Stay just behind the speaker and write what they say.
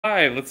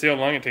Hi, let's see how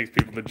long it takes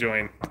people to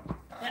join.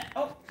 Yeah.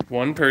 Oh,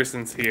 One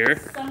person's here.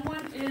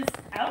 someone is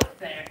out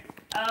there.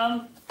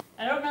 I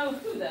don't know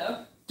who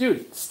though.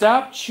 Dude,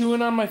 stop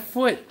chewing on my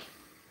foot.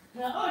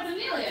 Oh, it's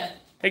Amelia.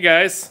 Hey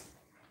guys,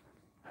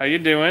 how you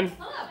doing?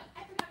 Hello.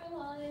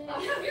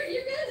 Oh,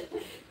 you're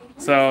good.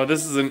 So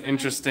this is an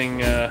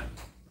interesting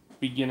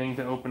beginning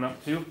to open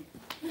up to.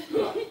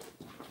 Here,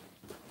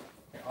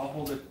 I'll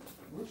hold it.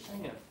 Where's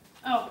Cheyenne?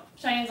 Oh,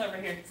 Cheyenne's over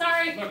here.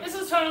 Sorry, Look. this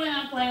was totally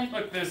not planned.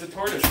 Look, there's a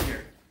tortoise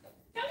here.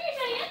 Come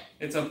here, Cheyenne.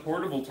 It's a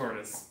portable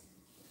tortoise.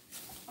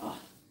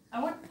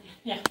 Oh,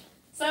 yeah.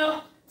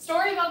 So,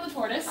 story about the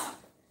tortoise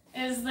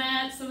is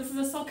that, so this is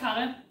a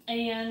sulcata,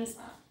 and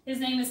his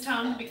name is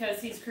Tom because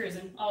he's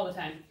cruising all the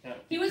time. Yeah,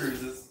 He was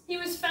cruises. He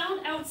was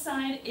found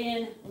outside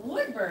in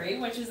Woodbury,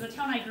 which is the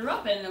town I grew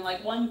up in, and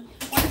like one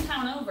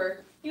town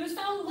over. He was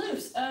found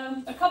loose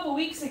a couple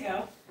weeks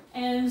ago,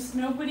 and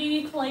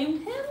nobody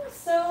claimed him,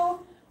 so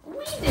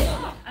we did.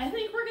 I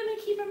think we're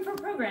gonna keep him for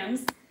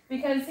programs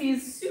because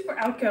he's super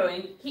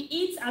outgoing. He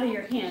eats out of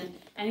your hand,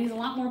 and he's a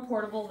lot more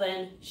portable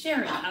than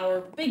Sharon,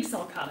 our big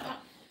sulcata.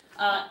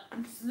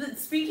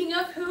 Speaking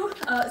of who,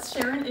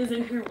 Sharon is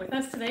in here with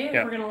us today.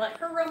 Yeah. We're gonna let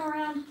her roam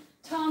around,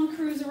 Tom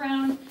cruise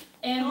around,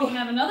 and we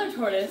have another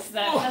tortoise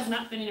that has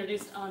not been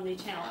introduced on the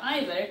channel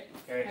either.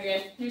 Okay.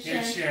 Okay, here's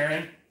Sharon. Here's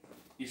Sharon.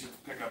 You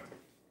should pick up.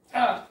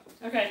 Oh,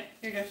 okay.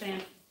 Here you go,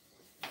 Sharon.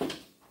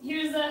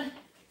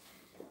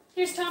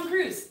 Here's Tom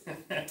Cruise.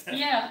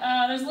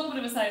 Yeah, there's a little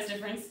bit of a size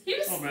difference. He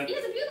has a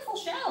beautiful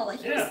shell.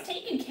 Like, he was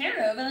taken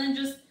care of and then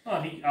just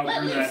he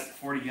outgrew that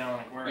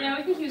 40-gallon aquarium. Yeah,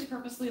 we think he was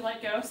purposely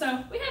let go.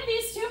 So we have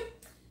these two.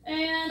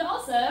 And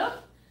also,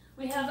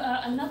 we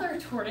have another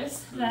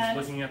tortoise that...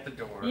 Who's looking at the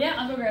door. Yeah,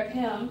 I'll go grab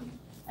him.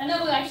 And then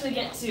we'll actually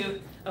get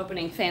to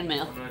opening fan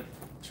mail. I'm going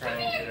to try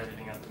and get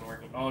everything up and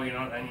working. Oh, you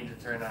know what? I need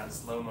to turn on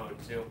slow mode,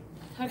 too.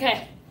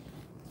 Okay.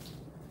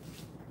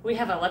 We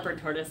have a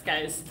leopard tortoise,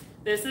 guys.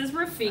 This is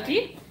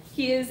Rafiki.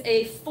 He is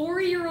a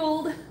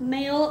 4-year-old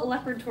male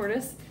leopard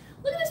tortoise.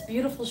 Look at this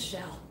beautiful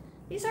shell.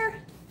 These are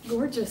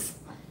gorgeous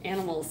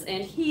animals,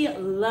 and he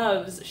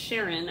loves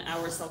Sharon,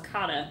 our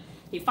sulcata.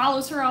 He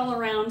follows her all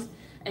around,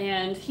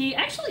 and he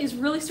actually is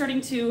really starting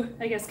to,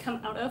 I guess,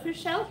 come out of his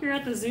shell here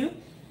at the zoo.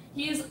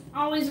 He is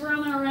always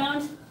roaming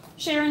around.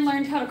 Sharon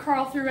learned how to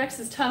crawl through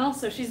Rex's tunnel,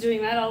 so she's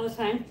doing that all the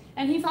time,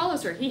 and he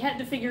follows her. He had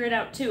to figure it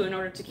out, too, in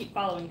order to keep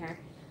following her.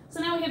 So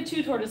now we have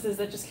two tortoises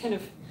that just kind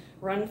of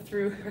run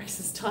through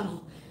Rex's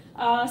tunnel.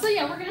 So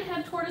yeah, we're going to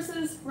have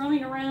tortoises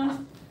roaming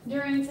around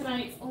during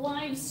tonight's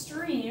live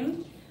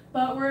stream,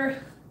 but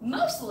we're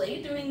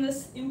mostly doing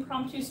this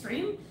impromptu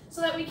stream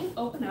so that we can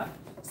open up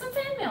some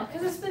fan mail,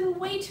 because it's been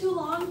way too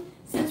long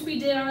since we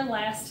did our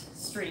last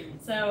stream.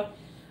 So,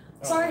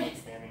 sorry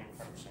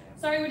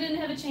we didn't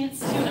have a chance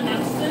to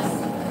announce this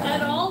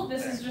at all.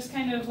 This is just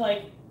kind of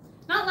like,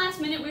 not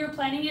last minute, we were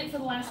planning it for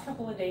the last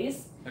couple of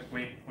days.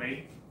 Wait.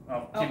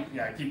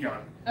 Keep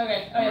going.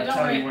 Okay, don't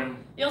worry.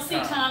 You'll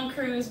see Tom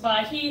Cruise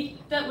by. We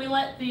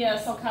let the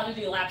sulcata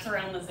do laps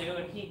around the zoo,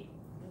 and he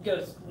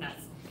goes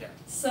nuts. Yeah.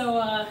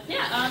 So,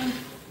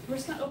 we're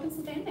just going to open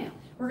some fan mail.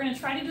 We're going to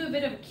try to do a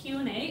bit of a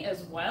Q&A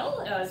as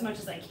well, as much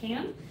as I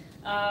can.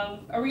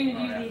 Are we going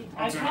to do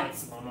the I'll turn on iPad?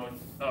 slow mode.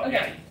 Okay.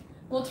 Yeah.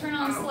 We'll turn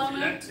on slow do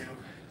mode. that too.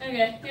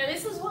 Okay. Yeah,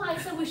 this is why I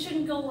said we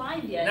shouldn't go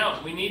live yet.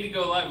 No, we need to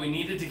go live. We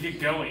needed to get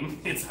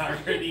going. It's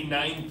already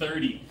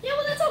 9:30. Yeah,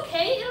 well, that's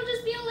okay. It'll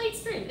just be a late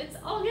stream. It's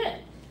all good.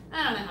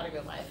 I don't know how to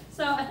go live.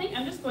 So I think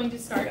I'm just going to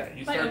start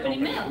by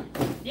opening mail.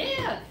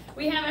 Yeah,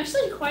 we have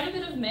actually quite a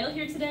bit of mail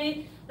here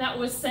today that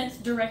was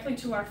sent directly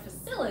to our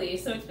facility.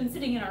 So it's been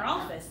sitting in our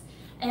office.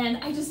 And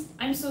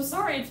I'm so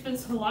sorry it's been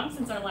so long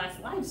since our last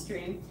live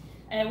stream.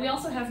 And we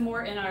also have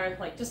more in our,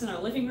 just in our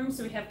living room.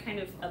 So we have kind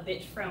of a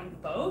bit from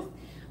both.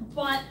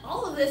 But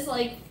all of this,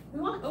 we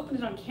want to open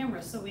it on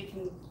camera so we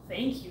can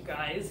thank you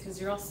guys because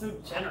you're all so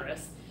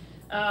generous.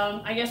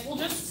 I guess we'll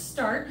just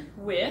start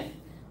with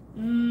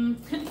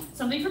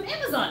something from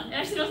Amazon. It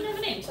actually doesn't have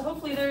a name, so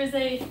hopefully there is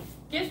a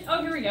gift.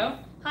 Oh, here we go.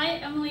 Hi,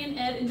 Emily and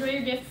Ed. Enjoy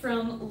your gift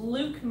from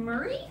Luke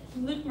Murray?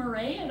 Luke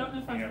Murray? I don't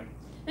know if I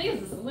think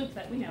this is Luke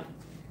that we know.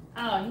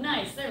 Oh,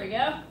 nice. There we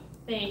go.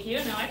 Thank you.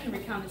 Now I can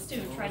recount this too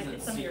and try to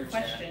get some of your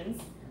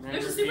questions.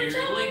 There's a super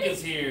chat. Link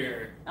is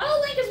here.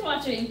 Oh, Link is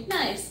watching.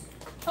 Nice.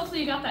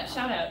 Hopefully you got that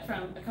shout out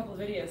from a couple of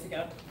videos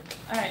ago.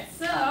 Alright,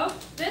 so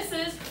this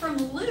is from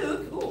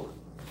Luke. Ooh.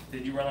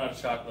 Did you run out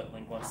of chocolate?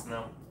 Link wants to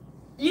know.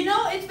 You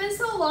know, it's been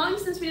so long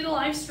since we did a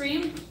live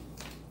stream.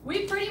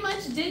 We pretty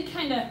much did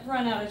kind of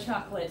run out of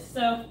chocolate,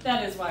 so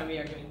that is why we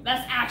are doing it.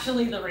 That's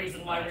actually the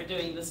reason why we're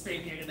doing the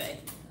stream here today.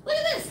 Look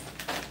at this!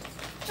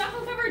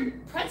 Chocolate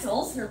covered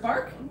pretzels, or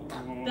bark.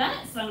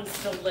 That sounds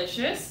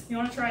delicious. You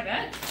want to try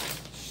that?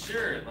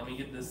 Sure, let me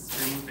get this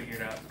screen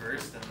figured out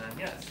first, and then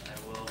yes,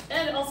 I will.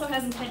 Ed also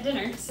hasn't had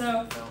dinner,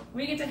 so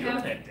we get to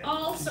have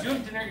all sorts. Did you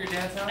have dinner at your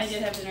dad's house? I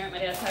did have dinner at my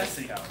dad's house. I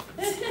see how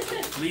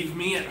it is. Leave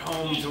me at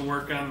home to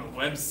work on the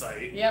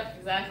website. Yep,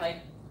 exactly.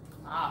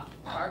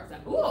 Bark.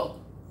 Ooh!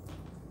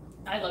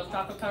 I love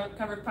chocolate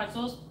covered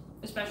pretzels,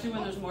 especially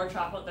when there's more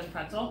chocolate than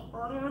pretzel.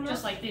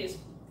 Just like these.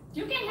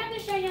 You can't have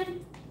this,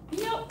 Cheyenne.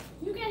 Nope,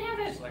 you can't have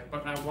it. It's like,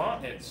 but I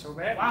want it so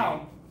bad.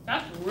 Wow,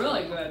 that's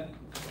really good.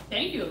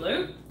 Thank you,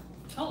 Luke.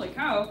 Holy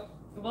cow.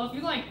 Well, if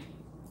you like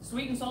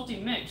sweet and salty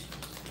mixed,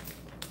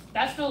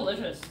 that's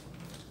delicious.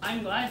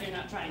 I'm glad you're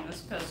not trying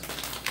this because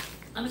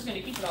I'm just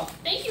gonna keep it all.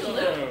 Thank you, Slow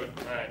Luke.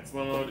 mode. Alright,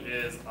 slow mode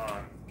is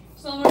on.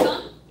 So we're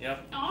done?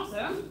 Yep.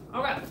 Awesome.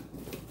 Alright.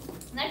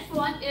 Next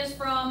one is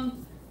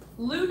from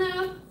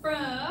Luna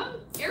from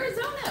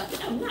Arizona.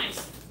 Oh,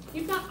 nice.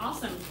 You've got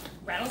awesome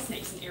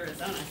rattlesnakes in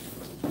Arizona.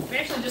 We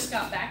actually just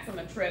got back from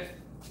a trip,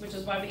 which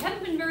is why we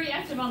haven't been very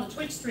active on the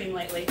Twitch stream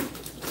lately.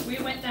 We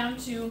went down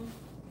to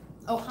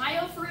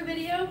Ohio for a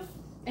video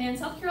and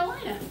South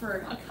Carolina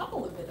for a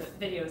couple of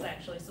videos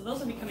actually, so those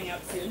will be coming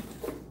out soon.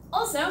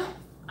 Also,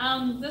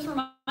 this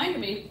reminded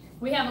me,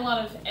 we have a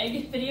lot of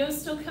egg videos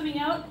still coming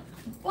out,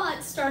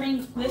 but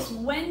starting this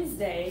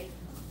Wednesday,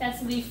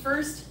 that's the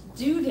first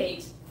due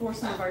date for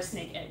some of our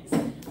snake eggs.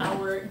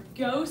 Our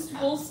ghost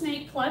bull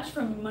snake clutch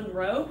from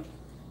Monroe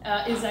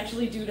is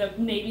actually due to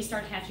maybe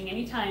start hatching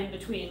anytime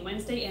between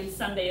Wednesday and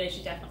Sunday. They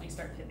should definitely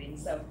start pipping.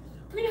 So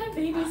we're gonna have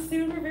babies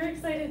soon. We're very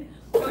excited.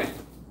 Okay,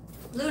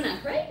 Luna,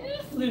 right?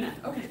 Yeah, Luna.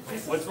 Okay.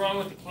 What's wrong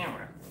with the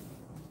camera?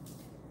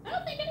 I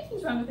don't think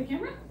anything's wrong with the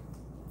camera.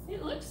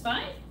 It looks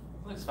fine.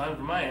 Looks fine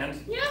from my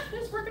end. Yeah,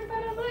 it's working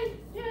fine on mine.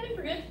 Yeah, I think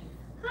we're good.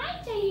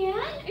 Hi,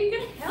 Diane. Are you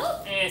gonna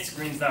help?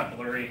 Screen's not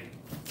blurry.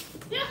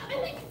 Yeah,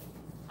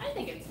 I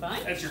think it's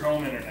fine. That's your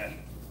home internet.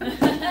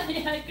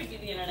 Yeah, it could be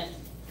the internet.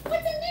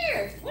 What's in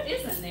there? What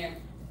is in there?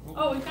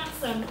 Oh, we've got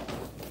some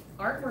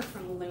artwork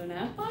from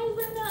Luna. Bye,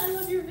 Luna. I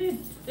love your vid.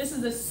 This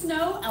is a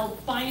snow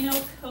albino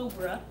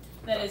cobra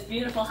that is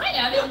beautiful. Hi,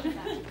 Abby.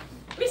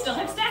 We still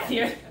have staff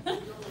here.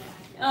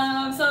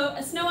 So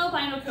a snow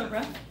albino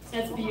cobra.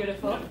 That's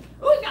beautiful.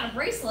 Oh, we've got a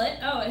bracelet.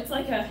 Oh, it's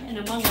like an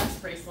Among Us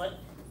bracelet.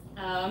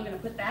 I'm gonna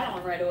put that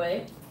on right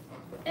away.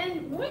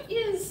 And what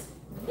is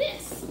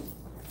this?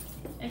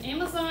 An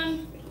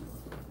Amazon.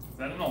 Is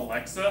that an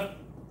Alexa?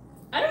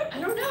 I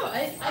don't know.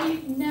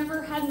 I've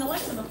never had an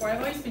Alexa before. I've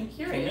always been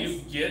curious. Can you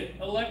get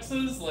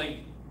Alexas, like,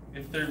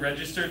 if they're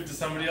registered to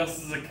somebody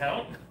else's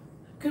account?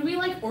 Could we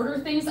like order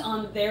things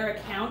on their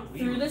account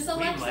through this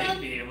Alexa? We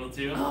might be able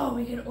to. Oh,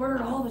 we could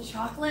order all the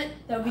chocolate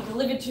that would be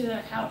delivered to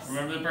their house.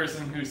 Remember the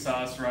person who saw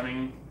us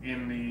running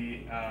in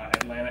the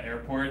Atlanta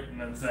airport and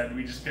then said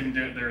we just couldn't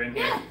do it, they're in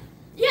here?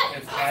 Yeah.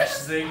 It's Ash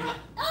Zing.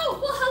 Oh,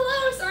 well,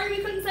 hello. Sorry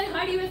we couldn't say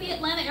hi to you at the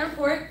Atlanta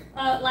airport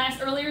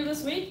earlier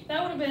this week.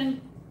 That would have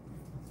been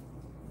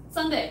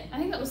Sunday. I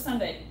think that was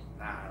Sunday.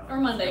 Or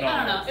Monday.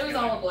 I don't know. It was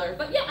all a blur.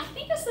 But yeah, I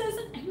think this is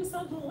an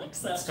Amazon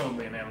Alexa. It's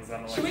totally an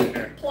Amazon Alexa. Should we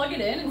here. plug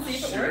it in and see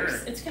if it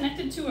works? It's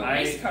connected to a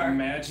race car. I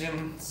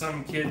imagine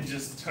some kid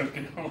just took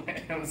an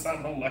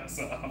Amazon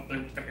Alexa off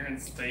their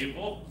parents'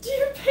 table. Do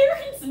your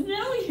parents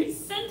know you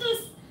sent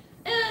us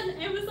an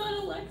Amazon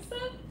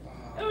Alexa?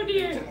 Oh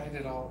dear. I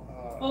did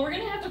all. Well, we're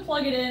gonna have to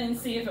plug it in and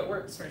see if it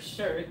works for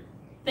sure.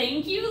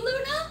 Thank you,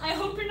 Luna. I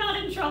hope you're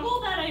not in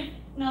trouble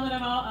now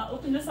that I've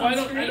opened this on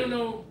screen. I don't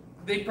know.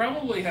 They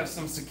probably have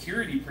some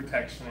security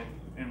protection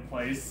in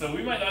place, so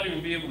we might not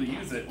even be able to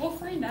use it. We'll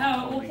find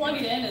out. We'll plug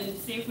it in and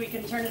see if we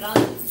can turn it on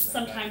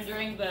sometime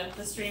during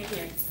the stream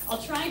here.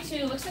 I'll try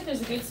to, looks like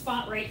there's a good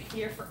spot right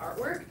here for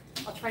artwork.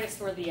 I'll try to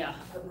store the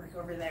artwork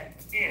over there.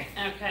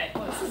 Okay.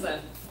 Oh,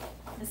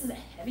 this is a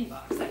heavy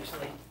box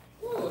actually.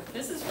 Ooh,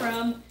 this is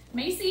from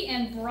Macy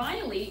and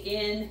Briley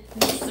in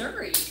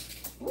Missouri.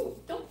 Ooh,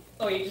 don't.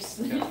 Oh, you just.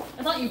 Yeah.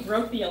 I thought you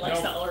broke the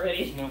Alexa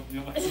already. No, the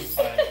Alexa's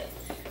fine.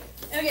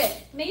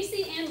 Okay,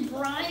 Macy and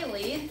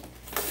Briley.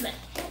 This is a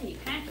heavy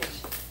package.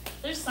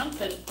 There's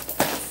something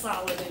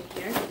solid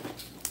in here.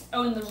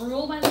 Oh, and the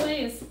rule, by the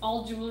way, is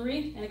all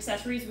jewelry and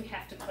accessories we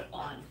have to put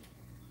on.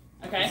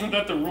 Okay? Isn't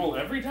that the rule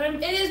every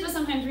time? It is, but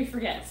sometimes we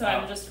forget, so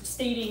I'm just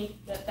stating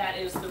that that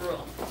is the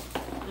rule.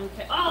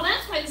 Okay. Oh,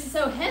 that's why this is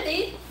so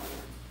heavy.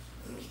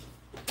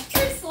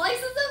 There's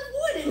slices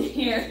of wood in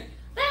here.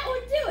 That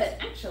would do it.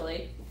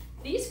 Actually,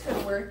 these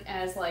could work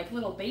as like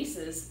little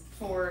bases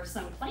for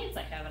some plants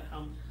I have at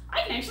home.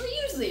 I can actually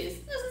use these.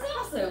 This is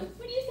awesome.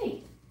 What do you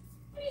think?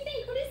 What do you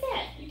think? What is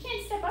that? You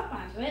can't step up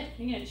onto it.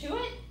 You're gonna chew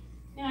it?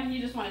 No,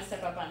 you just want to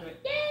step up onto it.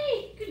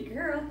 Yay! Good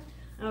girl.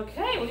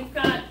 Okay, we've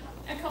got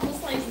a couple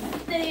slices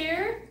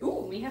there.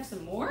 Ooh, we have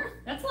some more?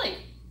 That's like,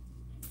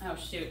 oh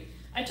shoot.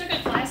 I took a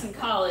class in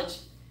college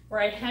where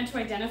I had to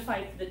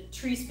identify the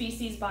tree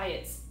species by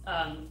its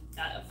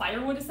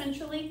firewood,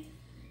 essentially.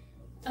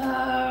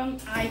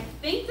 I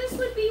think this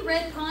would be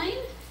red pine,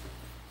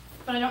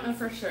 but I don't know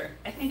for sure.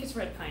 I think it's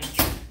red pine.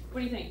 What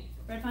do you think?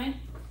 Red pine?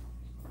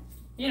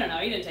 You don't know,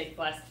 you didn't take the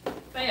class.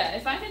 But yeah,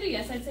 if I had to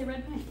guess, I'd say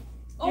red pine.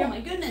 Oh yeah. My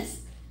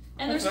goodness.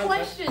 And there's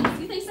questions.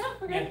 You think so?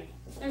 Okay.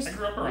 Yeah. There's I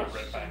grew up around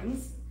red pine.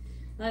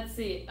 Let's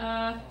see.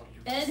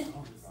 Ed,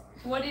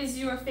 what is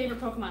your favorite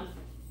Pokemon?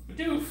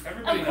 Bidoof.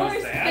 Everybody Of knows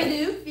course, that.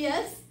 Bidoof,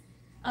 yes.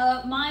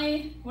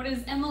 What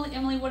is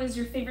Emily, what is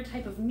your favorite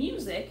type of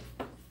music?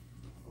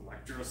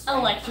 Electro Swing.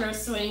 Electro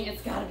Swing.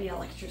 It's gotta be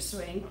Electro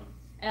Swing.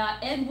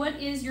 Ed, what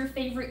is your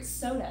favorite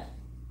soda?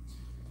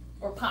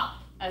 Or pop,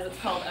 as it's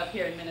called up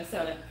here in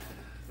Minnesota.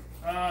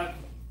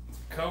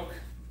 Coke.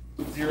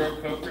 Zero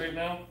Coke right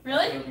now.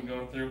 Really? That's what I've been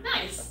going through.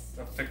 Nice.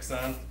 A fix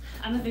on.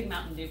 I'm a big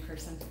Mountain Dew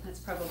person. That's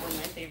probably my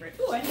favorite.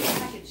 Ooh, I need a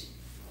package.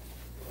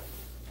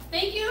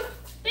 Thank you.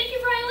 Thank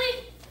you,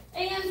 Riley.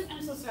 And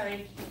I'm so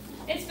sorry.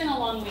 It's been a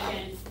long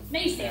weekend.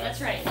 Macy, Yeah.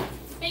 that's right.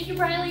 Thank you,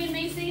 Riley and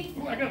Macy.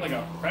 Ooh, I got like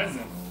a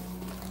present.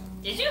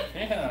 Did you?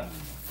 Yeah.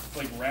 It's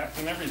like wrapped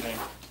and everything.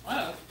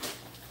 Whoa.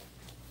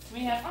 We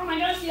have, oh my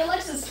gosh, the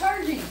Alexa's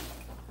charging.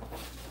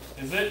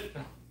 Is it?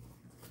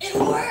 It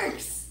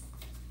works.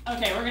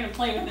 Okay, we're gonna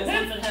play with this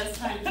once it has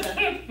time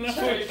to No,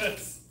 charge.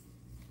 that's...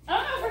 I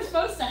don't know if we're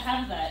supposed to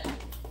have that.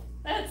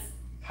 That's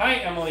Hi,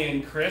 Emily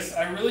and Chris.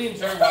 I really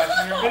enjoy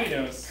watching your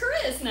videos.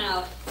 Chris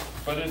now.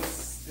 But it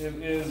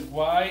is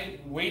way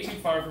too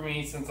far for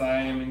me since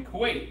I am in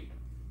Kuwait.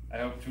 I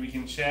hope we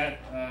can chat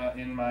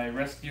in my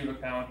rescue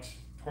account,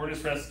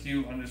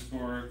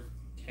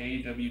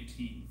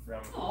 tortoiserescue_KWT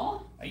from Aw.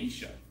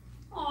 Aisha.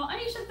 Aw,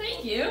 Aisha,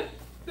 thank you.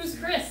 Who's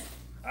Chris?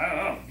 I don't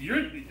know.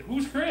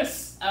 Who's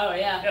Chris? Oh,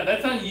 yeah. Yeah,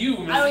 that's on you,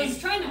 Missy. I was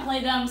trying to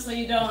play dumb so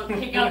you don't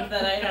pick up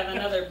that I have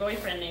another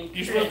boyfriend named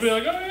You're Chris. supposed to be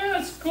like, oh yeah,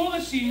 it's cool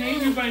that she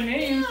named you by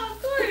name. Yeah,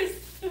 of course.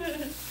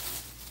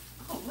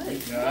 Oh, what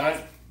is God.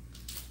 that?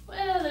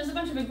 Well, there's a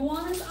bunch of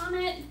iguanas on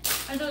it.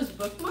 Are those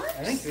bookmarks?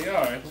 I think they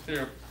are. I think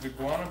they're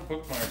iguana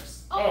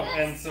bookmarks. Oh,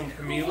 and some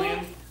chameleon.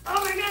 Cool.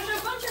 Oh my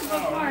gosh, a bunch of Oh,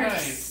 bookmarks.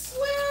 nice.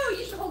 Woo,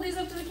 you should hold these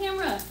up to the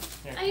camera.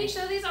 Here.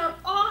 Aisha, these are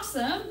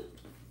awesome.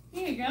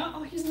 Here you go.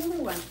 Oh, here's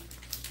another one.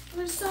 Oh,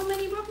 there's so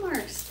many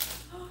bookmarks.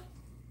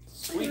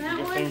 Sweet, Look we at that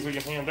got one. things we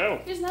can hand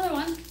out. Here's another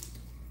one.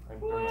 I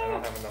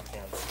don't have enough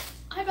hands.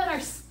 I bet our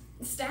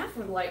staff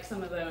would like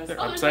some of those. They're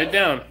oh, and upside those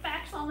down.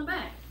 Facts on the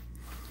back.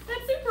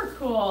 That's super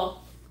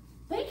cool.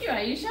 Thank you,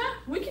 Aisha.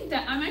 We can.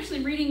 I'm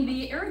actually reading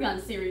the Aragon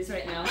series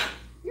right now.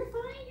 You're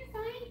fine. You're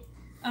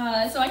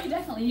fine. So I could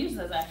definitely use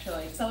those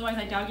actually. Because otherwise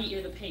I dog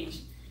eat the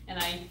page, and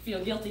I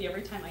feel guilty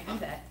every time I do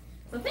that.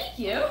 So thank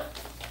you.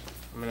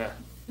 I'm gonna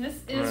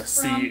From.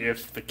 see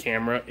if the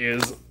camera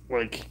is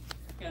like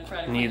Gonna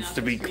try to needs clean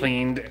to out be the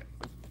screen. cleaned.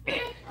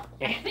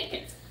 I think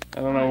it's. I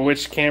don't know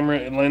which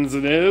camera lens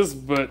it is,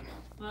 but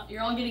Well,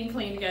 you're all getting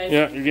cleaned, guys.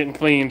 yeah, you're getting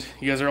cleaned.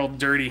 You guys are all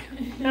dirty.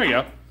 There we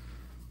go.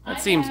 That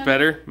seems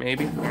better,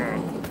 maybe.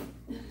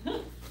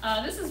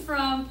 This is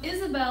from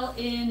Isabel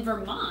in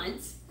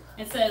Vermont.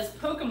 It says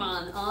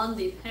Pokemon on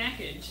the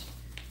package.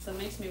 So it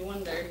makes me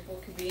wonder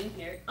what could be in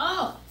here.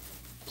 Oh,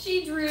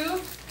 she drew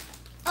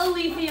a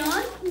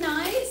Leafeon.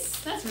 Nice.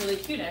 That's really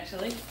cute,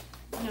 actually.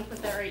 I'm going to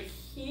put that right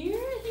here.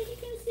 I think you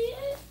can see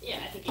it. Yeah,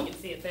 I think you can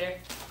see it there.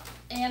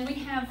 And we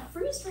have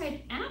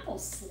freeze-dried apple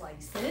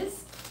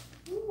slices.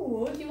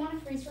 Ooh, do you want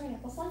a freeze-dried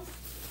apple slice? Do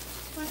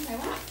you want to try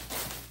one?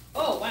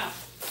 Oh, wow.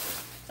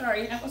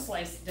 Sorry, apple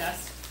slice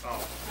dust.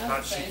 Oh, I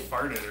That's thought she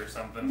fine. farted or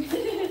something.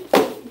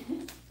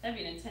 That'd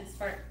be an intense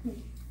fart.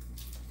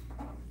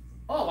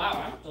 Oh, wow,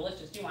 that's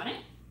delicious. Do you want it?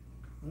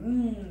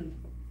 Mmm.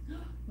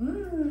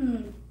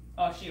 Mmm.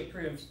 Oh, she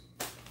approves.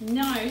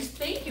 Nice.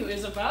 Thank you,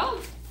 Isabel.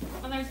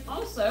 And there's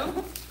also,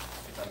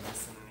 If I'm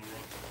missing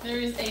anything. there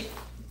is a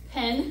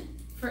pen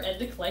for Ed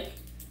to click.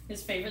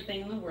 His favorite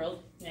thing in the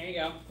world. There you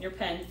go. Your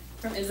pen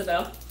from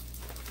Isabel.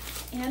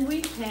 And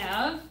we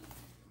have,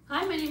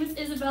 hi, my name is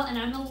Isabel and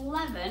I'm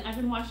 11. I've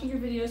been watching your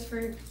videos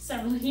for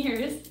several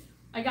years.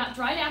 I got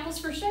dried apples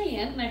for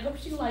Cheyenne and I hope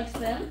she likes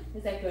them.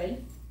 Is that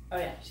good? Oh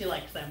yeah, she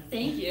likes them.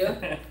 Thank you.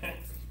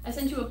 I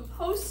sent you a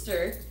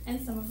poster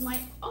and some of my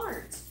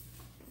art.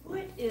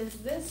 What is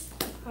this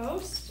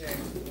poster?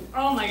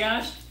 Oh my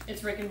gosh,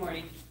 it's Rick and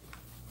Morty.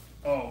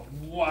 Oh,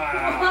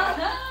 wow.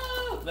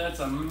 Wow, That's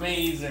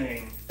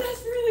amazing.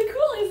 that's really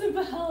cool,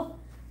 Isabel.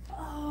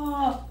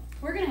 Oh,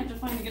 we're gonna have to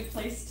find a good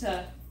place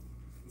to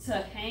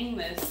hang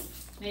this.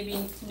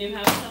 Maybe new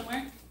house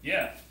somewhere.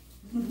 Yeah.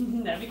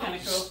 That'd be kind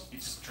of cool. You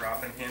just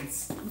dropping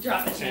hints.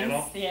 Drop it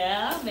Channel. in.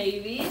 Yeah,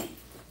 maybe.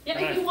 Yeah,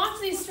 if you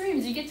watch these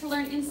streams, you get to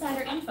learn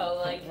insider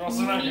info. Like, We're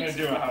also not neat going to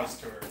do a stuff. house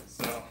tour,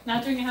 so.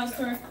 Not doing a house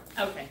tour?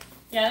 Okay.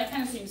 Yeah, that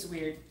kind of seems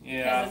weird.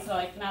 Yeah. Because it's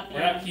like not the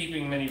We're not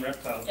keeping many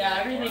reptiles.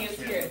 Yeah, anymore, everything is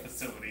so we here. have the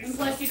facilities. And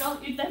plus,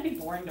 that'd be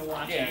boring to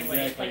watch Yeah,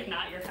 anyway. exactly. Like,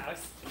 not your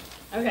house.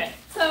 Okay,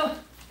 so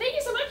thank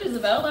you so much,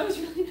 Isabel. That was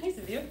really nice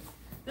of you.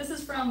 This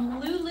is from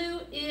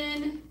Lulu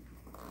in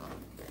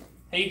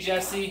Hey,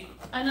 Jesse.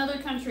 another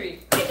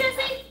country. Hey,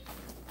 Jessie!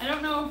 I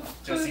don't know.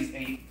 who- Jesse's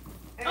 8.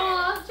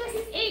 Aw,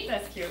 Jessie's 8.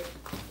 That's cute.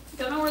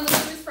 Don't know where Lulu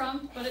is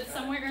from, but it's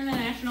somewhere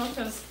international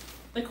because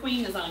the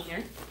queen is on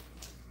here.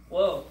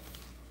 Whoa.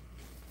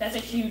 That's a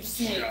huge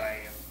snake.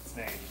 Giant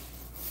snake.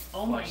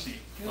 Oh my Plushie.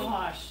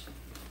 gosh.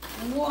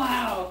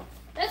 Wow.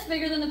 That's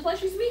bigger than the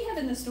plushies we have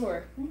in the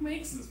store. Who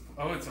makes this?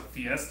 Oh, it's a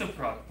Fiesta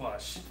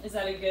plush. Is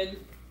that a good,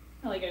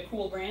 like a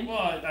cool brand? Well,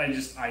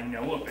 I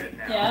know of it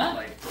now. Yeah?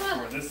 Like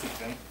before this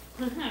season.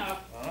 Wow.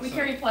 We Awesome.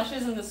 carry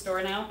plushes in the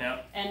store now,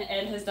 Yeah. and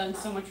Ed has done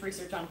so much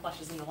research on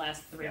plushes in the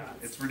last 3 Yeah,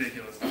 months. it's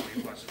ridiculous how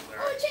many plushes there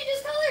Oh, are. it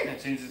changes color!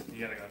 It changes.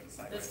 You gotta go to the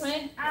sideways. This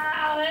way?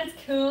 Ah, that's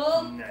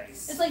cool.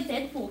 Nice. It's like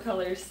Deadpool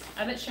colors.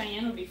 I bet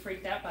Cheyenne would be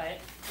freaked out by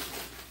it.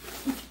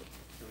 Do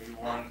we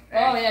want?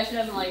 Oh yeah, she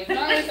doesn't like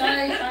it.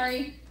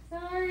 Sorry.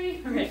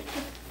 Okay.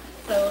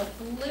 So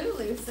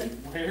Lulu sent.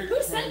 Where?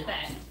 Who sent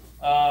that?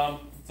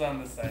 It's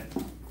on this side.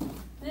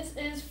 This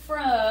is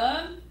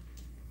from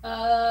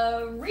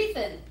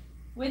Rethan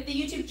with the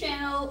YouTube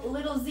channel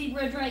Little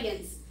Zebra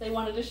Dragons. They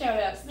wanted a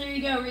shout out. So there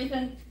you go,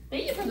 Rethan.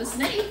 Thank you for the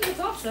snake. That's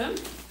awesome.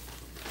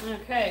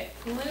 Okay,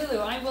 Lulu,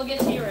 I will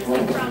get to yours,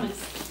 I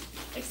promise.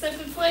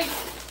 Accepted flake.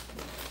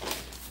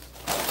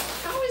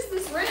 How is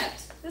this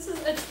wrapped? This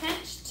is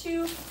attached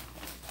to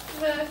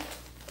the.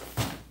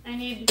 I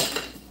need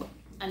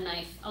a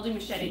knife. I'll do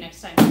machete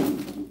next time.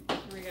 Here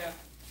we go.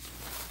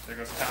 There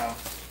goes Tom.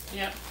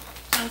 Yep.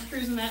 Tom's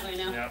cruising that way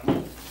now.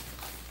 Yep.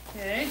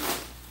 Okay.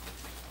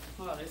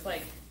 Oh, there's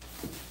like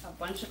a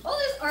bunch of.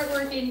 Oh, there's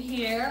artwork in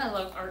here. I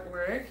love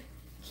artwork.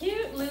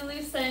 Cute.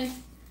 Lulu sent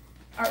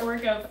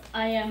artwork of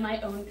I am my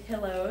own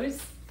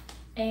pillows.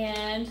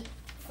 And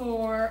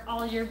for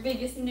all your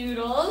biggest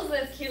noodles.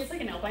 That's cute. It's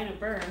like an albino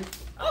burn.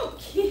 Oh,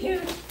 cute. And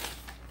one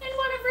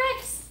of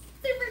Rex.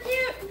 Super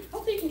cute.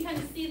 Hopefully you can kind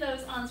of see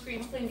those on screen.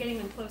 Hopefully I'm getting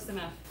them close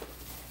enough.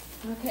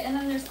 Okay, and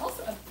then there's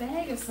also a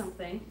bag of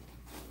something.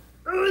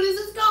 Ooh, this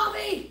is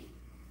coffee!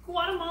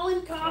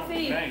 Guatemalan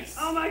coffee. Oh, nice.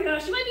 Oh my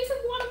gosh, it might be from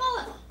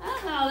Guatemala.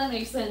 Ah, that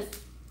makes sense.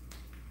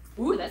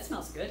 Ooh, that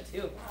smells good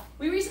too.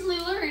 We recently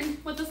learned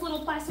what this little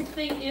plastic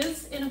thing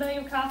is in a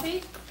bag of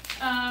coffee.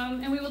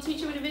 And we will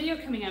teach you in a video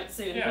coming out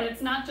soon. Yeah. But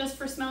it's not just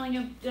for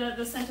smelling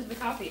the scent of the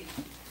coffee.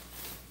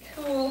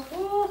 Cool,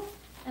 cool.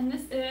 And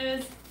this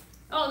is,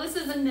 this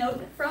is a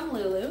note from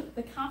Lulu.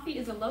 The coffee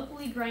is a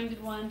locally ground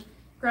one,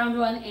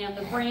 and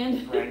the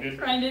brand,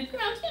 ground, you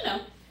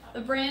know. The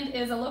brand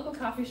is a local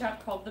coffee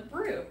shop called The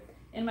Brew.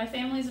 In my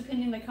family's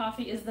opinion, the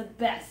coffee is the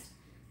best.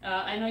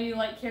 I know you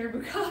like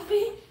Caribou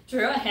coffee.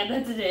 True, I had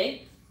that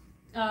today.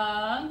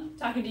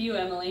 Talking to you,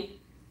 Emily.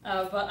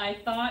 But I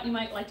thought you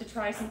might like to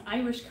try some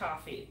Irish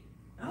coffee.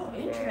 Oh,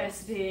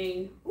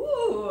 interesting.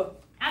 Ooh,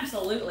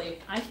 absolutely.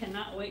 I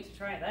cannot wait to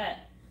try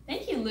that.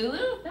 Thank you,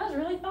 Lulu. That was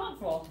really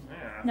thoughtful.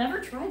 Yeah. Never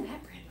tried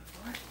that brand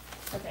before.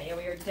 Okay, yeah,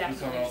 we are This one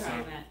definitely also,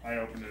 trying that. I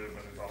opened it,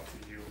 but it's all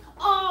to you.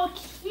 Oh, I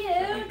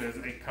think cute.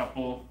 there's a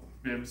couple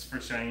bibs for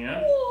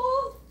Cheyenne.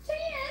 Oh,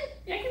 Cheyenne.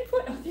 Yeah, I can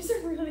put. Oh, these are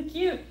really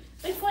cute.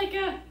 It's like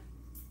a,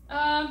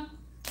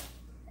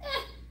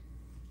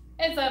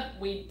 it's a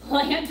weed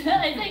plant.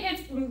 I think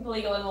it's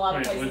legal in a lot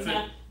of places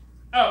now.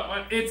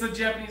 Oh, it's a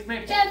Japanese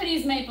maple.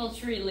 Japanese maple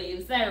tree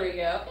leaves. There we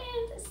go.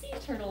 And a sea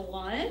turtle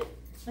one.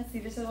 Let's see.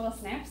 There's a little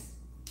snaps.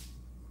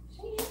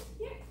 Cheyenne,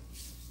 here.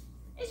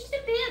 It's just a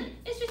bib.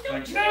 It's just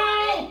don't you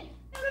want it?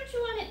 No, don't you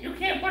want it? You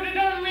can't put it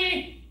on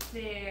me.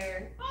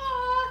 There.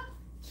 Aw,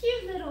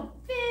 cute little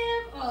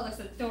bib. Oh, it looks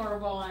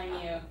adorable on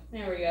you.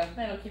 There we go.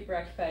 That'll keep her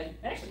occupied. It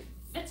actually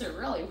fits her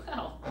really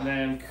well. And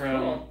then from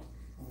Cool.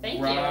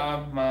 Thank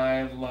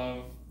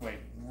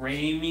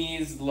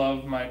Ramie's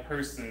Love My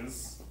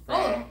Purses from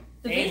Oh,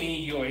 the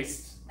Amy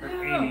Yoist. Or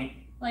Oh.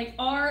 Amy. Like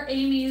our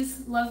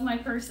Amy's Love My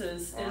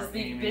Purses Our is the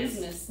Amy's.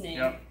 business name.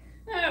 Yep.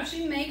 Oh,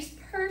 she makes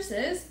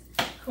purses.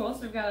 Cool.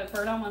 So we've got a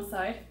bird on one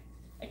side,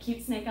 a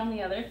cute snake on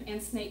the other,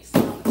 and snakes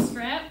on the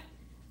strap.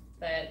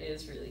 That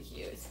is really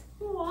cute.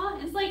 Aw,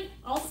 it's like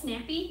all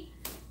snappy.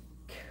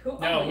 Cool.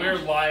 No, Oh my we're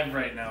gosh. live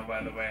right now,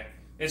 by the way.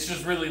 It's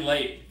just really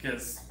late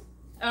because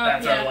Oh,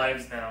 that's yeah. our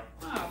lives now.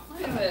 Oh,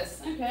 look at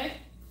this. Okay.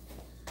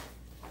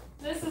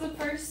 This is a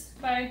purse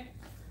by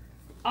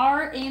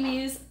our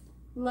Amy's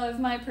Love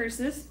My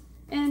Purses.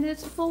 And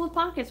it's full of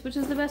pockets, which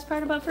is the best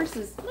part about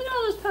purses. Look at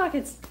all those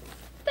pockets.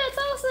 That's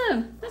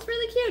awesome. That's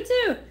really cute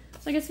too.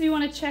 So I guess if you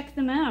want to check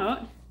them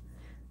out,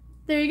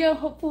 there you go.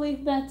 Hopefully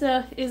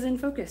that is in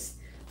focus.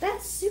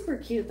 That's super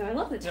cute though. I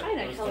love the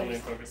tie-dye Yep, colors. totally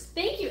focused.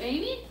 Thank you,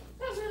 Amy.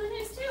 That was really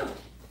nice too.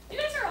 You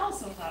guys are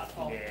also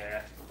thoughtful.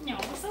 Yeah. No,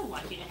 we're so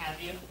lucky to have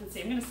you. Let's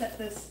see, I'm gonna set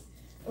this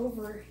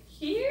over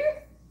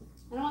here.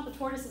 I don't want the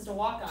tortoises to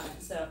walk on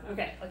it, so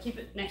okay, I'll keep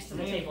it next to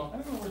the table. I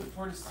don't know where the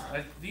tortoise.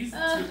 These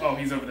Uh, two. Oh,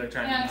 he's over there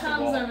trying to Yeah, eat the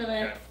Tom's wall. over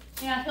there.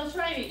 Okay. Yeah, he'll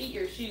try to eat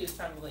your shoes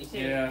probably too.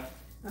 Yeah.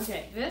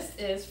 Okay, this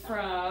is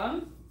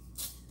from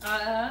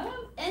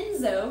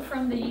Enzo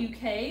from the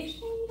UK.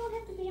 Shane, you don't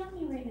have to be on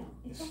me right now.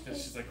 It's okay.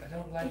 She's like, I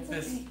don't like It's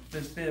this okay.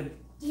 this bib.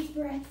 Deep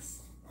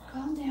breaths.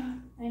 Calm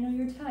down. I know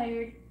you're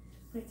tired,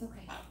 but it's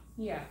okay.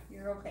 Yeah,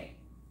 you're okay.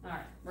 All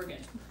right, we're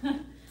good.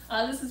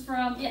 This is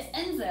from, yes,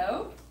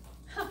 Enzo.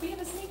 Huh, we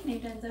have a snake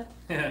named Enzo.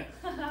 Yeah.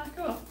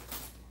 Cool.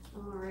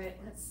 All right,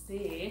 let's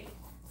see.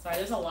 Sorry,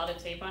 there's a lot of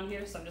tape on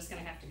here, so I'm just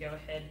going to have to go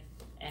ahead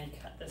and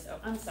cut this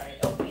out. I'm sorry.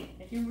 Oh, wait.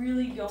 If you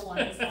really don't want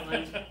this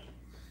on,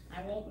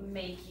 I won't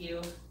make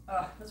you.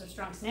 Oh, those are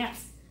strong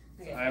snaps.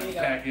 Okay, I have here a you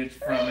go. package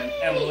from an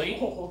Emily.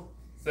 Oh,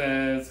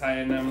 Says,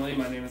 hi, I'm Emily.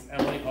 My name is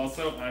Emily.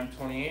 Also, I'm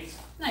 28.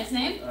 nice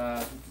name.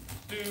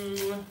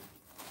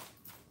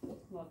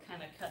 We'll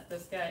kind of cut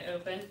this guy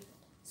open.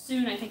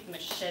 Soon, I think the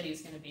machete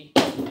is going to be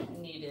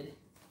needed.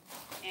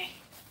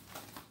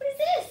 What is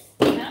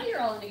this? Now you're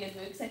all in a good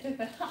mood because I took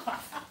the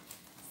off.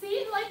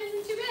 See, life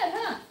isn't too bad,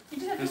 huh? You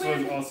just have to This wear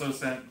was it. also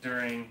sent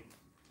during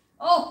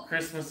Oh,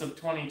 Christmas of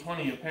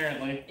 2020,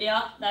 apparently.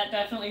 yeah, that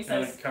definitely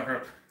Trying says to cover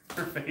up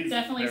her face.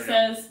 definitely There we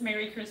go. says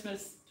Merry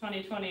Christmas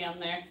 2020 on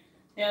there.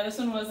 Yeah, this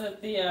one was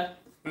at the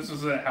This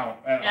was at home.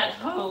 At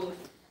home.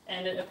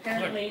 And it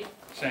apparently...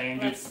 Cheyenne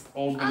gets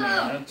old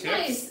banana chips.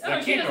 Nice.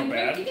 That can't go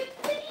bad. You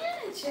get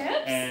banana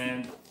chips.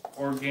 And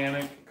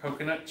organic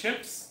coconut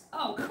chips.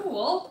 Oh,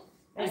 cool.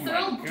 Oh They're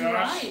my all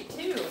gosh. dry,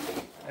 too.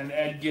 And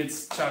Ed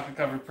gets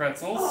chocolate-covered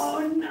pretzels. Oh,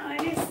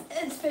 nice.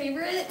 Ed's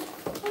favorite.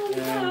 Oh, And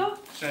no.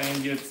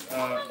 Cheyenne gets Oh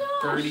my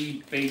gosh.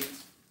 birdie baked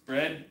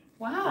bread.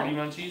 Wow. Birdie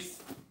munchies.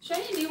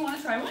 Cheyenne, do you want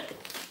to try one?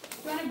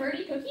 Do you want a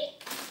birdie cookie?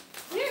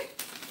 Here.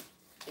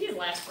 These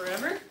last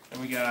forever.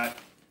 And we got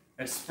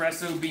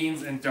espresso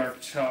beans and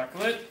dark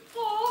chocolate.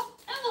 Oh,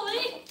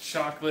 Emily.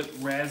 Chocolate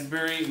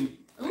raspberry and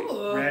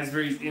Ooh.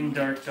 raspberries in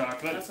dark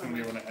chocolate. That's That's gonna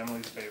be one of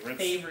Emily's favorites.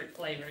 Favorite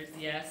flavors,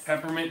 yes.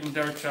 Peppermint and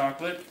dark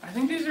chocolate. I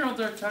think these are all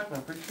dark chocolate.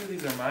 I'm pretty sure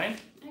these are mine.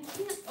 I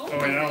can't Oh open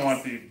wait, I don't this.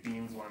 want the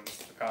beans ones,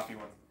 the coffee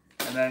ones.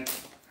 And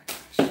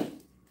then,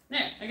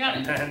 There, I got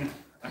and it. then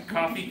a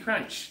coffee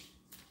crunch.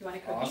 You want a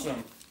cookie?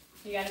 Awesome.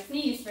 You gotta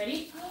sneeze.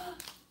 Ready?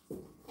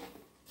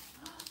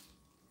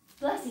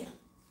 Bless you.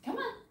 Come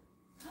on.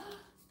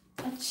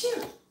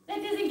 Achoo.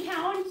 That doesn't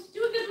count. Do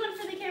a good one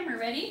for the camera.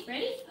 Ready?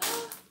 Ready?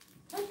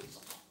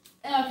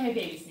 Okay,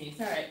 baby sneeze.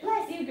 All right.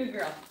 Bless you, good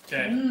girl.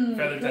 Okay,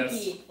 feather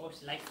cookie. test. Oh,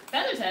 she likes it.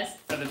 Feather test.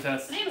 Feather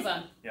test. It's an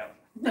Amazon. Yep.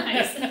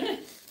 Nice.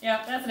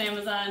 Yep, that's an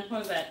Amazon. What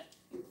was that?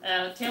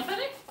 Tail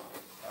feather?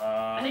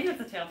 I I think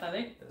that's a tail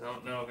feather.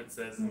 don't know if it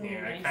says in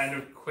here. I Nice. kind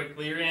of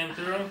quickly ran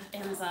through them.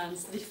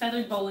 Amazon's the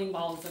feathered bowling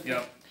balls of the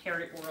Yep.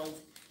 parrot world.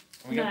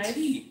 We got Nice.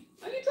 tea.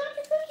 Oh, you dropped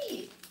your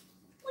cookie.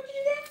 What'd you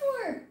do that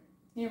for?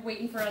 You're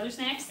waiting for other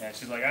snacks? Yeah,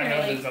 she's like, I know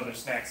Apparently. there's other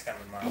snacks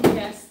coming, Mom.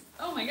 Yes.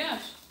 Oh my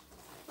gosh.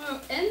 Oh,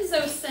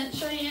 Enzo sent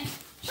Cheyenne.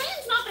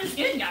 Cheyenne's not this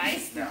good,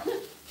 guys. No.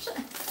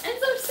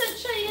 Enzo sent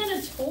Cheyenne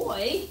a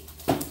toy.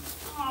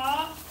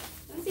 Aw.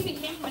 This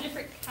even came from a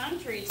different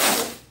country,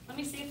 too. Let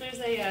me see if there's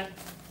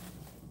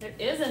there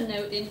is a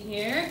note in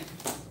here.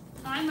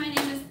 Hi, my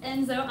name is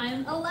Enzo. I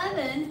am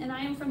 11, and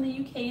I am from the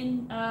UK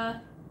in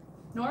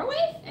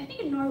Norway? I think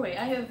in Norway.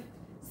 I have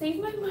saved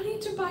my money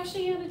to buy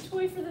Cheyenne a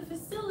toy for the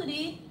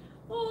facility.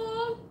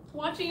 Oh,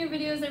 watching your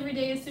videos every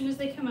day as soon as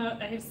they come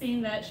out, I have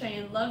seen that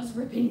Cheyenne loves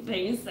ripping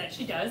things, that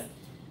she does.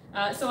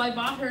 So I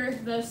bought her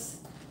the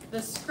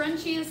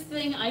scrunchiest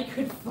thing I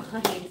could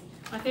find.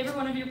 My favorite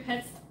one of your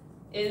pets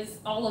is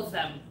all of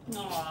them.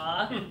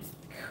 Aww.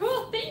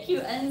 Cool, thank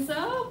you,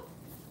 Enzo.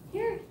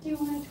 Here, do you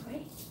want a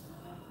toy?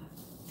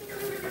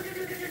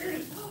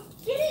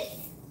 Get it!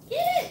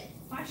 Get it!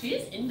 Wow, she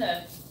is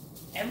into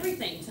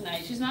everything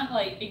tonight. She's not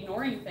like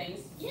ignoring things.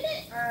 Get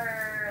it!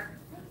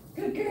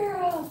 Good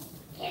girl!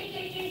 Get it,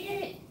 get it, get it,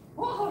 get it!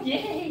 Whoa,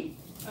 yay!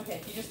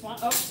 Okay, you just want,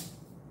 oh,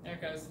 there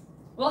it goes.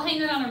 We'll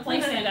hang it on her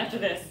playstand after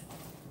this.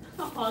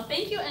 Oh,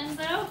 thank you,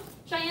 Enzo.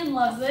 Cheyenne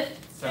loves it,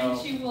 and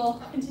So, she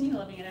will continue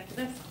loving it after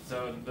this.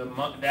 so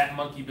that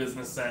monkey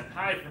business sent,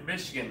 hi from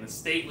Michigan, the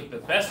state with the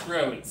best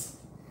roads.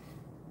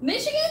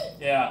 Michigan?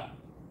 Yeah.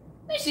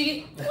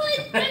 Michigan?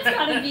 What? That's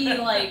gotta be,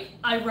 like,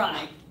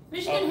 ironic.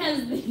 Michigan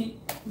has the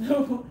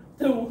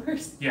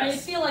worst. Yes. I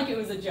feel like it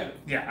was a joke.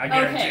 Yeah, I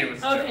guarantee Okay, it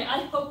was a okay, joke. I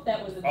hope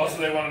that was a joke.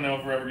 Also, they want to know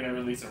if we're ever going to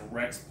release a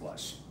Rex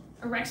plush.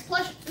 A Rex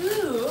plush?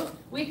 Ooh,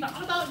 we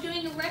thought about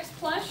doing a Rex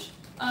plush.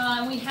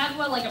 We have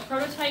one, like a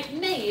prototype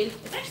made.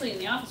 It's actually in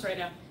the office right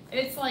now.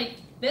 It's like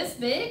this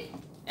big,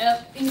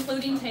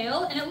 including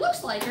tail, and it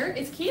looks like her.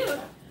 It's cute.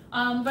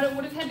 But it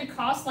would have had to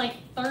cost like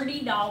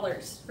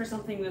 $30 for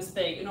something this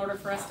big in order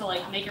for us to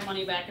like make our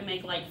money back and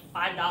make like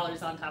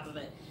 $5 on top of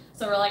it.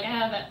 So we're like,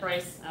 that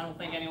price, I don't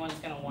think anyone's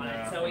gonna want No,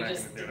 it. So we're we not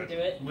just gonna didn't do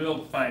do it.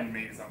 We'll find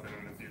maybe something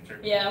in the future.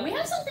 Yeah, we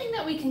have something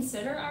that we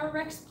consider our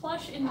Rex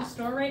plush in the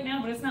store right now,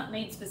 but it's not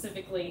made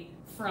specifically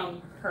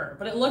from her.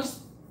 But it looks.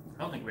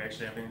 I don't think we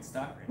actually have any in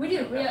stock right We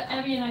now. do.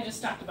 Abby and I just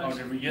stocked a bunch. Oh,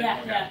 did we get? Yeah,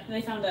 Okay. yeah.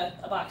 They found a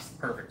box.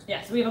 Perfect.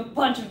 Yeah, so we have a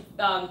bunch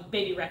of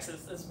baby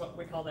Rexes, is what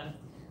we call them.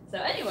 So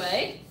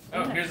anyway.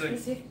 Oh, here's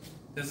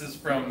this is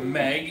from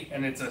Meg,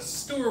 and it's a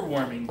store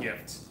warming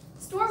gift.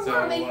 Store So,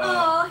 warming.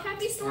 Oh,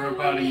 happy store We're warming.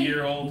 about a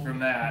year old from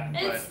that,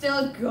 but It's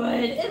still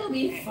good. It'll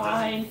be it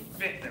fine. doesn't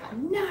fit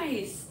them.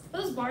 Nice.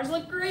 Those bars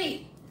look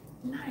great.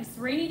 Nice.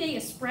 Rainy day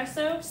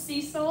espresso,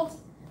 sea salt,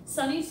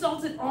 sunny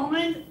salted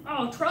almond.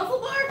 Oh, truffle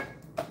bar?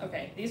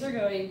 Okay, these are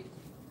going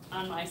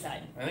on my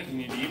side. I think you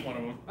need to eat one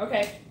of them.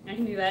 Okay, I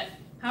can do that.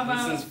 How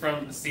about... This is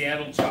from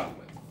Seattle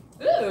Chocolate.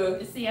 Ooh,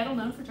 is Seattle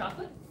known for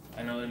chocolate?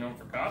 I know they're known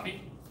for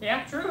coffee.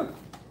 Yeah, true.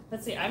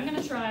 Let's see, I'm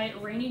gonna try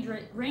rainy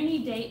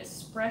day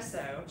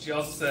espresso. She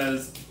also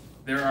says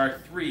there are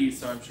 3,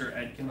 so I'm sure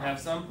Ed can have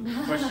some.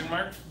 Question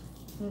mark.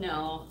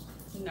 No,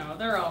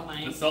 they're all The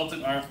mine.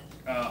 salted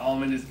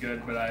almond is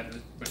good,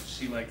 but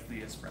she likes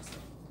the espresso.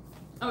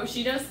 Oh,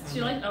 she does?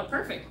 She likes, oh,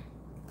 perfect.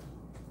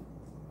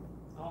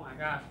 Oh my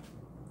gosh.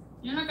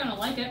 You're not gonna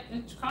like it,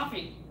 it's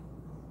coffee.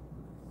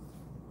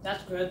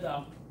 That's good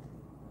though.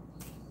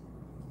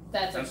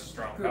 That's a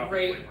strong great-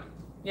 coffee flavor.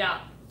 Yeah,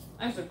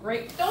 that's a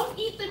great, don't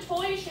eat the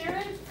toy,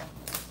 Sharon.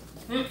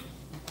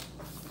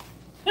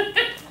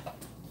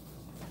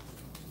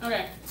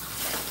 Okay.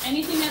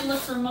 Anything that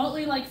looks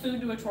remotely like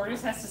food to a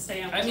tortoise has to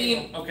stay on the I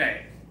table. mean,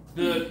 okay,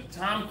 the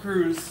Tom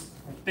Cruise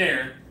right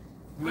there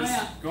was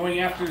yeah. going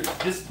after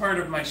this part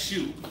of my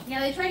shoe. Yeah,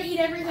 they try to eat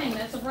everything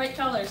that's a bright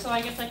color, so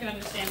I guess I can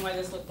understand why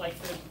this looked like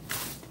food.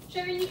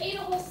 Sharon, you ate a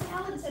whole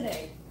salad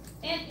today.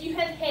 And you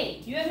have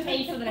hay. You have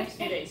hay for the next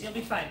few days. You'll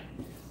be fine.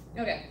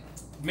 Okay.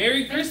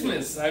 Merry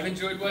Christmas! I've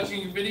enjoyed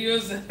watching your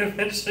videos and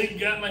eventually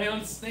got my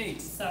own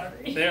snakes.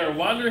 Sorry. They are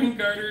wandering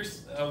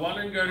garters and a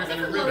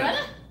from ribbon.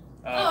 Loretta?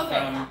 Oh, okay.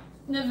 From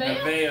Nevaeh?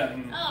 Nevaeh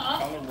in Aw.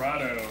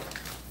 Colorado.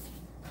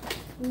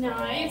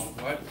 Nice.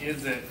 Oh, what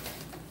is it?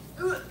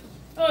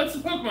 Oh, it's the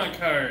Pokemon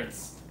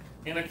cards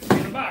in a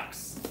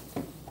box.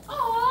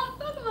 Aw,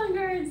 Pokemon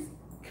cards.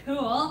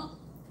 Cool.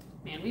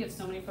 Man, we have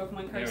so many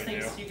Pokemon cards. Yeah, we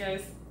Thanks do. to you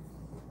guys.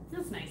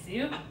 That's nice of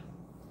you.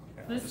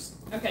 I'll This, just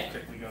okay.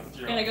 quickly go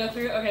through. Gonna go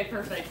through? Okay,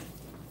 perfect.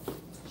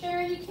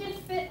 Sharon, you can't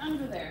fit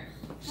under there.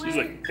 She's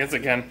like, yes, I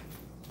can.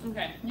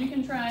 Okay, you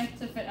can try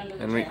to fit under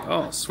the And we, chair.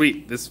 oh,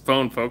 sweet. This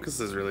phone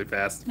focuses really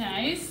fast.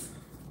 Nice.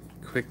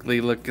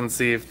 Quickly look and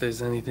see if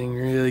there's anything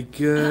really I'm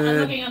good.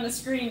 looking on the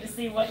screen to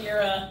see what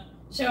you're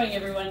showing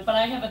everyone, but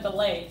I have a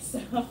delay,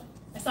 so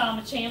I saw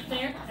a Machamp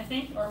there, I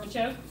think, or a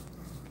Machoke.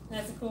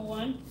 That's a cool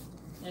one.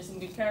 There's some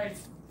good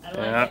cards. I like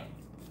Yeah. it.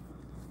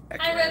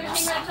 Hi,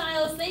 Ravishing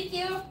Reptiles. Thank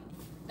you.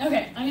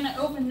 Okay, I'm gonna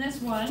open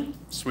this one.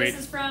 Sweet.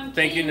 This is from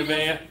Thank you, K. Mills.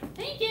 Nevaeh.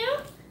 Thank you.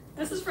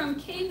 This is from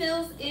K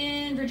Mills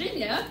in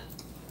Virginia.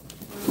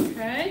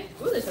 Okay.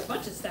 Ooh, there's a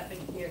bunch of stuff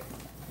in here.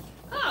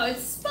 Oh,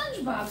 it's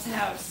SpongeBob's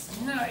house.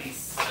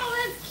 Nice.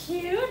 Oh, that's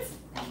cute.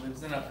 He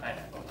lives in a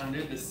pineapple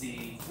under the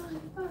sea.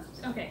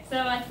 Okay, so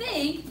I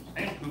think,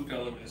 I pooped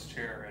all over this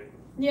chair already.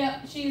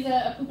 yeah, she's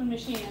a pooping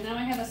machine, and now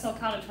I have a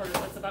sulcata tortoise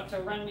that's about to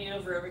run me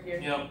over here.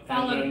 Yep,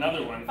 Followed- and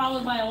another one.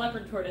 Followed by a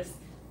leopard tortoise.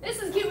 This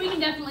is cute. We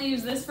can definitely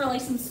use this for like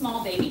some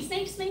small baby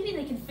snakes. Maybe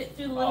they can fit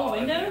through the little Oh,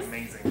 that'd be windows.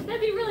 amazing.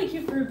 That'd be really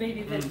cute for a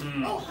baby bit.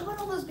 Mhm. Oh, how about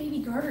all those baby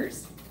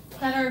garters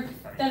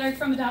that are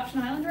from Adoption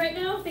Island right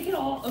now? They could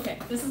all. Okay,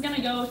 this is gonna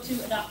go to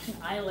Adoption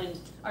Island.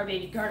 Our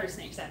baby garter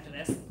snakes after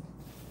this.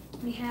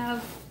 We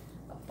have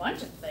a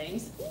bunch of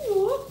things.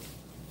 Ooh,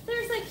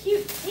 there's a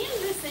cute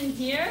canvas in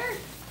here.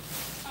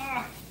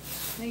 Ah,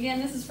 and again,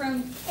 this is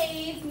from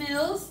Cave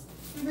Mills.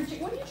 What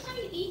are you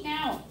trying to eat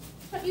now?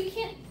 But you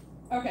can't.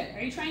 Okay,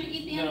 are you trying to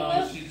eat the No,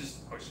 envelope? she's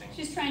just pushing.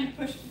 She's trying to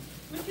push.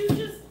 Would you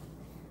just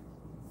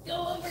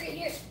go over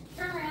here,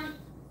 turn around,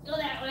 go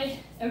that way?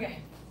 Okay,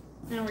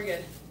 now we're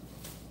good.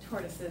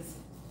 Tortoises,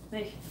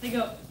 they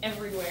go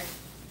everywhere.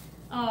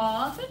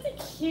 Aw,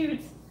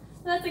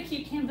 that's a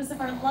cute canvas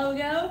of our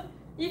logo.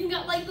 You even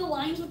got like the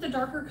lines with the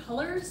darker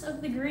colors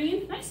of the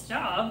green. Nice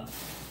job.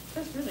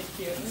 That's really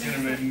cute. It's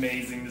gonna be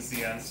amazing to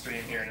see on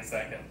stream here in a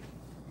second.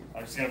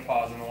 I'm just gonna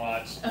pause and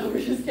watch. Oh, we're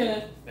just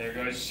gonna. There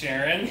goes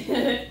Sharon.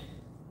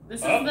 This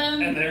is Oh,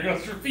 them. and there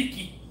goes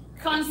Rafiki.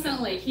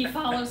 Constantly, he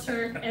follows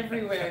her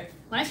everywhere.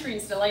 My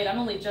screen's delayed. I'm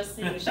only just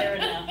seeing Sharon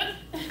now.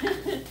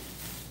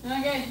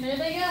 Okay, there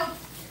they go.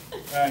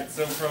 Alright,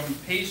 so from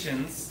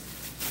Patience,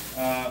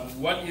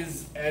 what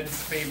is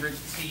Ed's favorite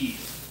tea?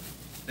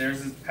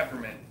 Theirs is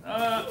peppermint.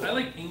 I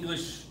like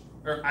English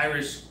or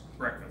Irish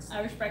breakfast.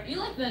 Irish breakfast. You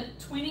like the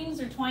Twinings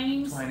or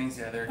Twinings? Twinings,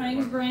 yeah, they're a good Twinings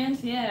one. brand,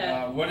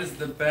 yeah. What is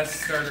the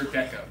best starter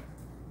gecko?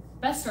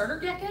 Best starter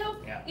gecko?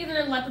 Yeah.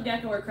 Either leopard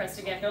gecko or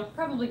crested gecko.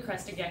 Probably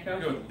crested I'll gecko.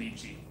 go with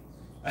lychee.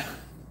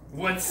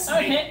 What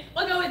snake? Okay,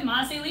 we'll go with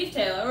mossy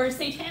leaftail or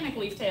satanic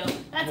leaftail.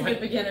 That's a What? good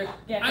beginner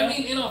gecko. I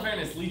mean, in all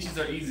fairness, lychees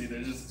are easy.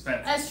 They're just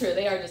expensive. That's true.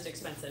 They are just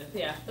expensive.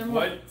 Yeah, they're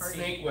more What hardy.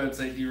 snake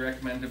website do you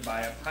recommend to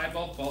buy a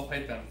piebald ball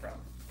python from?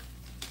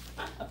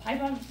 A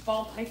python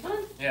ball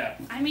python? Yeah,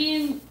 I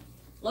mean,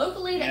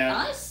 locally to Yeah.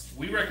 us?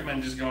 we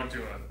recommend just going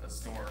to a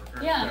store.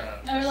 Or, Yeah,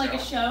 or like a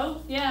show.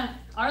 show. Yeah,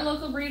 our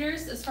local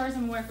breeders, as far as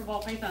I'm aware for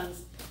ball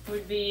pythons,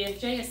 would be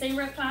JSA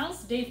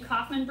Reptiles, Dave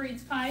Kaufman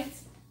breeds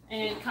pies,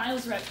 and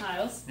Kyle's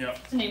Reptiles,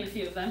 Yep. to name a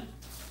few of them.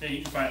 Yeah,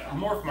 you can find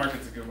Morph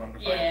Market's a good one to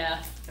find.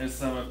 Yeah. There's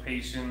some of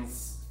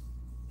Patience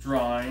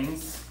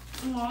drawings.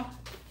 Aw.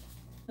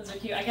 Those are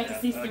cute. I got Yeah,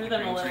 to see I like through the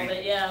them a green little tree.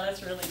 bit. Yeah,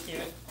 that's really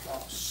cute.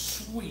 Oh,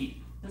 sweet.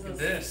 This Look at is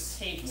this.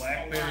 taped a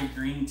Blackberry lot.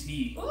 green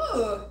tea.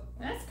 Ooh,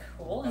 that's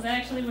cool. Is that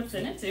actually what's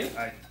in it too?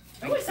 I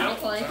Oh, think it sounds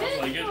so. like Sounds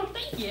it. like it. Oh,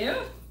 thank you.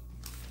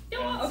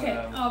 Oh, That's,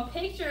 okay. Oh,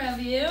 picture of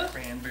you.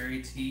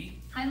 Cranberry tea.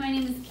 Hi, my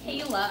name is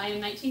Kayla. I am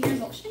 19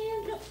 years old. Shan,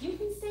 no, you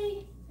can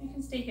stay. You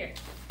can stay here.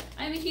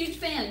 I'm a huge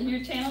fan.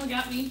 Your channel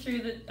got me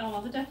through the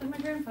death of my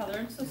grandfather.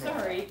 I'm so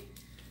sorry.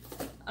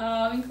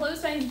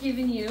 Enclosed, I have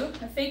given you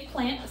a fake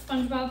plant, a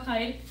SpongeBob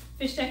hide,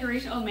 fish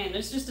decoration. Oh man,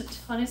 there's just a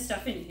ton of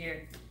stuff in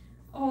here.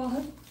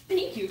 Oh,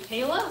 thank you,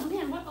 Kayla.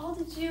 Man, what all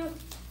did you?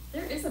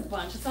 There is a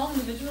bunch. It's all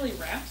individually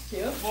wrapped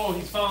too. Whoa,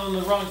 he's following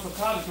the wrong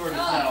sulcata tortoise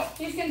now. Oh,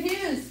 he's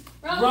confused.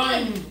 Wrong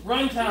Run! one.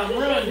 Run, Tom,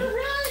 run!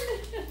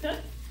 Run!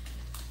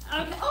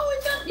 Okay.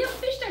 Oh, we've got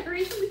fish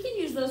decoration. We can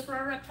use those for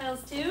our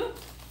reptiles too.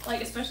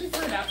 Like, especially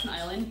for Adoption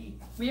Island.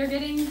 We are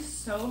getting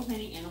so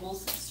many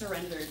animals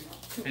surrendered.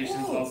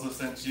 Patience Ooh. also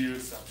sent you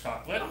some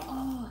chocolate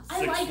Oh, I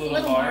 6 like little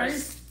little bars.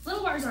 bars.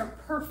 Little bars are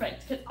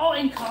perfect. Oh,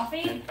 and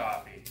coffee. and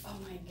coffee. Oh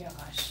my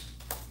gosh.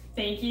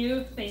 Thank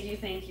you, thank you,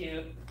 thank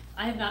you.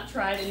 I have not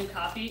tried a new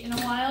coffee in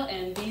a while,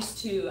 and these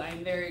two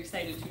I'm very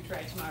excited to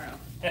try tomorrow.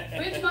 We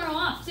have tomorrow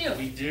off too.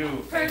 We do.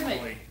 Perfect.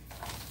 Thankfully.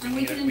 And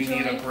we can We need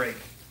enjoy- a break.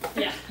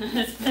 Yeah,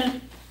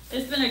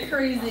 it's been a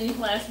crazy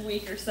last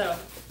week or so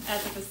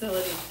at the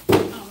facility.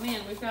 Oh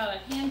man, we've got a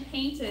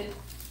hand-painted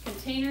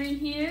container in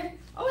here.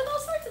 Oh, with all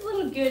sorts of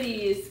little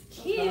goodies.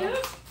 Cute.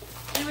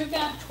 And we've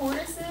got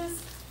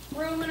tortoises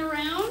roaming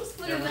around.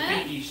 Look Yeah, at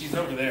that. Rafiki, she's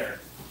over there.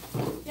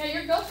 Yeah,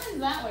 your girlfriend's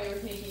that way,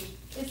 Rafiki.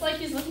 It's like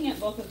he's looking at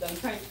both of them,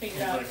 trying to figure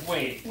He's out like,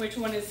 wait. which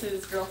one is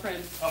his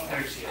girlfriend. Oh,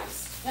 there she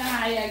is.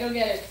 Ah, yeah, go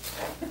get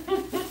her.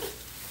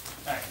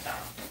 Alright,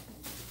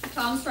 Tom.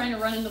 Tom's trying to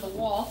run into the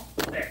wall.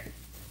 There.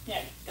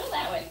 Yeah, go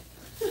that way.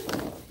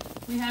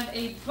 We have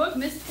a book,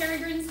 Miss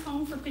Peregrine's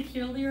Home for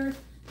Peculiar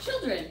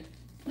Children.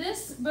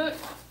 This book,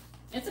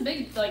 it's a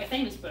big, like a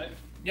famous book.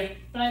 Yep.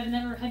 But I've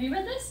never, have you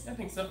read this? I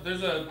think so.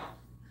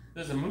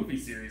 There's a movie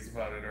series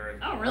about it, or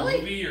Oh, really? a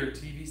movie or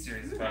TV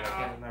series about it.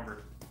 I can't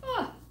remember.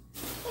 Oh,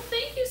 well,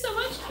 thank you so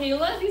much,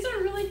 Kayla. These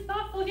are really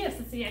thoughtful gifts.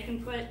 Let's see, I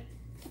can put,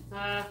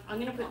 I'm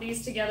gonna put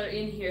these together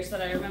in here so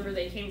that I remember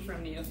they came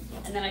from you.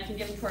 And then I can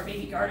give them to our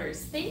baby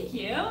garters. Thank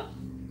you.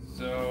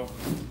 So,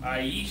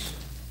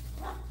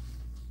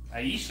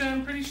 Aisha,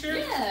 I'm pretty sure,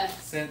 Yeah.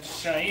 sent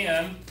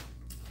Cheyenne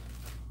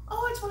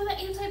Oh, it's one of the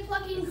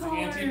anti-plucking the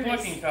collars.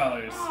 anti-plucking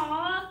collars.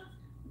 Aww.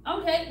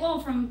 Okay, well,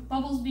 from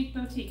Bubbles Beak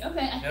Boutique.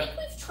 Okay, I think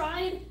we've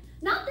tried,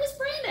 not this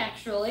brand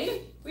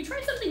actually. We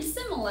tried something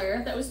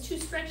similar that was too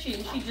stretchy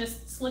and she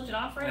just slipped it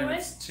off right And away.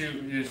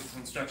 there's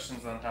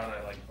instructions on how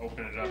to like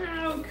open it up. and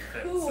Oh, it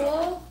fit, cool.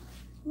 so.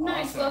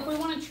 Nice. Awesome. Well, if we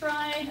want to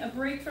try a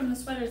break from the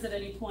sweaters at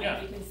any point,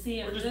 Yeah. we can see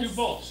if Or just this... do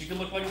both. She could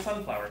look like a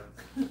sunflower.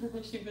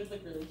 She would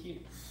look really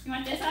cute. You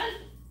want this on?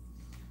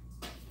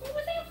 What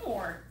was that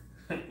for?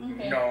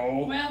 Okay.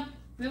 No. Well,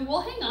 then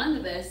we'll hang on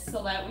to this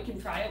so that we can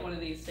try it one of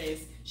these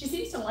days. She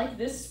seems to like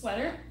this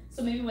sweater,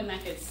 so maybe when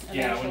that gets eventually...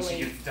 Yeah, when she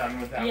gets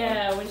done with that one.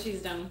 Yeah, when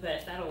she's done with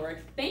it, that'll work.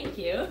 Thank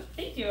you.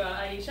 Thank you,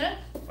 Aisha.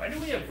 Why do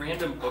we have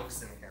random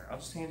books in here? I'll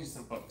just hand you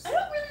some books. I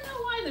don't really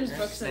know why there's There's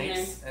books in there.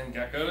 snakes and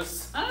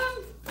geckos.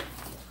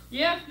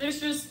 Yeah, there's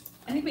just...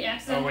 I think we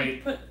accidentally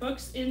wait. put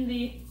books in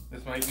the...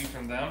 This might be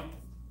from them.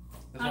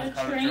 This How to one's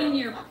train draw.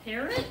 your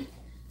parrot?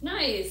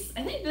 Nice.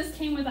 I think this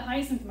came with a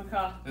hyacinth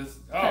macaw. This.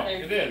 feather.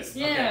 It is.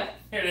 Yeah. Okay.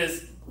 Here it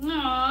is.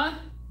 Aw,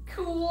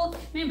 cool.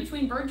 Man,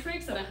 between bird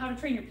tricks and a how to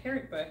train your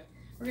parrot book,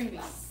 we're gonna be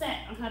set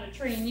on how to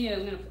train you.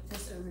 I'm gonna put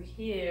this over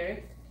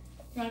here.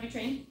 You wanna be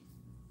trained?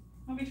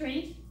 Wanna be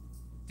trained?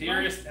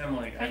 Dearest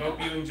Emily, I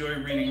hope you enjoy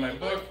reading my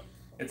book.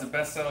 It's a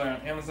bestseller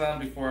on Amazon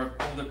before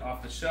I pulled it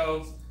off the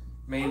shelves.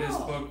 May this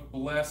Oh. book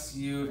bless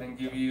you and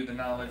give you the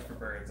knowledge for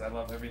birds. I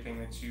love everything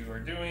that you are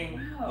doing.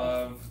 Wow.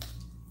 Love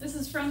This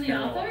is from the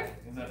Caroline. author?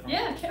 Is that from?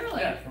 Yeah, Caroline.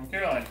 Yeah, from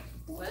Caroline.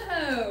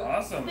 Whoa.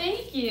 Awesome.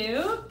 Thank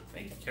you.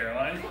 Thank you,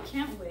 Caroline. I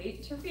can't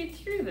wait to read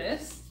through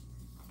this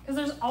because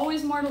there's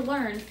always more to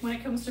learn when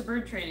it comes to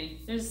bird training.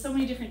 There's so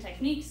many different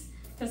techniques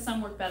because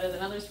some work better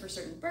than others for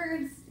certain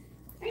birds.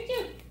 Aren't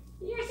you?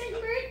 You're a certain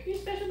bird? You're a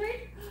special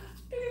bird?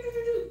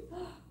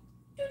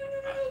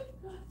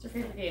 It's your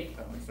favorite game.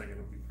 That looks like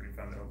it'll be pretty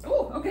fun to open.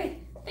 Oh, okay.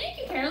 Thank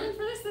you, Carolyn,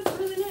 for this. That's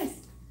really nice.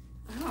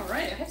 All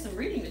right, I have some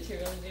reading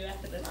material to do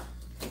after this.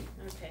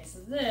 Okay, so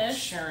this.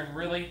 Sharon,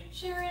 really?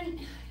 Sharon,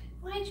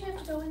 why'd you have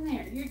to go in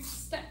there? You're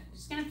stuck.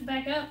 Just gonna have to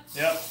back up.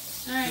 Yep.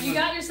 All right, you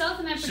got yourself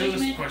in that She'll just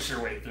predicament. push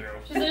her way through.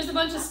 So there's a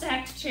bunch of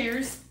stacked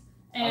chairs,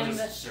 I'll and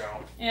just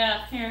show.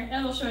 yeah, here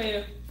that'll show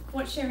you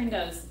what Sharon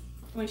does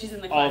when she's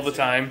in the All classroom. the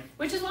time.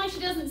 Which is why she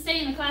doesn't stay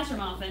in the classroom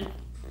often.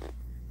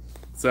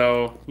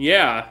 So,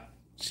 yeah,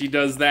 she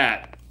does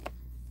that.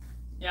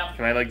 Yep.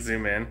 Can I, like,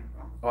 zoom in?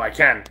 Oh, I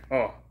can.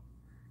 Oh.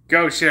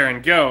 Go,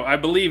 Sharon, go. I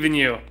believe in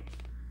you.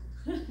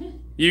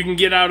 You can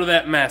get out of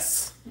that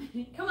mess.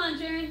 Come on,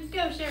 Sharon.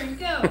 Go, Sharon.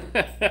 Go.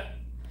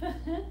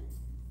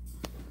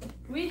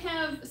 We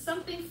have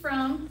something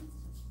from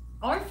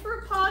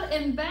Arthropod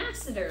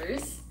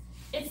Ambassadors.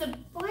 It's a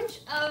bunch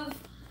of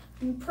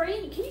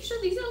praying. Can you show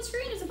these on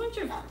screen? It's a bunch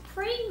of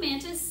praying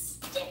mantis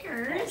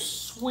stickers.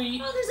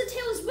 Sweet. Oh, there's a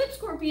tailless whip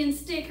scorpion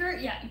sticker.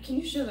 Yeah, can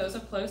you show those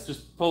up close?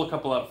 Just pull a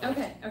couple out.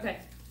 Okay, okay.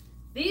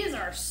 These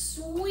are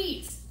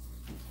sweet.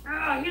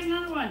 Ah, here's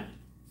another one.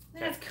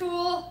 That's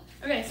cool.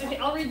 Okay, so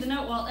I'll read the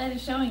note while Ed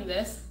is showing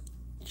this.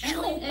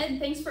 Emily and Ed,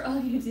 thanks for all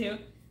you do.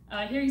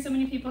 Hearing so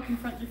many people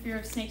confront their fear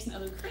of snakes and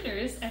other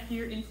critters after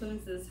your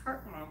influences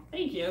heartwarming.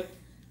 Thank you.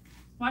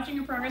 Watching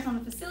your progress on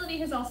the facility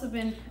has also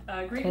been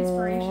a great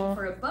inspiration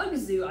for a bug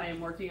zoo I am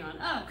working on.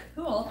 Oh,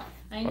 cool. Well,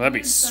 that'd be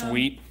included some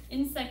sweet.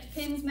 Insect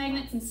pins,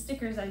 magnets, and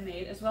stickers I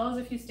made, as well as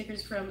a few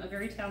stickers from a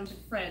very talented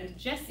friend,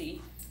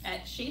 Jesse,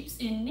 at Shapes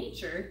in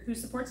Nature, who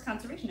supports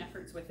conservation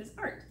efforts with his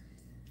art.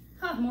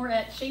 More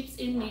at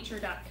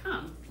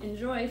shapesinnature.com.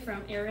 Enjoy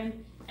from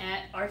Aaron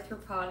at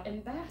Arthropod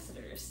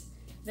Ambassadors.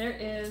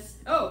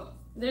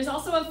 There's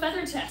also a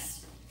feather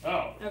test.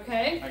 Oh,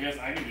 Okay? I guess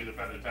I can do the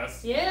feather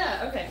test.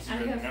 Yeah, okay.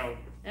 You really know.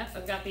 Yep,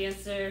 I've got the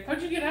answer.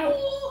 How'd you get out?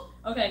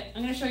 Okay,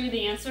 I'm gonna show you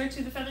the answer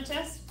to the feather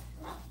test.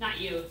 Not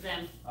you,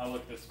 them. I'll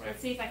look this way.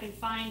 Let's see if I can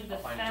find the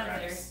Find feather.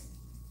 tracks.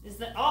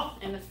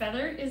 And the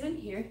feather is in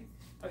here.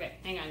 Okay,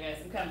 hang on, guys.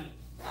 I'm coming.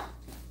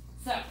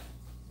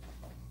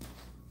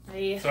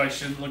 So I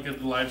shouldn't look at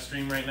the live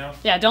stream right now?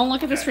 yeah, don't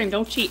look at the stream.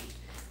 Don't cheat.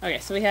 Okay,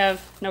 so we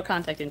have no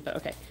contact info.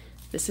 Okay,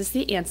 this is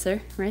the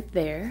answer right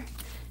there.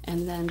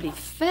 And then the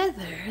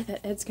feather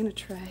that Ed's going to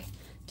try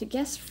to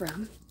guess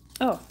from.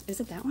 Oh, is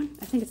it that one?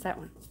 I think it's that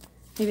one.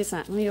 Maybe it's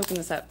not. Let me open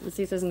this up. Let's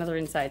see if there's another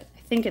inside.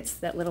 I think it's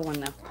that little one,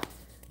 though.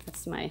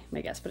 That's my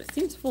guess. But it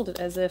seems folded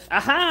as if...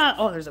 Aha!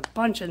 Oh, there's a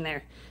bunch in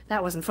there.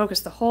 That wasn't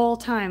focused the whole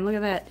time. Look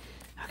at that.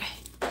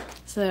 Okay.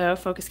 So,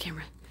 focus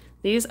camera.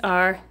 These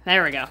are...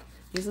 There we go.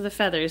 These are the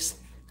feathers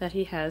that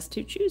he has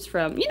to choose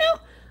from. You know,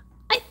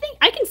 I think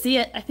I can see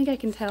it. I think I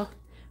can tell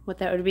what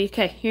that would be.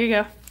 Okay, here you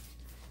go.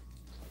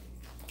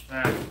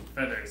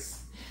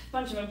 Feathers.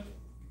 Bunch of them.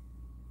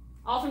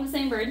 All from the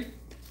same bird.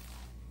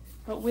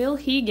 But will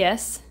he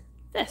guess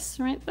this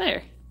right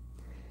there?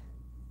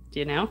 Do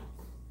you know?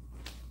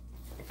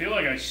 I feel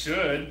like I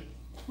should.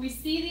 We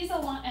see these a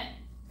lot at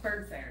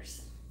bird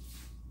fairs.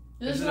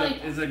 Is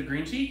it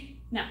green cheek?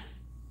 No.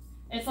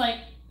 It's like...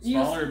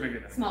 Smaller or bigger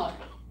than Smaller.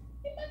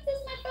 This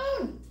is my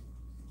phone.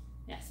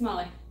 Yeah,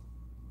 smaller.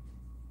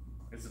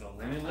 Is it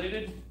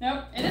illuminated?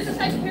 Nope. It is a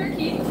type of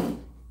parakeet.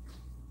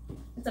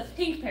 It's a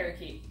pink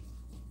parakeet.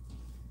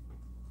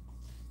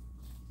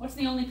 What's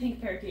the only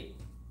pink parakeet?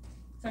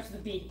 Starts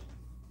with a B.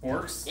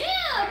 Borks? Yeah,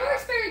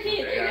 Borks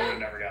parakeet. There you I go. would have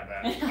never got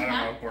that. I don't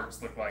know what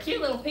Borks look like. Cute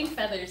little pink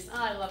feathers. Oh,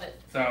 I love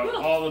it. So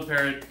Cool. all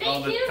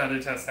the you.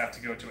 feather tests have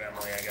to go to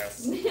Emily, I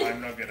guess.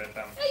 I'm no good at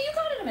them. Hey, you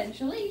got it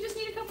eventually. You just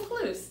need a couple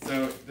clues.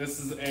 So this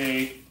is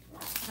a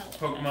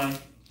Pokemon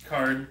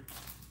card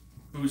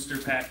booster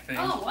pack thing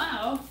Oh,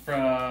 wow.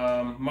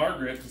 from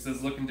Margaret, who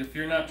says, looking to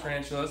Fear Not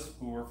Tarantulas,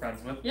 who we're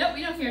friends with. Yep,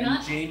 we know Fear And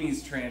Not.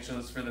 Jamie's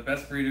Tarantulas for the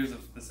best breeders of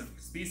specific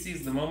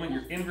species. The moment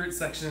your invert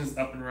section is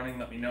up and running,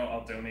 let me know.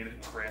 I'll donate a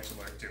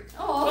tarantula or two.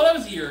 Oh, Well, that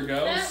was a year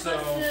ago, that so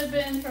must have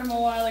been from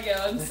a while ago.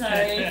 I'm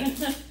sorry. That's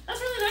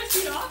really nice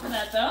of you to offer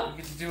that, though.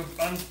 we get to do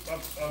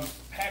a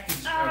package,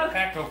 Oh. a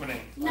pack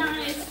opening.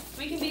 Nice.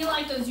 We can be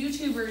like those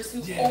YouTubers who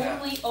Yeah.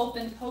 only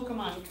open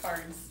Pokemon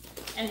cards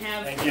and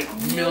have And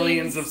get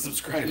millions of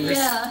subscribers.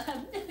 Yeah,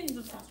 have millions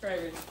of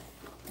subscribers.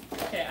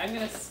 Okay, I'm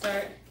gonna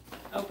start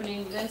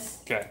opening this.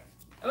 Okay.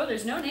 Oh,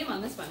 there's no name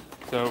on this one.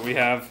 So we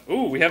have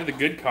the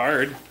good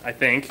card, I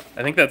think.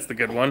 I think that's the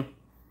good one.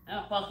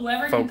 Oh, well,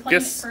 whoever can claim it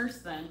Focus.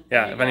 first then.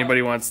 Yeah, There you if go.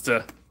 anybody wants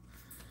to.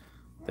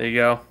 There you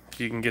go. If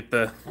you can get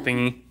the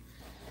thingy.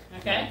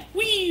 Okay.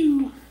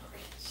 Wee!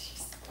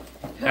 Jeez.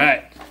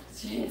 Alright,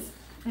 Jeez.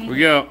 here we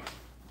go.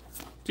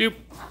 Doop.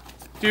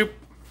 Doop.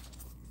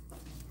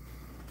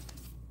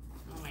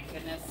 Oh my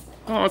goodness.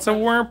 Oh, it's a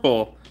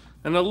Wurmple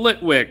and a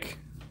Litwick.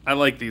 I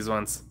like these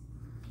ones.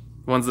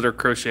 Ones that are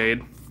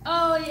crocheted.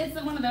 Oh, it's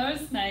one of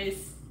those.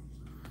 Nice.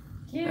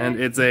 Cute. And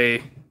it's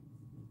a.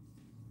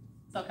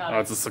 Sulcata. Oh,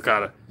 it's a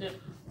Sulcata. Yep.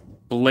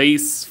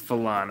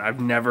 Blacephalon. I've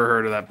never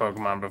heard of that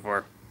Pokemon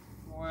before.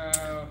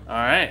 Whoa.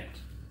 Alright.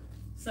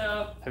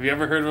 So, Have you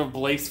ever heard of a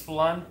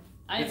Blacephalon?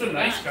 I It's a have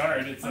nice not.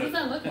 card. It's What does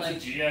that look it's like? a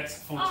GX,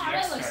 full Oh, GX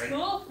that looks card.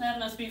 cool. That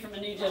must be from a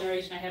new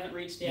generation I haven't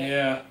reached yet.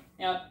 Yeah,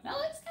 Yep. That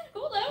looks kind of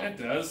cool though. it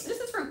does. This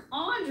is from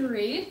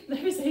Audrey.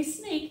 There's a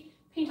snake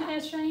painted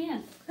as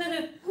Cheyenne. Look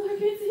at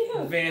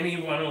you.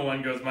 Vanny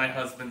 101 goes, my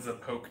husband's a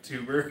poke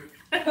tuber.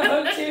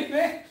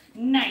 YouTuber.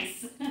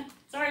 Nice.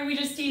 Sorry, we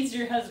just teased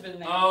your husband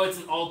there. Oh, it's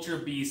an Ultra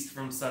Beast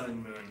from Sun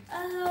and Moon.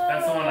 Oh.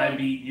 That's the one I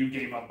beat. You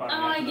gave up on. Oh,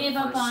 after I the gave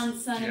up first on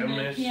Sun and Moon.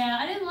 gym-ish. Yeah,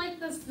 I didn't like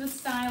the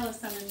style of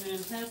Sun and Moon.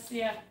 That's,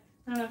 yeah.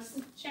 I don't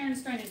know.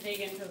 Sharon's trying to dig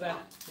into the...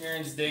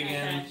 Aaron's digging.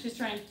 Okay, she's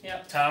trying,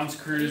 yep. Tom's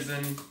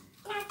cruising.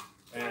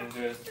 And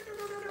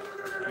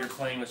you're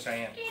playing with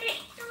Cheyenne.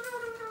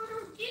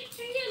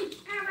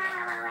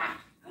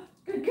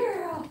 Good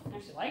girl.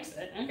 Oh, she likes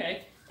it.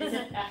 Okay. Is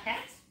it a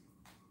hat?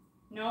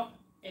 Nope,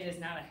 it is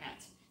not a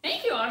hat.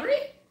 Thank you, Aubrey.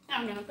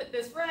 I'm gonna put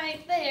this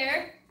right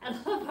there. I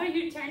love how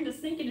you turned the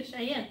snake into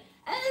Cheyenne.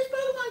 And there's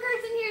Pokemon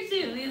cards in here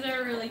too. These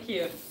are really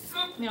cute.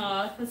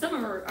 Aw, some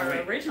of our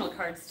wait. original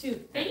cards too.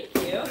 Thank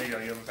you. There you go.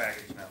 You have a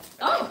package now.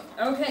 Oh,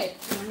 okay.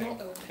 Here we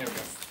go.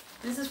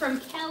 This is from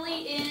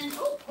Kelly in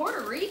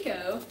Puerto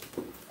Rico.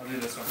 I'll do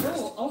this one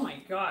first. Oh my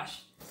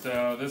gosh.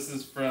 So this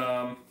is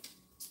from.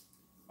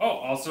 Oh,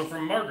 also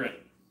from Margaret.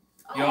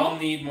 Y'all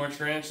need more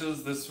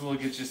tarantulas. This will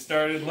get you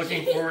started.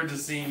 Looking forward to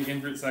seeing the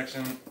invert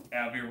section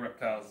at your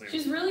reptile zoo.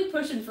 She's really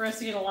pushing for us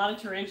to get a lot of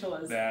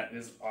tarantulas. That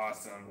is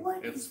awesome.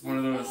 What It's is one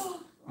of those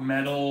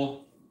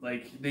metal,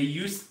 like they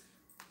used.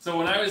 So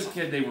when I was a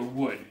kid, they were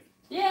wood.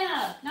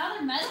 Yeah, now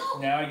they're metal?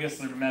 Now I guess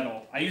they're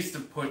metal. I used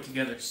to put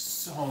together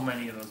so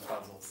many of those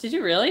puzzles. Did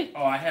you really?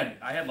 Oh, I had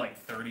like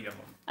 30 of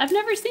them. I've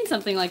never seen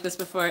something like this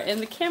before, and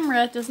the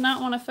camera does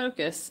not want to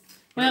focus.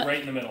 Put it right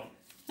in the middle.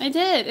 I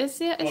did. It's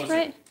Closer.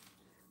 right.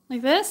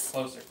 Like this?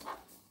 Closer.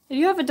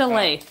 You have a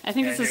delay. Oh, I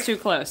think yeah, this I is do.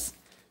 too close.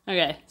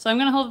 Okay, so I'm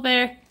gonna hold it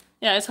there.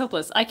 Yeah, it's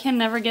hopeless. I can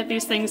never get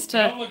these things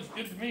That to. looks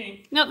good to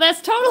me. No,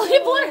 that's totally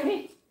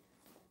blurry.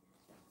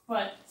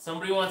 What?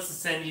 Somebody wants to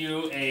send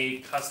you a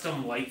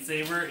custom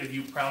lightsaber if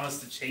you promise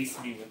to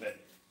chase me with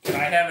it. Can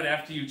I have it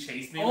after you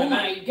chase me Oh with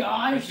my it?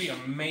 gosh. That'd be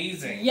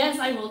amazing. Yes,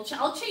 I will.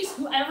 I'll chase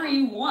whoever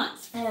you want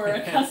for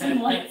a custom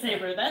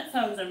lightsaber. That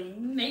sounds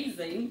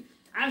amazing.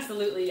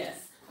 Absolutely,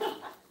 yes.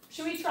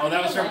 Should we try Oh, that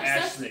the was from Alexa?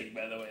 Ashley,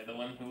 by the way, the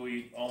one who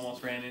we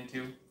almost ran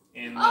into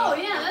in Oh,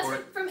 the yeah, airport.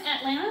 that's from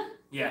Atlanta?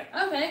 Yeah.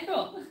 Okay,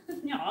 cool.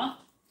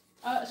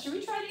 Aw. Should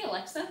we try the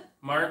Alexa?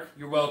 Mark,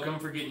 you're welcome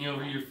for getting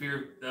over your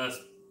fear of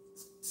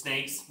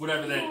snakes,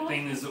 whatever that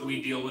thing is that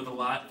we deal with a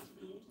lot.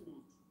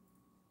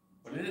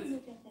 What is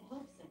it?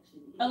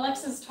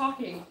 Alexa's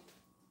talking.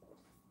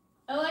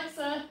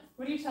 Alexa,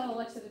 what do you tell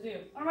Alexa to do?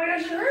 Oh my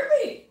gosh, it hurt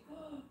me!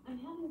 I'm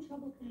having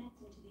trouble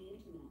connecting to the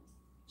internet.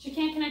 She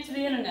can't connect to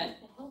the internet.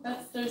 The help That's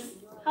desk there's.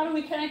 is your How do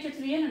we connect her to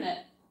the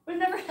internet? We've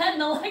never had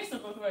an Alexa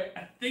before.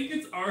 I think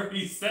it's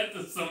already set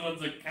to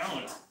someone's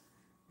account.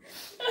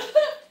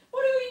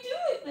 What do we do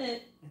with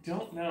it? I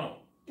don't know.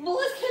 Well,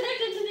 let's connect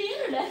it to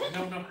the I internet.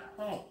 don't know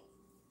how.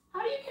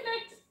 How do you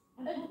connect?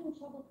 I'm having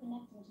trouble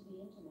connecting to the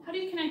internet. How do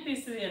you connect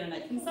these to the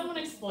internet? Can someone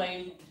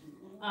explain?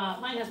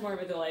 Mine has more of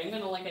a delay. I'm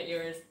gonna look at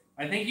yours.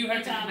 I think you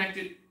have to connect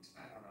it.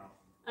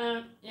 I don't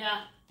know.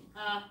 Yeah.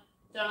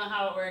 Don't know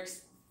how it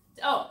works.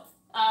 Oh,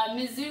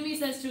 Mizumi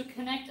says to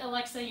connect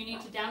Alexa, you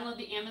need to download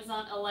the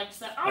Amazon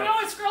Alexa. Oh no,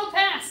 I scrolled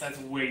past. That's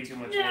way too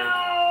much work.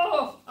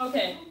 No.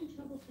 Okay. I'm having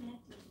trouble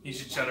connecting to You the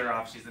should shut her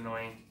off. She's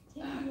annoying.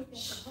 Take a look at the help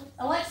desk.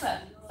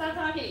 Alexa, stop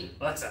talking.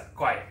 Alexa,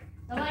 quiet.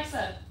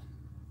 Alexa,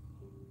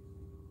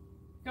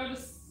 go to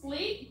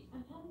sleep.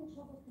 I'm having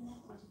trouble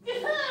connecting to I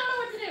the don't know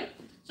what to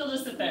do. She'll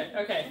just sit there.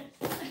 Okay.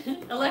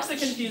 Alexa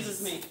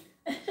confuses me.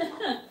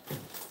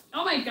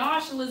 Oh my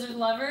gosh, lizard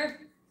lover.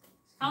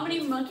 How many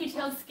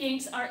monkey-tailed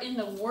skinks are in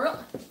the world?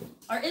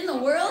 Are in the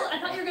world? I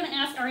thought you were gonna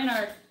ask. Are in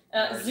our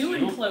Our zoo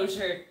zoo?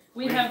 enclosure?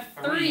 We We have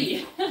have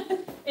three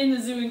in the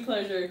zoo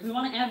enclosure. We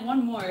want to add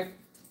one more.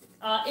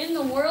 In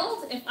the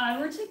world, if I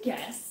were to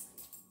guess,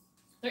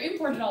 they're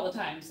imported all the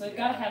time, so they've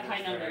got to have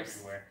high they're numbers.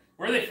 everywhere.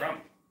 Where are they from?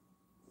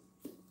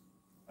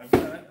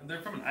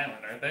 They're from an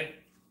island, aren't they?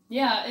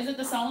 Yeah, is it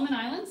the Solomon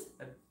Islands?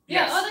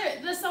 Yes. Yeah,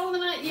 they're the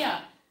Solomon Islands.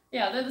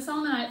 Yeah, they're the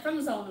Solomon Islands from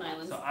the Solomon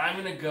Islands. So I'm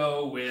gonna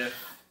go with.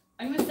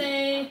 I'm gonna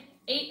say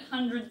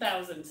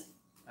 800,000.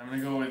 I'm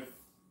gonna go with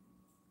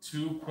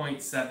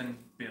 2.7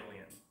 billion.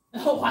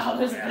 Oh wow,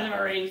 there's a bit of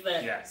a range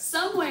there. Yes.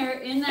 Somewhere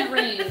in that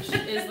range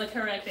is the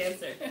correct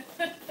answer.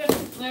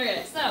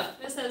 Okay, so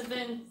this has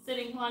been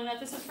sitting long enough.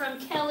 This is from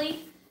Kelly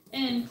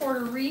in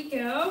Puerto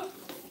Rico.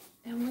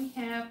 And we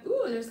have,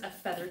 ooh, there's a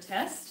feather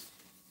test.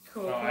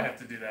 Cool. Oh, I have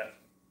to do that.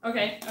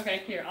 Okay,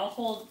 here, I'll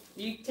hold,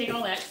 you take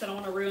all that because I don't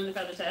want to ruin the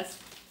feather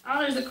test. Oh,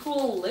 there's a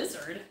cool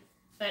lizard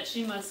that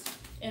she must,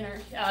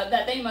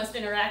 that they must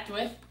interact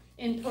with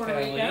in Puerto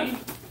Rico. Kelly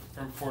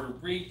from Puerto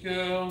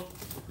Rico,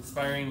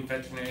 aspiring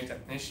veterinary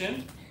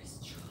technician. There's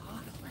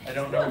chocolate. I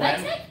don't know Ooh,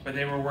 that's when, it? but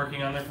they were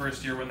working on their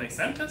first year when they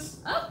sent us.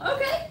 Oh,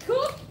 okay,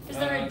 cool. Is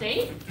there a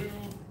date?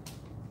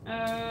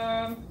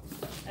 Uh,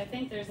 I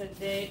think there's a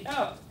date.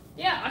 Oh,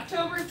 yeah,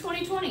 October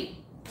 2020.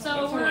 So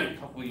that's we're only a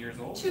couple of years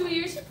old. 2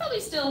 years. You're probably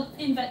still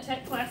in vet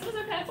tech classes.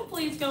 Okay,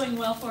 hopefully it's going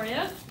well for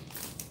you.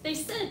 They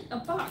sent a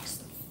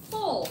box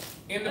full.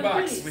 In the of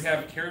box, goodies. we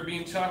have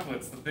Caribbean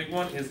chocolates. The big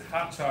one is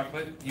hot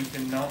chocolate. You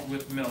can melt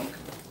with milk.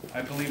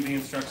 I believe the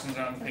instructions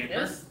are on the paper.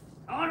 This?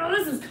 Oh no,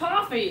 this is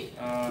coffee.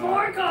 Uh,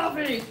 More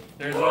coffee.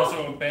 There's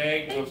also a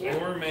bag Thank of you.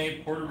 gourmet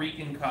Puerto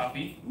Rican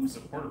coffee. Ooh,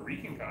 some Puerto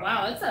Rican coffee.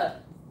 Wow, it's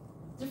a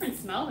different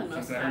smell than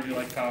most Since I heard you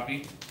coffee. like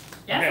coffee.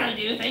 Yes, Okay. I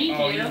do. Thank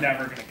Oh, you. you're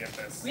never gonna get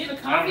this. We have a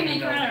I coffee don't even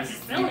maker know at our if this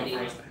is legal facility.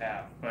 for us to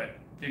have, but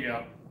here you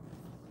go.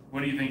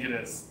 What do you think it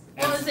is?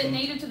 Well, It's- is it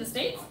native to the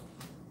States?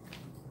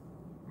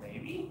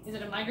 Maybe. Is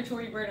it a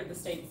migratory bird of the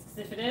States? 'Cause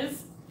if it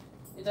is,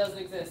 it doesn't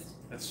exist.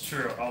 That's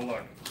true. I'll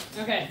look.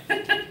 Okay.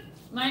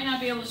 Might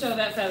not be able to show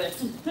that feather.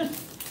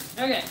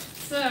 Okay,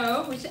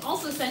 so we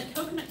also sent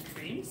coconut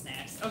cream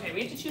snacks. Okay,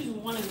 we have to choose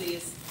one of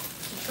these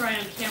to try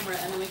on camera,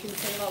 and then we can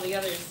save all the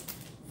others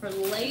for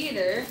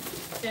later.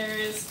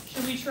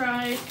 Should we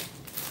try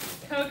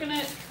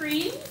coconut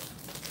cream,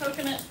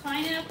 coconut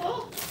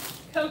pineapple,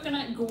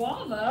 coconut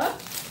guava,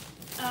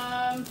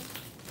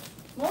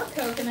 more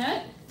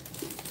coconut.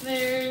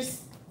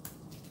 There's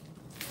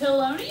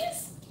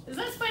Pilonies? Is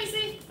that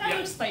spicy? That Yep.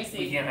 looks spicy.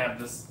 We can't have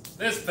this.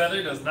 This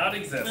feather does not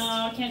exist. No,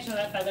 I can't show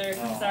that feather.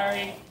 I'm Aw.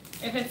 sorry.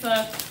 If it's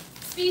a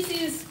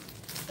species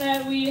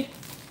that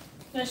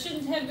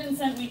shouldn't have been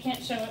sent, we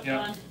can't show it Yep.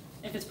 on.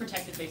 If it's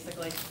protected,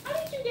 basically. How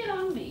did you get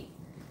on me?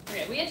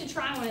 Okay, we had to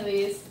try one of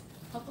these.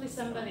 Hopefully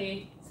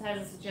somebody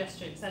has a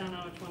suggestion, because I don't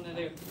know which one to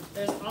do.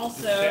 There's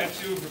also. The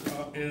statue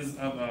is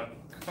of a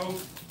coke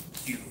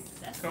cube.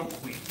 Coke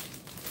queen.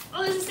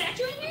 Oh, there's a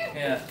statue in here?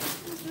 Yeah.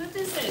 Let's see what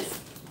this is.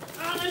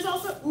 Oh, there's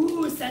also,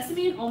 ooh,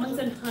 sesame and almonds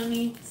and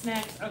honey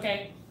snacks.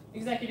 Okay,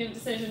 executive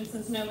decision,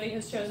 since nobody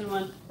has chosen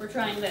one. We're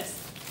trying this.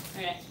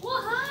 Okay.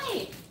 Well,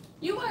 hi!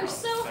 You are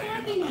so excited.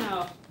 happy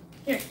now.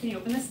 Here, can you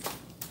open this?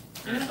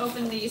 I'm gonna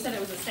open you said it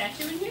was a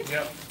statue in here?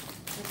 Yep.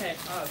 Okay.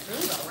 Oh, it's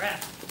really well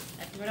wrapped.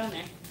 I can go down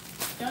there.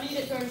 Don't eat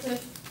it,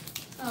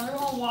 Joseph. Oh, they're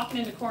all walking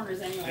into corners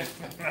anyway.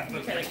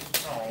 I'm kidding.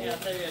 Oh. Yeah,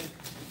 they're good.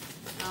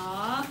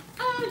 Aw,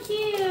 oh,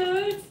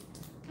 cute.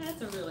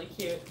 That's a really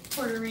cute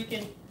Puerto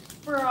Rican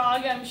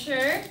frog, I'm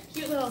sure.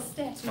 Cute little It's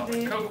statue, called a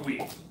babe.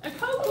 coqui. A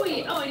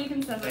coqui. Oh, and you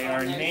can send They them are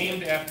on there.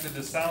 named after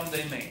the sound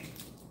they make.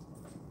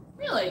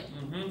 Really?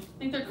 Mm-hmm. I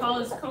think they're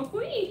called as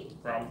coqui.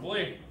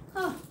 Probably.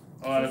 Huh.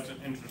 Oh, that's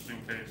an interesting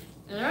taste.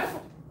 Is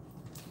that?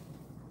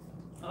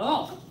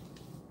 Oh.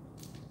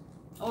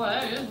 Oh,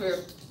 that is weird.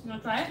 You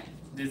wanna try it?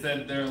 They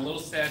said their little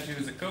statue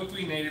is a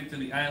coqui native to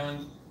the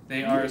island.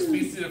 They are a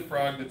species of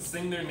frog that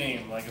sing their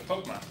name like a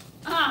Pokemon.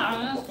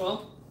 Ah, that's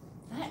cool.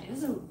 That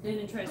is an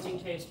interesting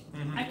taste.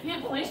 Mm-hmm. I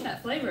can't place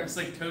that flavor. It's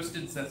like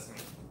toasted sesame.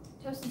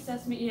 Toasted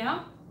sesame,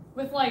 yeah?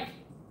 With like,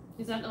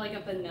 is that like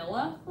a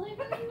vanilla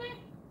flavor in there?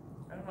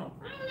 I don't know.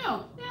 I don't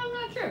know. Yeah, I'm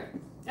not sure.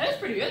 That is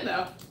pretty good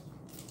though.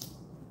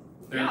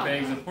 There are Wow.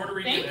 bags of Puerto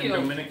Rican Thank and you.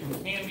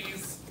 Dominican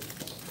candies.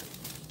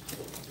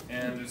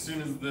 And as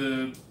soon as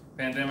the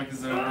pandemic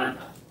is over,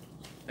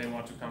 they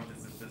want to come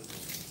visit this.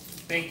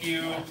 Thank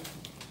you.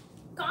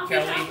 Coffee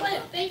Kelly.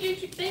 chocolate. Thank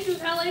you,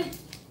 Kelly.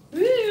 That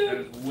Woo!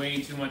 is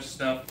way too much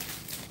stuff.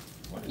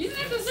 What You is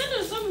didn't have to this?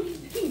 send us some of these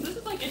things. This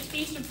is like a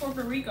taste of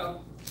Puerto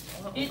Rico.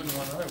 I'll open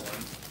one other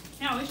one.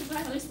 Yeah, we should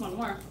try at least one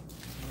more.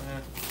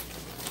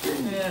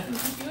 Yeah.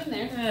 Keep you in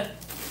there. Yeah.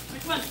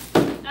 Which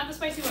one? Not the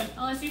spicy one.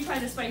 Unless you try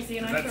the spicy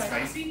and Is I that try.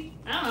 spicy?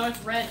 I don't know.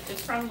 It's red.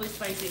 It's probably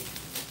spicy.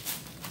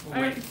 Oh,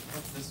 wait,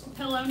 what's this one?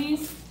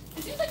 Polonies.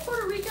 It seems like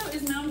Puerto Rico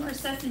is known for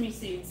sesame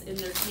seeds in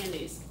their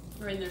candies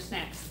or in their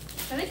snacks.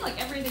 I think like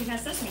everything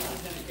has sesame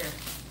seeds in it here.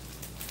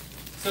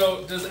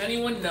 So, does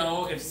anyone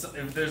know if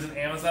there's an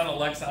Amazon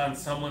Alexa on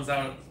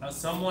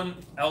someone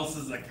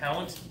else's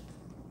account?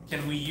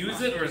 Can we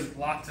use it, or is it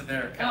locked to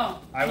their account?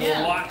 Oh, I will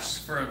yeah. watch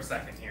for a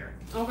second here.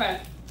 Okay.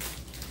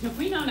 If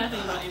we know nothing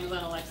about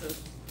Amazon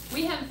Alexas,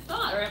 we have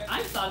thought, or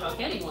I've thought about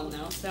getting one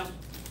though. So,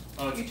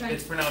 Oh, You trying-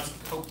 it's pronounced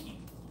Koki.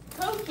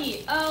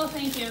 Koki. Oh,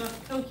 thank you,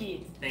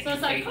 Koki. Thank So you,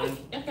 it's like Caitlin.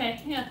 Koki.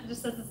 Okay, yeah, it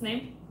just says its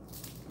name.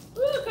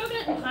 Ooh,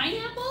 coconut and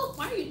pineapple.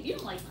 Why are you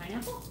don't like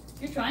pineapple?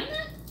 You're trying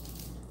that?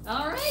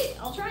 All right,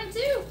 I'll try it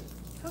too.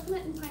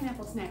 Coconut and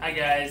pineapple snack. Hi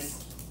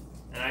guys,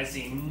 and I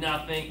see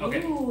nothing.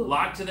 Okay, Ooh.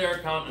 locked to their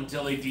account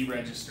until they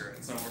deregister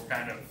it. So we're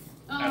kind of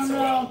Oh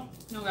SOL.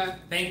 no. Okay.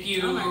 Thank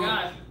you, Oh my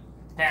god.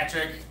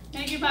 Patrick.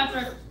 Thank you,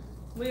 Patrick.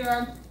 We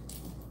are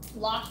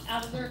locked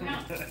out of their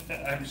account.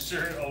 I'm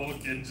sure a little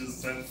kid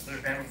just sent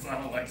their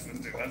Amazon Alexa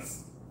to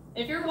us.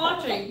 If you're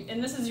watching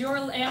and this is your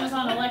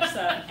Amazon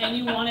Alexa and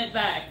you want it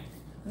back,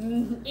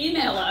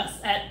 email us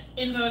at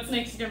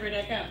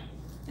info@snakesdiscovery.com.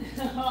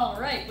 All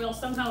right, we'll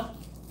somehow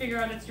figure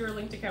out it's your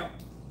linked account.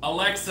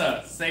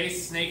 Alexa, say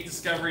Snake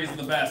Discovery is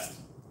the best.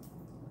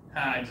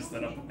 Ha, I just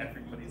set up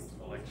everybody's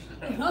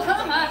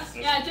Alexa.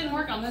 Yeah, it didn't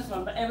work on this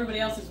one, but everybody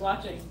else is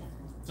watching.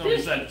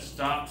 Somebody said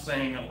stop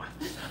saying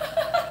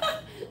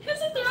Alexa. Is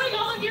it throwing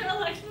all of your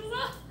Alexas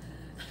up?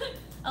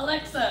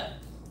 Alexa,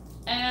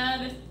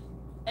 add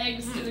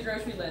eggs to the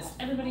grocery list.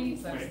 Everybody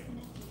needs those. Wait.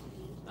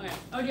 Okay.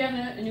 Oh, do you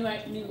have a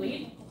new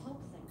lead?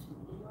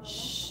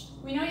 Shh.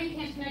 We know you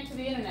can't connect to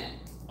the internet.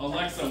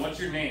 Alexa, what's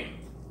your name?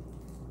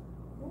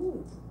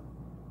 Ooh.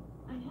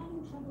 I'm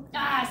having trouble.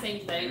 Ah,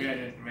 same Maybe thing. I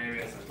didn't.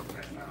 Maybe I said it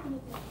right now.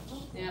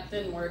 Yeah, it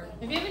didn't work.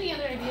 If you have any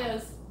other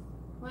ideas,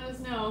 let us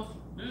know.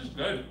 This is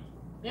good.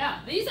 Yeah,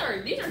 these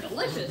are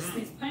delicious. Mhm.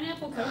 These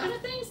pineapple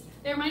coconut things.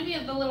 They remind me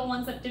of the little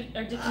ones that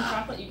are dipped in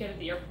chocolate you get at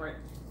the airport.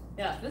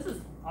 Yeah, this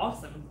is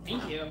awesome.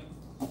 Thank you.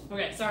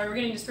 Okay, sorry, we're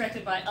getting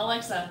distracted by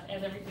Alexa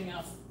and everything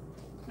else.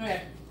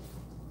 Okay.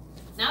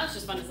 Now it's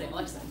just fun to say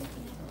Alexa.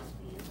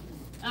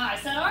 Ah, I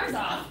set ours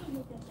off.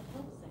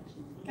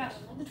 Gosh,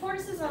 the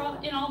tortoises are all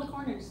in all the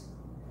corners.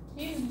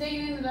 He's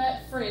digging into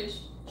that fridge.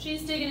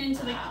 She's digging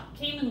into the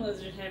Cayman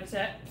lizard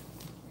habitat.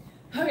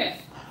 Okay,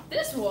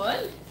 this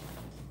one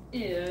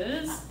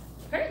is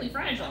apparently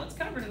fragile. It's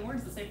covered in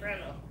words that say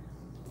fragile.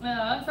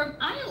 From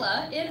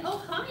Isla in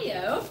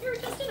Ohio. You were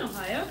just in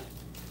Ohio.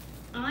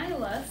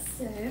 Isla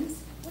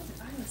sends. What did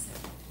Isla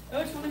send? Oh,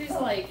 it's one of these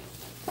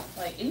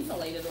like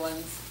insulated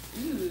ones.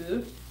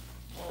 Ooh.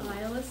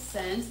 Isla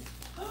sends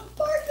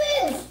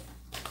Barfins!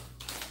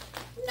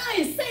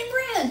 Nice, same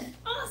brand.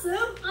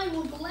 Awesome. I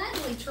will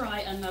gladly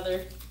try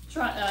another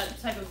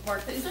type of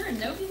bark. Is there a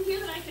note in here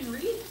that I can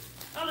read?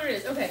 Oh, there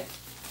is. Okay.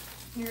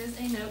 Here is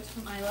a note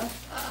from Isla.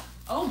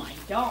 Oh my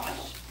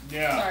gosh.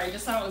 Yeah. Sorry,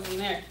 just saw it was in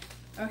there.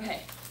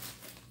 Okay.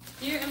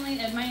 Dear Emily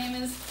and Ed, my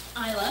name is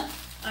Isla.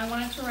 I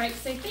wanted to write to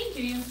say thank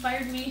you. You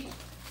inspired me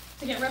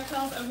to get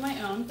reptiles of my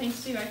own.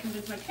 Thanks to you, I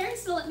convinced my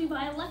parents to let me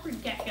buy a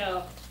leopard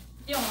gecko.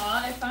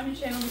 Aw, I found your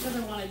channel because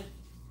I wanted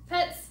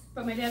pets,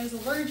 but my dad was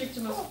allergic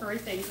to most furry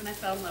things, and I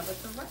fell in love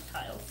with the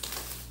reptiles.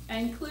 I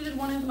included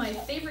one of my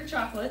favorite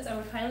chocolates. I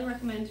would highly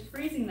recommend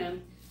freezing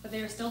them, but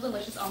they are still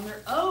delicious on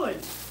their own.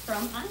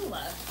 From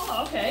Isla.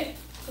 Oh, okay.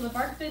 So the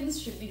bark fins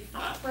should be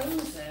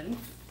frozen.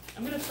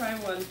 I'm gonna try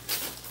one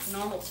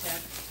normal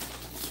temp,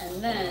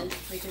 and then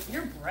because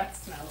your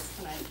breath smells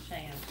tonight,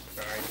 Cheyenne.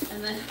 Sorry.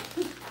 And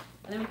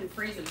then we can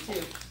freeze them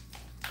too.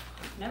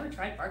 Never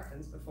tried bark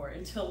fins before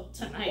until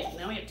tonight.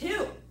 Now we have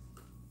two.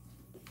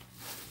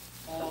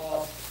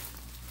 Oh,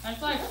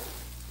 it's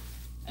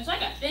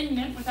like a thin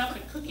mint without the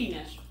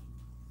cookiness.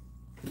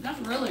 That's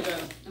really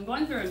good. I'm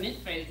going through a mint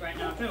phase right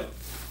now too.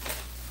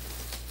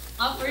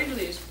 I'll freeze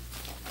these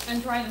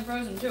and try them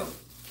frozen too.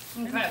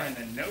 I'm Okay. trying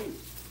to know.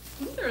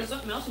 I think there's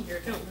something else in here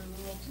too.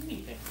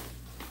 Anything.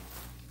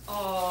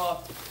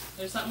 Oh,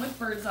 there's something with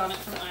birds on it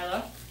from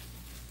Isla.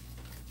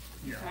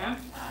 Yeah. Okay.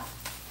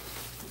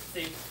 Let's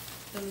see.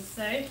 Does it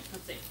say?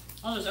 Let's see.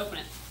 I'll just open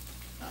it.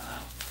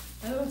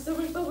 Oh, so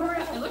much before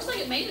it looks like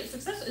it made it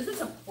successful. Is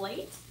this a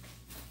plate?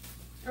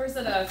 Or is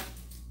it a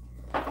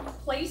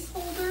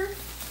placeholder?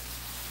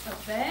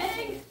 A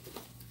bag?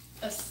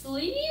 A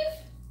sleeve?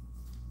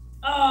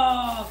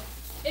 Oh,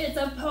 it's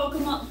a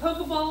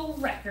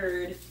Pokeball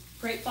record.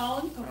 Great Ball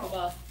and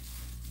Pokeball.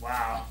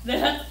 Wow.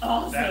 That's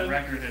awesome. That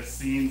record has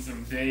seen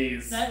some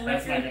days. That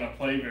That's not record- gonna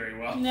play very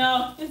well.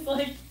 No, it's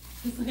like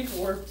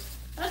warped.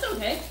 That's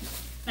okay.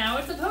 Now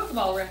it's a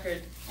Pokeball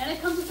record, and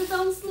it comes with its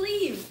own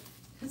sleeve.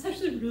 It's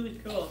actually really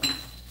cool.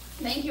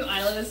 Thank you,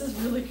 Isla. This is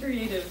really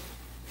creative.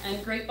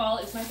 And Great Ball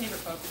is my favorite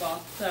Pokeball,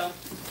 so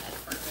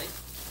that's perfect.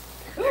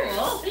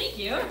 Cool. Thank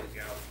you. There we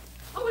go.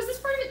 Oh, is this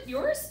part of it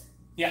yours?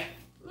 Yeah.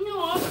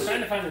 No. I was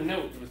trying to find the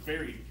note. It was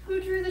buried.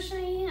 Who drew the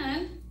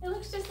Cheyenne? It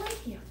looks just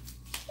like you.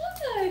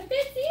 Look,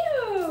 it's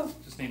you.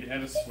 Just need to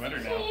add a sweater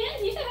now.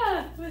 Cheyenne,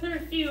 yeah, with her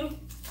few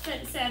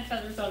sad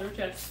feathers on her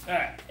chest.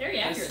 Alright. Very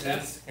accurate, though.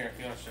 Here, if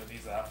you want to show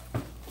these off.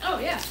 Oh,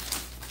 yeah.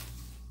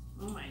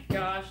 Oh my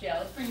gosh, yeah,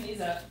 let's bring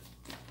these up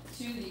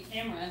to the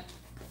camera.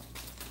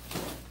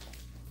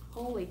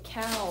 Holy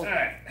cow.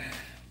 Alright.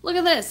 Look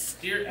at this.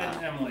 Dear Ed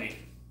and Emily,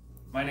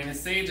 my name is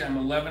Sage. I'm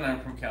 11. I'm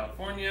from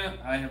California.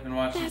 I have been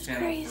watching That's the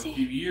channel for crazy. a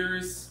few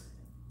years.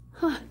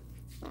 Huh.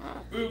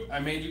 Boop. I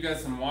made you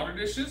guys some water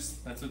dishes.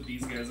 That's what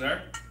these guys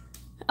are.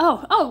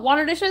 Oh,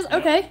 water dishes? Yep.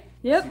 Okay.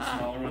 Yep. Some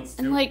smaller ones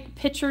too. And like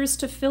pitchers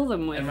to fill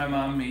them with. And my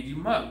mom made you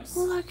mugs.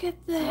 Look at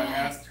So I that.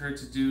 asked her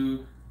to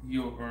do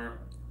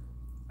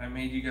I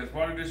made you guys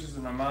water dishes,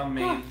 and my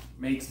mom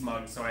makes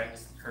mugs, so I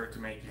asked her to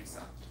make you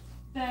some.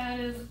 That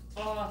is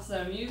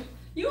awesome.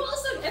 You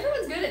also,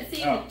 everyone's good at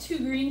seeing Oh. the two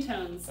green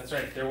tones. That's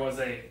right. There was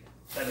a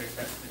feather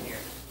test in here.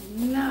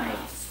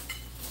 Nice.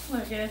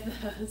 Look at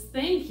those.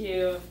 Thank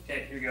you.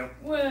 Okay, here you go.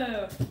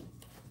 Whoa.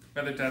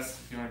 Feather test.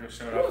 If you want to go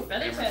show it Ooh, off.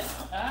 feather Camera.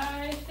 test.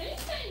 I think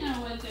I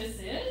know what this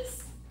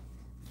is.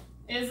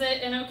 Is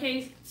it an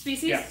okay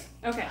species? Yes.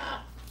 Okay.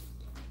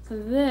 So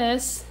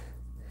this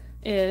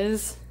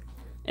is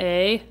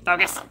a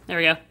focus. There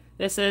we go.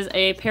 This is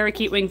a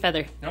parakeet wing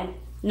feather. Nope.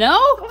 No?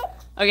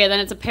 Okay, then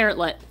it's a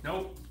parrotlet.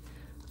 Nope.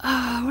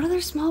 What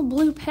other small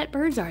blue pet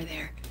birds are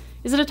there?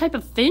 Is it a type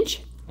of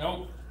finch?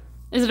 Nope.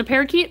 Is it a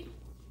parakeet?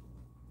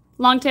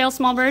 Long-tail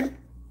small bird?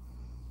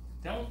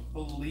 Don't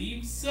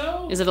believe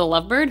so. Is it a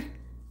lovebird?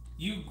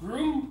 You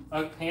grew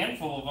a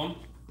handful of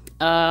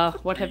them.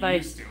 What have You I?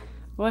 used to.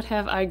 What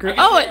have I groomed?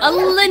 I guess Oh, they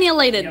a are.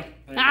 linealated. Yep,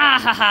 there you Ah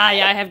go. ha ha!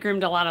 Yeah, I have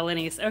groomed a lot of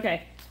linnies.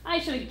 Okay, I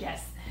should have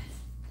guessed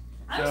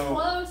that. I was So-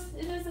 close.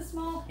 It is a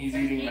small. He's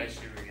eating my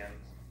shoe again.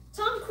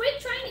 Tom, quit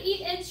trying to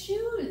eat Ed's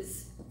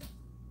shoes.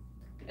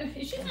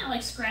 She's not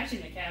like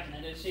scratching the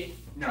cabinet, is she?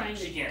 No, Trying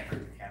she to. can't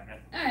hurt the cabinet.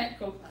 All right,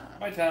 cool.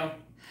 Bye, Tom.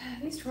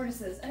 These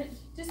tortoises.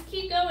 Just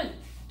keep going.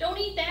 Don't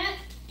eat that.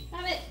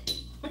 Have it.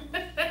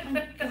 Oh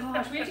my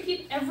gosh, we have to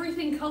keep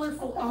everything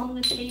colorful on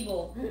the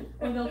table,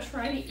 or they'll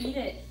try to eat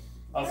it.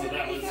 Also, Where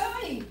that are they was.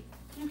 going?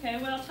 Okay,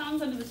 well,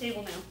 Tom's under the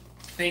table now.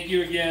 Thank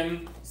you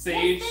again,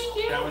 Sage. Yes, thank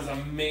you. That was an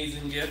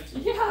amazing gift.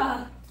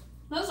 Yeah,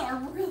 those are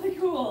really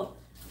cool.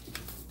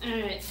 All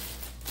right,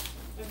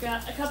 we've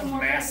got a It's couple a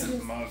more massive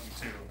packages. mug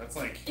too. That's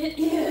like It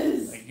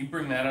is. you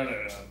bring that out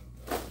at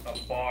a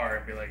bar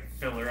and be like,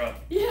 fill her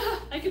up. Yeah,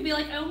 I could be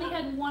like, I only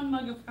had one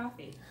mug of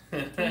coffee,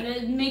 and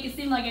it'd make it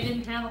seem like I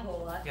didn't have a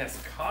whole lot.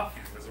 Yes,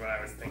 coffee was what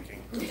I was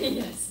thinking.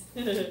 Yes.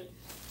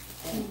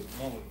 Holy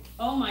moly.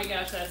 Oh my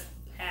gosh, that's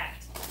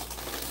packed.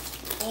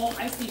 Oh,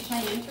 I see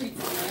Cheyenne treats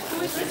in there.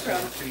 Who is this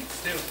from?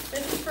 Treats too.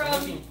 This is I'm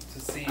from. looking to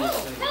see. Oh,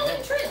 if they-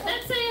 Helen Tritt.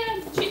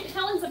 That's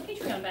Helen's a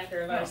Patreon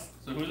backer of Oh, ours.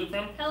 so who's it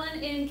from? Helen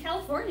in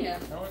California.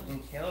 Helen in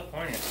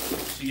California.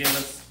 She gave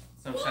us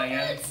some What?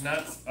 Cheyenne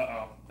nuts.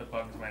 Uh-oh, the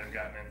bugs might have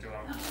gotten into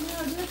them.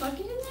 Oh no, did a bug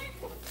get in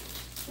there?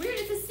 Weird,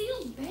 it's a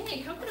sealed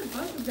bag. How could a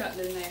bug have gotten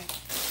in there?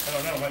 I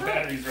don't know, my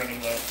battery's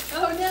running low.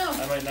 Oh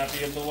no. I might not be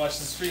able to watch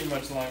the stream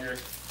much longer.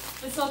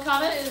 The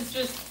Sulcata is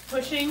just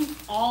pushing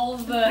all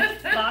of the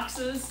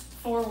boxes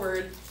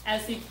forward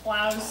as he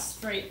plows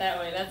straight that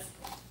way. That's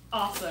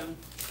awesome.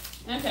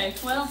 Okay,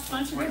 well, why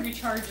don't you grab your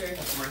charger?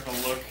 That's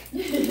worth a look.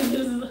 This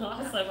is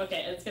awesome.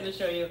 Okay, it's gonna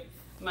show you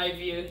my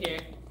view here.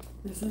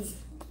 This is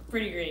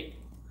pretty great.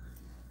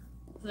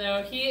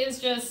 So he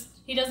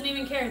doesn't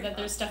even care that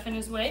there's stuff in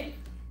his way.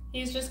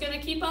 He's just gonna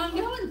keep on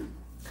going.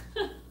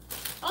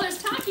 Oh,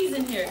 there's Takis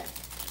in here.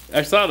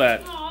 I saw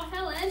that. Oh,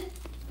 Helen.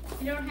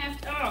 You don't have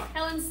to. Oh,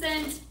 Helen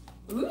sent.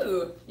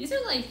 Ooh, these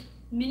are like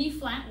mini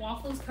flat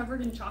waffles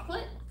covered in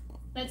chocolate.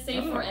 That's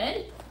safe for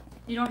Ed.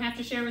 You don't have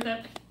to share with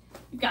them.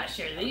 You gotta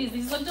share these.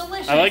 These look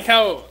delicious. I like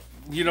how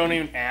you don't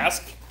even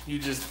ask, you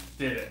just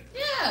did it.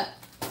 Yeah.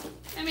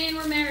 I mean,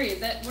 we're married.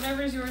 That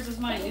whatever's yours is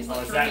mine. These Oh,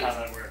 look is great. that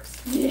how that works?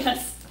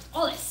 Yes.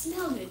 Oh, they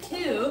smell good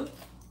too.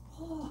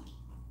 Oh.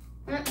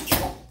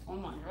 Oh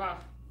my gosh.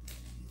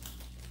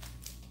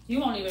 You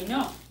won't even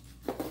know.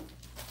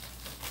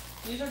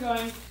 These are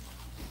going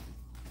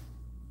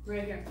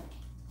right here.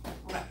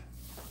 Okay.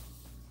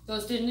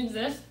 Those didn't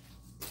exist.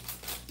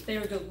 They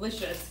were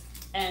delicious,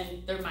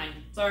 and they're mine.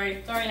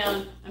 Sorry,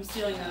 Helen. I'm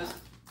stealing those.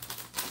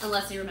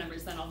 Unless he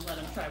remembers, then I'll let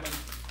him try one.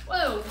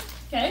 Whoa.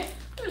 Okay.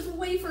 There's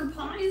wafer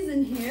pies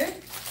in here.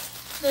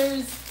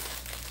 There's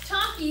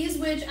Takis,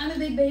 which I'm a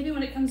big baby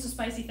when it comes to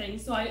spicy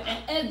things. So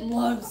and Ed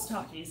loves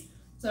Takis,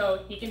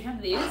 so he can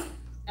have these,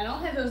 and I'll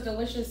have those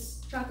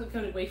delicious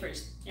chocolate-coated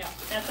wafers. Yeah,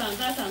 that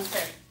sounds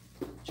fair.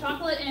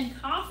 Chocolate and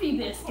coffee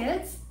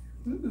biscuits.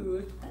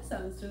 Ooh, that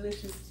sounds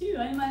delicious too.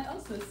 I might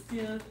also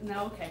steal.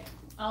 No, okay.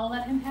 I'll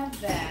let him have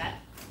that.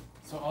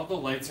 So all the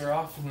lights are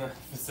off in the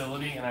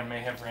facility, and I may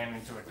have ran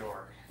into a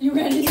door. You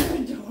ran into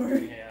a door.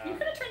 Yeah. You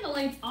could have turned the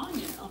lights on,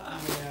 you know.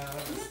 Yeah.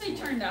 They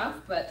turned off,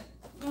 but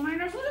oh my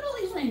gosh, look at all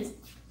these things.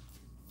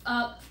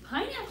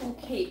 Pineapple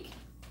cake.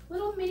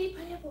 Little mini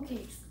pineapple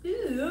cakes.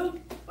 Ooh,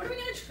 what are we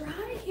gonna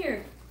try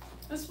here?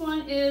 This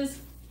one is,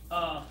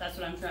 oh, that's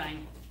what I'm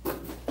trying.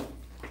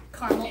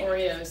 Caramel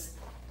Oreos.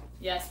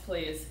 Yes,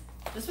 please.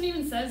 This one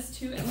even says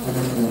 2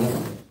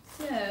 ounces.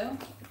 So,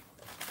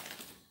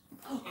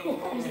 oh, cool.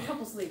 There's a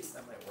couple sleeves.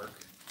 That might work.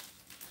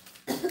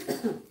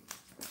 Do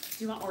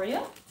you want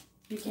Oreo?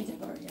 You can't have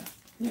Oreo.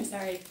 No,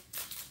 sorry.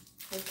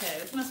 Okay,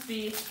 this must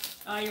be,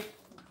 oh, your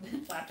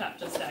laptop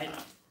just died.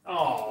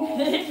 Oh.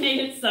 It made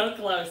it so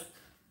close.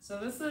 So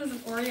this is an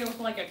Oreo with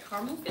like a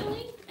caramel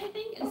filling, I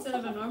think, instead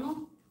of a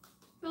normal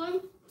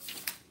filling.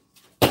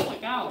 Oh my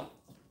god.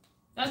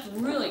 That's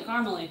really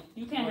caramely.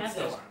 You can't have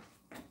this.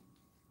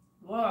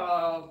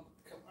 Whoa.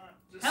 Come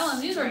on.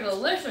 Helen, these are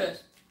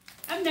delicious.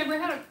 I've never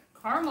had a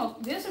caramel.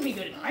 This would be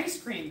good in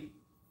ice cream.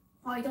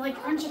 Oh, I can like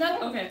crunch it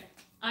up. Okay.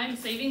 I'm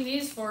saving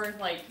these for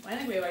like, I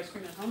think we have ice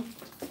cream at home.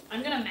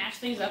 I'm gonna mash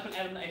these up and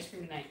add them to ice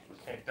cream tonight.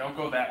 Okay, don't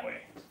go that way.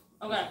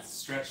 Okay.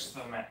 Stretch to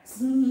the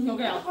max.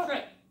 Okay, I'll try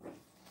it.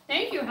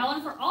 Thank you,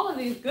 Helen, for all of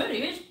these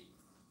goodies.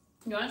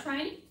 You wanna try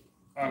any?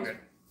 Oh, good.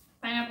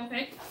 Pineapple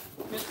cake.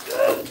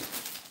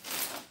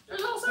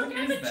 There's also What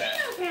is that?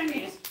 cappuccino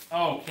candies.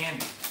 Oh,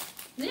 candy.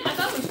 Yeah, I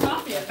thought it was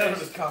coffee I at thought it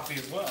first. was coffee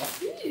as well.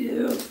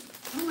 Ew.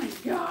 Oh my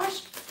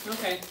gosh.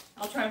 Okay,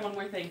 I'll try one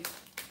more thing.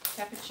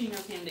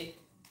 Cappuccino candy.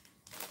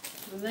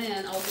 And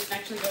then I'll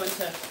actually go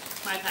into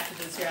my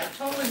packages here. I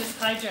totally just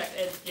hijacked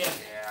Ed's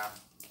gift. Yeah.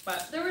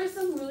 But there were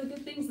some really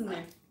good things in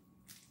there.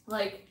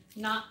 Like,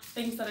 not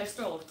things that I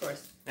stole, of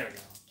course. There we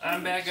go.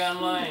 I'm back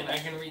online. I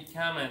can read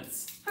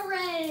comments.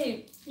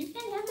 Hooray! You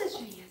can't have this,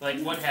 Shane. Like,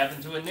 what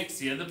happened to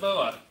Anixia the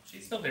boa?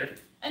 She's still here.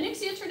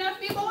 Anixia turned out to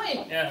be a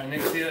boy. Yeah,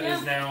 Anixia Yeah.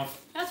 is now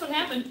That's what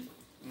happened.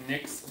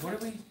 What are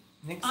we?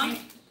 Nixie? Onyx.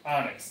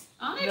 Onyx.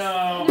 Onyx?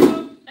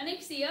 No.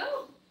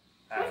 Anixio?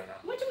 I don't know.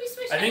 What did we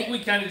switch? I think we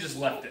kind of just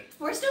left it.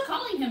 We're still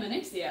calling him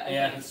Anixia. I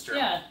Yeah, think. that's true.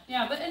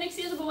 Yeah, but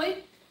Anixia's a boy.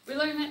 We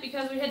learned that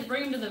because we had to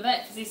bring him to the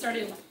vet because he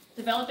started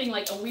developing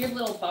like a weird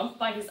little bump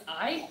by his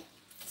eye.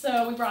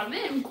 So we brought him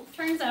in.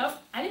 Turns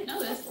out, I didn't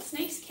know this,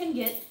 snakes can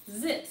get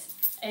zits.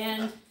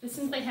 And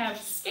since they have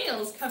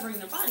scales covering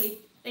their body,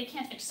 they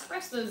can't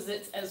express those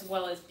zits as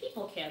well as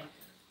people can.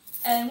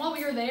 And while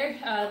we were there,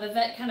 the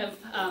vet kind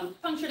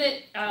of punctured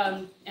it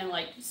and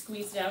like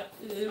squeezed out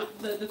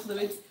the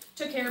fluids,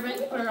 took care of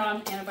it, put her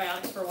on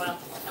antibiotics for a while.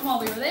 And while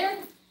we were there,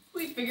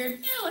 we figured,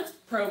 yeah, let's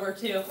probe her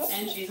too.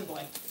 And she's a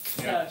boy.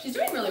 Yeah. So she's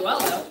doing really well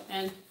though,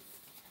 and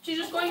she's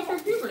just going through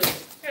puberty.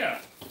 Yeah.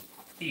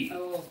 He.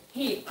 Oh,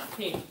 He's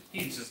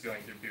just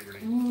going through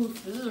puberty. Ooh,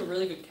 this is a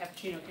really good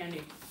cappuccino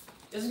candy.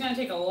 This is gonna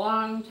take a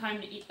long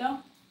time to eat though,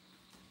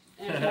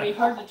 and it's gonna be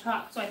hard to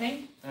chop. So I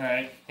think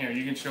Alright, here,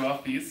 you can show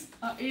off these.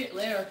 I'll eat it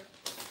later.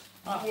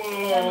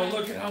 Whoa,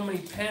 look at how many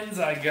pens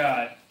I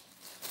got.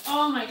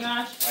 Oh my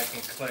gosh. I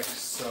can click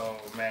so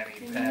many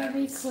You're gonna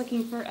be pens.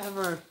 clicking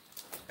forever.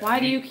 Why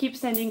do you keep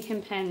sending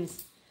him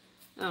pens?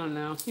 Oh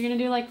no. You're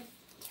gonna do like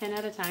 10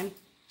 at a time?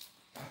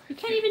 You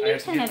can't even do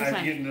 10 at a I have to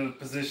time. get into the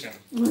position.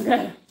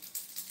 Okay.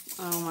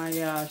 Oh my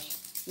gosh.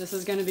 This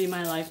is gonna be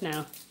my life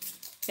now.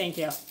 Thank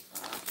you.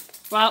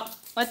 Well,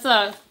 let's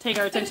take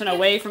our attention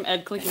away from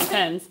Ed clicking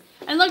pens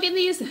and look at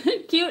these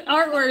cute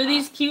artwork,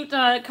 these cute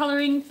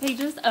coloring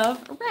pages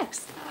of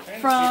Rex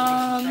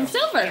from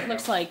Silver.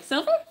 Looks like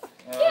Silver.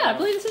 Yeah, I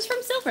believe this is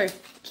from Silver.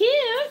 Cute.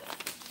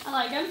 I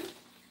like him.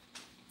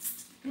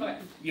 Okay.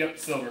 Yep,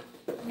 silver.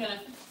 I'm gonna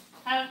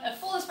have a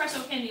full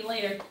espresso candy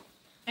later.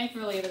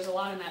 Thankfully, there's a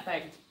lot in that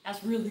bag.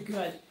 That's really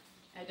good.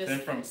 They're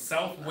from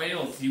South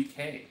Wales,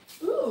 UK.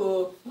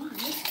 Ooh, wow,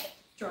 this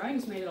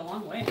drawings made it a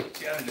long way.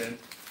 Yeah, they did.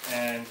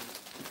 And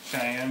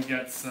Cheyenne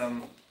got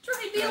some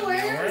Dried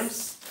mealworms.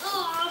 mealworms.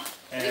 Aw,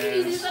 we can And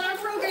use these in our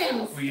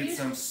programs. we get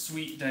some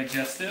sweet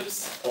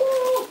digestives.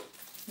 Ooh,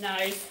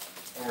 nice.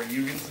 Or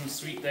you get some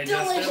sweet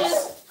digestives.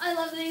 Delicious. I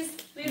love these.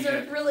 These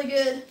are really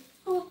good.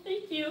 Oh,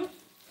 thank you.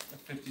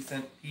 A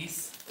 50-cent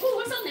piece. Ooh,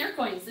 what's on their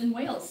coins in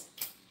Wales?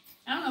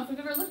 I don't know if we've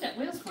ever looked at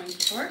Wales coins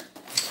before.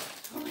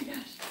 Oh my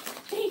gosh.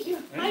 Thank you.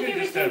 I My think they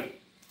favorite just thing. have,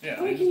 yeah,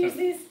 Oh, we they can use just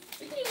these.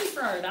 We can use these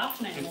for our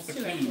adoption have animals it's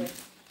the too, queen.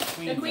 actually.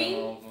 Queens queen?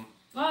 on all of them.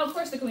 Well, of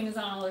course the queen is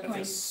on all the That's a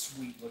coins.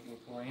 sweet looking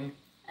coin.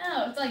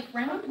 Oh, it's like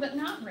round, but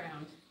not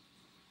round.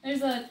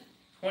 There's a.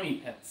 20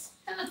 pence.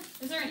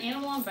 Is there an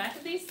animal on the back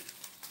of these?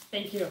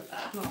 Thank you.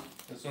 Oh,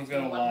 This one's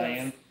got a What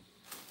lion.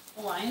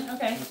 a lion?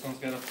 Okay. This one's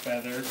got a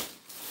feather.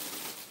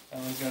 That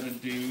one's got a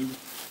dude.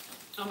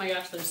 Oh my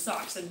gosh, there's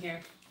socks in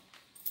here.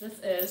 This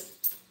is.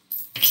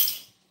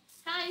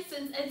 Hi,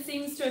 since Ed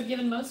seems to have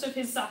given most of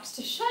his socks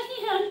to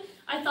Cheyenne,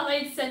 I thought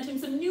I'd send him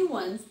some new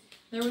ones.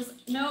 There was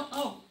no.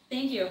 Oh,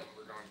 thank you.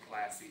 We're going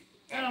classy.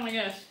 Oh my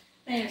gosh.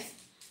 Thanks.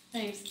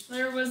 Thanks.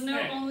 There was no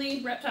Hey.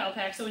 only reptile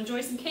pack, so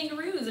enjoy some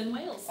kangaroos and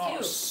whales too.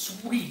 Oh,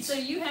 sweet. So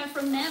you have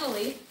from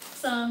Natalie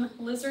some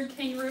lizard,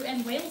 kangaroo,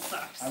 and whale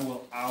socks. I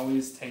will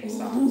always take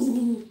socks.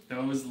 Ooh.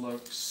 Those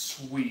look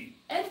sweet.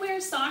 Ed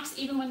wears socks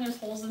even when there's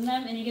holes in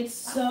them, and he gets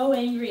so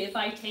angry if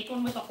I take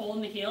one with a hole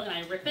in the heel and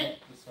I rip it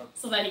This one.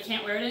 so that he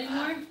can't wear it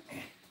anymore.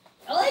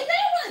 I like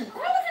that one! That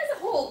one has a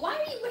hole. Why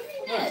are you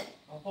wearing that?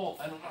 A hole.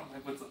 I don't know.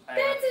 What's That's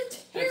a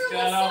It's terrible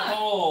got a sock.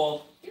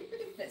 hole. Get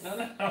rid of this.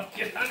 No.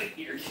 Get out of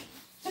here.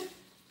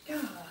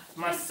 God,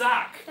 My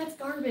sock. that's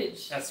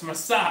garbage. That's my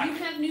sock. You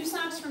have new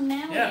socks from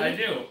Natalie. Yeah, I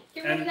do.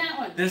 Get rid of And that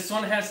one. this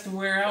one has to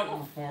wear out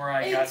before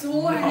I It's got.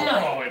 worn no,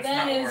 out. it's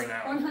That not is worn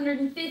out.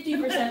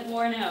 150%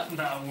 worn out.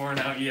 Not worn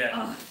out yet.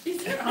 Oh,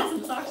 these are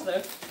awesome socks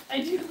though.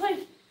 I do like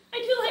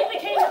the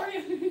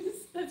kangaroos.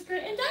 That's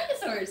great. And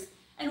dinosaurs.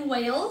 And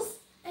whales.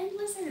 And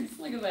lizards.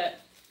 Look at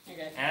that.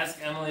 Okay. Ask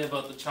Emily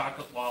about the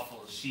chocolate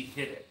waffles. She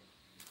hid it.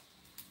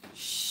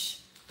 Shh.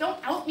 Don't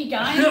out me,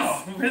 guys. No,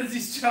 where's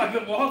these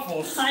chocolate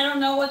waffles? I don't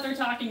know what they're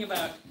talking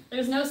about.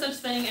 There's no such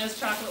thing as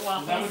chocolate Is that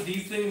what waffles.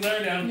 these things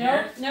are down Nope,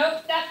 here?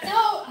 nope, no.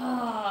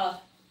 Ah.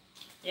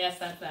 Yes,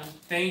 that's them.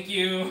 Thank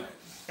you.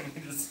 I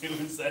need to see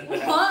who said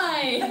that.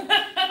 Why?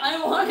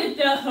 I wanted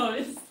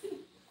those.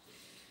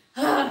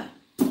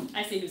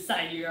 I see whose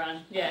side you're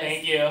on. Yes.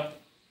 Thank you.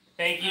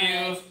 Thank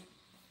you.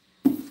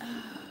 Alright.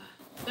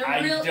 They're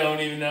I real. don't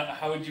even know.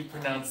 How would you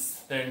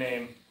pronounce their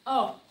name?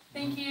 Oh,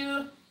 thank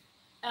you,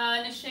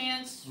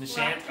 Nishant.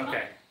 Nishant? Rajkumar?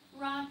 Okay.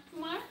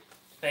 Rajkumar?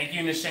 Thank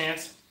you,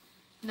 Nishant.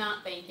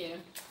 Not thank you.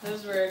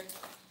 Those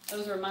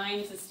were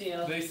mine to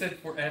steal. They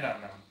said pour Ed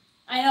on them.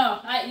 I know.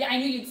 I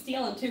knew you'd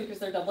steal them too because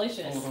they're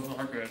delicious. Oh, those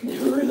are good. They're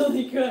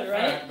really good,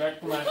 right? Alright, back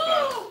to my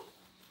stuff.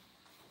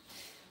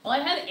 Well, I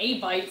had a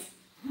bite.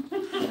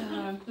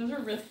 Those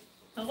are really.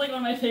 That was like one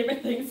of my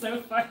favorite things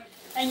so far.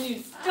 And you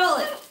stole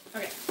it.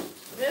 Okay.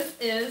 This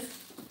is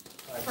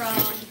I can From-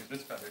 see if we can do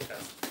this feather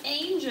test.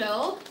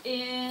 Angel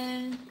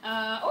in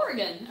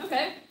Oregon.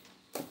 Okay.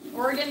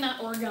 Oregon,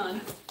 not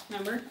Oregon.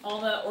 Remember?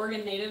 All the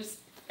Oregon natives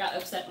got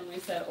upset when we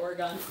said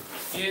Oregon.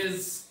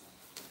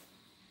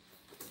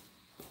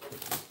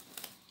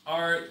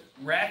 Are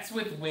rats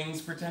with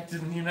wings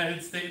protected in the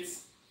United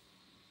States?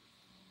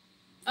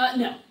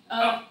 No.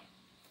 Oh.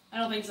 I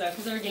don't think so,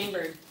 because they're a game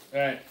bird.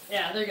 Alright.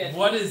 Yeah, they're good.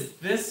 What is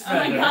this Oh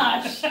my feather?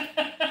 gosh.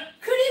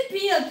 Could it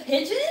be a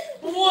pigeon?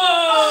 Whoa!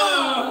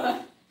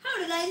 Oh, how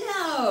did I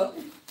know?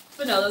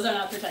 But no, those are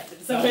not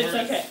protected, so it's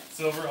okay.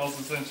 Silver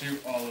also sent you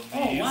all of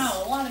these. Oh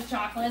wow, a lot of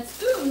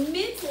chocolates. Ooh,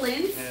 mint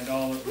lint. And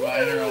all of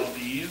mine are all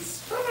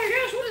these. Oh my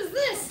gosh, what is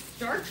this?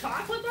 Dark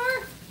chocolate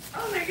bar?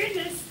 Oh my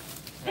goodness.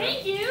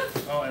 Thank you.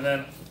 Oh, and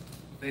then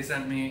they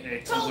sent me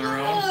a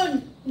Toblerone.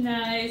 Toblerone.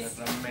 Nice.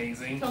 That's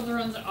amazing.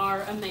 Toblerones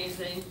are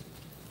amazing.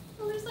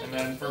 Oh, there's like And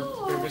then a for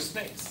door. baby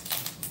snakes.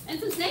 And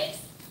some snakes?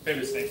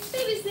 Baby snakes.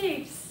 Baby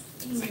snakes.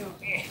 Let's see.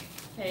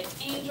 Okay,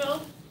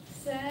 Angel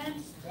said,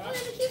 oh,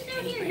 there's a cute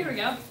note here. Here we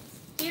go.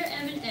 Dear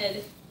Em and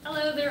Ed,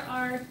 hello, there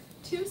are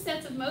 2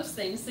 sets of most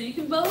things, so you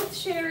can both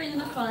share in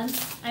the fun.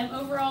 I'm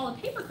overall a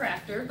paper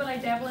crafter, but I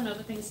dabble in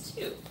other things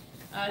too.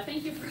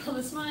 Thank you for all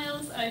the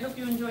smiles. I hope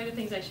you enjoy the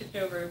things I shipped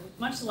over. With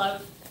much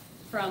love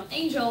from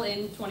Angel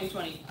in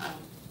 2020.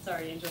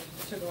 Sorry, Angel.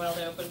 It took a while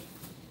to open.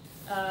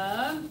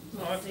 Oh,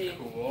 Let's that's see.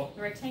 cool.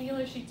 The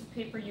rectangular sheets of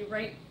paper, you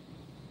write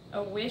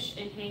a wish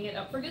and hang it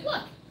up for good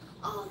luck.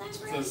 Oh, that's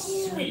It's really a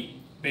cute.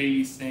 sweet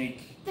baby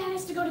snake. That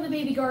has to go to the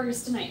baby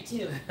garters tonight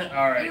too.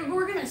 Alright.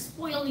 We're gonna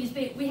spoil these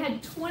babies. We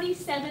had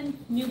 27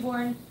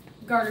 newborn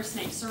garter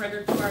snakes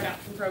surrendered to our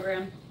adoption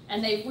program,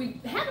 and we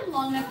had them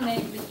long enough and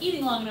they've been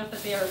eating long enough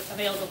that they are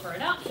available for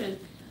adoption.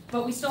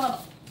 But we still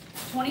have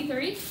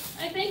 23,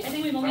 I think. I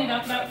think we've only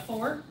adopted about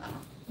 4.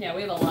 Yeah,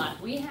 we have a lot.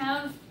 We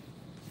have,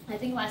 I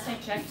think last I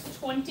checked,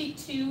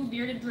 22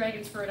 bearded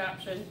dragons for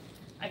adoption.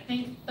 I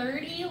think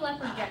 30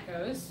 leopard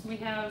geckos. We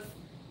have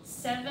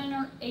 7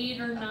 or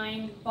 8 or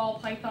 9 ball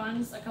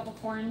pythons, a couple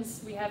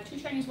corns. We have 2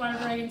 Chinese water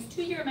dragons,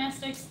 2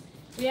 Uromastyx.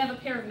 We have a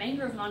pair of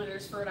mangrove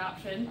monitors for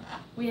adoption.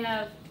 We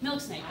have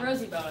milk snake,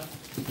 rosy bone.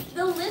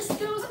 The list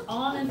goes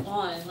on and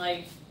on.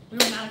 Like, we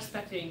were not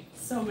expecting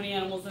so many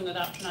animals in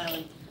Adoption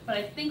Island. But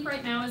I think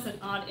right now is an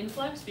odd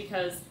influx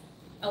because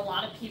a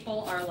lot of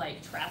people are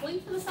like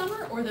traveling for the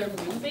summer or they're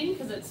moving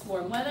because it's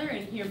warm weather,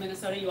 and here in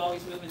Minnesota you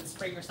always move in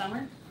spring or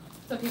summer.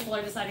 So people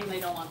are deciding they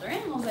don't want their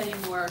animals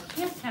anymore,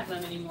 can't have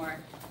them anymore,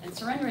 and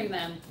surrendering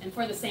them. And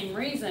for the same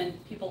reason,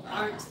 people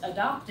aren't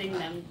adopting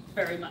them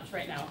very much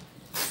right now.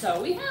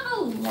 So we have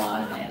a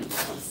lot of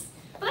animals.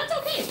 But that's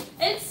okay.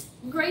 It's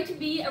great to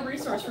be a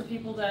resource for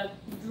people to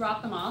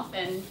drop them off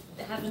and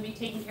have them be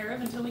taken care of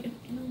until we can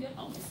find them good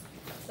homes.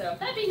 So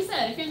that being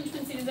said, if you're in the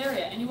Twin Cities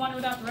area and you want to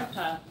adopt a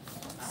reptile,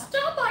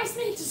 stop by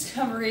Snake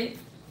Discovery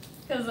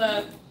because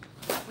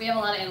we have a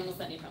lot of animals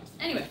that need homes.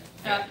 Anyway,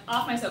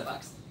 off my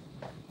soapbox.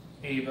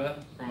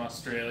 Ava from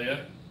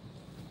Australia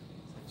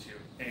sent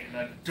you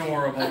an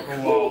adorable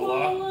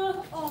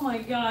koala. Oh my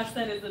gosh,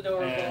 that is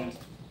adorable. And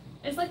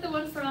It's like the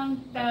one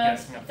from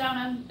guessing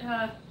down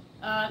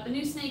on the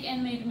new Snake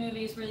animated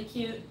movie is really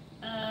cute.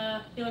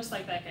 He looks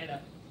like that guy though.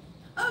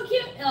 Oh,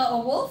 cute! A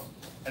wolf?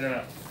 I don't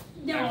know.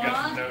 No, I haven't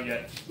got to know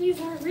yet.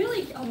 these are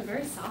really they're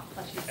very soft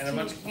plushies. And a too.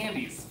 bunch of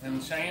candies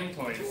and Cheyenne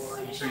toys. Oh,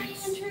 and a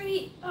treats. Cheyenne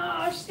treat.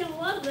 Oh, she's gonna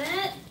love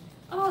that.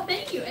 Oh,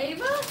 thank you,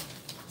 Ava.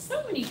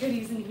 So many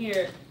goodies in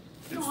here.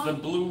 It's Aw. the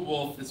blue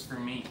wolf is for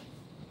me.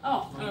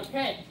 Oh,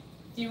 okay.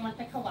 Do you want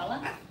the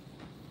koala?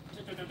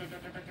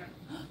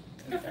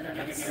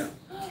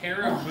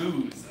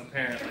 Caraboos,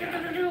 apparently.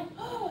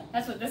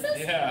 That's what this is?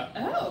 Yeah.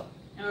 Oh,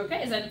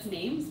 okay. Is that its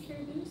name? Is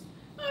Caraboos?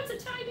 Oh,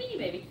 it's a tiny beanie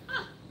baby.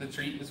 Huh. The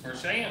treat is for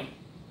Cheyenne.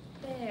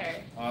 There.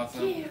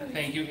 Awesome. Cute.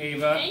 Thank you,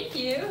 Ava. Thank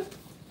you.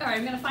 All right,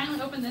 I'm gonna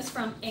finally open this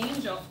from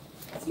Angel.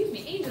 Excuse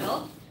me,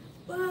 Angel.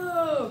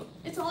 Whoa!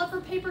 It's all up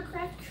for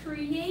Papercraft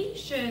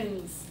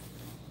Creations.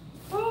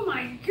 Oh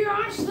my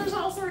gosh, there's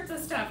all sorts of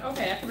stuff.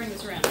 Okay, I have to bring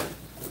this around.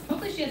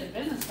 Hopefully she has a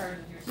business card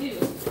in here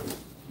too.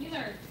 These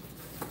are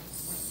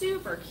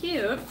super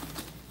cute.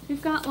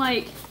 We've got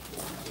like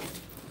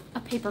a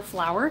paper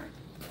flower.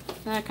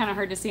 Kind of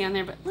hard to see on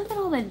there, but look at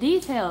all the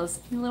details.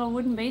 The little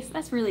wooden base,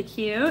 that's really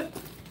cute.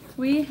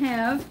 We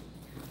have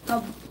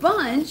a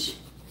bunch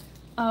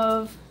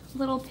of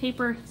little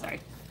paper,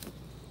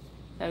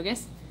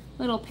 focus,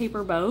 little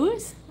paper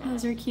bows.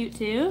 Those are cute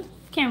too.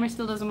 Camera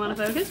still doesn't want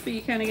to focus, but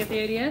you kind of get the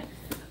idea.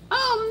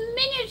 Oh,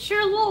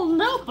 miniature little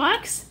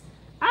notebooks.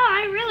 Oh,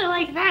 I really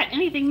like that.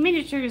 Anything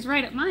miniature is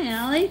right up my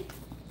alley.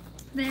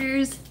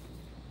 There's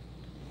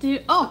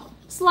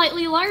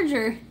slightly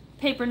larger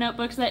paper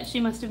notebooks that she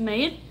must have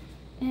made.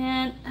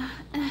 And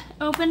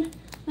open.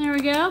 There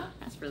we go.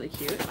 That's really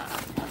cute.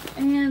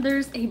 And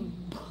there's a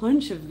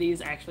bunch of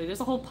these actually. There's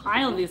a whole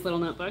pile of these little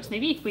notebooks.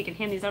 Maybe we can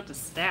hand these out to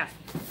staff.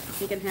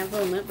 We can have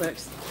little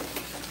notebooks.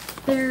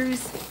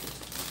 There's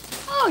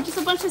just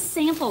a bunch of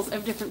samples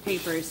of different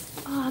papers.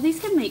 Oh, these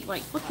can make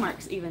like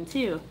bookmarks even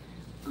too.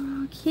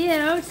 Oh,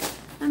 cute.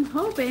 I'm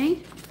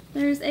hoping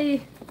there's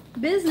a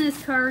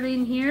business card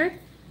in here.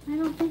 I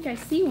don't think I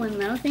see one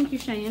though. Thank you,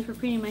 Cheyenne, for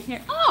printing my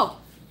hair. Oh,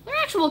 they're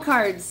actual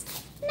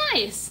cards.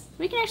 Nice.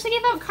 We can actually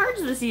give out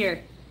cards this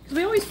year. Because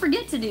we always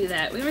forget to do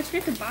that. We always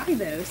forget to buy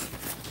those.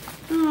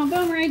 Oh,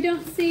 bummer. I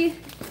don't see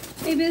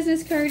a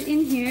business card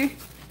in here.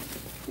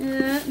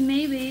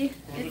 Maybe.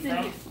 Where's It's it in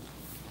from? here.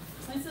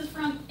 This is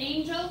from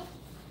Angel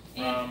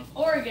in From-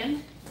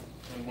 Oregon.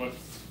 And what's,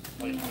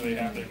 like, do they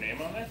have their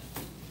name on it?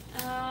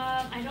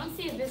 I don't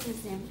see a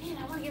business name. Man,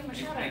 I want to give them a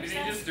shout out. Maybe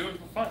they just do it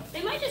for fun.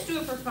 They might just do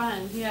it for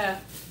fun. Yeah.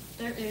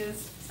 There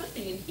is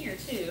something in here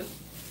too.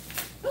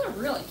 Those are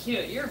really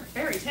cute. You're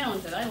very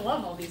talented. I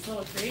love all these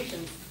little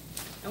creations.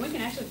 And we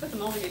can actually put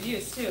them all to good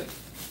use too.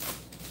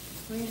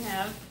 We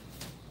have,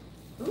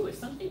 ooh,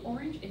 something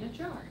orange in a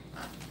jar.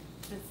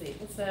 Let's see.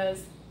 It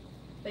says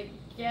the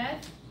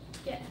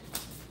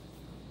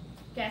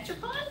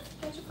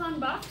Gachapon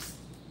box.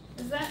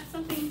 Is that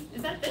something?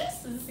 Is that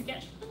this? Is this a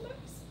Gachapon box?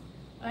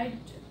 I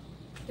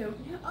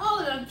don't know.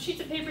 Oh, the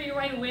sheets of paper you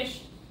write a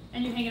wish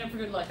and you hang it up for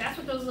good luck. That's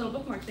what those little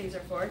bookmark things are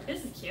for.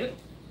 This is cute.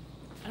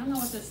 I don't know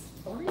what this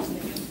orange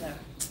thing is though. What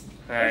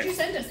did you Alright.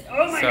 send us?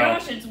 Oh my So-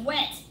 gosh, it's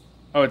wet.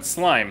 Oh, it's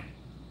slime.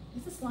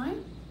 Is it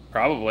slime?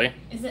 Probably.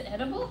 Is it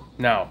edible?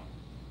 No.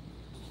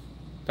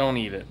 Don't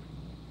eat it.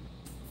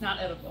 It's not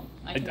edible.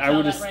 I can I tell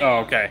would that just. right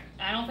Oh, now. okay.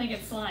 I don't think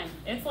it's slime.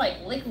 It's like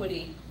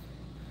liquidy.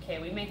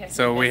 Okay, we may have to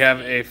So we have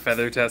a investigate.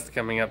 feather test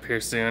coming up here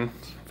soon.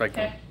 If I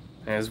can. Okay.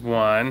 There's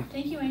one.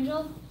 Thank you,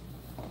 Angel.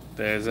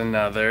 There's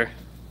another.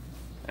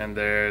 And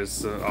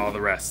there's all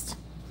the rest.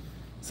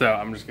 So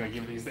I'm just gonna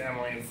give these to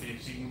Emily and see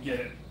if she can get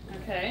it.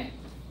 Okay.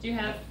 Do you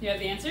have the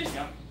answers?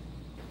 Yep.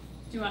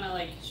 Do you want to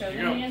like show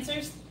Here them you the go.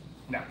 answers?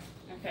 No.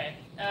 Okay.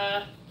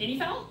 Guinea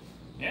fowl?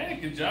 Yeah,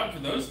 good job for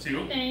those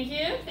two. Thank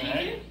you.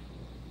 Thank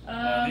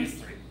Alright. you.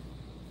 These three.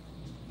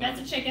 That's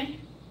a chicken.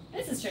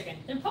 This is chicken.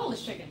 They're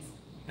Polish chickens.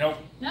 Nope.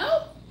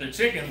 No? They're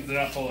chickens,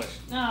 they're not Polish.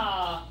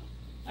 Ah.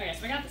 Okay,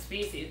 so I got the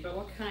species, but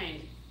what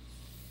kind?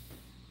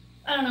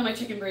 I don't know my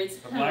chicken breeds.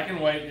 The black and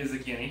white is a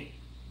guinea.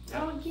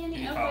 Oh, guinea.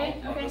 Guinea Okay.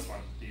 fowl on Okay. this one.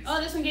 These. Oh,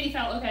 this one guinea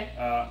fowl. Okay.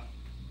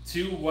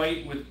 Two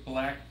white with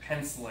black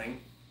penciling.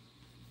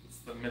 It's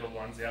the middle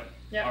ones, yep.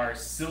 Yep. Are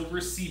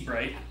silver sea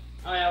bright.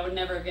 Oh yeah, I would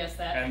never have guessed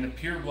that. And the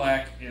pure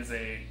black is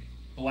a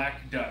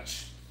black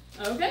Dutch.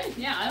 Okay.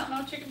 Yeah, I don't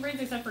know chicken breeds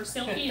except for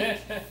silky and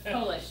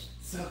Polish.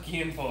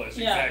 Silky and Polish,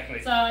 Yeah.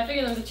 exactly. So I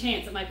figured there was a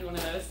chance it might be one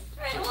of those.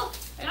 All right. Well,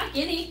 I got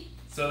guinea.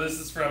 So this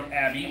is from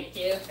Abby. Thank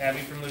you. Abby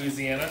from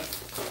Louisiana.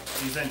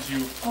 She sent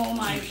you Oh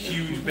my. two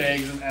huge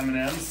bags of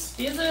M&Ms.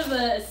 These are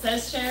the it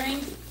says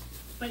sharing.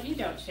 but you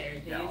don't share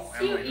these. No,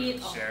 you Emily eat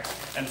doesn't all. share.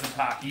 And some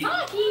Pocky.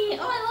 Pocky! Oh,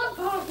 I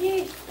love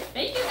Pocky!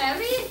 Thank you,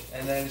 Abby!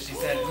 And then she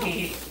sent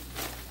me.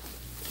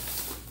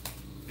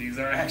 These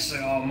are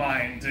actually all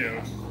mine too.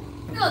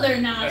 No,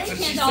 they're not. That's They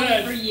what she can't all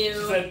said. be for you. She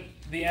said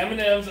the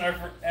M&Ms are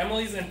for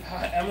Emily's and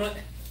Emily.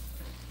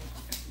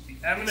 The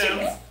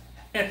M&Ms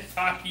and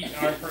Pocky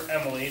are for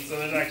Emily, so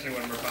there's actually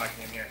one for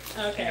Pocky in here.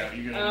 Okay.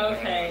 You get another one of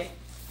Okay.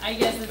 I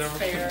guess it's The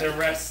fair.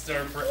 rest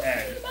are for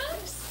Ed.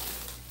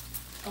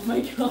 Oh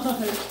my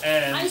god.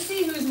 And I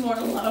see who's more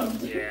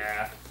loved.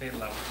 yeah, they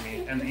love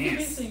me. And these,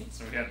 Amazing.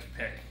 so we have to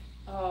pick.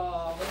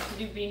 Oh, we have to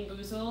do Bean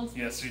Boozled?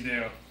 Yes, we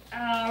do.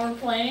 We're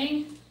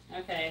playing?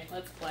 Okay,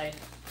 let's play.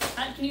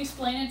 Can you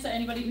explain it to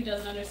anybody who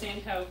doesn't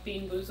understand how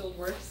Bean Boozled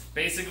works?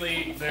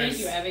 Basically, Thank there's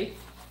you, Abby.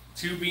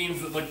 2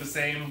 beans that look the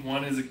same.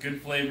 One is a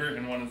good flavor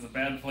and one is a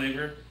bad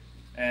flavor.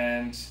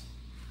 And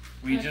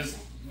we'll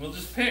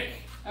just pick.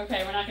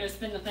 Okay, we're not gonna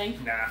spin the thing?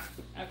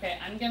 Nah. Okay,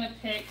 I'm gonna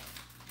pick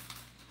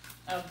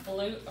a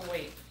blue. Oh,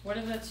 wait. What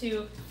are the 2?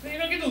 You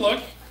don't get to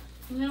look.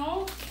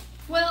 No?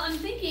 Well, I'm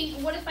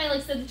thinking, what if I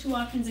like said the 2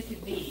 options it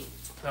could be?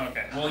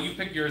 Okay, well you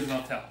pick yours and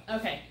I'll tell.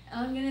 Okay,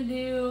 I'm gonna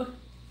do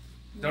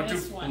Don't do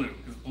this one. blue,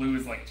 because blue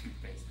is like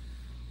toothpaste.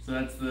 So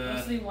that's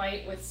Mostly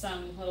white with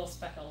some little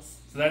speckles.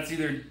 so that's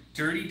either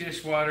dirty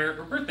dishwater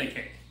or birthday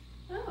cake.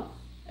 Oh,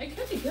 it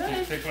could be Just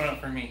good. pick one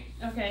up for me.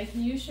 Okay,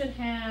 you should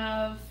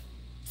have.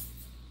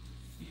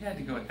 You had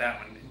to go with that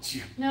one, didn't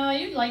you? No,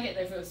 you'd like it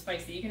if it was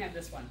spicy. You can have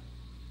this one.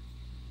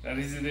 That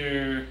is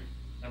either,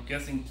 I'm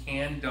guessing,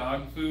 canned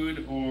dog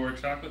food or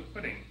chocolate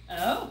pudding.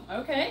 Oh,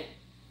 okay.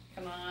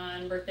 Come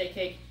on, birthday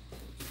cake.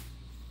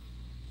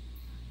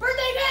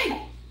 Birthday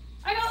cake!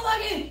 I got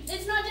lucky!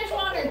 It's not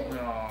dishwater!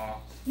 Aw,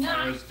 Nah.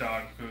 that was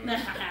dog food.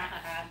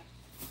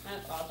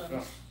 That's awesome.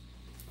 Ugh.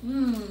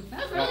 Mmm,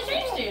 that's really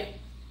tasty.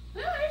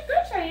 Yeah, it's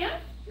good, Cheyenne.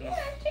 Yeah,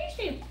 it's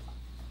tasty.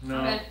 No.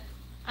 Okay.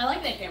 I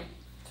like that game.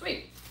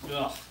 Sweet.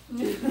 Ugh.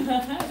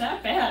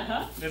 That bad,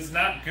 huh? It's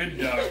not good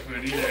dog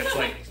food either. It's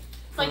like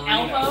It's like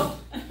Purina.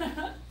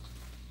 Alpo.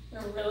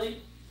 They're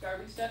really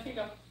garbage stuff. Here you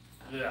go.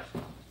 Yeah.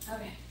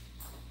 Okay.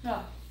 No.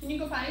 Can you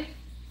go potty?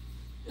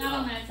 Not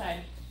on that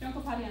side. Don't go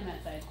potty on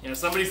that side. Yeah,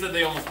 somebody said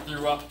they almost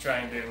threw up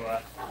trying to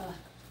Ugh.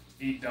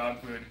 eat dog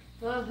food.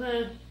 Uh-huh.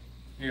 Here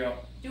you go.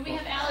 Do we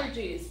have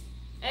allergies?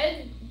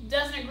 Ed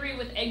doesn't agree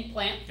with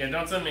eggplant. Yeah,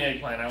 don't send me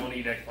eggplant. I won't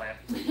eat eggplant.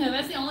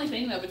 That's the only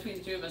thing, though, between the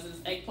 2 of us is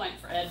eggplant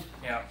for Ed.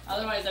 Yeah.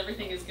 Otherwise,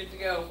 everything is good to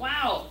go.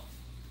 Wow!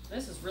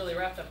 This is really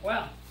wrapped up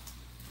well.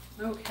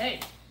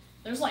 Okay.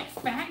 There's like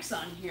facts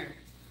on here.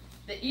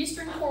 The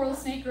eastern coral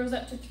snake grows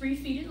up to 3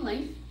 feet in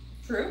length.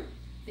 True.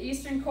 The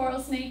eastern coral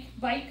snake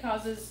bite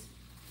causes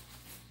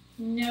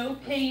no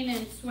pain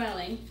and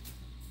swelling.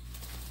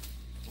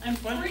 I'm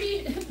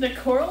pretty... The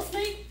coral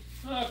snake?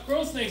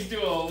 Coral snakes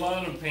do a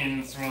lot of pain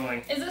and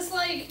swelling. Is this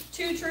like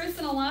 2 truths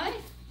and a lie?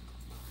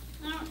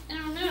 I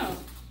don't know.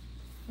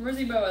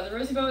 Rosy boa. The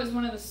rosy boa is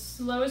one of the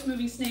slowest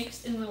moving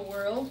snakes in the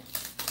world.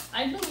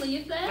 I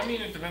believe that. I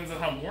mean, it depends on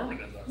how warm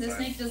it is outside. The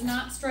snake does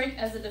not strike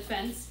as a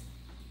defense.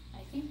 I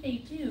think they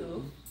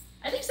do.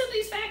 I think some of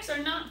these facts are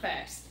not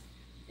facts.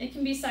 It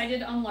can be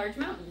sighted on large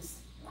mountains.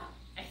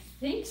 I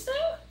think so?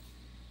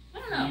 I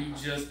don't know. You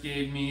just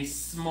gave me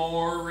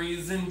more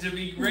reason to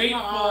be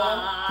grateful.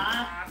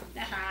 Aw.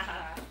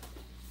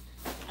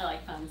 I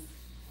like puns.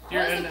 Here,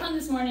 What was and the pun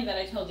this morning that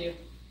I told you?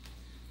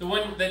 the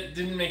one that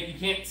didn't make, you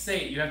can't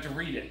say it, you have to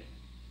read it.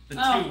 The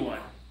Oh. 2 one.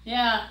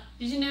 Yeah.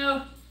 Did you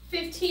know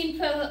 15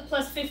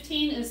 plus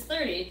 15 is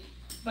 30,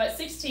 but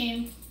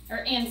 16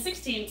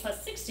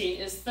 plus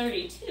 16 is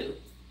 32.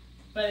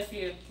 But if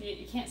you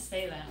can't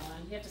say that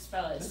one, you have to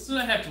spell it. This is what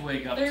I have to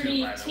wake up to, by the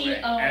way, every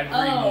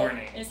 30-T-O-O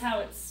morning. is how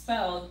it's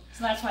spelled.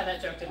 So that's why that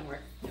joke didn't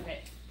work. Okay.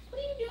 What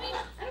are you doing?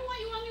 I don't want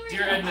you on me right Dear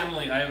now. Ed and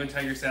Emily, I have a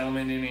tiger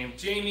salamander named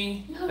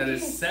Jamie that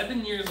is Okay.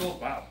 7 years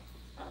old. Wow.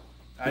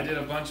 I did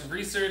a bunch of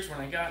research when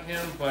I got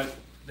him, but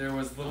there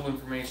was little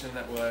information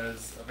that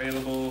was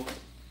available.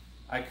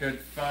 I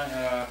could find,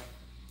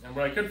 and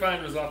what I could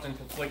find was often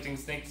conflicting.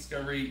 Snake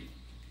Discovery,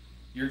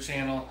 your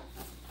channel.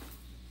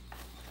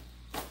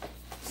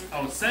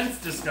 Oh,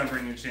 since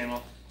discovering your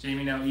channel,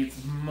 Jamie now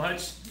eats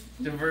much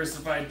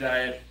diversified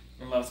diet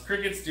and loves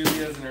crickets,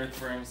 dubias, and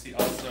earthworms. He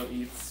also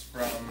eats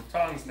from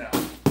tongs now.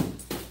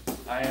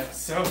 I am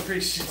so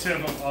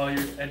appreciative of all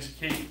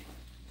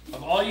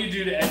you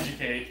do to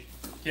educate.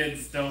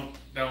 Kids, don't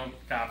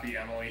copy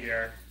Emily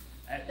here.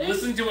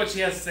 Listen to what she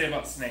has to say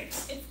about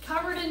snakes. It's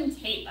covered in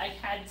tape. I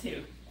had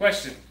to.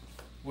 Question: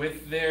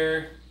 With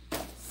their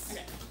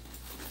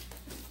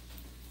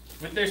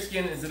Okay.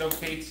 skin, is it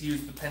okay to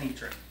use the penny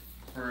trick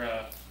for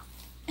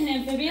An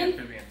amphibian?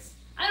 amphibians?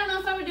 I don't know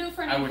if I would do it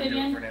for an I wouldn't do it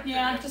amphibian. for an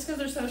Yeah, amphibian. just because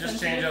they're so Just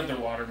sensitive. change out their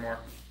water more.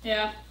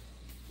 Yeah.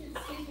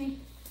 Excuse me.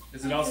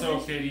 Is it also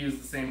okay to use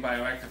the same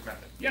bioactive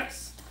method?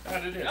 Yes,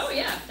 that it is. Oh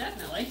yeah,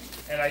 definitely.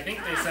 And I think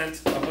they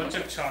sent a bunch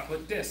of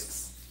chocolate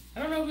discs.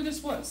 I don't know who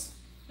this was.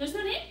 There's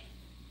no name?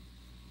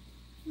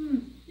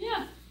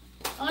 Yeah.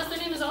 Unless their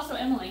name is also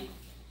Emily.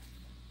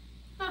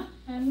 Huh.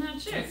 I'm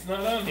not sure. It's not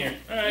on here.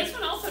 Alright. This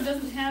one also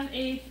doesn't have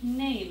a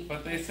name.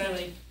 But they sent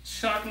actually.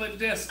 chocolate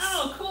discs.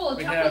 Oh, cool.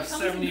 We Chocolate have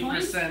comes in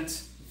coins?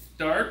 70%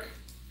 dark,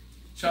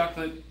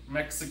 chocolate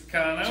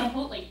Mexicano.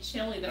 Chipotle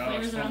chili. The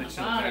flavors are on the chili,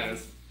 there bottom. it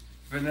is.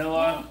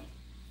 Vanilla.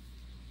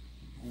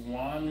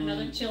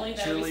 Another chili,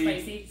 that would be chili,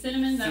 spicy.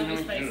 Cinnamon, that would be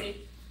cinnamon,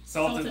 spicy.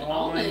 salted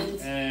almond, almond.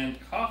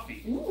 and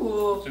coffee.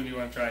 Ooh. Which one do you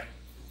want to try?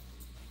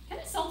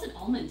 Kind of salted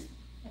almond.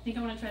 I think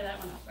I want to try that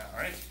one.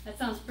 Alright. That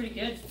sounds pretty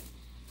good.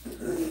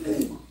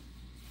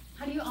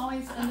 How do you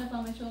always end up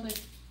on my shoulder?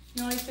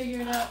 You always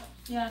figure it out.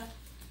 Yeah.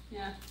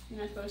 Yeah. You're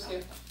not supposed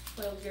to.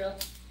 Little girl.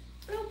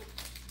 Boop.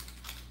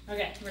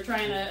 Okay, we're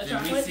trying a Did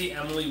chocolate. we see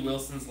Emily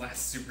Wilson's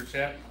last super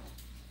chat?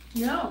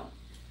 No.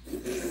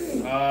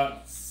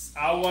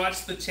 I'll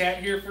watch the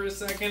chat here for a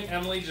second.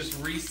 Emily, just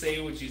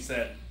re-say what you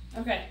said.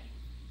 Okay.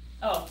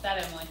 Oh,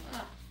 that Emily.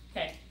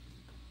 Okay.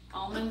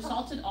 Almond,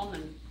 salted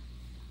almond.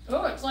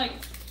 Oh, it's like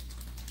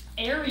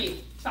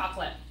airy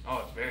chocolate.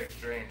 Oh, it's very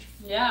strange.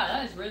 Yeah,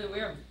 that is really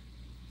weird.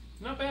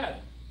 Not bad.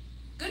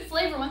 Good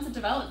flavor once it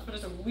develops, but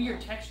it's a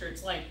weird texture.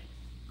 It's like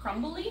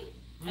crumbly,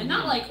 and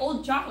not like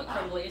old chocolate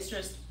crumbly. It's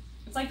just,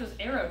 it's like those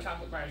Aero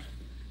chocolate bars.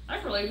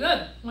 That's really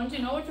good. Once you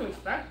know what to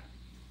expect.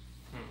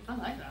 I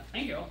like that.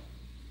 Thank you.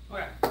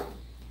 Okay.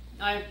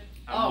 I'm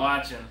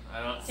watching.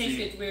 I don't taste see.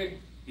 gets weird.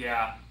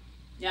 Yeah.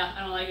 Yeah,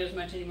 I don't like it as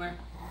much anymore.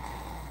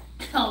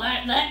 Oh,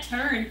 that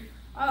turn.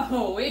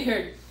 Oh,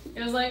 weird.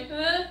 It was like,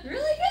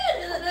 really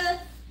good.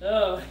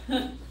 Oh.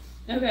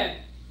 Okay.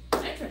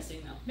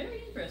 Interesting, though.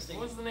 Very interesting.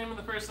 What was the name of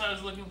the person I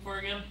was looking for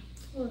again?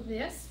 Well,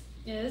 this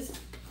is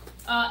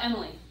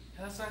Emily.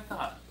 That's what I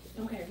thought.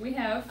 Okay, we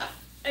have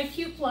a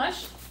cute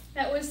plush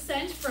that was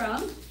sent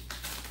from.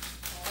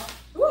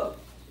 Woo!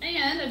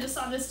 And I just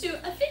saw this too.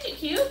 A fidget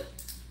cube.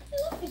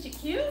 I love fidget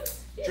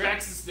cubes. Yeah.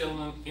 Drax is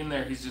still in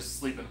there. He's just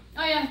sleeping.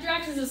 Oh yeah,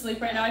 Drax is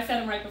asleep right now. I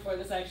fed him right before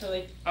this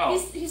actually. Oh.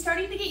 He's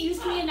starting to get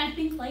used to me and I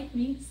think like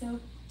me, so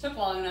took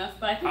long enough.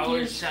 But I think How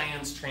is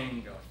Cheyenne's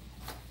training going?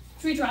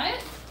 Should we try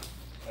it?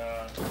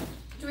 Uh,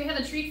 Do we have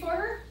a treat for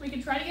her? We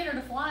could try to get her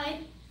to fly.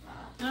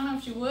 I don't know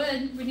if she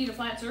would. We need a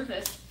flat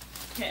surface.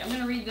 Okay, I'm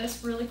gonna read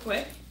this really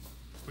quick.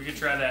 we could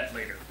try that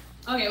later.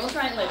 Okay, we'll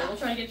try it later. We'll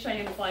try to get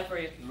Cheyenne to fly for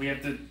you. We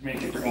have to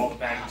make it through all the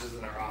packages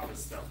in our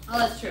office still. Oh,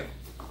 that's true.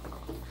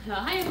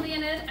 Hi, Emily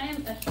and Ed. I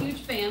am a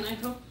huge fan. I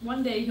hope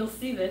one day you'll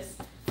see this.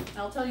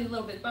 I'll tell you a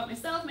little bit about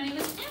myself. My name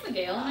is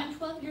Abigail, and I'm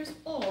 12 years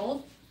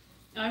old.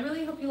 I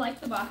really hope you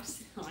like the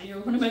box. Oh, you're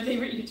one of my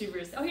favorite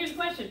YouTubers. Oh, here's a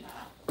question.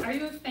 Are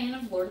you a fan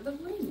of Lord of the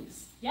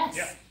Rings? Yes.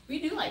 Yeah.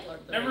 We do like Lord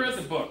of the Never Rings.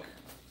 read the book,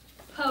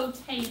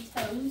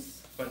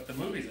 Potatoes. but the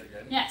movies are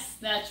good. Yes,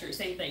 that's true.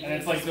 Same thing. And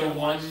it's like the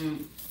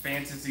one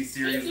fantasy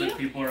series that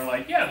people are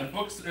like, yeah, the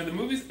books or the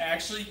movie's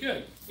actually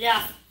good.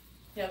 Yeah.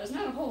 Yeah, there's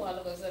not a whole lot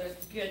of those that are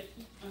good.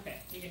 Okay,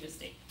 you can just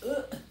stay.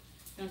 Ugh.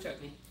 Don't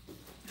choke me.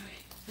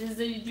 Okay.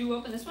 Did you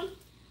open this one?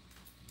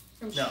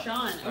 From No.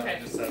 Sean. No, I Okay.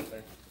 just said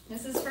that.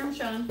 This is from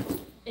Sean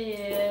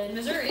in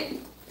Missouri,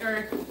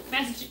 or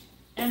Massachusetts,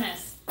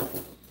 MS.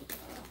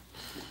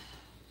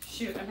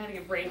 Shoot, I'm having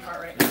a brain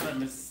fart right now. Isn't that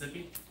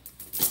Mississippi?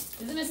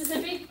 Is it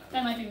Mississippi?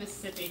 That might be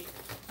Mississippi.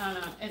 I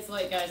don't know. It's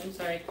late, guys. I'm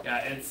sorry. Yeah,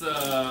 it's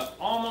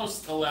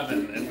almost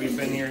 11, and we've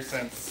been here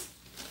since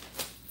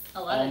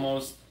 11.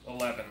 almost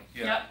 11.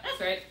 Yeah. Yep,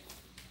 that's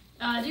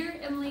right. Dear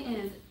Emily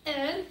and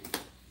Ed,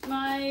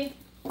 my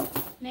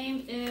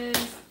name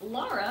is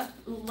Laura.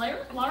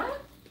 Laura?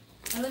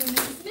 I live in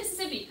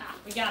Mississippi. Ah,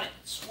 we got it.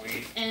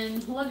 Sweet.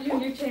 And love you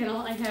and your channel.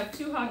 I have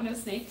 2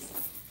 hognose snakes.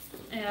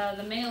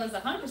 The male is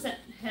 100%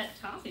 het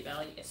Toffee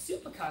Valley, a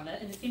superconda,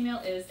 and the female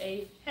is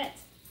a het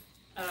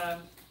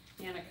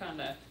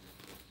anaconda.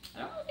 I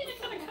don't know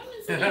if anaconda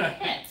comes in a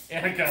het.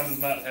 Anaconda's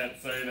not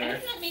het, sorry I there.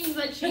 think that means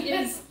that she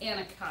is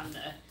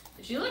anaconda.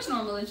 If she looks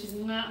normal, then she's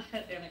not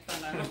het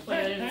anaconda. Hopefully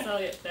I didn't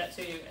tell you that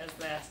to you as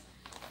that.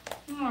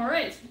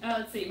 Alright,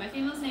 let's see. My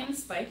female's name is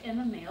Spike, and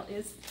the male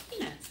is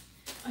Peanut.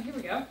 Oh, here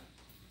we go.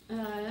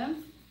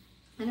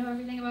 I know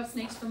everything about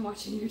snakes from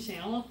watching your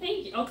channel. Well,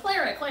 thank you. Oh,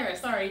 Clara,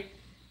 sorry.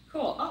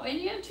 Cool. Oh, and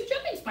you have 2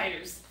 jumping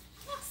spiders.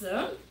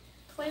 Awesome.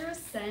 Clara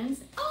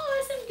sends,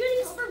 oh, some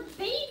goodies for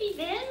baby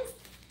Vens.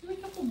 And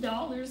a couple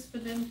dollars for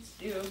them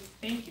too.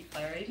 Thank you,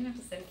 Clara. You didn't have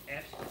to send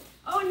cash.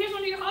 Oh, and here's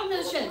one of your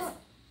hognose sheds.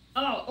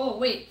 Oh,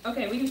 wait.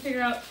 Okay, we can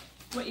figure out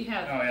what you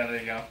have. Oh, yeah, there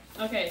you go.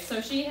 Okay, so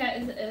she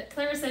has,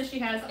 Clara says she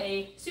has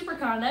a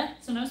superconda,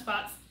 so no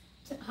spots,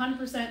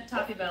 100%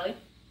 Toffee Belly.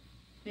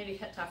 Maybe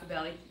het Toffee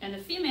Belly. And the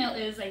female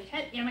is a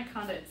het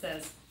anaconda, it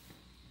says.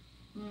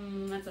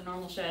 That's a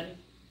normal shed.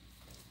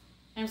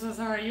 I'm so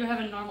sorry, you have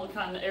a normal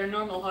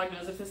normal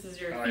hognose if this is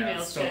your Oh, female yeah,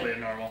 it's shed. totally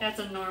normal. That's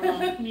a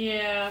normal,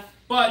 yeah.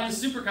 But the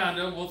super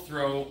condo will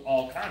throw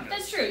all condos.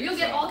 That's true, you'll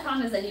get all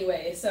condas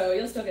anyway, so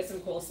you'll still get some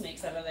cool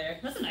snakes out of there.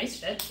 That's a nice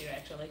shed too,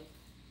 actually.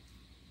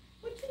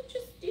 What'd you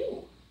just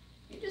do?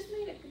 You just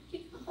made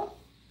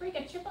break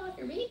a chip off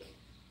your beak?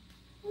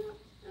 Well,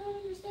 I don't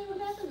understand what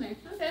happened there.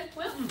 Okay,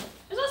 well,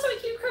 there's also a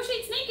cute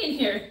crocheted snake in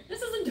here.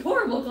 This is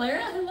adorable,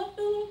 Clara. I love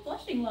the little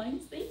blushing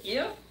lines. Thank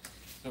you.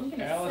 So I'm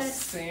gonna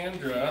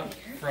Alessandra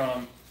set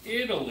from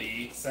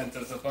Italy sent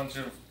us a bunch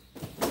of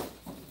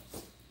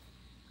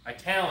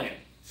Italian.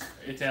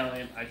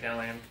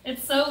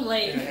 It's so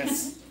late. It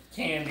has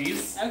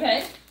candies.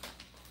 Okay.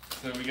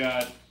 So we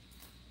got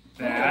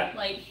that. Ooh,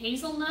 like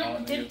hazelnut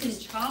Oh, dipped in yeah.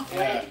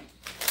 chocolate.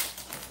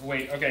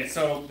 Wait, okay,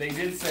 so they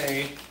did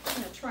say I'm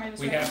gonna try this.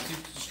 we right have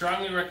to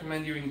strongly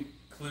recommend you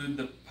include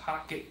the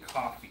pocket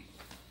coffee.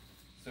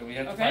 So we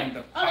have to Okay. find the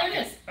Oh, pocket.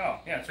 there it is. Oh,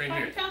 yeah, it's right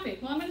Pocket here. coffee.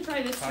 Well, I'm gonna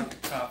try this too.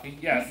 Pocket coffee.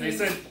 Yeah, they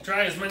said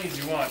try as many as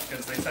you want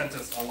because they sent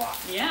us a lot.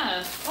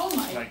 Yeah. Oh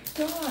my Like-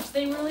 gosh,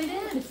 they really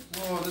did.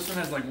 Whoa, this one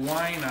has like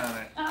wine on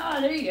it. Ah,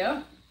 there you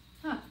go.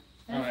 Huh.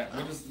 Alright,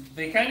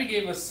 they kind of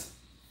gave us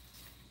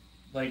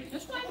like,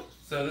 This one?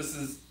 so this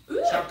is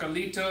Ooh.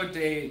 Chocolito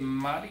de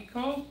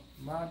Modica.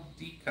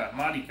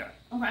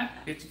 Okay.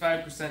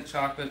 55%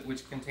 chocolate,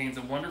 which contains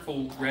a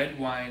wonderful red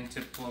wine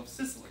typical of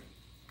Sicily,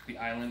 the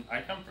island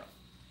I come from.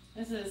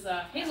 This is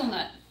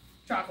hazelnut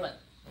chocolate.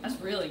 That's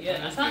really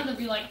good. I thought there'd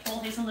be like full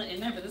hazelnut in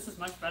there, but this is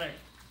much better.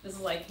 This is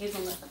like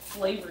hazelnut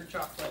flavored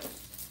chocolate.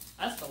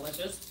 That's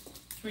delicious.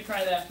 Should we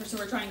try that? So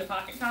we're trying the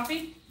pocket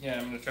coffee? Yeah,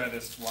 I'm gonna try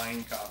this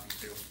wine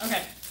coffee too.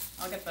 Okay.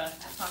 I'll get the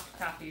pocket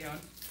coffee going.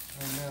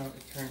 Oh no,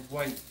 it turned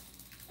white.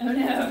 Oh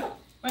no.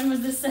 When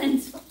was this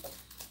sent?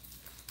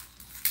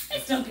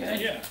 It's still good.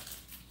 Yeah.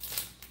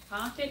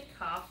 Pocket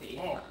coffee.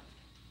 Oh.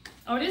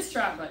 Oh, it is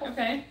chocolate.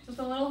 Okay. Just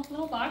a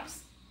little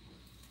box.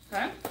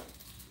 Okay.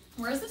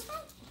 Where is this from?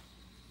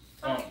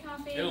 Pocket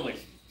coffee. Italy.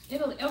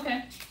 Italy.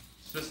 Okay.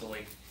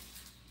 Sicily.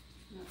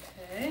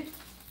 Okay.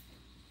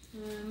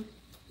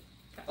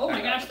 Oh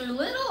my gosh, they're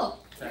little.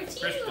 They're teeny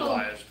little.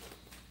 Crystallized.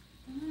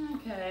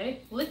 Okay.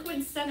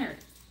 Liquid center.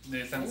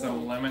 They sent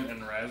some lemon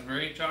and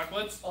raspberry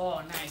chocolates.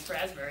 Oh, nice.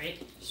 Raspberry.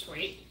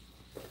 Sweet.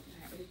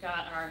 Alright, we've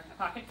got our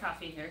pocket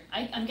coffee here.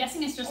 I'm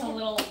guessing it's just a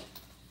little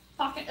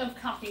pocket of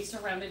coffee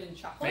surrounded in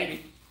chocolate.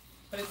 Maybe.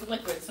 But it's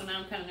liquid, so now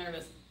I'm kind of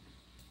nervous.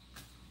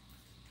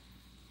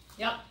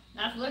 Yep,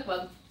 that's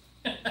liquid.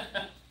 It's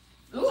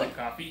Ooh. like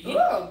coffee.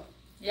 Ooh.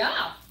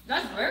 Yeah,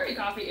 that's very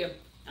coffee-y.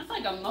 That's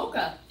like a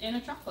mocha in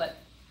a chocolate.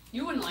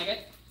 You wouldn't like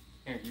it,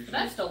 Here, but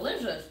that's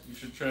delicious. you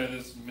should try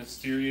this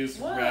mysterious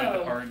Whoa.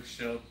 red hard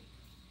shell.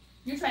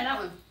 You try that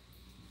one.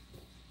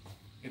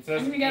 It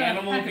says I'm gonna get a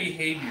animal packet.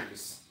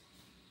 behaviors.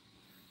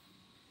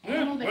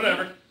 Animal Yeah,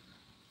 whatever.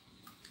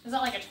 Is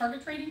that like a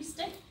target trading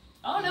stick?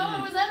 Oh no, Mm.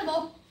 it was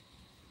edible.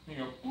 Here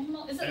you go.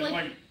 Animal, is it It's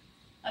like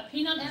a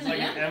peanut it's like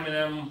M&M? an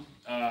M&M,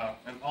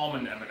 an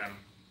almond M&M.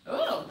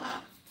 Ooh.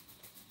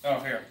 Oh,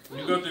 here.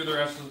 You go through the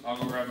rest of. I'll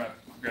go grab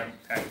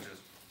packages.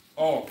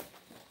 Oh,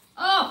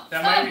 Oh,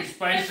 that might be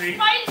spicy.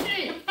 It's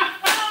spicy.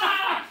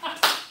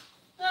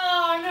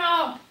 Oh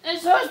no,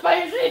 it's so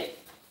spicy.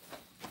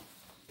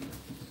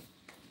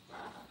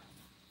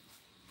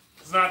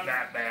 It's not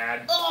that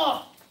bad.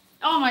 Oh,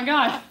 oh my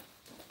gosh.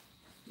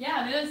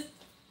 Yeah, it is.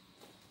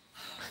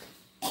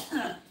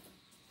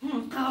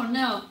 Oh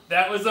no.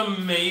 That was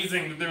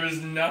amazing. There was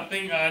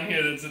nothing on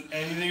here that said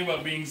anything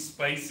about being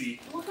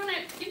spicy. What kind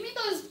of? Give me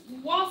those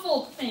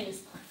waffle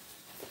things.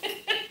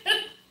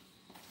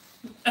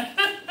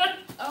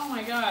 Oh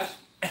my gosh.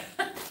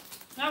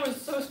 That was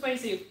so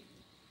spicy.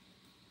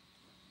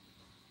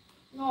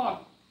 Oh.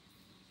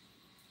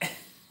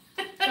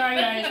 Sorry,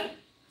 guys. Hang on.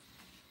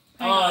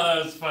 Oh,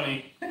 that was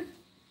funny.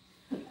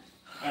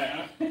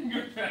 Alright, I'm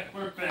gonna grab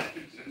more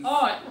packages.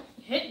 Oh,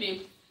 it hit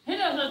me. Hit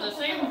us at the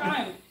same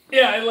time.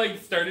 Yeah, I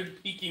like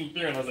started peeking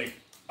through and I was like,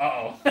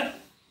 uh-oh.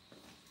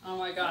 Oh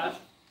my gosh.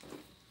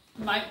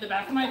 The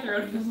back of my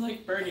throat is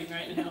like burning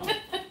right now.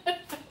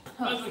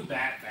 Wasn't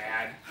that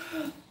bad.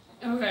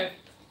 Okay.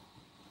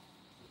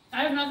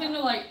 I have nothing to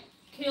like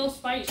kill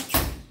spice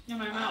in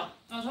my mouth.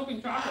 I was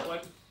hoping chocolate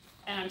would.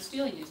 And I'm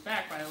stealing these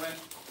back, by the way.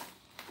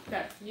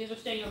 Okay, these are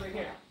staying over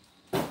here.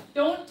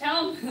 Don't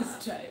tell them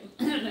this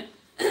time.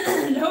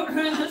 Don't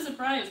ruin the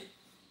surprise.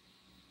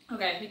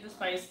 Okay, I think the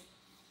spice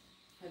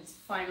has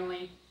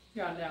finally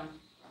gone down.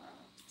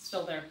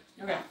 Still there.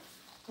 Okay.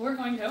 We're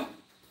going to.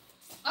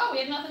 Oh, we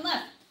have nothing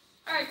left.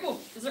 Alright, cool.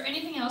 Is there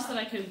anything else that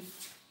I can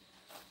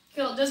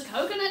kill? Does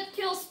coconut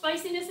kill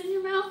spiciness in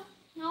your mouth?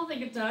 I don't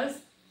think it does.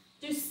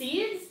 Do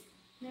seeds?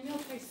 Maybe I'll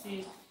try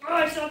seeds. Oh,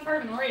 I still have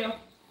part of an Oreo.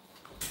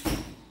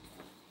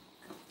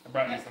 I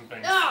brought you some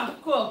things. Oh,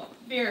 cool.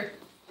 Beer.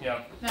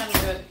 Yep.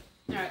 That'll do it.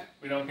 Alright.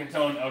 We don't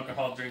condone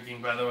alcohol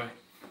drinking, by the way.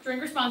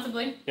 Drink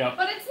responsibly. Yep.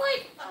 But it's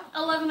like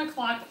 11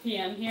 o'clock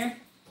p.m. here.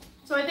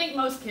 So I think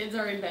most kids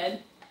are in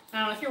bed. I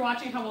don't know. If you're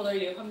watching, how old are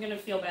you? I'm going to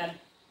feel bad.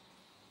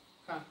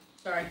 Okay.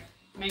 Sorry.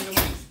 Mango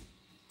Mix.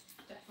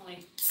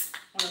 Definitely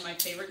one of my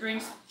favorite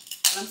drinks.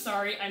 I'm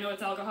sorry. I know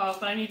it's alcohol,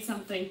 but I need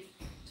something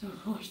to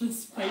wash the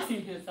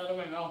spiciness out of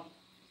my mouth.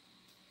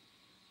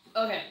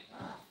 Okay.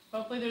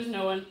 Hopefully there's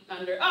no one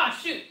under. Ah,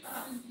 shoot!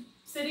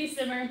 City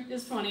Simmer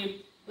is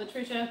 20.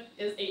 Latricia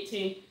is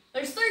 18.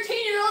 There's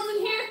 13-year-olds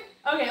in here?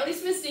 Okay, at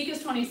least Mystique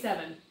is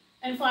 27.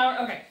 And Flower,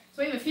 okay.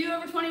 So we have a few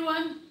over 21.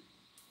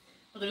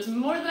 Well, there's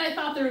more than I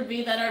thought there would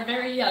be that are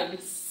very young.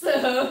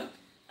 So,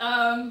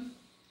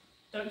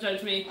 don't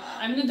judge me.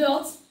 I'm an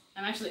adult.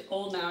 I'm actually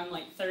old now. I'm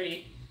like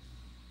 30.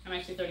 I'm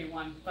actually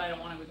 31, but I don't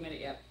want to admit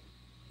it yet.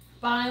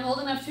 But I'm old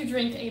enough to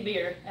drink a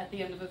beer at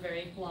the end of a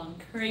very long,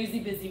 crazy,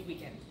 busy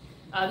weekend.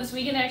 This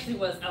weekend actually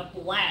was a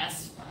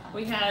blast.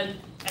 We had,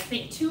 I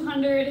think,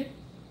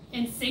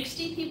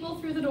 260 people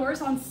through the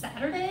doors on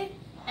Saturday,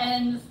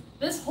 and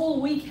this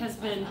whole week has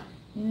been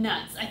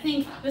nuts. I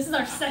think this is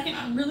our second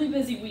really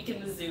busy week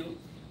in the zoo,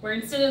 where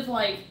instead of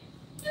like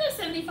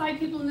 75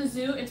 people in the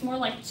zoo, it's more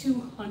like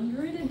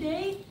 200 a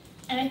day.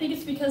 And I think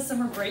it's because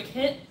summer break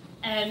hit,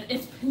 and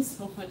it's been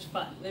so much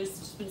fun. There's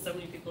just been so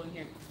many people in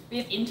here. We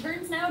have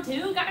interns now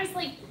too, guys.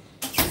 Like,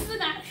 this is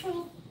an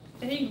actual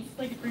thing. It's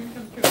like a dream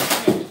come true.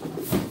 Okay.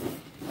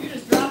 You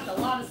just dropped a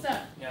lot of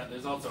stuff. Yeah,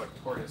 there's also a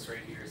tortoise right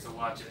here, so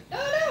watch it. Oh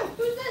no,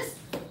 who's this?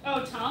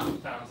 Oh, Tom.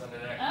 Tom's under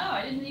there. Oh,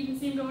 I didn't even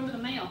see him go into the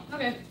mail.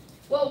 Okay.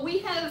 Well, we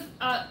have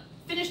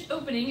finished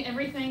opening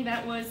everything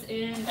that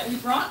we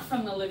brought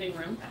from the living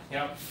room.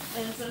 Yep.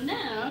 And so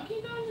now, can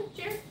you go in the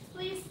chair,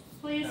 please?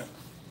 Please. Yeah.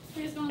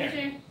 Please go in the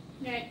chair.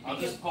 Okay, I'll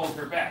thank you. just pull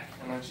her back,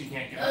 and then she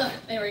can't get Ugh,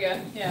 up. there we go.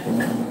 Yeah.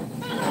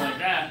 Like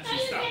that, Now she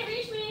you stopped. can't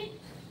reach me.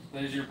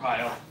 There's your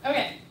pile.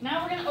 Okay,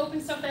 now we're gonna open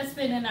stuff that's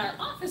been in our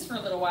office for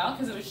a little while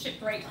because it was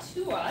shipped right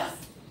to us.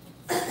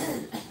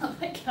 Oh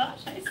my gosh,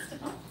 I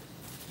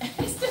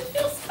still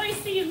feel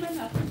spicy in my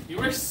mouth.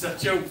 You are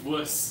such a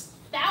wuss.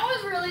 That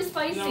was really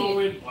spicy. No,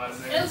 it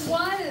wasn't. It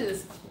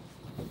was.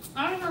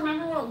 I don't even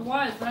remember what it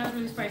was, but that was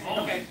really spicy.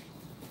 Oh. Okay.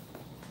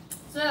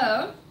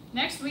 So,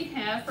 next we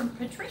have from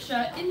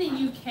Patricia in the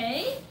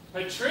UK.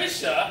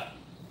 Patricia?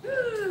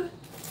 Ooh.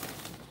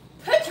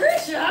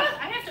 Patricia!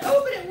 I have to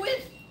open it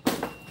with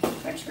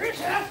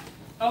Patricia!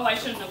 Oh, I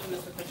shouldn't open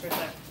this with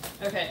Patricia.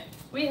 Okay.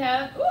 We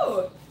have,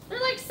 ooh, they're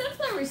like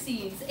sunflower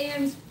seeds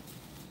and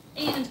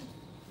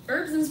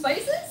herbs and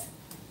spices?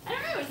 I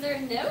don't know, is there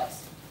a note?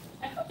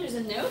 I hope there's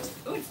a note.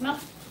 Ooh, it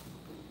smells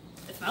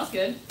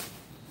good.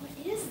 What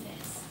is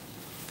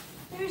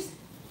this?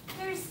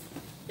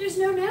 There's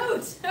no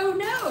note. Oh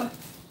no.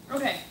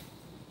 Okay.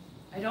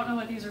 I don't know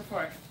what these are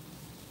for.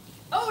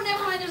 Oh,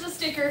 never mind, there's a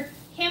sticker.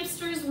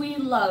 Hamsters we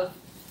love.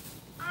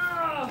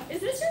 Oh, is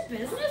this your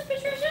business,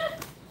 Patricia?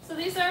 So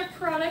these are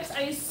products,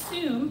 I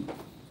assume,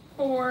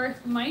 for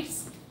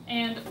mice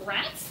and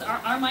rats,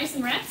 our mice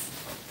and rats,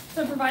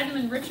 to provide them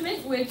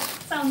enrichment, which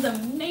sounds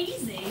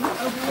amazing.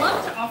 I would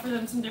love to offer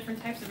them some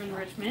different types of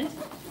enrichment.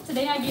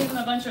 Today I gave them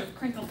a bunch of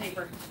crinkle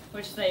paper,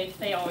 which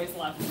they always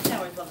love. They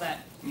always love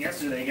that.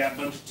 Yesterday they got a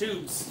bunch of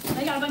tubes.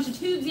 I got a bunch of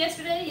tubes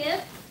yesterday,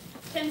 yeah.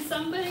 Can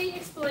somebody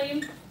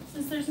explain,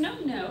 since there's no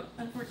note,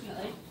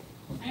 unfortunately,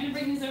 I'm gonna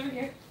bring these over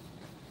here.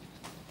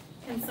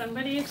 Can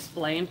somebody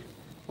explain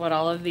what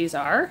all of these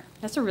are?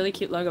 That's a really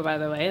cute logo, by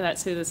the way.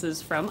 That's who this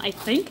is from, I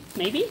think,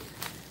 maybe.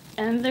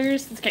 And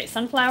there's, okay,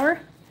 sunflower.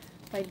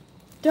 I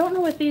don't know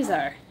what these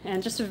are.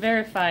 And just to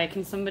verify,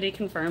 can somebody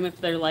confirm if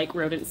they're like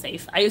rodent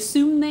safe? I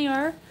assume they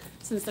are,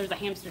 since there's a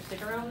hamster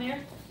sticker on there.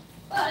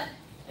 But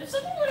if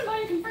somebody wouldn't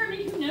mind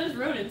confirming who knows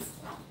rodents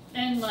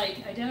and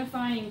like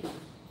identifying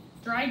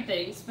dried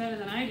things better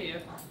than I do,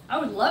 I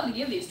would love to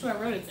give these to our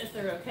rodents if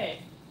they're okay.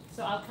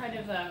 So I'll kind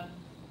of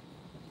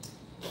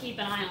keep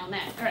an eye on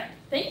that. All right,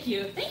 thank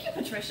you,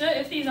 Patricia.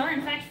 If these are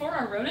in fact for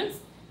our rodents,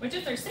 which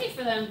if they're safe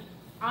for them,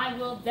 I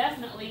will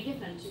definitely give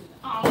them to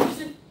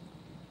them.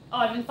 Oh,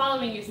 I've been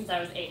following you since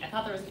I was 8. I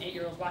thought there was an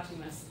 8-year-old watching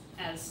this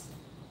as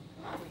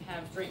we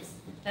have drinks.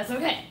 That's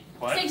okay.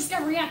 What? Stay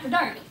Discovery After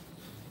Dark.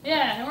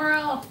 Yeah, we're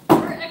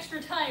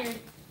extra tired,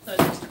 so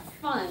it's extra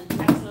fun.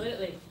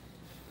 Absolutely.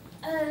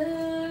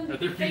 Are there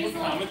people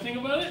Basil. commenting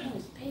about it?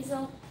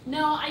 Basil.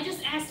 No, I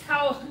just asked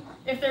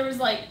if there was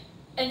like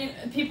any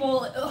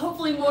people,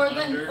 hopefully more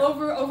than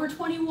over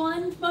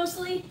 21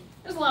 mostly.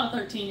 There's a lot of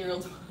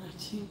 13-year-olds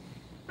watching.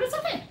 But it's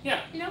okay.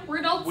 Yeah. You know, we're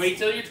adults. Wait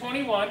till you're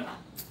 21,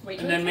 Wait and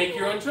till then make it's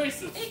your own 21.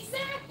 choices.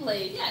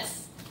 Exactly,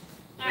 yes.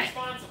 Alright.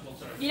 Responsible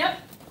choices. Yep.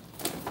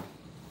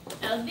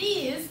 Now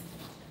these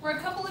were a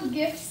couple of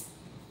gifts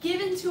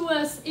given to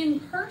us in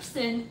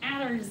person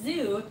at our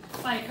zoo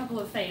by a couple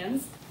of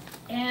fans.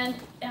 And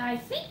I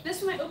think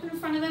this one I opened in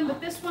front of them,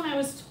 but this one I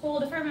was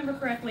told, if I remember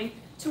correctly,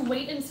 to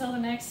wait until the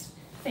next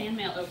fan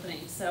mail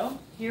opening. So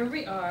here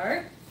we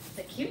are. It's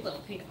a cute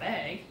little pink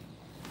bag.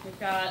 We've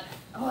got,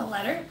 a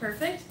letter,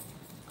 perfect.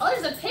 Oh,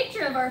 there's a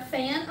picture of our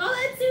fan. Oh,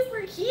 that's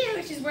super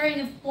cute. She's wearing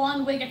a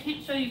blonde wig. I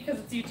can't show you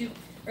because it's YouTube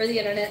or the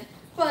internet,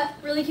 but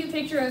really cute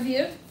picture of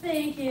you.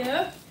 Thank you.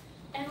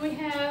 And we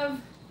have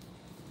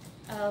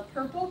a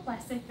purple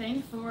plastic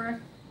thing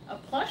for a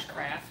plush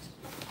craft.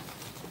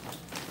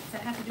 Does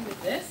that have to do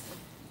with this?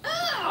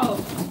 Oh,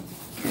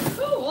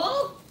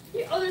 cool.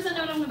 Oh, there's a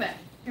note on the back.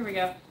 Here we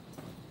go.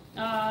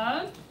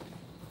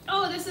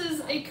 This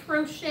is a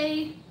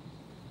crochet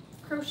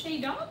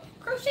dog?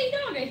 Crochet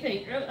dog, I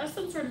think.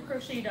 Some sort of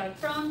crochet dog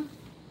from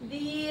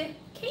the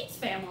Cates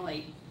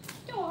family.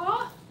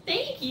 Aw,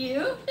 thank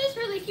you. That's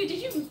really cute.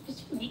 Did you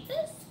make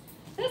this?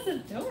 That's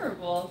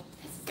adorable.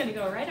 This is gonna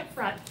go right up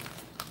front.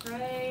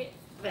 Right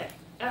there.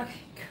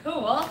 Okay,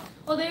 cool.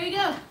 Well, there you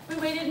go. We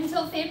waited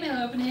until fan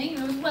mail opening.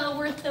 It was well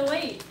worth the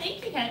wait.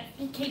 Thank you,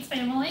 Cates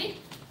family.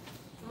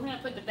 I'm gonna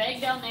put the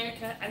bag down there.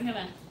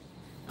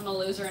 I'm a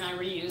loser and I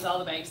reuse all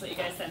the bags that you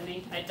guys send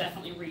me. I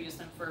definitely reuse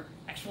them for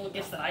actual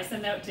gifts that I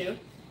send out too.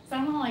 So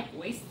I don't want to like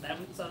waste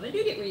them, so they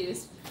do get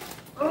reused.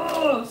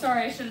 Oh,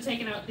 sorry, I should have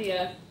taken out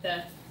the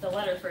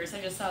letter first.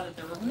 I just saw that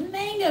there were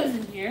mangoes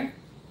in here.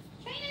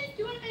 China, do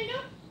you want a mango?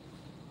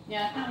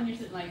 Yeah, not when you're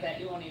sitting like that.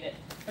 You won't eat it.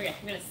 Okay,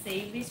 I'm going to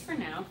save these for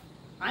now.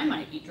 I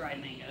might eat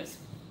dried mangoes.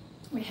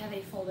 We have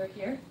a folder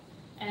here,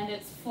 and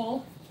it's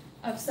full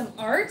of some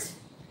art.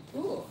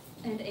 Ooh,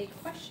 and a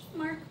question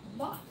mark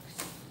box.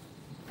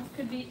 What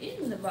could be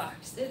in the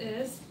box? It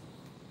is...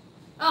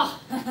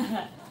 Oh!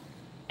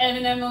 Ed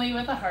and Emily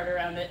with a heart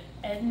around it.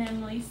 Ed and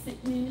Emily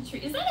sitting in the tree.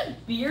 Is that a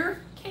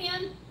beer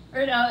can?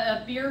 Or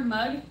a beer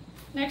mug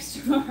next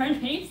to our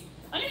names?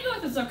 I'm going to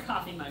go with a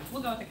coffee mug.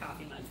 We'll go with the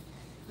coffee mug.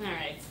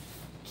 Alright.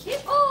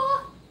 Cute.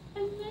 Oh!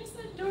 And there's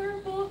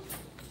adorable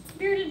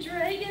bearded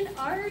dragon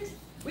art.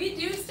 We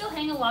do still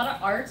hang a lot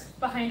of art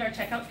behind our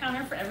checkout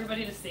counter for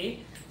everybody to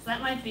see. So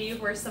that might be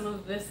where some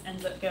of this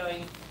ends up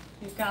going.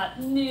 We've got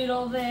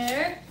Noodle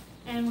there.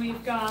 And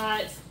we've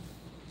got...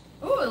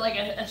 Ooh, like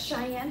a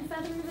Cheyenne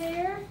feather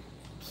there.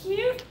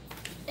 Cute.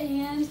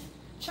 And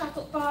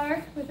chocolate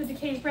bar with a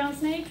decayed brown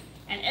snake.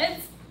 And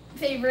Ed's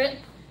favorite,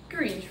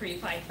 green tree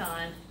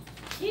python.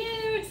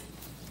 Cute.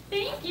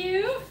 Thank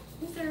you.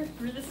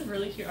 This is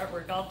really cute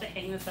artwork. I'll have to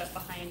hang this up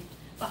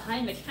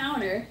behind the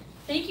counter.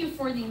 Thank you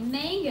for the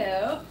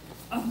mango.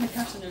 Oh my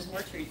gosh, and there's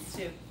more treats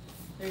too.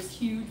 There's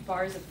huge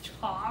bars of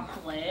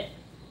chocolate.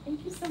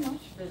 Thank you so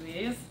much for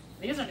these.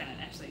 These are gonna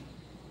actually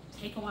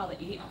take a while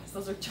to eat because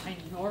those are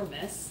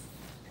ginormous.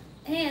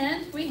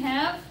 And we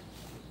have,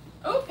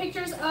 oh,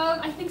 pictures of,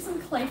 I think,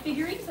 some clay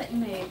figurines that you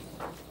made.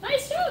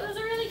 Nice too, those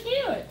are really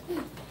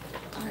cute.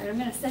 All right, I'm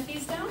gonna set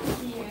these down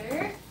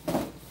here.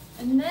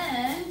 And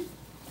then,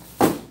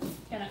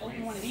 can I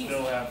open one of these?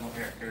 Still have one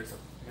here. Here's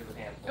a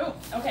handful.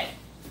 Oh, okay.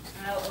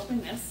 I'll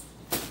open this.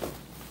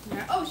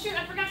 Oh shoot,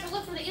 I forgot to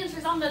look for the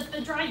answers on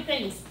the dried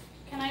things.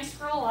 Can I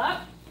scroll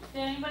up? Did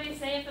anybody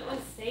say if it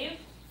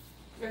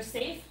was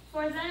safe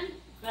for them?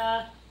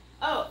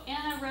 Oh,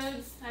 Anna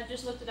Rhodes, I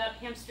just looked it up.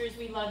 Hamsters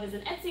We Love is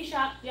an Etsy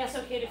shop. Yes,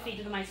 okay to feed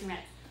to the mice and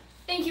rats.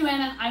 Thank you,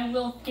 Anna. I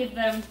will give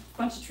them a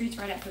bunch of treats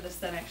right after this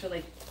then,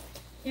 actually.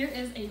 Here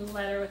is a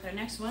letter with our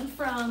next one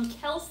from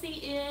Kelsey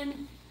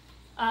in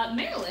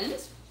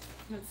Maryland.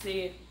 Let's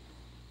see.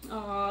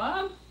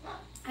 Aww.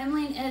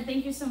 Emily and Ed,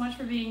 thank you so much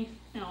for being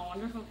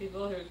wonderful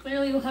people who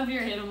clearly love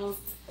your animals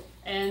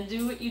and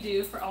do what you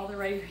do for all the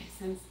right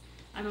reasons.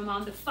 I'm a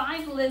mom to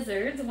 5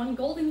 lizards, 1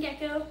 golden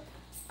gecko,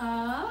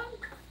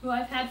 who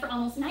I've had for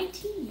almost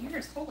 19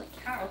 years. Holy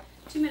cow.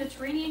 2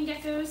 Mediterranean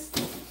geckos,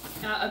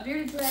 a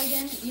bearded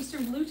dragon, an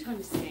eastern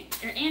blue-tongued skink,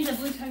 and a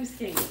blue-tongued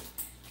skink.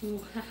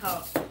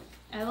 Wow.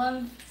 I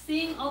love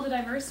seeing all the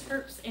diverse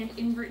herps and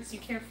inverts you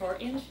care for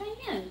in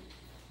Cheyenne.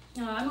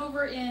 I'm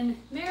over in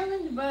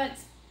Maryland, but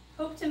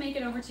hope to make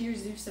it over to your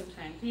zoo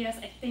sometime. P.S.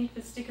 I think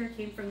the sticker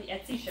came from the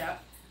Etsy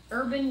shop,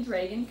 Urban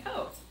Dragon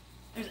Co.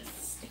 There's a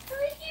sticker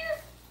in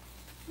here?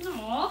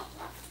 Aww.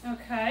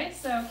 Okay,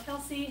 so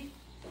Kelsey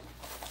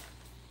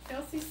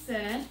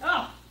said,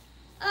 oh,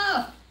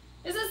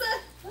 is this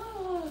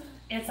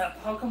it's a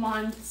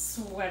Pokemon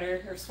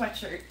sweater or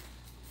sweatshirt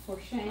for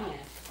Cheyenne.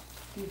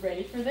 You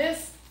ready for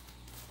this?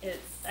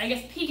 It's, I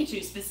guess,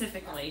 Pikachu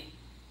specifically.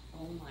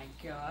 Oh my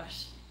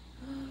gosh.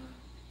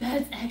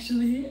 That's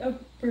actually a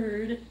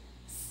bird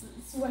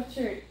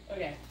sweatshirt.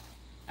 Okay.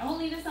 I won't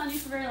leave this on you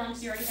for very long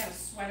so you already have a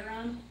sweater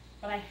on,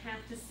 but I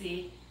have to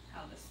see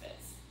how this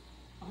fits.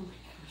 Oh my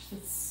gosh,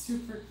 that's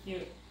super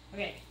cute.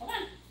 Okay, hold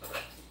on.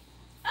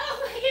 Oh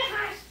my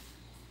gosh!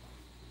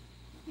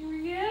 Here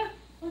we go.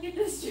 Look at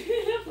this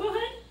straight up one.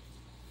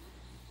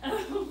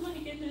 Oh my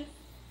goodness.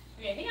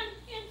 Okay, hang on.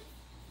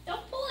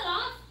 Don't pull it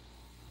off.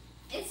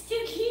 It's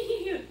too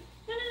cute.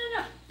 No.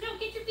 No,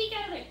 get your beak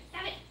out of there.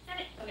 Stop it.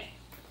 Okay.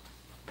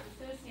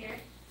 This goes here.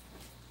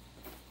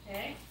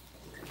 Okay.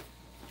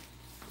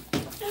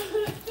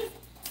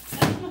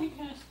 Oh my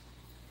gosh.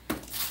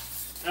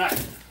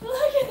 Alright.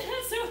 Look at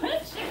that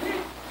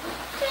sweatshirt.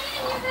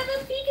 Cheyenne, you have a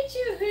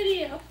Pikachu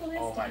hoodie. I'll pull this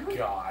Oh my down.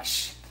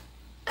 gosh.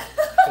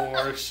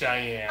 Poor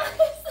Cheyenne.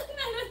 Isn't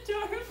that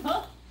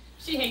adorable?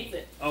 She hates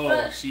it. Oh,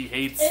 but she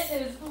hates it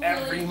is really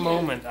every cute.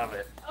 moment of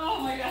it. Oh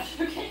my gosh.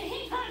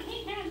 Okay, hang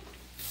on.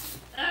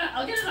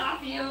 I'll get it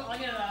off you. I'll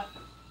get it off.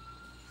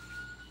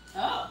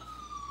 Oh.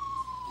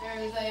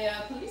 There's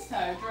a police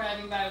car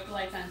driving by with the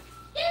lights on.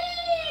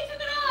 Yay!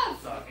 Took it off!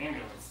 It's an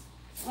ambulance.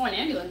 Oh, an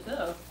ambulance,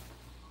 though.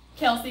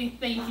 Kelsey,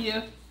 thank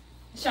you.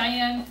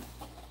 Cheyenne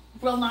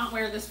will not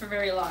wear this for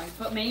very long,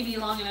 but maybe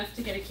long enough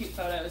to get a cute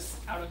photos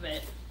out of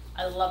it.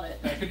 I love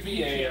it. That could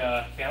be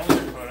a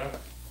calendar photo.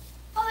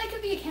 Oh, that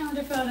could be a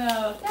calendar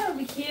photo. That would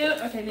be cute.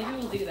 Okay, maybe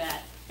we'll do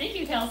that. Thank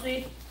you,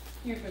 Kelsey.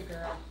 You're a good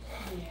girl.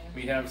 Yeah,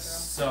 We you're a have good girl.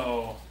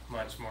 so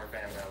much more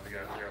fan mail to go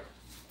through.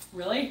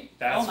 Really?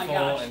 That's oh my full,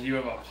 gosh. and you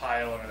have a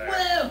pile over there.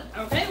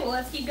 Whoa! Okay, well,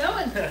 let's keep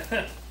going.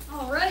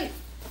 All right.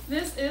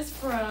 This is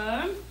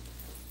from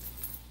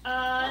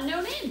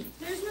No Name.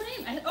 There's No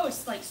Name. Oh,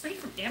 it's like straight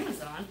from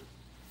Amazon.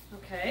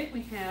 Okay,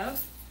 we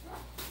have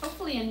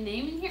hopefully a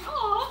name in here.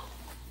 Oh,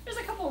 there's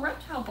a couple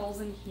reptile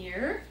bowls in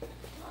here.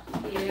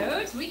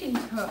 Cute. We can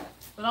cook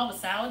with all the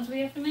salads we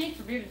have to make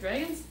for bearded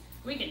dragons.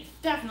 We can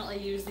definitely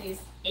use these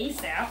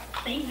ASAP.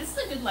 This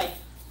is a good, like,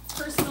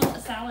 personal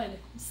salad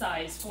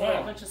size for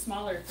a bunch of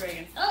smaller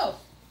dragons. Oh!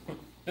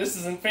 This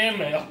isn't fan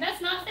mail.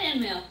 That's not fan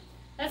mail.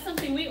 That's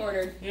something we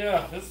ordered.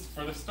 Yeah, this is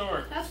for the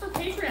store. That's for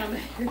Patreon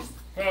backers.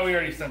 Well, we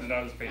already sent it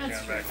out as Patreon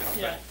That's true. backers.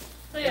 Yeah.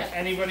 So yeah. If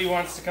anybody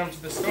wants to come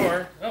to the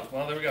store, oh,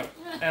 well, there we go,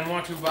 and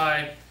want to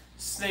buy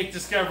Snake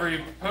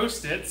Discovery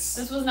Post-its.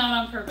 This was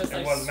not on purpose,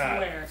 I was not.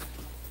 swear.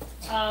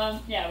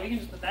 Yeah, we can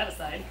just put that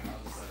aside.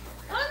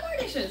 Oh, more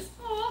dishes.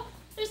 Aw,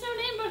 there's no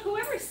name, but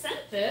whoever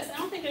sent this, I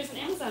don't think there's an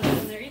Amazon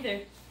in there either.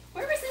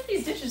 Whoever sent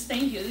these dishes,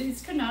 thank you.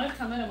 These could not have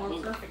come at a more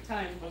perfect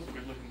time. Those are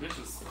good looking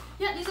dishes.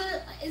 Yeah,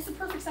 it's the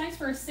perfect size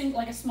for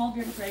a small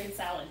bearded dragon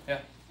salad. Yeah.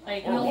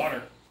 Like, Or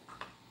water.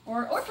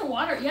 Or for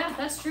water. Yeah,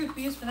 that's true.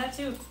 We use for that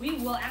too. We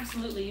will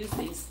absolutely use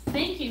these.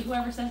 Thank you,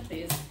 whoever sent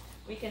these.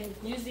 We can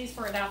use these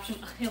for adoption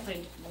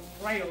island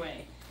right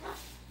away.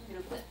 We're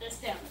gonna put this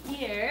down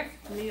here.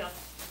 Maybe I'll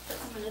put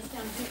some of this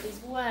down here as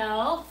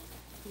well.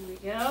 Here we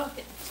go.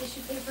 Get the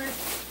tissue paper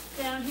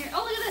down here.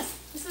 Oh, look at this.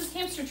 This is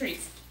hamster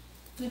treats.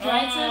 The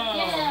dried stuff.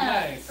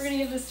 Yeah. Nice. We're gonna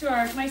give this to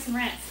our mice and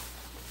rats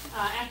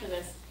after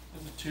this.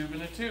 There's a tube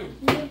and a tube.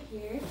 Look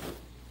here.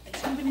 A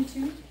tube and a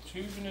tube.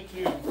 Tube and a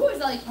tube. Ooh, is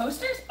that like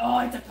posters? Oh,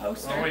 it's a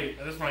poster. Oh wait,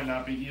 this might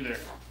not be either.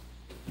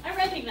 I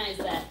recognize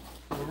that.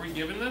 Were we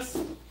given this?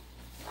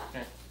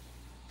 Okay.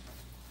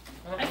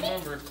 I I don't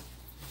think- remember.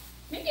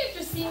 Maybe I've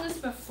just seen this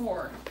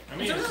before. I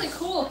mean, It's a it's really just-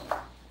 cool.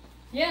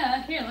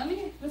 Yeah, here, let me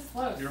get this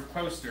close. Your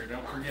poster,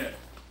 don't forget.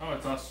 Oh,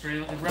 it's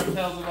Australia.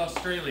 Reptiles of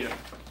Australia.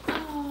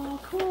 Oh,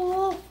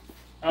 cool.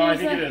 Oh, I Here's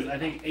think a- it is. I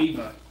think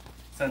Ava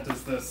sent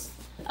us this.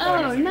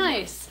 Oh, magazine.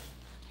 nice.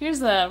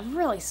 Here's a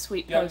really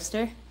sweet Yep.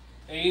 poster.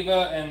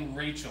 Ava and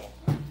Rachel.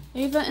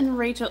 Ava and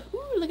Rachel.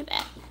 Ooh, look at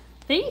that.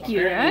 Thank you,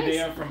 Apparently they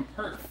guys. are from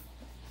Perth.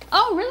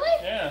 Oh,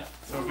 really? Yeah.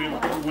 So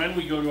when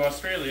we go to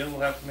Australia,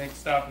 we'll have to make a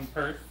stop in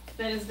Perth.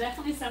 That is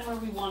definitely somewhere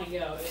we want to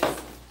go. Is And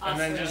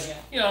Australia. then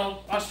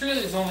just,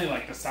 Australia is only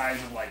like the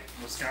size of like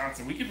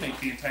Wisconsin. We could make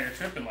the entire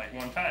trip in like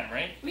one time,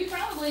 right? We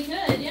probably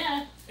could,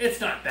 yeah. It's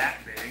not that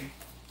big.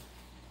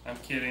 I'm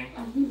kidding.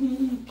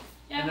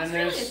 Yeah, And then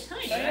Australia's there's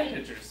tiny, side right?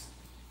 pictures.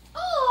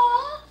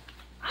 Aww.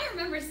 I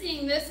remember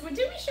seeing this. Did we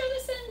show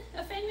this in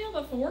a fan mail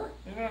before?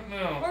 I don't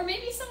know. Or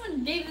maybe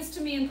someone gave this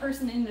to me in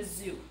person in the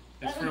zoo.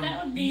 It's That from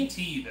would be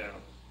BT though.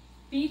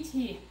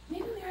 BT.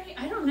 Maybe we already,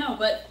 I don't know,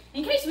 but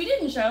in case we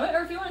didn't show it,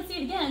 or if you want to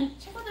see it again,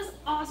 check out this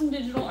awesome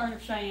digital art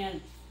of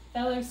Cheyenne.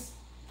 That looks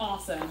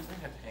awesome.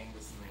 I have to hang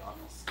this in the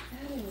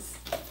office.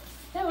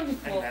 That would be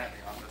Hang cool. that in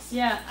the office.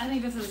 Yeah, I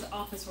think this is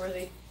office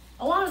worthy.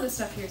 A lot of the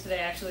stuff here today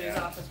actually is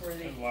Yeah. office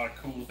worthy. There's a lot of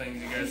cool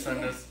things you guys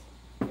send us.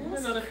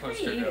 That's another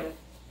poster creative. go?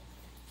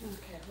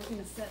 Okay, we're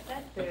gonna set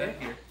that Put there. that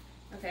here.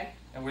 Okay.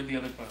 And where'd the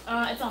other poster?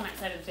 It's on that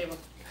side of the table.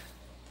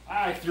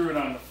 I threw it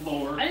on the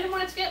floor. I didn't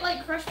want it to get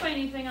like crushed by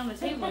anything on the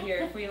table here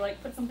if we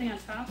like put something on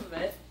top of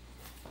it.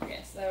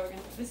 Okay, so we're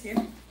gonna put this here.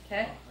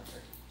 Okay.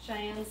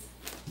 Cheyenne's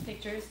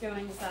pictures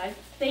going aside.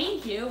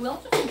 Thank you. We'll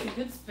have to find some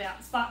good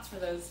spots for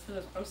those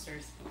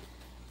posters.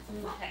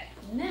 Okay.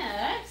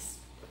 Next.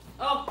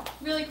 Oh,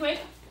 really quick.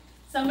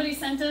 Somebody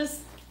sent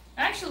us.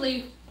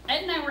 Actually,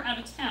 Ed and I were out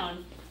of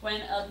town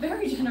when a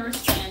very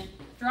generous fan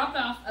dropped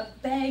off a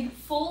bag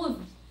full of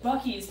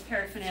Buc-ee's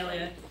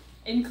paraphernalia,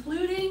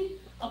 including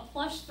a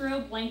plush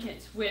throw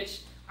blanket,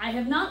 which I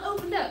have not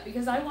opened up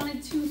because I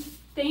wanted to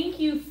thank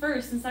you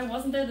first since I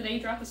wasn't there the day you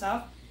dropped us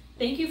off.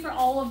 Thank you for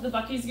all of the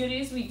Buc-ee's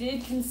goodies. We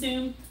did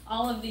consume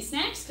all of the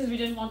snacks because we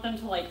didn't want them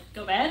to like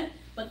go bad.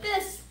 But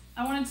this,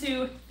 I wanted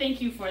to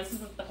thank you for. This is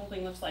what the whole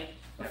thing looks like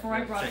before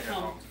I brought it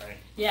home. Tonight.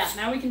 Yeah,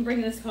 now we can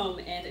bring this home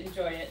and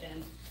enjoy it,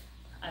 and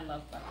I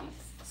love Buc-ee's.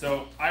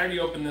 So I already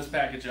opened this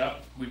package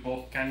up. We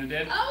both kind of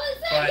did. Oh,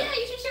 is that? But- Yeah,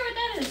 you should share what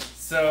that is.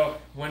 So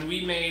when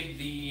we made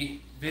the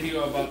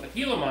video about the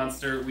Gila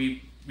monster,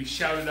 we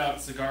shouted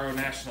out Saguaro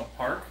National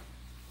Park,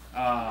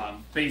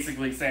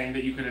 basically saying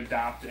that you could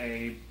adopt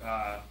a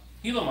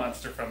Gila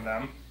monster from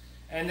them,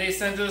 and they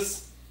sent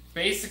us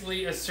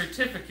basically a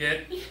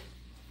certificate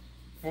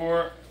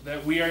for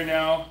that we are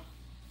now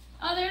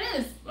Oh, there it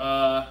is.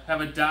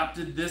 have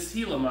adopted this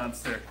Gila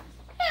monster.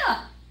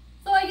 Yeah.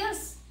 So I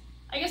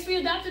guess we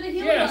adopted a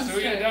Gila Yeah, monster. so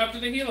we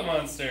adopted a Gila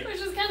monster. Which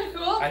is kind of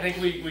cool. I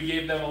think we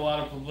gave them a lot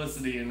of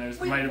publicity, and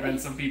there might have been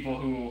some people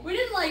who. We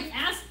didn't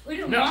we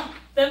didn't No. want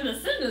them to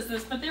send us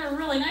this, but they were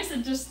really nice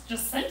and just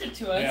sent it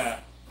to us. Yeah.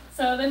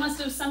 So they must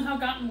have somehow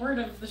gotten word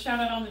of the shout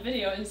out on the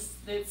video and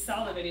they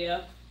saw the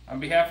video. On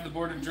behalf of the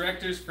Board of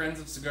Directors, Friends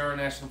of Saguaro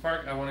National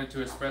Park, I wanted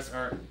to express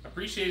our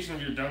appreciation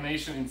of your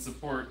donation in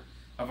support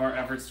of our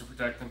efforts to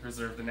protect and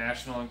preserve the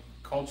national and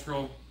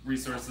cultural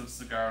resources of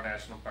Saguaro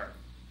National Park.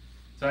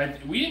 So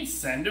we didn't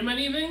send them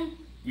anything,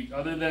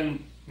 other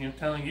than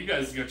telling you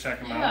guys to go check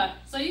them Yeah. out.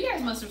 So you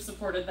guys must have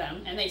supported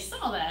them and they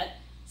saw that.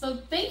 So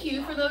thank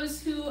you for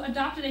those who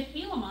adopted a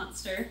Gila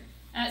monster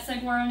at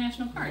Saguaro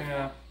National Park.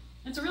 Yeah,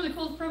 It's a really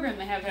cool program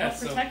they have to Yeah, help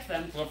so- protect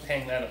them. we'll have to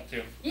hang that up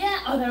too. Yeah.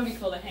 Oh, that would be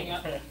cool to hang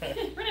up.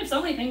 We're gonna have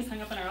so many things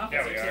hung up in our office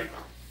Yeah, we here, are. too.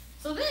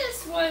 So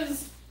this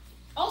was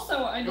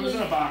Also, I It was believe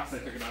in a box. I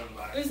took it out of the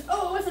box. it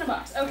was in a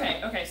box.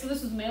 Okay, okay. So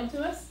this was mailed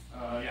to us.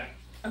 Yeah.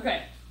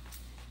 Okay.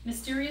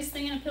 Mysterious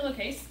thing in a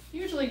pillowcase.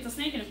 Usually it's a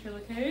snake in a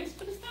pillowcase,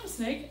 but it's not a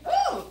snake.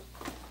 Oh!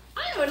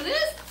 I know what it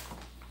is!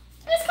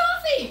 It's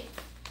coffee!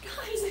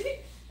 Guys,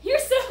 you're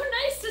so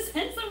nice to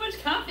send so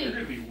much coffee. You're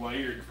gonna be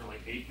wired for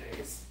like 8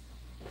 days.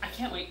 I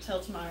can't wait till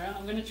tomorrow.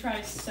 I'm gonna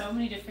try so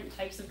many different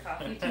types of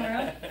coffee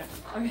tomorrow.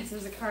 Okay, so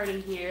there's a card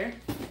in here.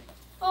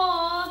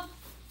 Aww!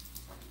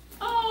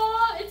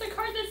 Aww! It's a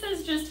card that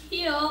says just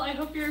heal. I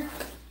hope your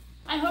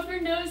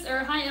nose, or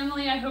hi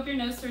Emily, I hope your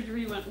nose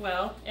surgery went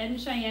well. Ed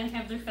and Cheyenne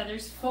have their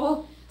feathers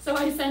full, so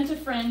I sent a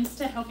friend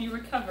to help you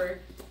recover.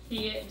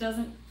 He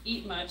doesn't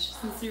eat much.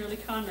 Sincerely,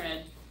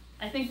 Conrad.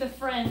 I think the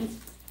friend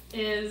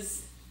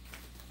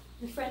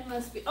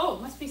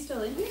must be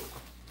still in here?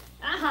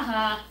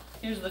 Ahaha,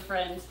 here's the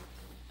friend.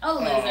 A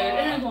lizard,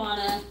 an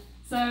iguana.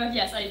 So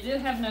yes, I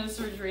did have nose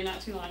surgery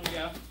not too long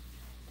ago.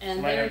 And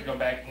Might have to go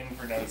back in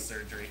for nose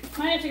surgery.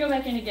 might have to go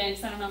back in again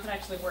because I don't know if it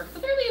actually worked.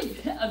 But there'll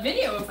be a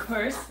video, of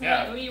course.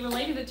 Yeah. We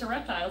related it to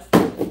reptiles.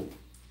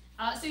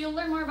 So you'll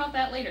learn more about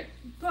that later.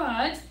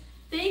 But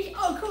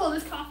oh cool,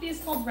 this coffee is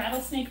called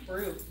Rattlesnake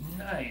Brew.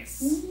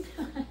 Nice.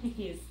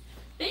 Nice.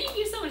 Thank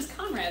you so much,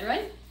 Conrad,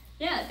 right?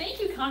 Yeah,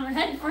 thank you,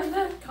 Conrad, for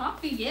the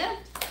coffee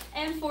gift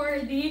and for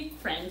the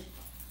friend.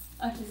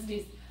 Oh, just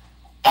these.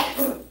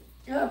 Oh,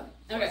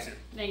 okay.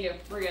 Thank you.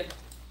 We're good.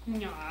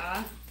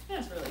 Aww.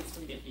 That's really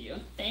sweet of you.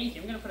 Thank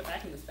you. I'm gonna put it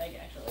back in this bag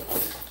actually,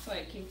 so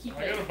I can keep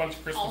I got a it bunch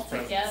of Christmas all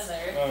presents.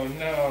 together. Oh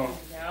no.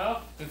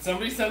 Yep. Did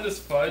somebody send us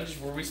fudge?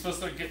 Were we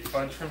supposed to get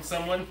fudge from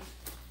someone?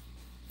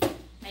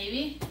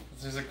 Maybe.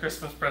 There's a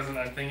Christmas present.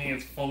 I'm thinking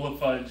it's full of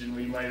fudge, and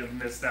we might have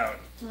missed out.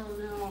 Oh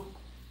no.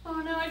 Oh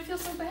no, I feel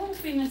so bad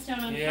if we missed out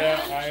on Yeah,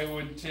 fudge. I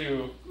would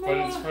too. But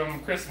it's from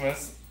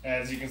Christmas,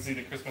 as you can see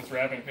the Christmas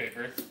wrapping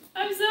paper.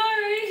 I'm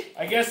sorry.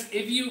 I guess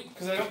if you,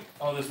 because I don't.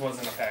 Oh, this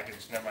wasn't a package.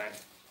 Never mind.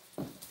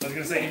 I was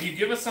gonna say if you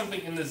give us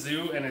something in the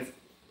zoo and it's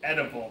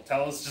edible,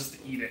 tell us just to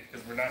eat it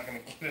because we're not gonna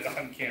get it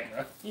on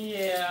camera.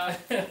 Yeah.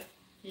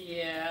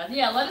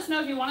 Yeah. Let us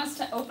know if you want us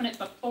to open it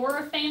before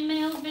a fan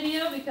mail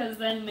video because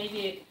then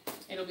maybe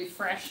it'll be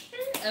fresh.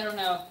 I don't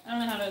know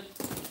how to.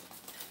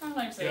 I don't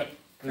like to say Yep.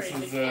 This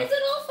crazy. is Is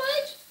it all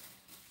fudge?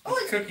 Oh,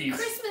 it's cookies.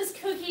 Christmas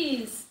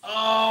cookies.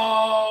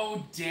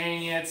 Oh,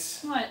 dang it.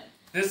 What?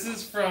 This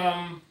is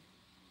from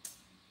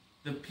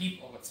the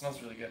people. Oh, it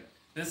smells really good.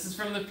 This is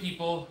from the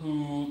people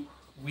who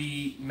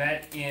we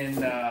met in,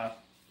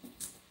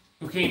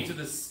 who came to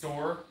the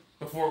store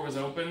before it was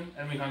open,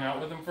 and we hung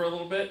out with them for a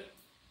little bit.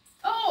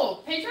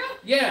 Oh, Pedro?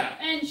 Yeah.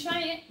 And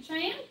Cheyenne?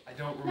 I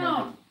don't remember.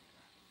 No.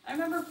 I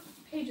remember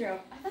Pedro.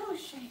 I thought it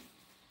was Cheyenne.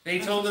 They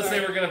I'm told us sorry.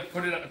 they were gonna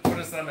put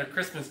us on their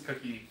Christmas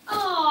cookie. Aww.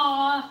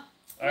 All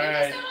We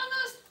right. missed out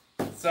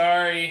on those.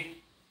 Sorry.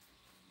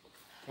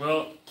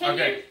 Well, Can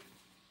okay. you?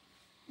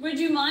 Would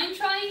you mind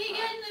trying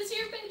again this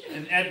year, Pedro?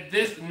 And at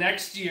this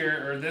next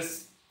year or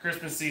this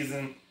Christmas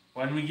season,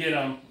 when we get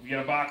them, we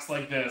get a box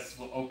like this.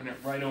 We'll open it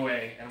right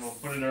away and we'll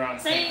put it around.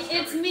 Say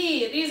it's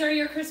me. These are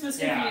your Christmas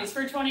cookies Yeah.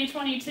 for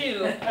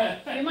 2022.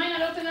 We might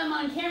not open them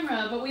on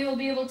camera, but we will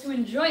be able to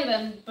enjoy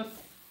them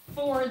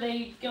before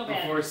they go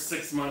bad. Before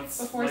 6 months.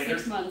 Before later.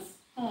 6 months.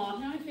 Aw,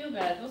 now I feel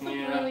bad. Those look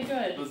Yeah. really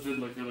good. Those did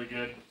look really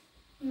good.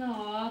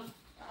 Aw.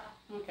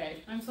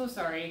 Okay, I'm so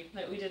sorry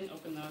that we didn't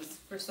open those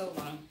for so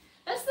long.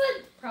 That's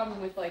the problem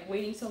with like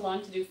waiting so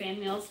long to do fan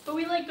mails, but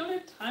we like don't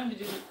have time to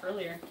do it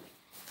earlier.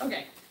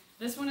 Okay,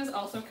 this one is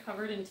also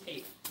covered in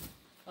tape.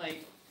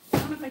 Like, I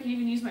don't know if I can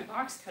even use my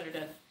box cutter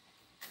to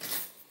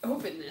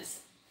open this.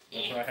 So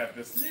I have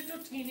this little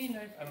teeny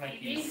knife on my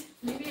keys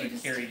Maybe I that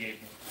just Carrie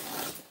gave me.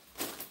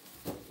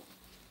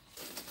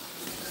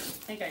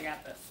 think I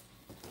got this.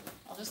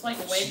 I'll just like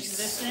wedge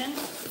this in.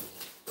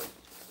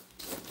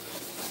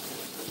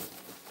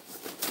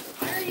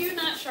 Why are you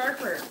not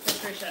sharper,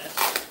 Patricia?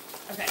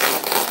 Okay.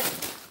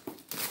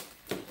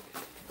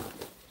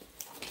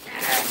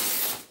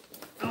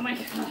 Oh my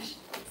gosh.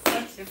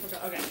 So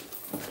difficult. Okay.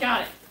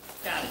 Got it.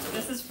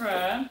 This is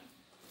from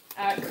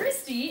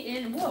Christy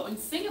in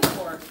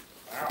Singapore.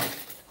 Wow.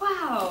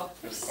 Wow.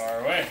 This far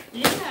away.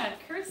 Yeah,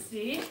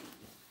 Christy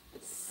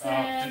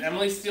said... Did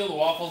Emily steal the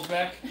waffles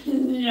back?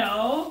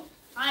 No,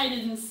 I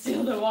didn't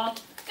steal the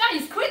waffle.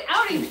 Guys, quit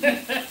outing me.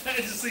 I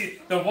just see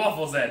the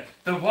waffles, Ed.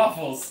 The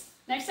waffles.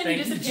 Next time Thank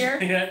you you, disappear,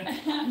 Jan.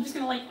 I'm just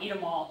gonna like eat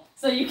them all,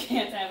 so you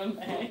can't have them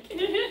back.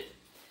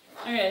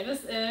 Okay,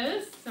 this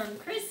is from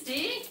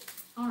Christy.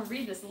 I want to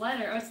read this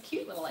letter. Oh, it's a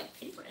cute little like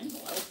paper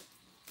envelope.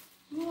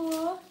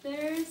 Oh,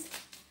 there's.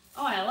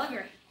 Oh, I love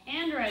your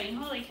handwriting.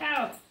 Holy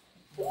cow!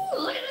 Ooh,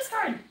 look at this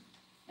card.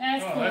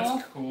 That's Oh, cool.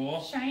 that's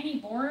cool. Shiny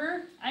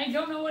border. I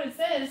don't know what it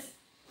says,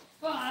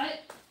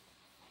 but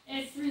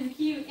it's really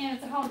cute and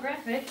it's a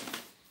holographic.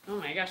 Oh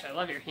my gosh, I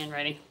love your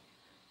handwriting.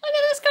 Look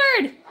at this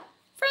card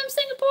from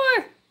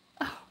Singapore.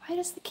 Oh, why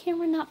does the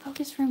camera not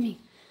focus for me?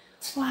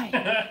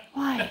 Why?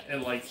 Why?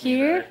 It likes me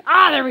Here? better.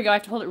 Ah, there we go. I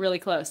have to hold it really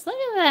close. Look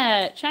at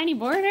that shiny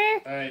border.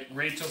 Alright,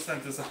 Rachel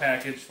sent us a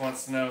package.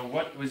 Wants to know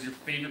what was your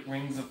favorite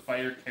Rings of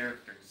Fire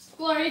characters?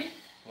 Glory.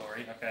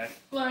 Glory, okay.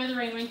 Glory the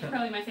Rainwing,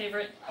 probably my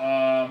favorite.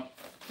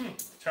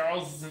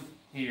 Charles isn't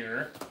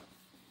here.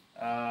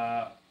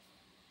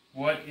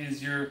 What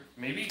is your...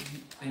 Maybe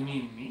they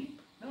mean me?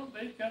 No,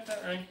 they got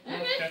that right.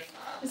 Okay.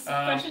 Just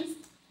some questions.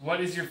 What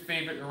is your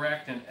favorite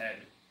arachnid, Ed?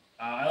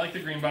 I like the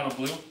green bottle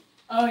blue.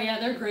 Oh yeah,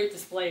 they're great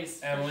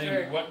displays. Emily, for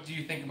sure. what do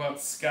you think about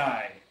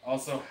Sky?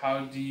 Also, how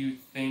do you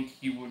think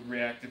he would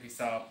react if he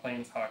saw a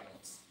plane's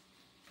hognose?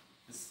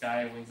 Is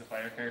Sky a Wings of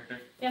Fire character?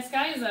 Yeah,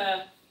 Sky is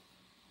a...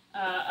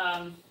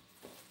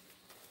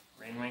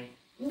 Rainwing?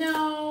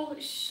 No,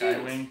 shoot.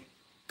 Skywing?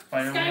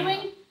 Firewing?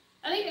 Skywing?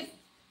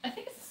 I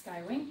think it's a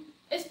Skywing.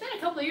 It's been a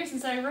couple of years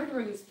since I read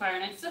Wings of Fire,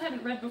 and I still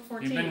haven't read book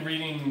 14. You've been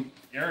reading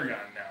Aragon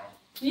now.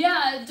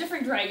 Yeah,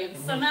 different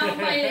dragons. So now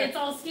it's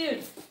all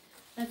skewed.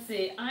 Let's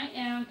see. I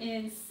am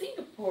in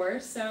Singapore,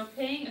 so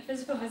paying a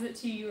physical visit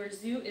to your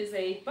zoo is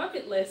a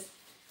bucket list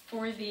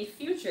for the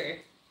future.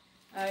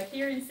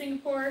 Here in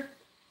Singapore,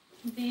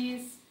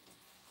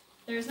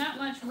 there's not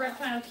much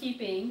reptile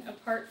keeping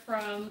apart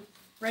from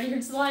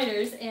red-eared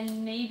sliders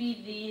and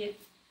maybe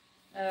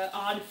the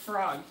odd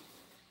frog.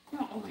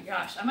 Oh my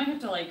gosh, I might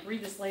have to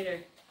read this later.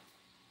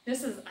 I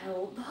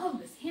love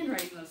this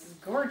handwriting. This is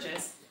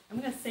gorgeous. I'm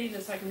gonna save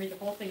this so I can read the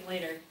whole thing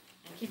later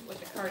and keep it with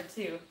the card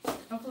too.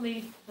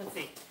 Hopefully, let's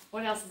see,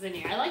 what else is in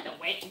here? I like the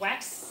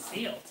wax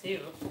seal too.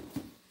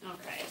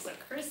 Okay, so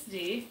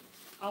Christy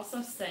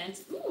also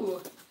sent,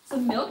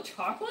 some milk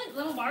chocolate,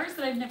 little bars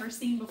that I've never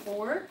seen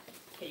before.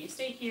 Okay, you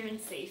stay here and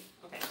safe.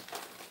 Okay.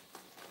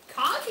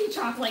 Coffee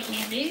chocolate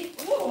candy.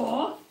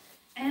 Ooh.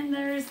 And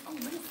there's, what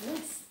is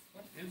this?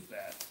 What is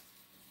that?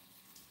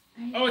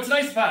 Oh, it's an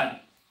isopod!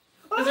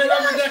 It's a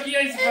rubber ducky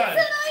isopod!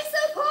 It's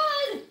an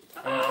isopod!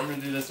 I'm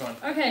gonna do this one.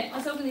 Okay,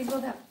 let's open these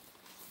both up.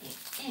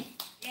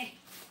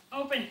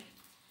 Open.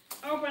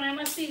 Open, I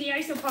must see the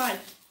isopod.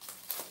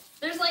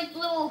 There's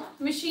little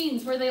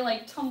machines where they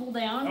tumble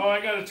down. Oh, I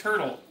got a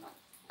turtle.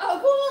 Oh,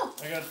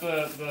 cool! I got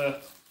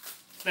the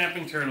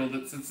snapping turtle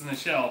that sits in a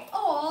shell.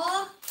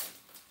 Aww.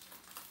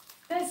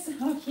 That's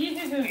so cute.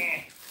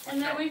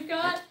 And then we've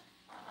got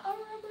a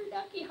rubber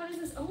ducky. How does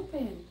this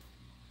open?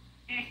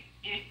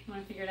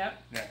 Want to figure it out?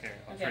 Yeah, here,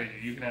 I'll Okay. trade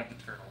you. You can have the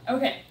turtle.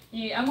 Okay.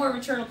 I'm more of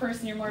a turtle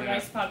person. You're more of Yeah.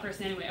 an isopod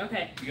person anyway.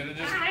 Okay. You gotta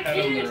just Ah, pet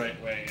him cute. the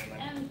right way, and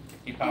then And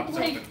he pops it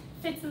open.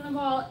 fits in the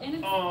ball, and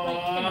it's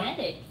Aww.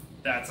 kinetic.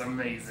 That's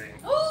amazing.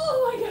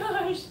 Oh my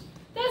gosh,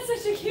 that's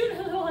such a cute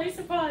little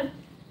isopod.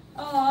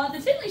 Aw,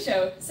 the Tinley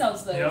Show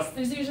sells those. Yep.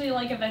 There's usually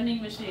a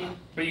vending machine.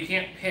 But you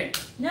can't pick.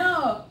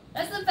 No,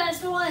 that's the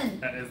best one.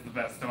 That is the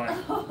best one.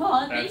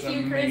 Aw, That's thank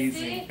you,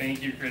 amazing. Christy.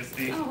 Thank you,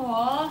 Christy.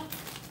 Aw.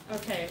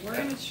 Okay, we're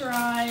gonna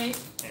try Yeah,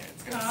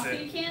 it's gonna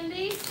coffee sit.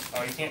 candy.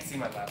 Oh, you can't see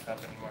my laptop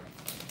anymore.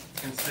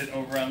 It's gonna sit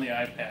over on the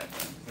iPad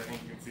because I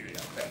think you can see the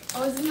iPad.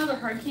 Oh, is it another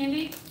hard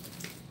candy?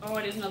 Oh,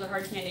 it is another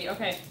hard candy.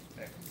 Okay.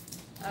 Okay.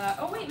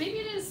 Oh wait, maybe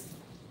it is.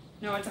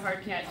 No, it's a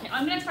hard candy.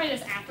 I'm gonna try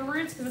this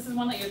afterwards because this is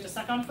one that you have to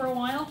suck on for a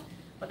while.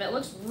 But that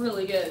looks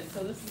really good.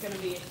 So this is gonna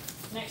be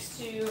next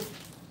to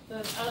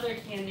those other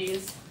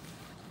candies.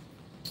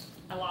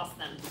 I lost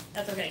them.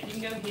 That's okay. You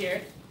can go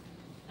here.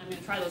 I'm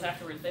gonna try those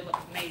afterwards. They look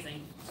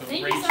amazing. So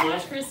Thank you so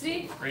much,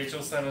 Christy.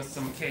 Rachel sent us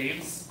some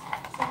caves,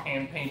 some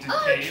hand-painted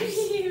Oh, caves.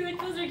 cute!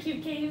 Those are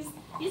cute caves.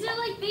 These are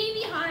like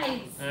baby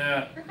hides.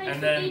 Yeah, They're hides and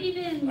for then baby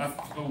bins.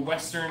 a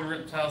Western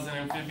Reptiles and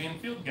Amphibian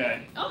Field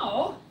Guide.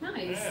 Oh,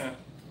 nice. Yeah.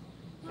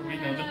 So we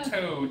know the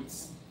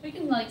toads. We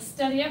can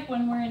study up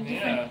when we're in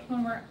different, Yeah.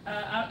 when we're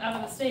out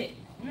of the state.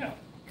 Yeah.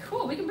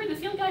 Cool. We can bring the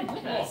field guide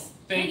with Cool. us.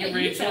 Thank We'll you,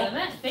 get use Rachel. out of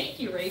that. Thank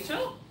you,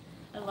 Rachel.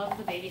 I love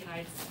the baby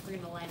hides. We're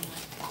gonna line them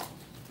up.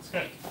 It's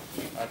good.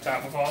 On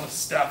top of all the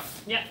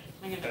stuff Yep.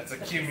 I'm gonna that's put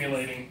this-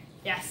 accumulating.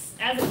 Yes,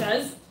 as it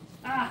does.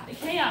 Ah, the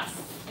chaos.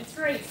 It's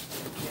great.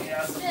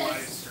 Chaos of Yes.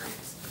 live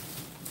streams.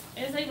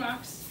 It is a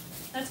box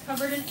that's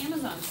covered in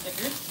Amazon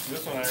stickers.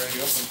 This one I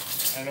already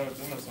opened. I know what's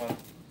in this one.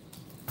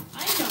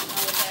 I don't know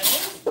what that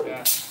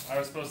is. Yeah, I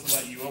was supposed to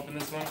let you open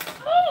this one,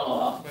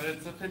 Oh! but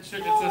it's a picture.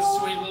 It's a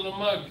sweet little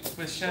mug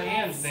with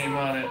Cheyenne's name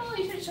on it. Oh,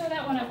 you should show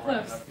that one up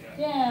Right close. up,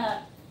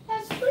 Yeah.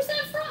 Where's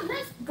that from?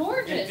 That's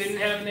gorgeous. It didn't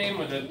have a name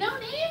with it. No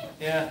name?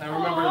 Yeah, I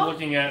remember Aw.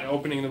 looking at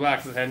opening the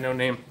box. It had no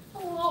name.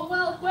 Oh,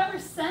 well, whoever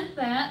sent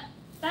that,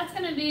 that's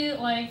gonna be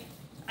I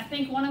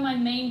think one of my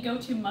main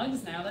go-to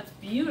mugs now. That's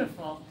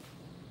beautiful.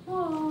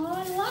 Oh,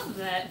 I love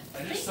that. I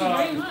Thank just you saw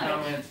very a much.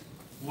 comment.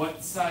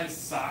 What size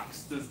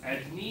socks does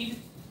Ed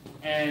need?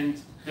 And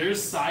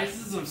there's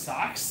sizes of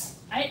socks.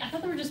 I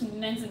thought they were just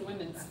men's and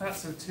women's. I thought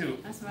so too.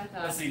 That's what I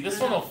thought. Let's see. This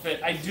I one will know.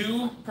 fit. I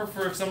do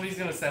prefer if somebody's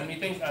gonna send me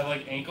things. I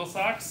like ankle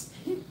socks,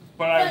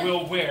 but I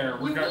will wear.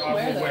 You will I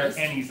wear will wear those.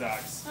 any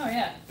socks. Oh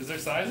yeah. Is there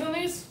size on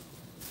these?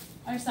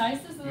 Our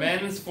sizes?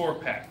 Men's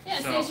 4-pack. Yeah,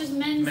 so so it's just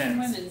men's and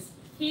men's. women's.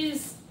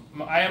 He's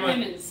I am a.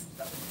 women's.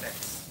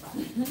 Thanks.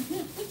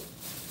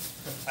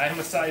 I am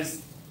a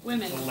size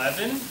Women.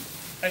 11.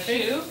 I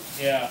think. Shoe?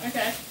 Yeah.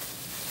 Okay.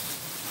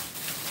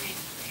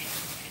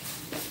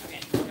 Okay,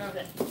 go with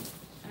it.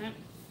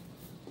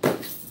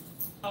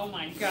 Oh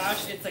my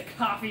gosh, it's a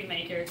coffee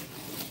maker.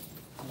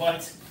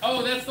 What?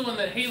 Oh, that's the one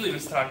that Haley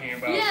was talking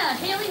about. Yeah,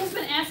 Haley has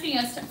been asking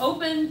us to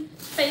open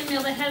fan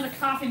mail that has a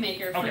coffee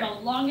maker for Okay. the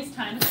longest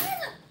time.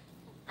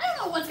 I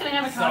don't know what's gonna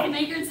have a coffee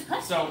maker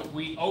inside. So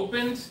we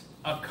opened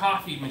a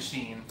coffee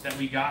machine that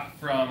we got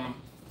from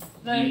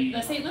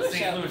The St. Louis show.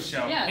 St. Louis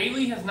show. Yeah.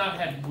 Haley has not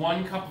had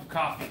one cup of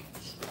coffee.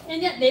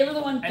 And yet they were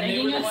the ones And they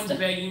begging were the us ones to.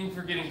 begging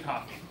for getting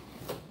coffee.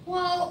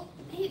 Well,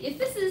 hey, if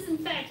this is in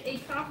fact a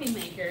coffee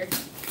maker,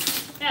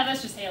 yeah,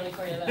 that's just Haley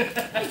for you though.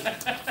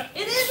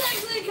 It is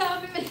actually a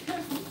coffee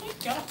maker. Oh my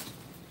god.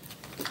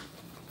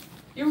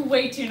 You're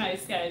way too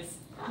nice, guys.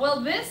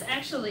 Well, this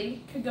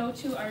actually could go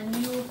to our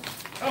new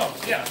Oh,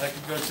 yeah, that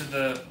could go to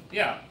the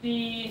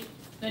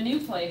new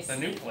place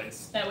new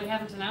place. that we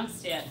haven't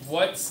announced yet.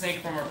 What snake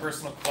from our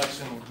personal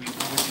collection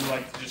would you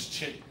like to just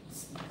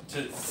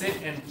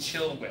sit and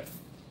chill with?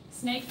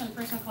 Snake from the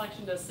personal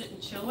collection to sit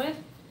and chill with?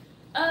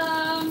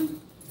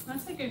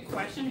 That's a good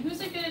question.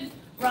 Who's a good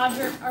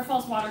Roger, our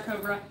false water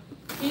cobra?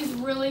 He's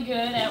really good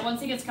at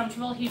once he gets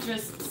comfortable, he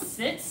just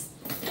sits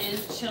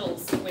and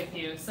chills with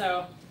you.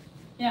 So,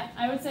 yeah,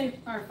 I would say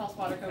our false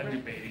water I cobra. do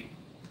Baby.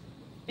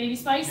 Baby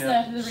Spice,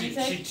 Yeah, the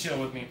retake. she'd chill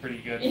with me pretty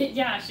good.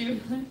 Yeah, she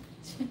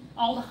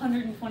all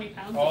 120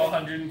 pounds. All of it.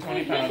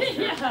 120 pounds. of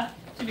her. Yeah,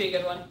 should be a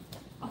good one.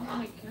 Oh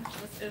my gosh,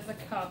 this is a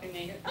coffee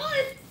maker. Oh,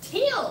 it's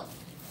teal.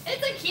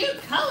 It's a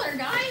cute color,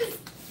 guys.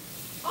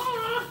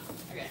 Oh.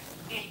 Okay.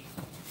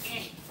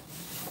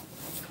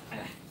 I'm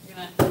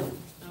gonna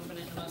open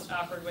it in the most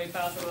awkward way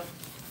possible.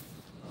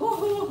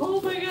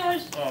 Oh my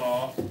gosh.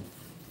 Aw.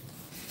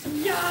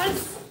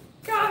 Yes,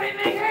 coffee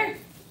maker.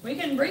 We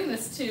can bring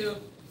this to.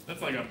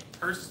 That's like a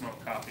personal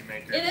coffee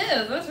maker. It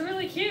is. That's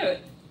really cute.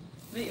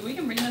 We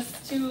can bring this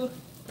to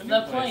A new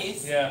the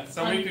place. Yeah,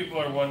 so many people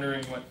are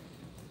wondering what.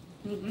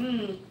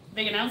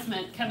 Big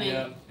announcement coming.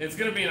 Yeah, it's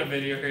gonna be in a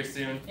video here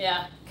soon.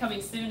 Yeah, coming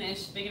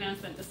soonish. Big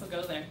announcement. This will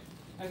go there.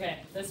 Okay,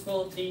 this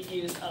will be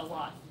used a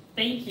lot.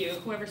 Thank you,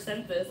 whoever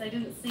sent this. I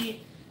didn't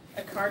see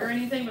a card or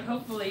anything, but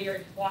hopefully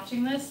you're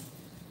watching this.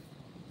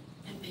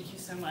 And thank you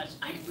so much.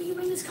 We can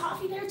bring this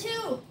coffee there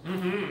too.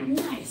 Mm-hmm.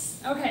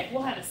 Nice. Okay,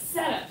 we'll have a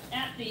setup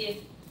at the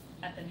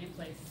new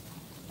place.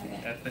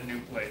 Okay. At the new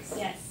place.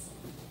 Yes.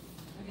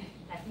 Okay,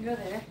 I can go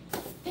there.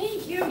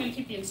 Thank you. I'm gonna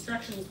keep the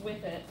instructions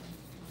with it.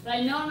 But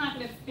I know I'm not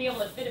gonna be able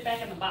to fit it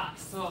back in the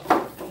box, so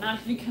I'm not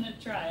even gonna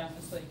try,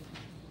 honestly.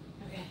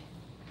 Okay.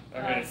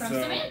 Okay, From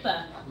so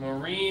Samantha.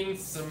 Maureen,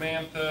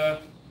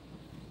 Samantha,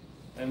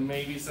 and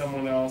maybe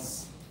someone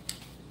else.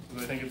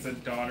 'Cause I think it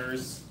said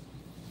daughters.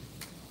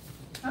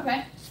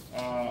 Okay.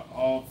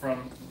 All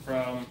from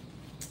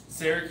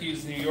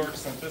Syracuse, New York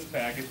sent this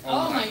package.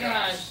 Oh my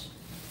gosh.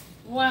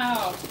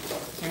 Wow.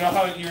 You know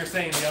how you were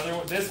saying the other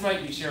one? This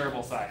might be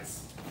shareable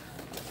size.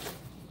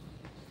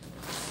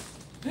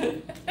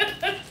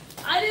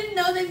 I didn't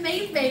know they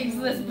made bags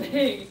this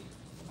big.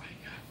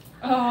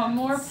 Oh,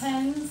 more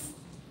pens.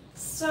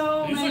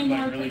 So These many look like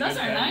more really pens.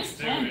 Those good are pens, nice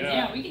too, pens. yeah.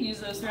 Yeah, we can use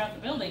those throughout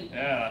the building.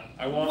 Yeah,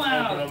 I won't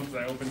Wow. open them because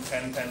I opened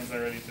 10 pens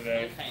already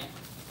today. Okay.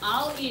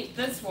 I'll eat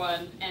this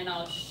one and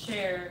I'll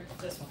share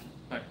this one.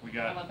 Look, we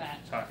How got about that?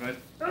 chocolate.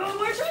 Oh,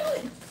 more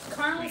chocolate!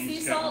 Caramel We sea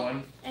each got salt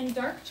one. and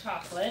dark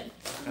chocolate.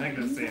 I think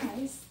that's it.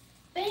 Nice.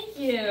 Thank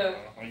you.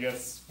 I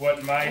guess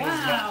what mine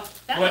Wow,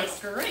 that what- looks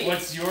great.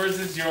 What's yours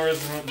is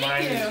yours, and what Thank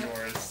mine you. is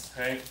yours,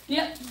 right?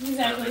 Yep,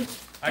 exactly.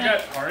 I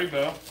got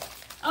Haribo,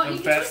 Oh, the you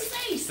can best,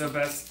 do nice. the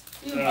best,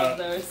 You love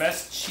those.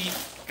 best cheap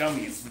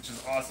gummies, which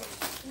is awesome.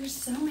 There's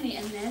so many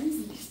M&Ms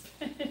in these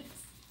bags.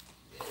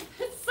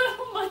 It's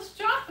so much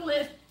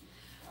chocolate.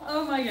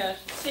 Oh my gosh,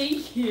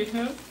 thank you.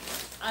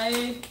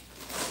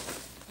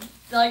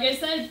 Like I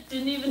said,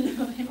 didn't even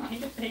know they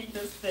made a bag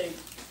this big.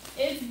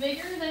 It's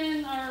bigger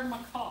than our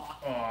macaw.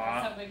 That's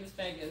Aw, how big this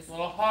bag is.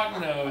 little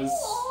hognose,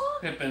 Aw.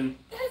 Pippin.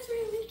 That's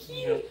really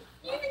cute.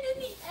 You even did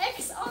the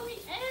X on the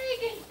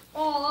egg.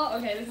 Oh,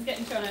 okay, this is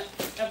getting shown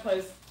up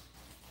close.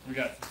 We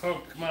got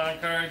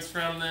Pokemon cards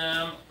from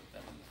them.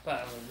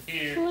 Bottom over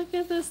here. Look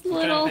at this I'm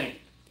trying to think.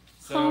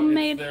 So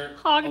homemade it's their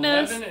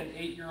hognose 11 and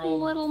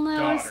 8-year-old little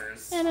nose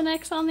daughters, and an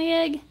X on the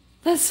egg.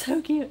 That's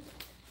so cute.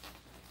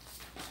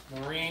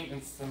 Maureen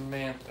and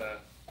Samantha.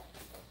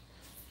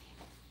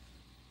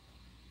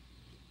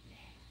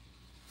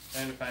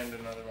 Trying to find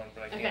another one,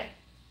 but I can't.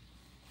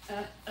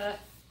 Okay.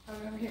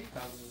 Over here.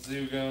 How's the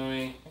zoo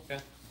going?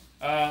 Okay.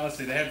 Let's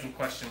see. They had some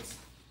questions.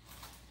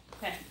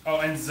 Okay. Oh,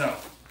 and Zoe.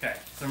 Okay.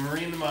 So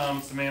Maureen the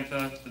mom,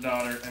 Samantha the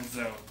daughter, and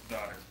Zoe the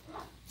daughter.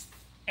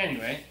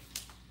 Anyway,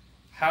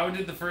 how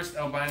did the first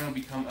albino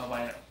become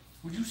albino?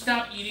 Would you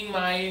stop eating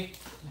my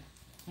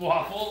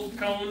waffle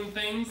cone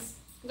things?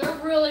 They're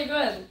really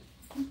good.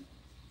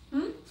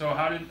 So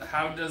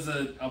how does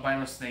a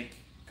albino snake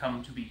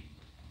come to be?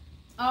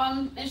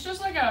 It's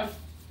just like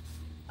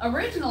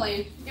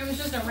originally, it was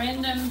just a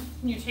random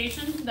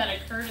mutation that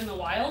occurred in the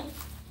wild,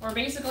 where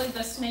basically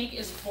the snake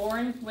is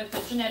born with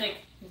a genetic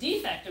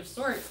defect of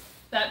sorts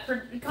that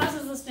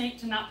causes the snake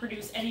to not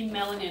produce any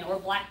melanin or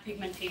black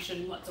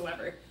pigmentation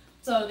whatsoever.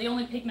 So the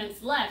only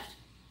pigments left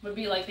would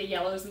be like the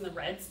yellows and the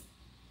reds.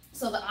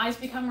 So the eyes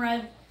become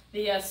red,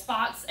 the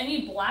spots,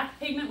 any black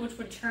pigment which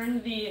would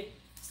turn the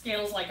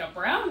scales like a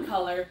brown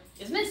color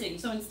is missing.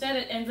 So instead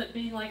it ends up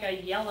being like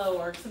a yellow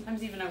or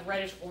sometimes even a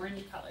reddish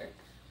orange color.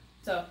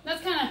 So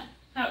that's kind of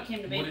how it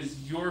came to be. What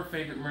is your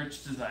favorite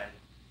merch design?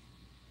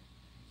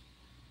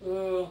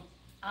 Ooh,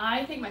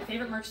 I think my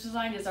favorite merch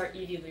design is our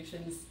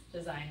Evolutions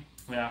design.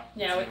 Yeah.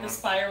 Yeah, with the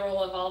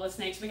spiral of all the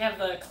snakes. We have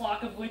the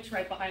Clock of Witch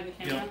right behind the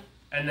camera. Yep.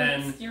 And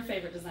then what's your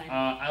favorite design?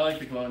 I like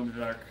the glow in the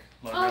dark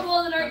logo. Oh, glow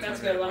in the dark,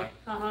 that's a my good one.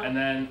 favorite And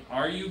then,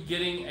 are you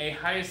getting a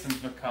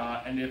hyacinth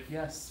macaw? And if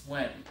yes,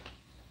 when?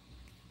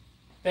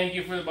 Thank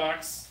you for the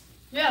box.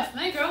 Yes,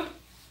 thank you.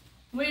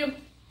 We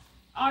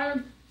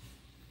are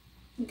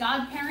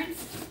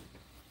godparents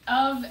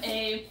of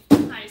a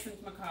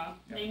hyacinth macaw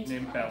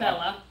named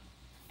Bella.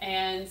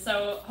 And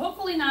so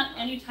hopefully not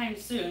anytime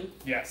soon,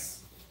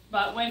 Yes.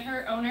 but when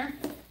her owner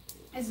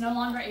is no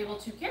longer able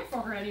to care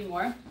for her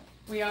anymore,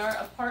 we are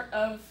a part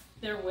of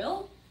their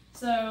will.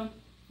 So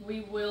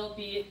we will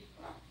be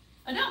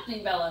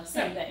adopting Bella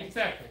someday. Yeah,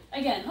 exactly.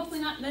 Again, hopefully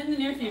not in the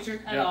near future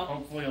at Yeah, all.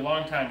 hopefully a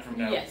long time from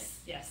now. Yes,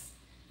 yes.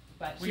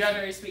 But she's We got- a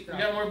very sweet girl.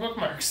 We got more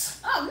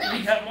bookmarks. Oh, We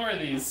nice. got more of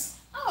these.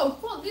 Oh,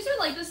 cool. These are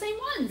like the same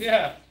ones.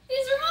 Yeah.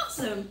 These are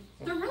awesome.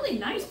 They're really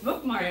nice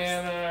bookmarks.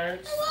 Fan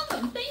art. I love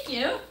them. Thank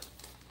you.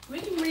 We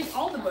can read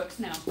all the books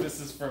now. This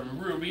is from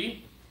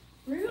Ruby.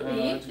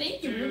 Ruby,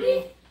 thank you,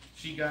 Ruby.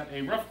 She got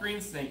a rough green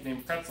snake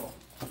named Pretzel.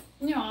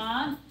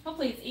 Aw,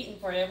 hopefully it's eaten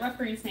for you. Rough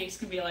green snakes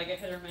can be like a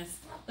hit or miss.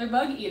 They're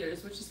bug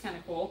eaters, which is kind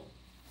of cool.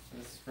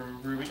 This is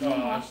from Ruby.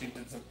 Oh, she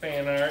did some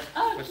fan art.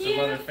 Oh, with cute.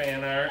 some other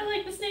fan art. I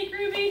like the snake,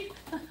 Ruby.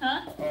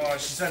 Oh,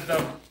 she sent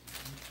the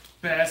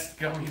best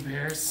gummy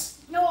bears.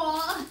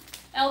 Aw,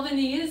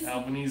 Albanese.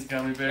 Albanese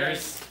gummy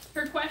bears.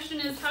 Her question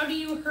is, how do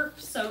you herp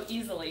so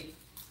easily?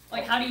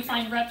 Like, how do you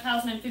find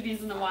reptiles and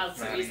amphibians in the wild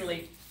so Not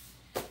easily?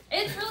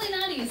 It's really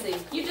not easy.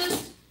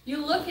 You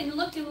look and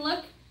look and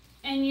look,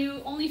 and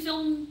you only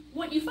film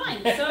what you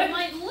find. So it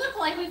might look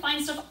like we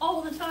find stuff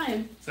all the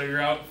time. So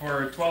you're out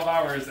for 12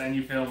 hours and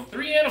you film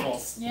 3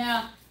 animals.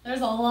 Yeah,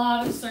 there's a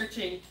lot of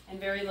searching and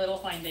very little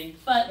finding.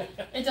 But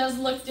it does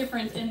look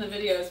different in the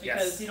videos because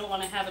Yes. you don't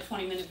want to have a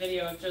 20-minute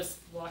video of just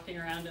walking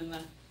around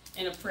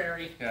in a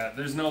prairie. Yeah,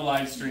 there's no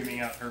live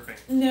streaming out herping.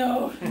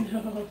 No,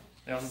 no.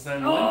 They also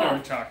send Oh.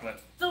 Lindor chocolate.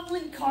 The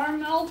Lint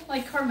caramel,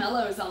 like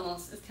Carmelo is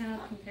almost, it's kind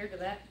of compared to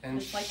that. And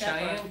it's like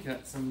Cheyenne that.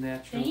 got some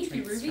natural Thank you,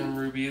 treats Ruby. from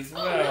Ruby as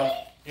well. Oh, really?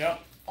 Yep.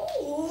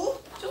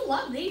 Oh, she'll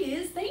love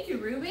these. Thank you,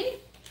 Ruby.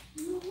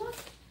 Oh, look,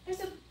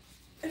 there's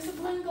a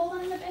blue and gold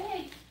on the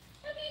bag.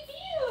 Look at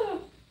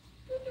you.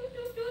 Doot, doot,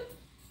 doot, doot.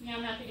 Yeah,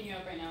 I'm not picking you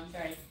up right now. I'm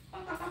sorry.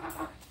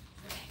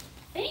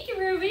 Thank you,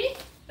 Ruby.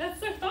 That's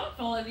so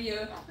thoughtful of you.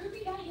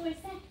 Ruby got you a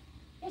snack.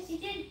 Yes, she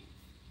did.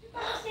 You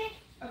got a snack.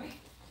 Okay,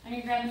 I'm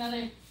gonna grab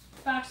another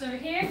box over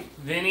here.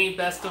 Vinny,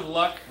 best of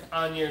luck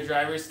on your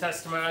driver's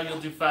test tomorrow. You'll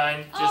do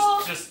fine.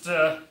 Oh. Just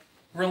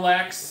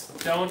relax.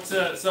 Don't.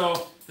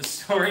 So the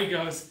story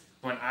goes,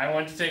 when I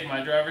went to take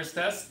my driver's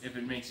test, if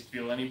it makes you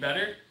feel any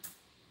better,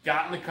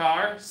 got in the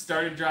car,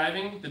 started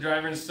driving. The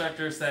driver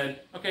instructor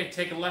said, "Okay,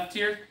 take a left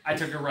here." I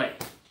took a right.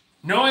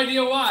 No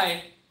idea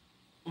why.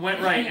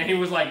 Went right, and he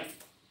was like,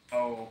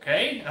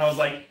 "Okay." And I was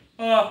like,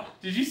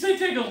 "Did you say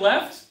take a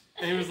left?"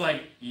 And he was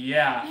like,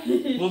 "Yeah,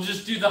 we'll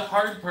just do the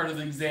hard part of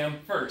the exam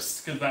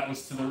first, because that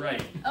was to the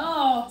right."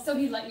 Oh, so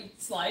he let you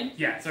slide?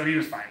 Yeah, so he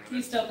was fine with it.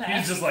 You still He was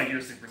passed? just like,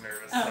 "You're super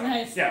nervous." Oh, so.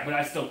 nice. Yeah, but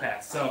I still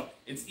passed. So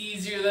it's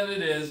easier than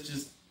it is.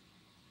 Just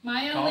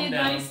My Calm only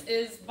down. advice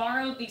is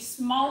borrow the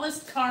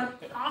smallest car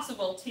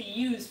possible to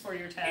use for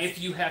your test. if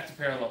you have to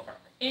parallel park.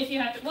 If you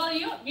have to, well,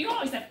 you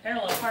always have to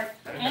parallel park.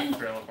 I didn't And have to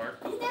parallel park.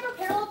 you never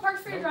parallel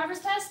parked for your Nope. driver's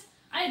test?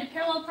 I had to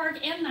parallel park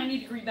and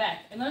 90-degree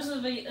back. And those are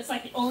it's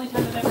like the only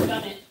time I've ever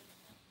done it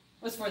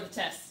was for the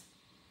test.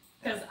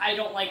 Because I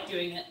don't like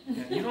doing it.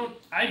 Yeah, you don't.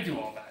 I do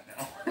all that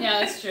now. Yeah,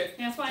 that's true.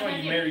 That's why That's why I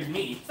you do. married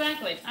me.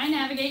 Exactly. I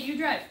navigate, you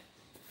drive.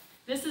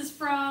 This is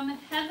from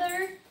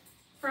Heather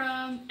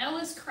from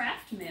Ellis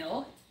Craft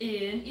Mill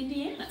in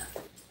Indiana.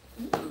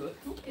 Ooh,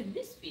 what could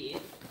this be?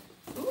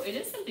 Ooh, it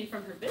is something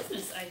from her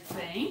business, I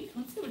think.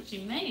 Let's see what she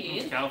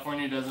made.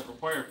 California doesn't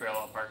require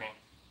parallel parking.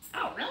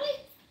 Oh, really?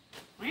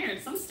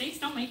 Weird. Some states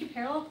don't make you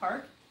parallel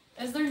park.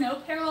 Is there no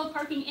parallel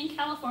parking in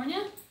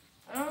California?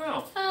 I don't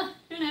know. Huh,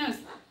 who knows?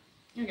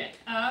 Okay.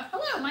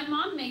 Hello, my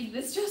mom made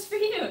this just for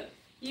you.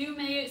 You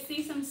may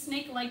see some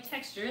snake-like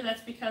texture.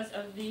 That's because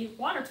of the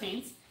water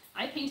paints.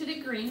 I painted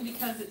it green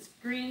because it's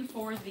green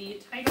for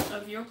the title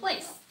of your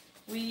place.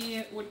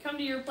 We'll come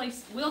to your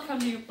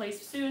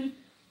place soon.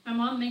 My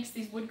mom makes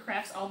these wood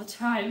crafts all the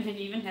time and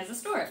even has a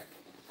store.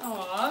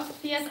 Aww.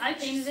 P.S. I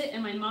painted it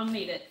and my mom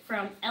made it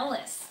from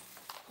Ellis.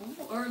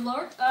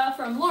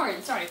 From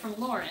Lauren. Sorry, from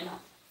Lauren.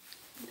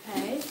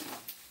 Okay.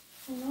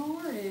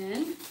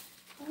 Lauren.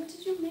 What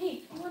did you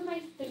make? Oh, where did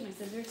I take my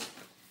scissors?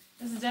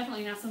 This is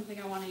definitely not something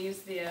I want to use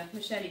the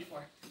machete for.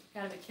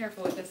 Gotta be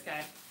careful with this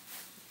guy.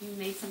 He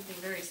made something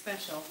very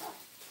special.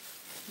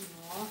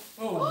 Aww.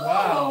 Oh,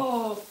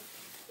 wow.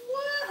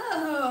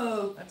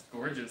 Whoa! That's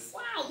gorgeous.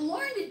 Wow,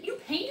 Lauren, you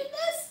painted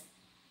this?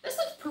 This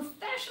looks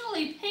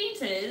professionally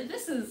painted.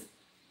 This is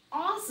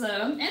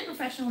awesome and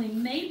professionally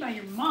made by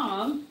your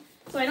mom.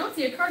 So I don't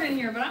see a card in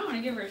here, but I want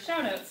to give her a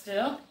shout out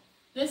still.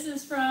 This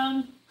is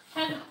from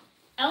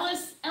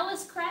Ellis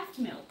Craft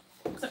Mill.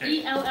 So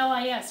Okay.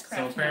 ELLIS Craft So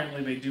Mill.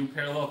 apparently they do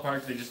parallel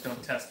park, they just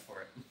don't test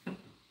for it.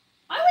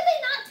 Why would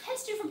they not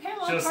test you for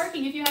parallel Just-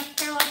 parking if you have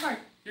to parallel park?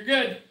 You're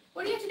good.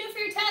 What do you have to do for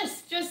your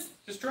test? Just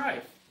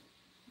drive.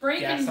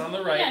 Brake Gas and... on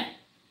the right, Yeah.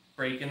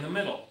 brake in the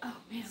middle. Oh,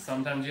 man.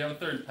 Sometimes you have a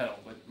third pedal,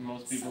 but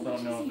most people So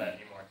don't know easy. that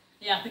anymore.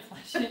 Yeah, the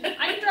clutch.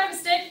 I can drive a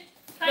stick.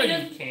 Kind But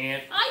of. you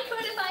can't. I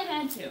could if I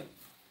had to.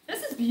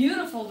 This is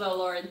beautiful, though,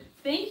 Lauren.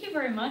 Thank you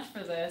very much for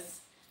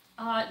this.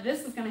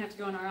 This is going to have to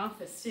go in our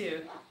office,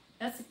 too.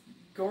 That's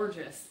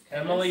gorgeous.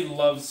 Emily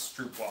loves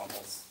Stroop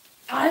waffles.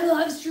 I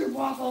love Stroop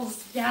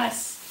waffles.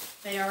 Yes.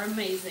 They are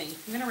amazing.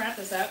 I'm going to wrap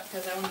this up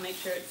because I want to make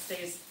sure it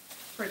stays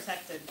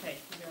protected. Okay,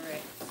 you're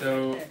right.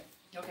 So There.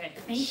 Okay,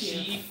 thank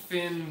you.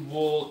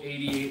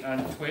 SheFinWool88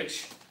 on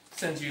Twitch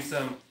sends you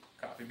some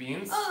coffee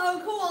beans.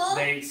 Oh, cool.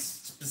 They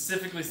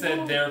specifically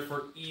said they're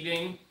for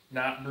eating,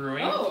 not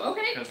brewing. Oh,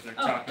 okay. Because they're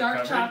Oh, chocolate dark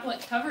covered.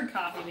 chocolate covered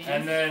coffee beans.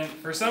 And then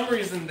for some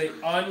reason they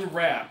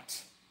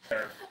unwrapped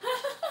her.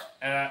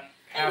 And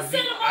And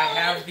sent them I all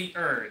have the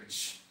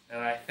urge.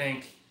 And I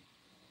think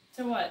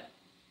To what?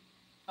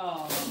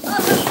 Oh.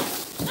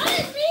 Not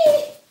at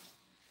me!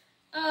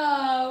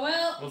 Oh,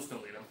 well. we'll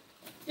still eat them.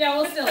 Yeah,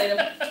 we'll still eat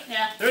them.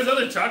 Yeah. There's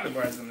other chocolate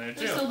bars in there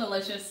They're too. still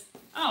delicious.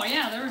 Oh,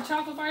 yeah, there were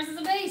chocolate bars as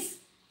a base.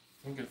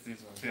 I think it's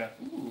these ones, yeah.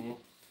 Ooh.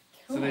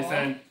 Cool. So they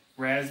sent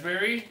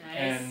raspberry Nice.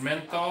 and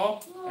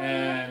menthol Aw.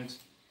 and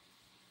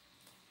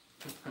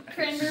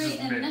Cranberry It's just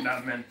and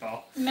not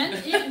menthol.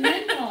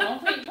 menthol.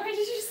 Wait, why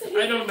did you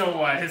say I don't know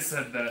why I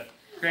said that.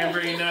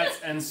 Cranberry nuts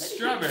and That's an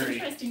strawberry.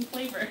 Interesting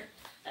flavor.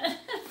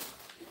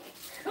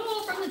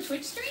 Cool, from the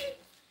Twitch stream?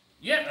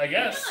 Yeah, I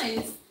guess.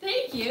 Nice,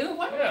 thank you.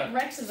 What Yeah.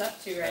 Rex is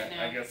up to right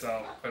now? I guess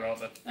I'll put all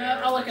the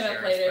I'll look it up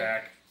shares later.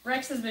 back.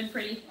 Rex has been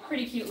pretty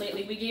cute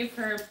lately. We gave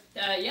her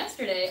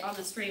yesterday on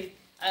the stream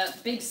a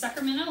big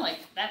sucker minnow, like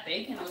that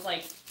big, and it was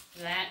like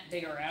that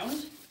big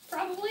around,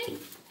 probably.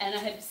 And I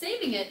had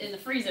saving it in the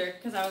freezer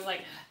because I was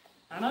like,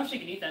 I don't know if she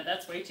can eat that.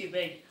 That's way too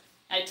big.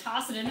 I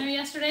tossed it in there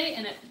yesterday,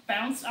 and it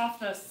bounced off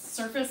the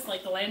surface,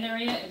 like the land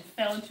area, and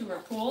fell into her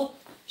pool.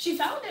 She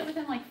found it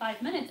within like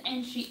 5 minutes,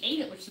 and she ate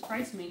it, which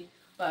surprised me.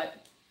 But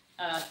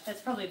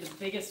that's probably the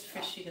biggest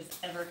fish she has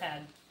ever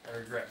had. I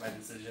regret my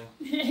decision.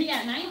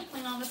 Yeah, now you have to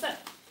clean all this up.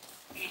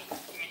 There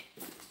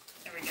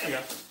we go. There you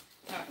go.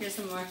 Oh, here's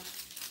some more.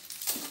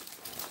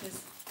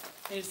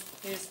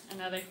 Here's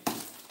another.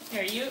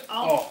 Here,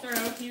 I'll Oh.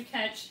 throw, you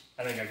catch.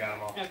 I think I got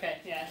them all. Okay,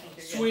 yeah, I think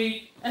you're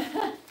Sweet. good.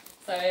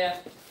 So yeah.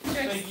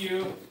 Thank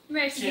you,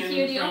 Rex is a Jen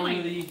cutie. Oh from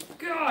my the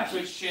gosh.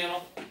 Twitch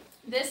channel.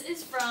 This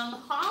is from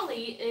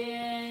Holly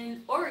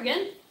in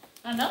Oregon.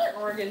 Another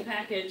Oregon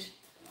package.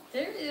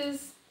 There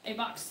is a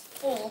box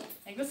full.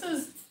 Like this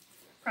is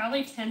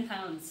probably 10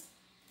 pounds.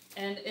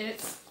 And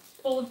it's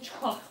full of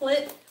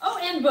chocolate. Oh,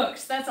 and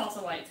books. That's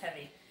also why it's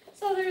heavy.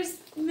 So there's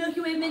Milky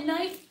Way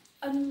Midnight.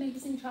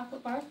 Amazing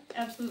chocolate bar.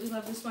 Absolutely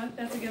love this one.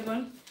 That's a good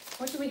one.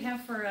 What do we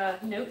have for a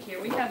note here?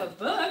 We have a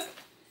book.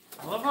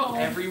 I love how Oh.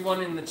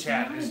 everyone in the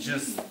chat is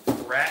just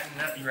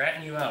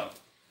ratting you out.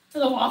 For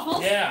the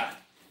waffles? Yeah.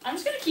 I'm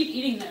just gonna keep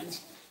eating them.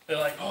 They're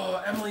like,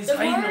 oh, Emily's The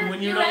hiding more them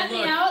when you you don't rat me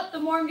look. out, the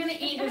more I'm gonna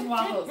eat his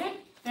waffles.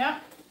 Yeah.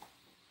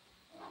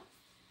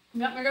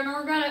 Yep, you're gonna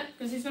regret it,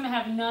 because he's gonna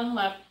have none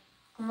left.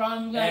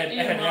 Run,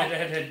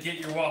 Ed, get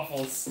your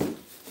waffles.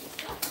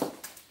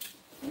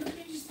 What did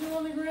you just do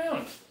on the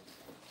ground?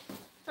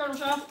 Turtle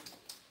shell.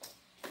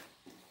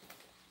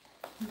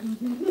 No!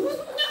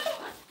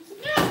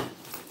 No!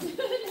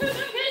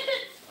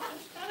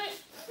 Stop it!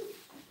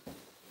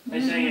 Hey,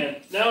 dang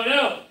it. No,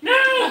 no, no!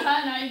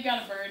 Now you've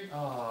got a bird.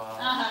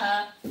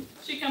 Aw.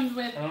 She comes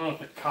with. I don't know if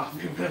the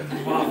coffee with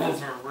the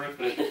waffles were worth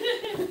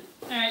it.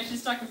 Alright,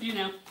 she's stuck with you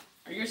now.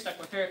 Or you're stuck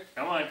with her.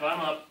 Come on, climb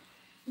up.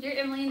 Dear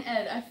Emily and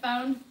Ed, I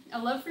found a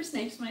love for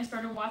snakes when I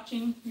started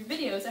watching your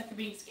videos after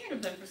being scared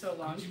of them for so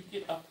long. Did you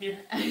get up here?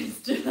 I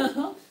still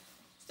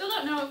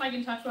don't know if I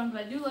can touch one,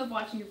 but I do love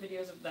watching your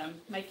videos of them.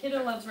 My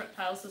kiddo loves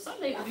reptiles, so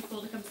someday it would be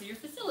cool to come see your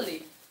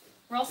facility.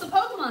 We're also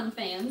Pokemon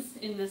fans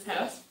in this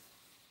house.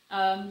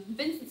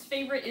 Vincent's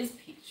favorite is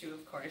Pikachu,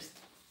 of course.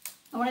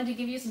 I wanted to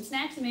give you some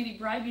snacks and maybe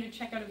bribe you to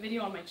check out a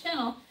video on my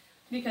channel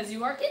because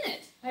you are in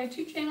it. I have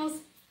 2 channels,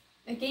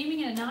 a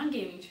gaming and a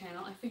non-gaming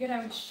channel. I figured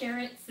I would share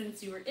it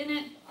since you were in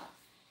it.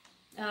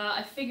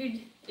 I figured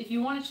if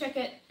you want to check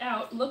it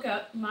out, look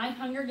up My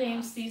Hunger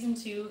Games Season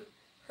 2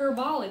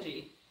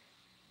 Herbology.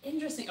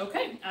 Interesting.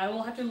 Okay, I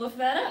will have to look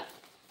that up.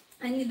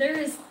 And there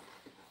is,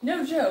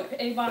 no joke,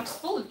 a box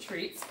full of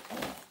treats.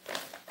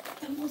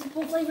 The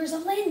multiple flavors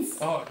of Linz.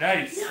 Oh,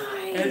 nice.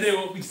 Nice. And they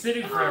won't be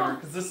sitting forever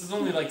because this is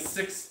only like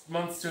 6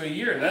 months to a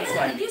year. That's Yeah,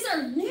 like these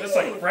are new. that's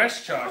like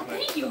fresh Oh, chocolate.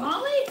 thank you,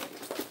 Holly.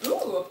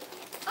 Ooh.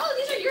 Oh,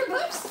 these are your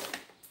books.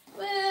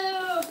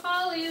 Whoa,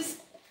 Holly's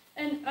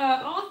an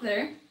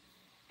author,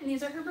 and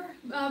these are her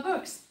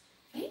books.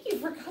 Thank you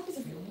for copies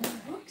of your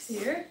books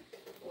here.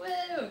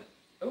 Whoa.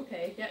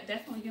 Okay, yeah,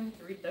 definitely going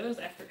to read those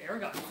after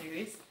Aragon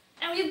series.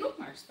 And we have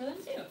bookmarks for them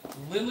too.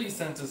 Lily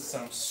sent us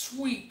some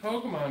sweet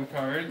Pokemon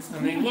cards,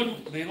 and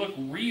they look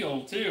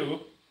real too.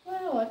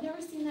 Wow, I've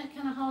never seen that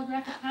kind of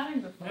holographic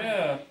pattern before.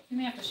 Yeah. You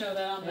may have to show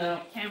that on the Yeah.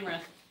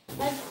 camera.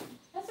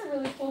 That's a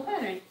really cool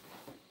pattern.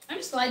 I'm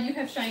just glad you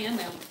have Cheyenne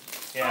now.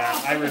 Yeah,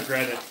 Oh, I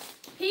regret it.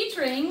 Peach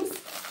rings.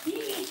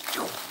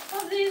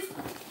 Love these.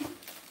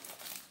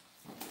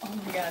 Oh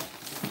my god.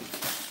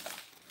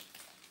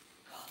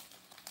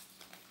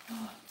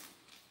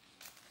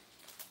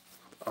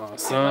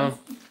 Awesome.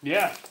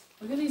 Yeah,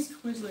 Look at these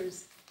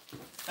Twizzlers.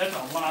 that's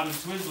a lot of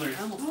Twizzlers.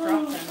 I almost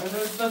dropped them. Are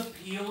those the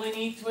peel and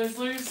eat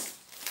Twizzlers?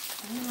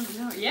 I don't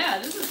know. Yeah,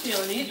 this is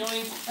feeling neat.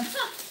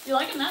 Yoink. You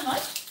like them that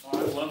much? Oh,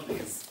 I love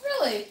these.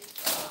 Really?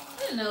 I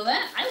didn't know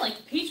that. I like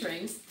the peach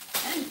rings.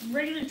 And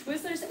regular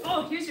Twizzlers.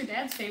 Oh, here's your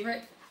dad's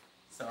favorite.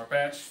 Sour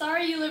Patch.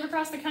 Sorry you live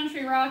across the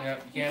country, Rock.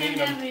 Yep, You you can't can't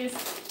eat have them.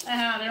 these.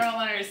 They're all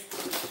ours.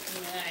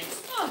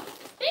 Nice. Oh,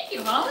 thank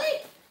you, Holly.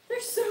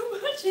 There's so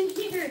much in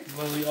here.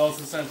 Lily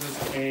also sent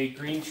us a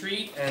green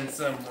treat and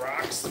some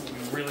rocks that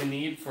we really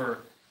need for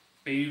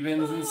baby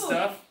bins and Ooh.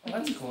 stuff. Oh,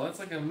 that's cool. That's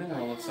like a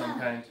mineral of some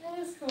kind. That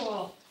is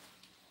cool.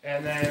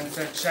 And then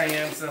sent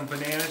Cheyenne some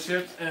banana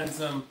chips and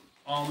some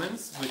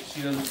almonds, which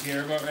she doesn't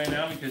care about right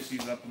now because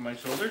she's up on my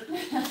shoulder.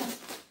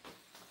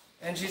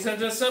 And she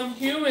sent us some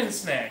human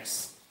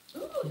snacks.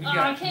 Ooh, We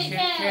got Kit Kit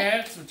Kat.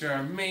 Kats, which are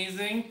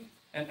amazing.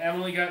 And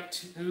Emily got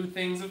 2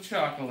 things of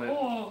chocolate.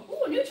 Oh,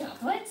 ooh, new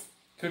chocolates.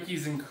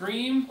 Cookies and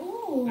cream,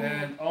 Ooh.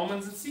 and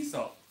almonds and sea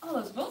salt. Oh,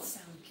 those both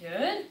sound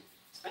good.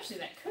 Especially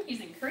that cookies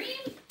and cream.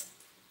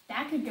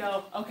 That could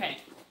go. Okay.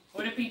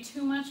 Would it be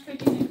too much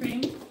cookies and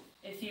cream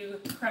if you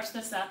crush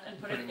this up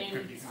and put it in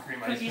cookies and cream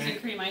ice cookies cream.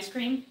 and cream ice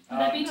cream? Would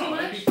that be too no, much?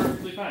 that'd be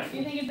perfectly fine.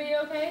 You think it'd be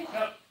okay?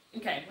 Yep.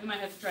 Okay, we might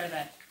have to try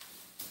that.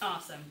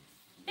 Awesome.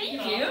 Thank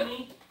Get you. off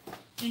me.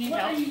 Do you need What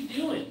help? are you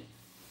doing?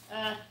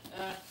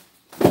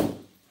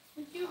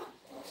 Would you?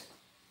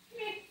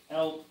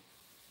 Help.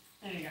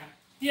 There you go.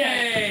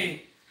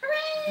 Yay!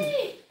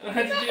 Hooray! I don't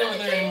have to deal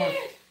with it anymore.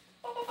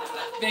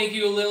 Thank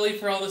you, Lily,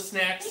 for all the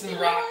snacks Thank and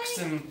you, rocks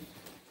and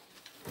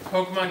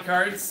Pokemon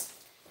cards.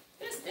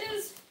 This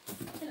is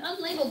an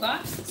unlabeled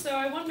box, so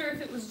I wonder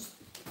if it was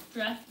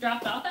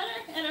dropped off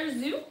at our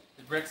zoo.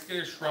 Did Rex get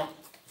a shrump?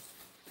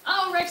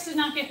 Oh, Rex did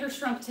not get her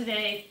shrump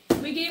today.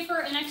 We gave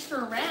her an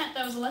extra rat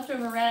that was a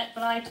leftover rat,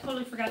 but I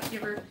totally forgot to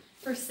give her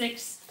her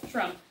 6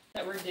 shrump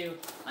that were due.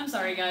 I'm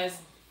sorry, guys.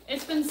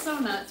 It's been so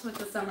nuts with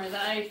the summer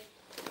that I've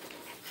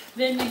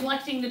been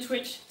neglecting the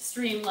Twitch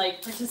stream,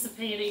 like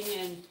participating,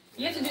 and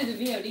you have to do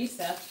the VOD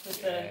stuff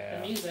with the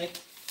music.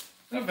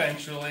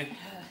 Eventually.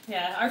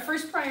 Yeah, our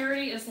first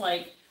priority is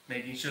like,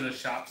 Making sure the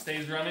shop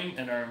stays running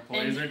and our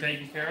employees are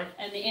taken care of.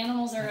 and the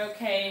animals are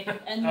okay,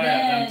 and Oh then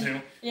yeah, them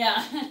too.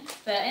 yeah,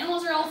 the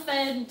animals are all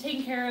fed and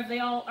taken care of. They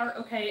all are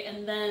okay,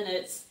 and then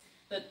it's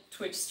the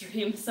Twitch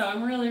stream. So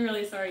I'm really,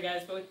 really sorry,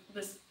 guys, but with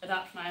this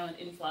Adoption Island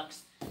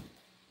influx,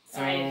 So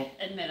I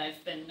admit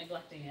I've been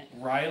neglecting it.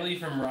 Riley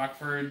from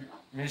Rockford,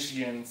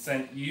 Michigan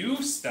sent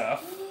you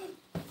stuff.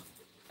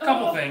 A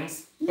couple Oh,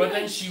 things. But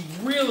then nice. she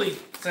really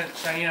sent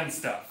Cheyenne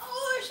stuff.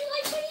 Oh, she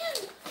likes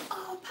Cheyenne.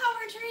 Oh,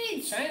 power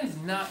treats. Cheyenne's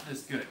not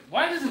this good.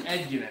 Why doesn't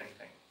Ed get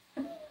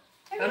anything?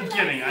 I I'm really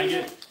kidding. like I these.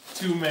 get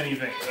too many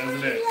things as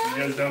it is. You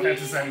guys don't have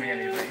to send me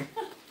anything.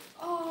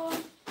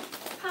 Oh,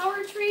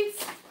 power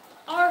treats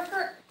are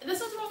her.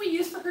 This is what we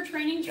use for her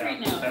training treat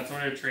Yeah, now. that's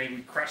what I train.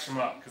 We crush them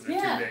up because they're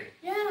Yeah. too big.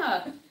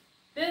 Yeah,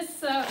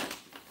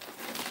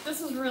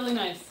 this is really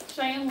nice.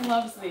 Cheyenne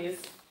loves these,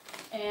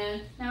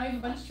 and now we have a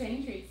bunch of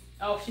training treats.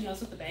 Oh, she knows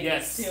what the bag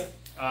Yes. is too.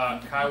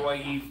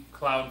 Kawaii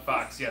Cloud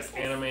Fox. Yes,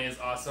 anime is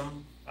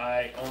awesome.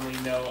 I only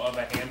know of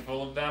a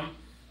handful of them.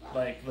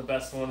 Like the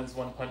best one is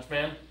One Punch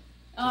Man.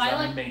 Oh, I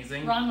like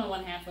amazing. Ranma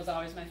 1/2 was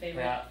always my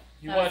favorite. Yeah.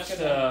 You That was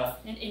a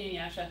watched good And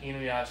Inuyasha.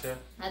 Inuyasha.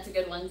 That's a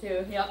good one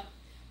too. Yep.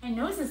 My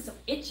nose is so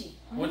itchy.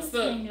 Why What's is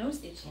the- my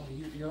nose itchy?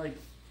 Oh, you're like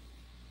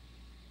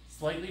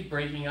slightly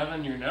breaking out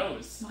on your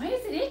nose. Why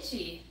is it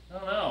itchy? I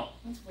don't know.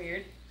 That's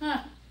weird. Huh.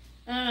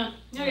 I don't know.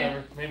 Okay.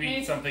 Whatever.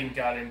 Maybe something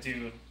got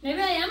into.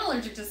 Maybe I am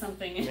allergic to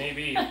something.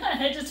 Maybe.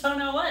 I just don't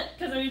know what,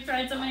 because we've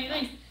tried so many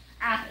things.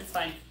 Ah, it's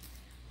fine.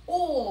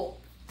 Oh,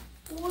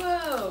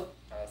 whoa.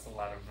 That's a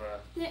lot of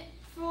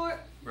For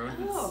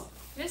rodents. oh,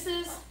 this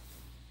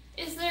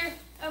is there?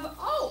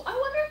 Oh, I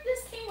wonder if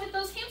this came with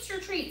those hamster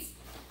treats.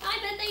 I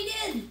bet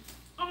they did.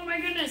 Oh my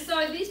goodness.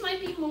 So these might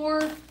be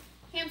more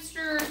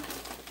hamster.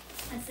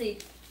 Let's see.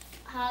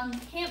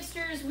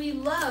 Hamsters we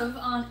love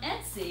on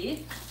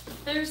Etsy.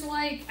 There's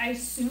like, I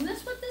assume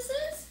that's what this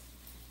is?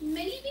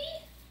 Maybe?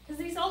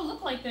 Because these all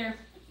look like they're...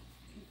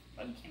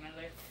 Bug came out of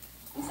there.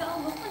 These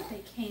all look like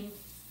they came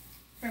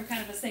from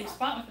kind of the same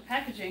spot with the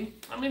packaging.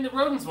 I mean, the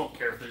rodents won't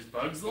care if there's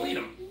bugs. They'll eat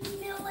them.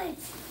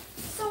 Millets!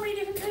 So many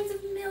different kinds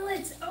of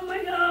millets! Oh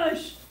my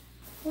gosh!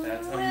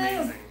 That's Wow.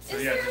 amazing. So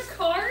Is yeah, there just- a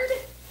card?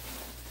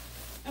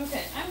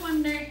 Okay, I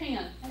wonder, hang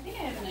on. I think I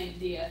have an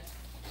idea.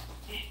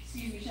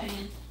 Excuse me,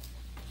 Cheyenne.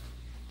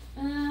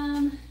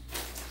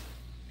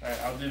 Alright,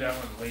 I'll do that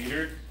one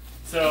later.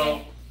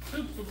 So,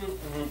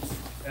 oops,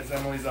 as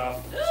Emily's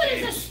off Ooh,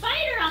 there's a stage,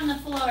 spider on the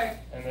floor!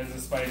 and There's a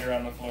spider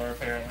on the floor,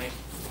 apparently.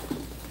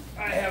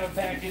 I have a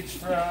package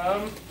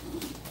from...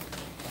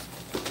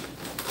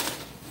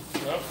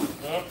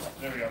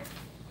 there we go.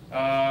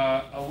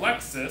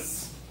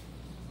 Alexis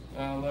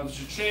loves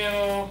your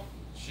channel.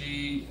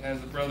 She has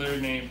a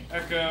brother named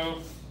Echo.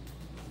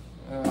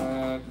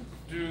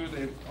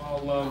 They all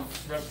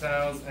love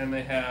reptiles, and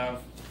they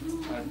have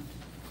a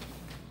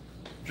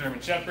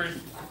German Shepherd.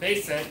 They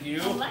sent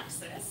you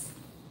Alexis.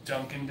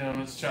 Dunkin'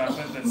 Donuts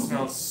chocolate that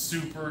smells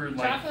super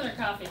like... Chocolate or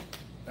coffee?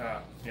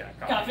 Yeah,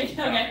 Coffee,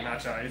 okay.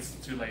 Not chocolate. It's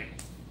too late.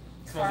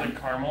 It smells like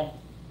caramel.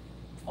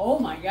 Oh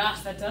my gosh,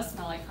 that does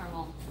smell like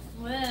caramel.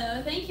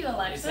 Whoa, thank you, They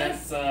Alexis. sent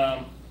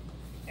some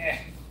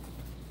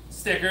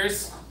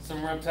stickers,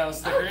 some reptile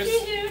stickers.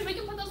 Oh, cute. We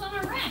can put those on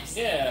our racks.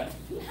 Yeah,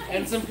 Nice.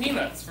 and some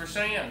peanuts for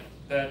Cheyenne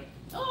that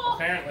Oh,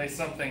 apparently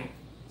something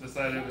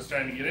decided it was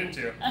trying to get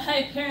into.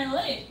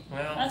 apparently.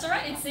 Well, That's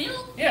alright, it's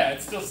sealed. yeah,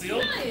 it's still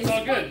sealed. Nice. It's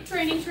all good.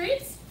 Training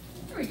treats.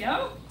 There we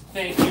go.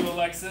 Thank you,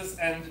 Alexis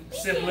and Thank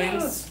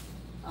siblings.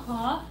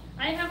 Aw.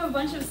 I have a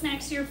bunch of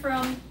snacks here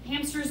from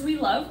Hamsters We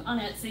Love on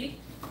Etsy.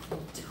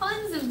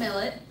 Tons of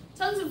millet,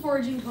 tons of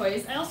foraging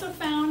toys. I also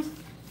found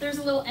there's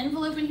a little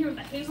envelope in here with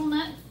a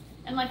hazelnut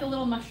and like a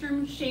little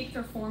mushroom shaped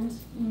or formed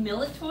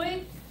millet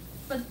toy.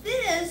 But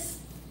this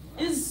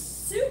is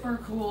super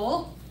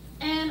cool.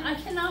 And I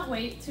cannot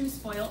wait to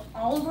spoil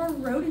all of our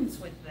rodents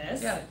with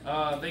this.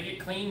 Yeah, they get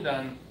cleaned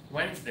on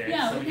Wednesday,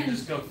 Yeah, so we we can can-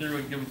 just go through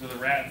and give them to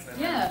the rats, and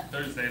Yeah. then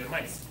Thursday the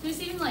mice.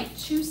 There's even like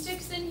chew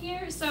sticks in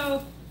here,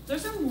 so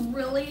there's some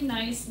really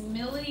nice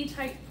millet-y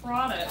type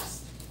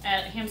products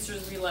at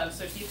Hamsters We Love.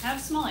 So if you have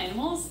small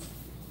animals,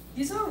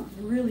 these are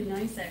really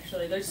nice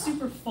actually. They're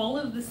super full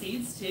of the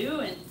seeds too,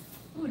 and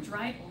ooh,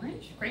 dried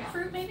orange,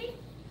 grapefruit maybe.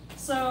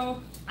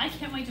 So I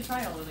can't wait to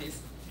try all of these.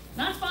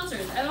 Not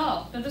sponsored at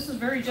all, but this was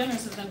very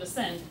generous of them to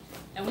send,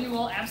 and we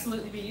will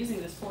absolutely be using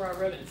this for our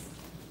rodents.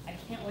 I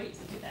can't wait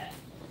to do that.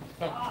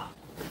 Oh. Ah,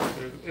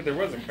 There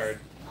was a card.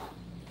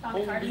 found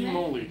a card in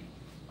Holy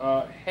there.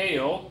 moly.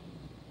 Hale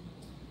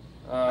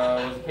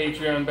was a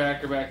Patreon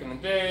backer back in the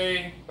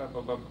day.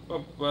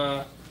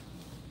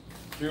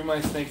 Drew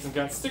my snakes and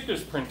got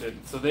stickers printed.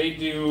 So they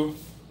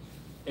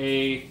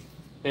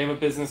have a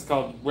business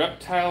called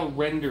Reptile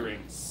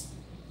Renderings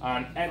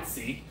on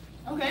Etsy.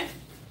 Okay,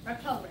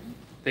 reptile ring.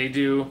 They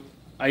do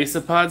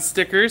isopod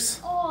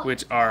stickers, Oh.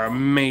 which are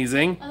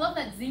amazing. I love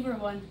that zebra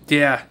one.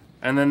 Yeah,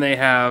 and then they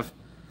have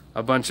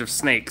a bunch of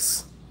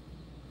snakes.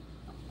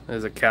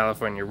 There's a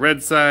California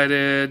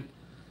red-sided.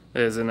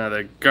 There's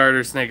another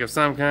garter snake of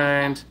some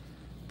kind.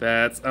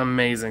 That's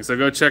amazing. So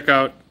go check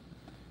out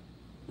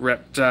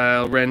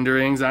Reptile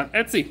Renderings on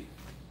Etsy.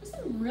 There's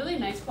some really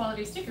nice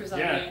quality stickers on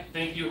Yeah, there.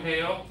 thank you,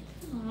 Hale.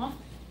 Aw.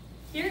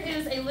 Here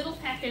is a little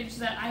package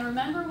that I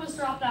remember was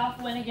dropped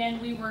off when again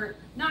we were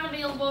not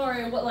available or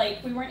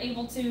we weren't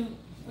able to.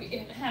 We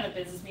had a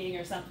business meeting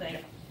or something,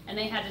 and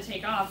they had to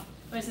take off.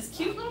 But it's this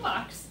cute little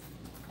box,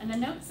 and the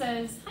note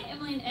says, "Hi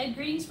Emily and Ed,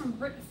 greetings from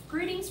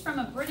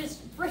a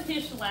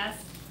British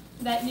lass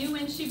that knew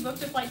when she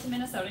booked a flight to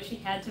Minnesota she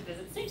had to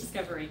visit Snake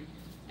Discovery."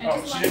 I Oh,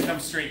 just she wanted- didn't come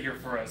straight here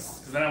for us,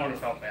 because then I would have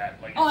felt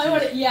bad. Like, Oh, if I she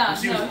would. was- Yeah, if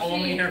she no, was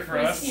only here for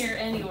was us. here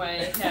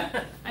anyway.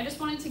 Yeah, I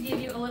just wanted to give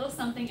you a little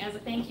something as a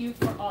thank you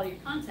for all your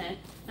content.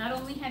 Not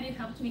only have you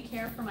helped me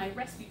care for my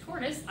rescue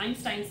tortoise,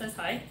 Einstein says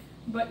hi,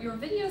 but your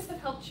videos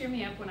have helped cheer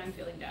me up when I'm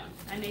feeling down.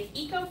 I make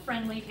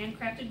eco-friendly,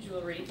 handcrafted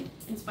jewelry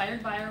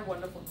inspired by our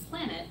wonderful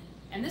planet,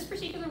 and this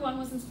particular one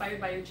was inspired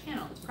by your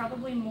channel. It's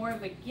probably more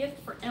of a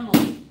gift for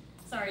Emily.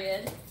 Sorry,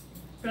 Ed,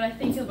 but I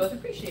think you'll both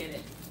appreciate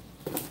it.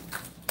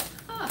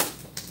 Ah.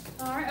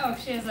 All right. Oh,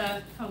 she has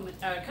a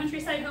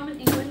countryside home in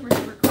England where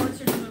she records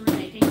her jewelry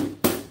making.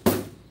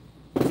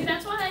 See,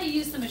 that's why I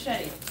use the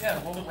machete.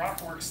 Yeah, well, the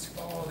rock works too.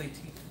 Oh, they teach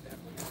it that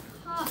way.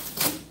 Ah.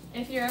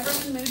 If you're ever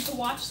in the mood to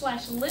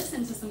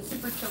watch/listen to some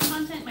super chill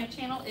content, my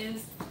channel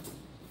is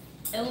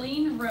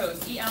Eileen Rose,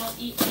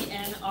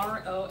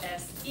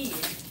 ELEANROSE.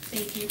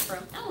 Thank you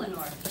from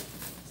Eleanor.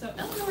 So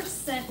Eleanor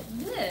sent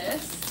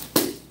this.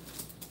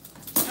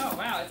 Oh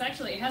wow, it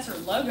has her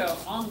logo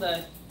on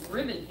the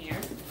ribbon here.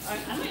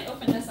 I might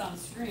open this on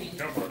screen.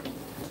 Go for it.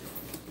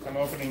 I'm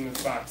opening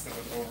this box that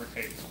was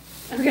overtaped.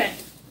 Okay.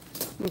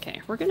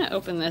 Okay, we're gonna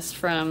open this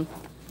from,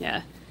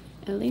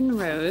 Eileen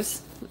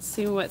Rose. Let's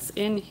see what's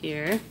in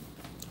here.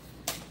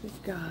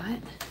 We've got,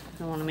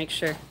 I wanna make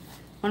sure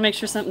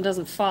something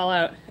doesn't fall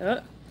out.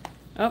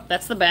 Oh,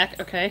 that's the back,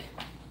 okay.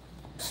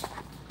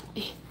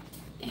 I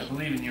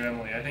believe in you,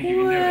 Emily. I think you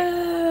can do it.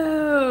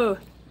 Whoa!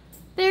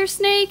 They're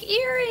snake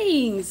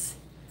earrings!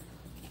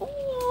 Oh,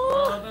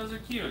 Oh, those are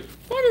cute.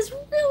 that is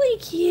really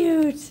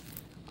cute!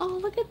 Oh,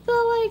 look at the,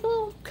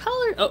 little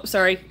color. Oh,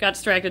 sorry, got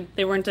distracted.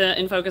 They weren't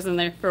in focus in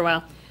there for a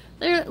while.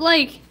 They're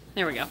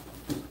there we go.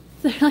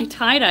 They're like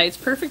tie-dye. It's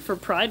perfect for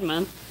Pride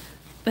Month.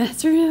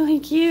 That's really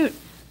cute.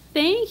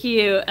 Thank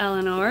you,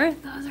 Eleanor.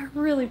 Those are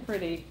really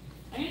pretty.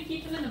 I'm gonna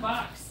keep them in the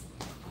box.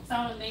 So I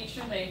want to make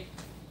sure they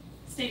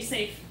stay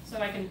safe so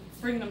I can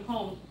bring them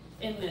home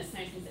in this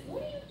nice and safe.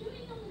 What are you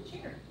doing on the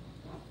chair?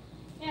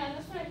 Yeah,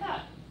 that's what I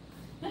thought.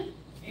 Are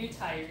you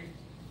tired?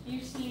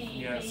 You sleepy?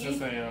 Yes, yes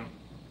I am.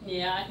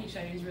 Yeah, I think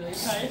Shiny's really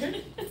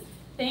tired.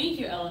 Thank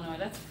you, Eleanor.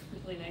 That's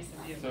really nice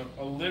of you. So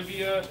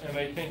Olivia and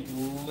I think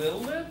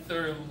Lilith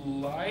or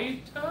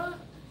Lita?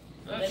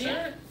 Not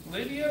Lydia? sure.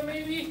 Lydia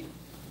maybe?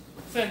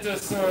 Sent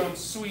us some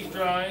sweet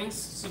drawings,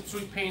 some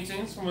sweet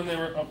paintings from when they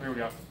were. Oh, here we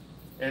go.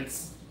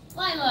 It's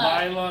Lila.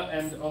 Lila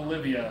and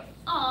Olivia.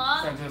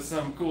 Aw. Sent us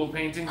some cool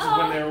paintings of Aw.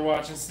 when they were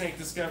watching Snake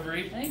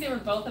Discovery. I think they were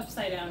both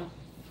upside down.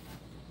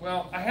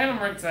 Well, I had them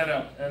right side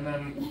up, and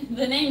then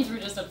The names were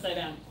just upside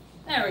down.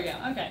 There we go.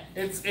 Okay.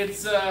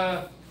 it's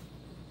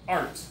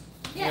art.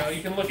 You know, Yes.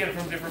 you can look at it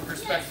from different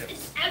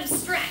perspectives. Yes, it's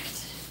abstract.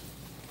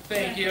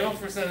 Thank you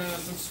for sending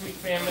us some sweet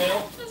fan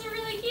mail. Those are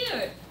really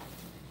cute.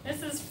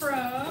 This is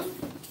from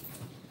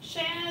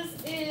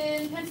Shaz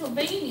in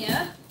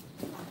Pennsylvania.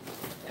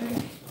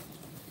 Okay.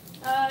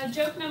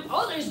 Joke number.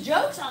 Oh, there's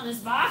jokes on this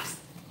box.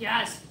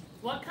 Yes.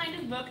 What kind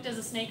of book does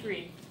a snake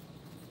read?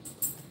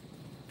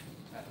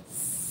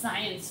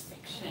 Science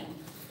fiction.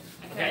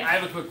 Okay, I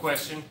have a quick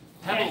question.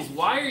 Pebbles,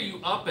 why are you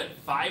up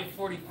at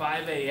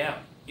 5:45 a.m.?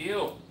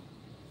 Ew.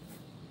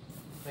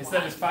 They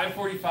said it's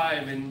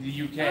 5:45 in the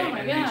UK, Oh my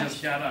and gosh. you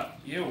just got up.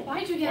 Ew.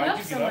 Why'd you get Why'd up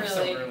you so get up early?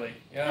 so early?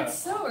 Yeah. That's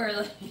so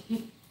early.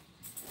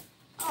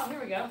 Oh,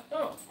 here we go.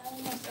 Oh.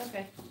 Almost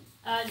okay.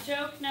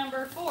 Joke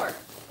number 4.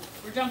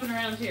 We're jumping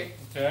around here.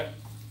 Okay.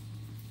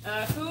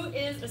 Who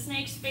is a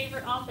snake's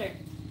favorite author?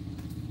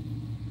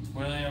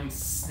 William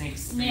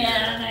Snakespeare.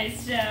 Yeah,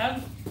 nice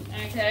job.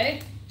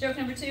 Okay. Joke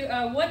number 2.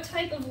 What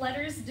type of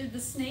letters did the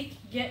snake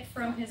get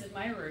from his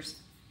admirers?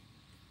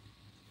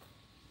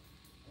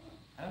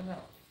 I don't know.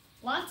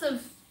 Lots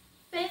of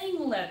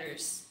fang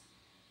letters.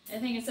 I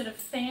think instead of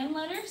fan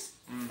letters,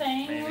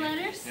 fang Maybe.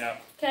 letters. Yeah.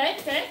 Okay,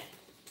 okay.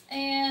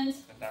 And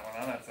Put that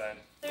one on that side.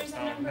 there's a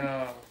Oh number.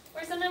 no.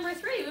 Where's the number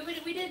 3?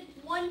 We did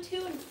 1,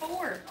 2, and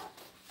 4.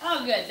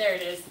 Oh, good. There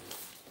it is.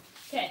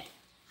 Okay.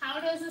 How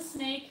does a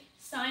snake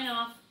sign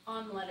off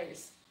on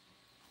letters?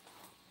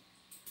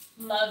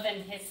 Love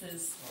and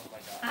hisses. Oh my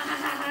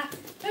god.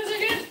 Those are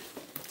good.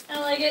 I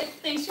like it.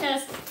 Thanks,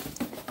 Chess.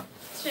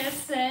 Chess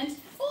sent.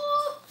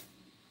 Oh,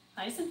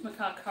 Hyacinth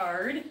Macaque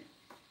card.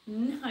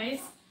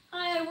 Nice.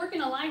 Hi, I work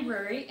in a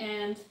library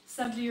and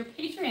sub to your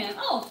Patreon.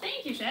 Oh,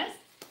 thank you, Chess.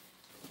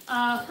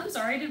 I'm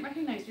sorry, I didn't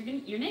recognize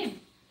your name.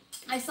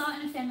 I saw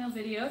in a fan mail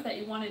video that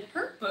you wanted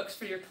hurt books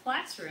for your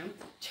classroom.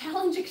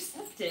 Challenge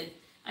accepted.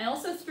 I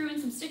also threw in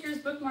some stickers,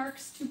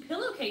 bookmarks, 2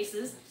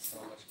 pillowcases, So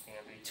much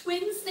candy.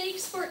 twin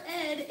snakes for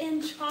Ed,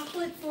 and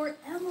chocolate for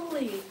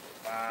Emily.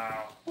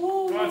 Wow.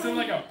 Oh, Oh, it's in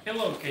like a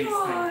pillowcase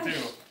gosh. thing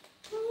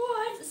too.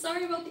 What?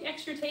 Sorry about the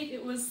extra tape.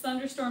 It was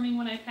thunderstorming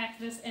when I packed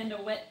this, and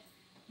a wet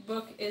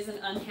book is an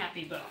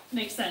unhappy book.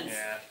 Makes sense.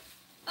 Yeah.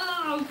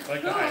 Oh,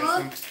 Like the cool.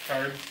 Hyacinth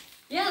card.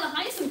 Yeah, the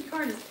Hyacinth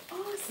card is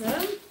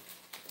awesome.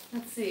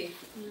 Let's see.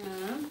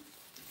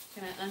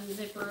 Gonna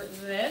unzipper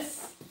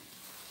this.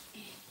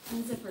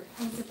 Unzipper.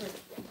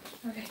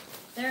 Okay.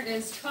 There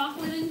is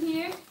chocolate in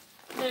here.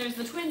 There's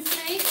the twin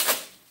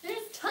snakes. There's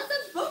tons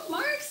of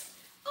bookmarks.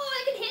 Oh,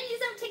 I can hand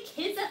these out to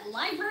kids at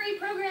library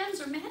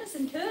programs, or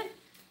Madison could.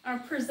 Our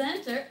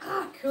presenter.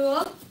 Ah,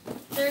 cool.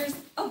 There's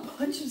a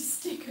bunch of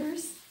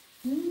stickers.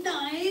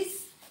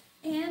 Nice.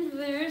 And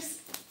there's,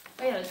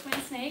 oh yeah, the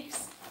twin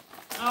snakes.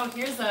 Oh,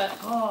 here's a,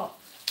 oh,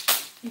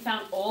 he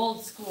found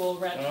old school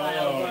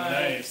reptile Oh, books.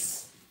 nice.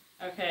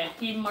 Okay,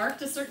 he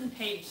marked a certain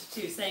page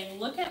too, saying,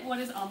 look at what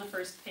is on the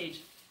first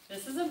page.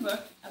 This is a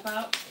book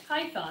about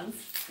pythons.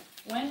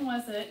 When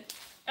was it?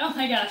 Oh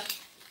my gosh.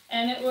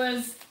 And it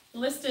was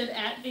listed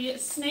at the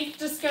Snake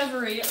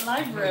Discovery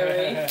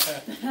Library.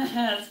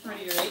 That's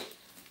pretty great.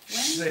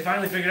 When? They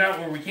finally figured out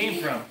where we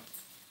came from.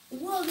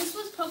 Whoa, this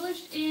was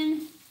published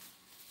in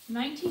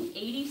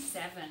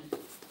 1987.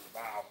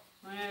 Wow.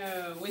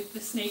 Wow, with the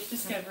Snake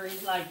Discovery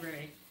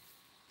Library.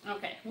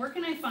 Okay, where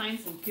can I find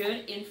some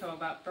good info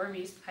about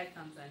Burmese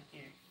pythons on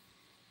here?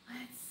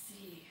 Let's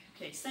see.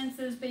 Okay,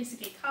 senses,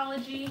 basic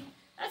ecology.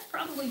 That's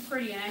probably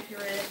pretty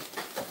accurate.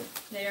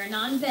 They are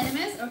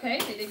non-venomous. Okay,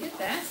 they did get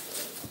that.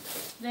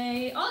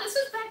 Oh, this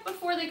was back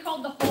before they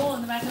called the hole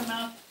in the back of the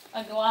mouth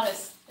a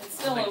glottis. It's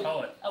still What do they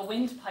call it? a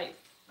windpipe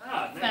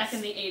Ah, nice. back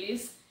in the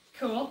 80s.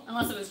 Cool,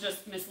 unless it was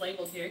just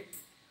mislabeled here.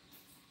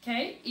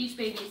 Okay, each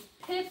baby's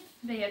pip.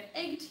 They have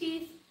egg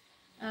teeth.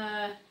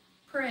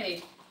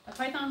 Prey. A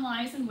python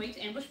lies in wait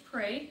to ambush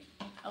prey.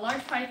 A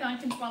large python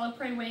can swallow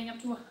prey weighing up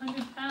to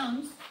 100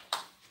 pounds.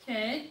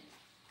 Okay.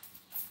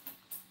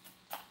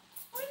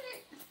 What are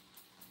they?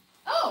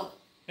 Oh!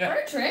 Yeah.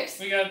 Bird tricks?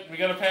 We got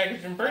a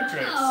package from Bird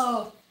Tricks.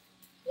 Oh!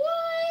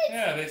 What?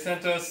 Yeah, they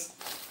sent us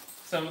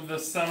some of the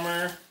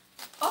summer,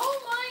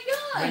 Oh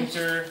my gosh!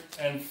 winter,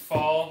 and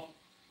fall,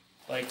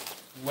 like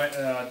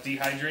wet,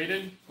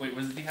 dehydrated. Wait,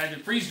 was it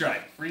dehydrated?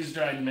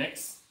 Freeze-dried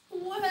mix.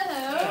 Whoa!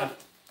 Yeah.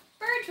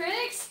 Bird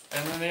tricks!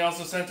 And then they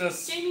also sent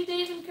us. Jamie,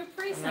 Dave, and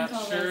Capri I'm sent all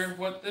not sure this.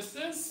 what this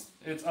is.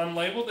 It's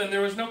unlabeled, and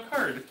there was no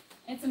card.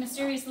 It's a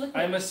mysterious liquid.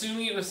 I'm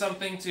assuming it was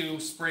something to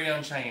spray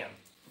on Cheyenne.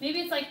 Maybe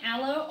it's like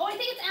aloe. Oh, I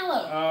think it's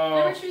aloe. Oh.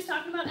 Remember she was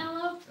talking about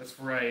aloe? That's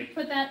right.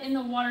 Put that in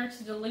the water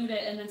to dilute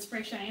it and then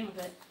spray Cheyenne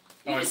with it.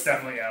 You Oh, it's just-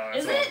 definitely aloe.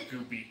 It's Is all it?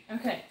 goopy.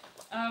 Okay.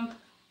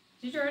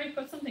 Did you already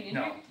put something in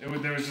No, here?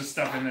 there was just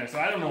stuff in there. So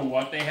I don't know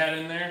what they had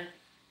in there,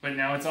 but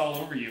now it's all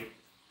over you.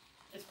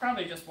 It's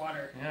probably just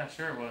water. Yeah,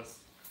 sure it was.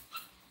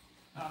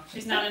 Oh,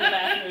 she's not in the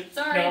bathroom.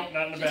 Sorry. No,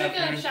 not in the bathroom.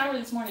 She took a shower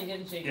this morning,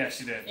 didn't she? Yeah,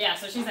 she did. Yeah,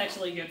 so she's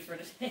actually good for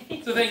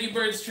today. So thank you,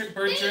 Bird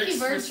Tricks,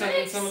 for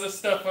sending some of the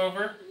stuff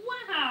over.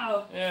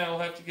 Wow. Yeah, we'll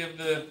have to give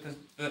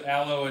the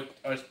aloe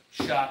a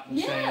shot and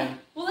Yeah.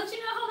 We'll let you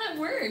know how that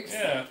works.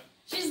 Yeah.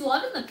 She's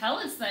loving the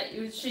pellets that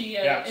she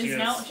is.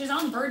 now. She's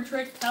on Bird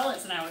Trick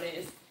pellets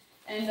nowadays,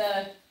 and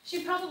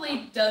she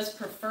probably does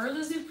prefer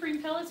the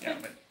Supreme pellets, Yeah,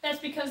 but but that's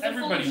because they're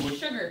full of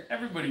sugar.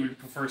 Everybody would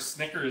prefer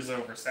Snickers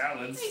over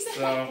salads.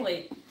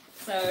 Exactly.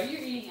 So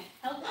you're eating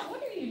a healthy.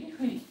 What are you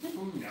doing?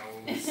 Who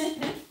knows?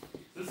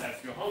 This has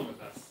to go home with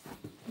us.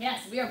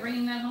 Yes, we are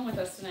bringing that home with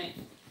us tonight.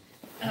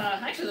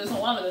 Actually, there's a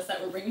lot of this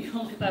that we're bringing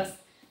home with us.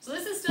 So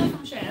this is still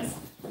from Shaz.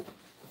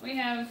 We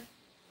have,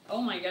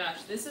 oh my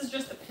gosh, this is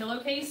just a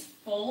pillowcase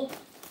full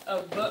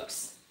of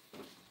books.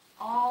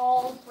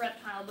 All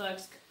reptile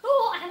books.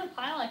 Cool, I have a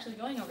pile actually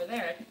going over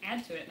there. I can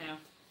add to it now.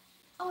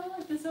 Oh, I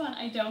like this one.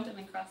 I don't, and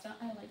then crossed out,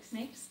 I like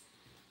snakes.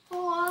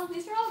 Aw,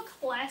 these are all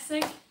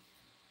classic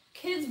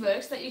kids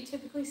books that you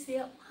typically see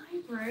at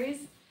libraries.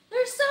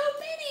 There's so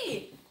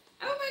many!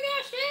 Oh my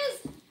gosh,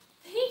 Shaz!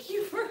 Thank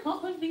you for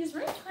all of these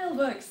reptile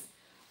books.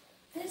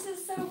 This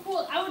is so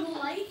cool. I would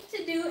like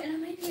to do,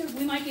 and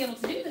we might be able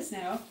to do this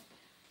now.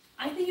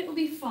 I think it would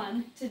be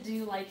fun to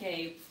do like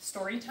a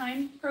story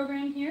time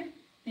program here.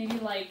 Maybe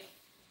like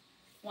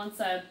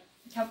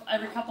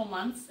every couple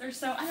months or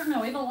so. I don't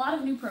know. We have a lot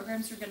of new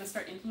programs we're going to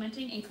start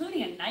implementing,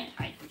 including a night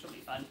hike, which will be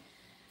fun.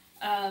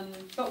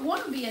 But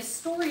one would be a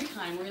story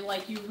time where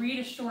you read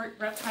a short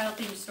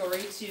reptile-themed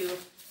story to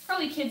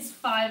probably kids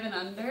 5 and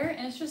under,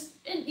 and it's just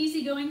an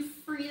easygoing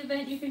free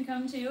event you can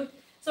come to.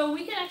 So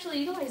we can actually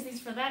utilize these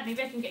for that.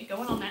 Maybe I can get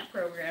going on that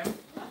program.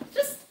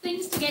 Just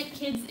things to get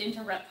kids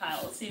into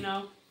reptiles,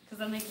 because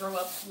then they grow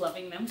up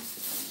loving them.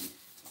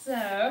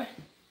 So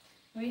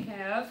we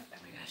have, oh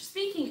my gosh,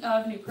 speaking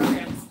of new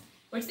programs,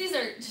 which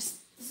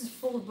this is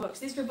full of books.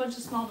 These are a bunch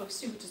of small books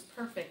too, which is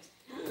perfect.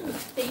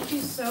 Thank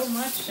you so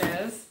much,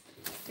 Shaz.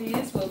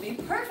 These will be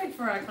perfect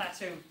for our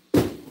classroom.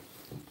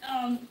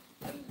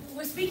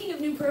 Speaking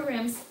of new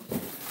programs,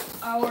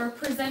 our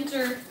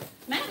presenter,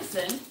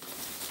 Madison,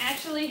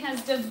 actually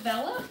has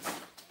developed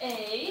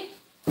a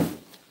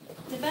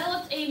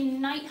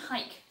night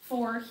hike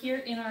for here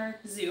in our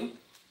zoo,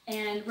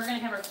 and we're going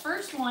to have our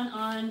first one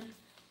on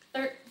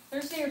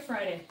Thursday or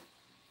Friday?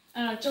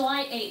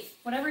 July 8th.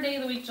 Whatever day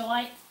of the week,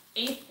 July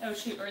 8th. Oh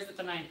shoot, or is it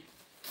the 9th?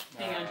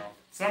 Hang on.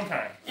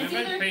 Sometime. The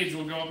event page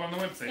will go up on the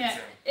website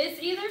soon.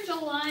 It's either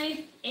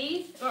July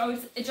 8th or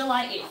it's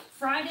July 8th.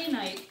 Friday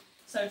night.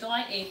 So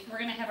July 8th, we're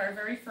going to have our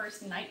very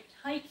first night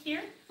hike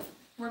here.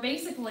 We're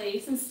basically,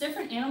 since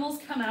different animals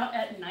come out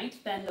at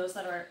night than those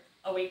that are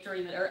awake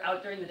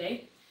out during the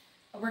day,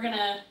 we're going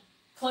to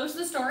close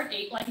the store at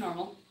 8 like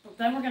normal, but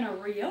then we're going to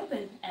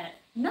reopen at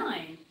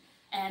 9,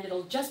 and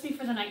it'll just be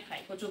for the night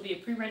hike, which will be a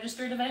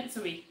pre-registered event,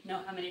 so we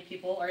know how many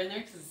people are in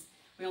there, because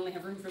we only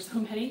have room for so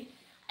many.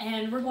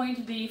 And we're going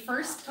to be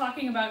first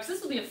talking about, because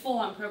this will be a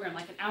full-on program,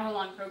 like an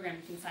hour-long program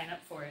you can sign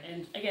up for it,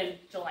 and again,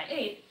 July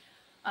 8th,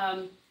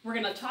 we're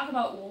going to talk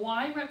about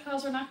why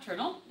reptiles are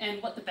nocturnal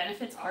and what the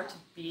benefits are to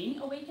being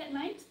awake at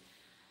night.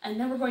 And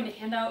then we're going to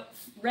hand out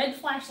red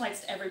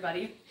flashlights to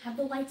everybody, have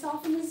the lights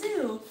off in the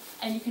zoo,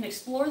 and you can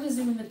explore the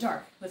zoo in the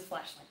dark with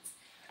flashlights.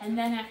 And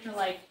then after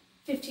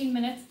 15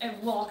 minutes,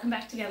 we'll all come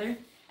back together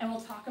and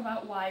we'll talk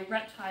about why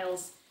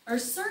reptiles, or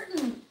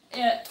certain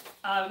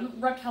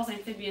reptiles,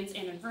 amphibians,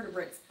 and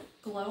invertebrates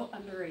glow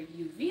under a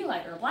UV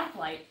light or a black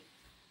light,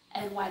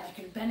 and why that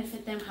could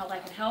benefit them, how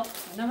that can help.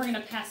 And then we're going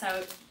to pass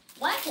out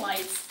black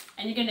lights,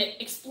 and you're going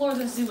to explore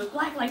the zoo with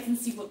black lights and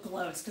see what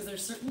glows, because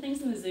there's certain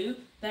things in the zoo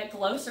that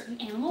glow,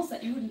 certain animals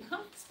that you would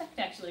not expect,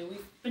 actually.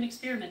 We've been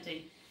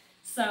experimenting.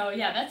 So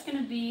yeah, that's going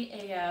to be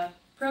a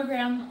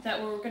program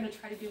that we're going to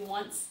try to do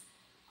once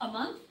a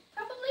month,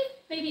 probably,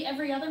 maybe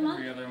every other month.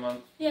 Every other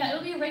month. Yeah,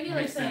 it'll be a regular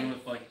Mixed thing. in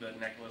with the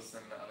necklace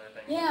and the other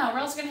things. Yeah, we're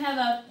also going to have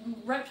a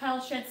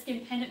reptile shed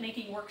skin pendant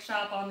making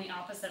workshop on the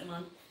opposite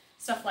month,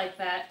 stuff like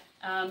that.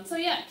 So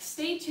yeah,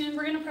 stay tuned.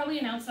 We're going to probably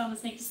announce it on the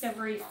Snake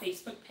Discovery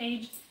Facebook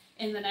page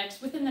within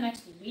the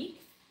next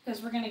week,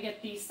 because we're going to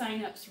get these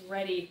sign-ups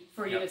ready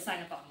for you to sign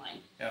up online.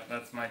 Yep,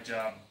 that's my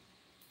job.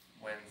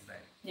 Wednesday.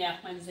 Yeah,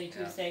 Wednesday,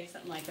 Tuesday,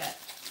 something like that.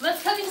 So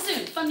that's coming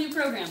soon. Fun new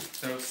program.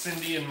 So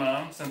Cindy and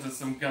Mom sent us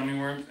some gummy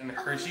worms and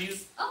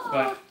Hershey's, Oh.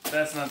 but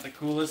that's not the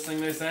coolest thing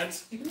they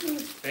sent. Ooh.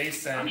 They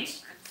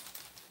sent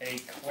a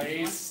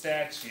clay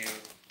statue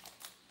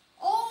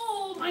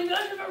Oh my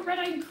gosh, of a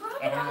red-eyed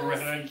crocodile. of a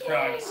red-eyed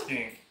croc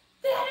skink.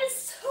 That is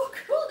so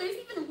cool. There's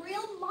even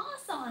real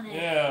moss on it.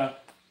 Yeah.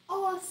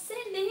 Oh,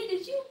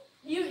 Cindy,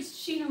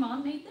 she and your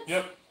mom made this?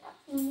 Yep.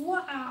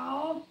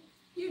 Wow.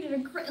 You did a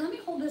great, let me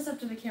hold this up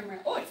to the camera.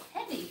 Oh, it's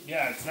heavy.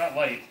 Yeah, it's not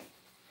light.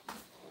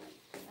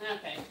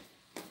 Okay.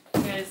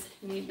 You guys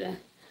need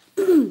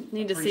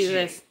to see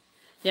this.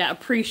 Yeah,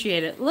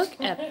 appreciate it. Look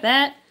at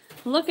that.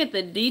 Look at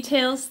the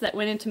details that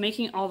went into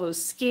making all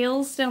those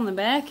scales down the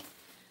back.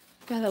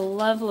 got a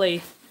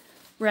lovely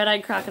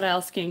red-eyed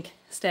crocodile skink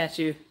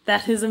statue.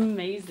 That is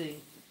amazing.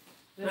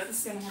 This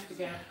is gonna have to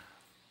go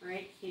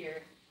right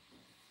here.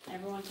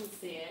 Everyone can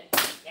see it.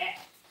 Yeah,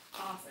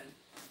 awesome.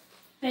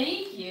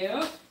 Thank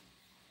you.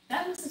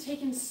 That must have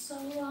taken so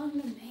long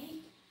to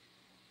make.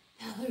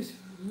 That looks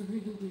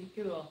really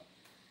cool.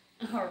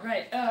 All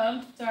right.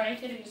 Sorry,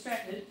 getting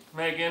distracted.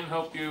 Megan,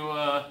 hope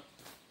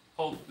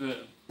hope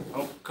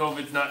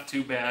COVID's not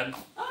too bad.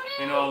 Oh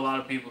I no! know a lot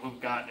of people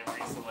who've gotten it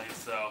recently,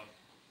 so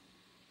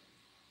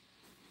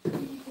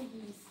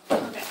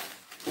Okay.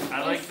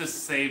 I like the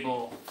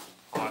sable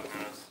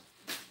hognose.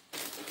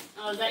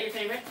 Oh, is that your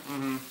favorite?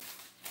 Mm-hmm.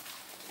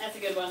 That's a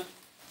good one.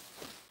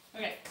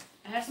 Okay,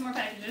 I have some more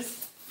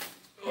packages.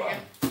 Here you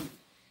go.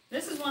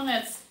 This is one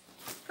that's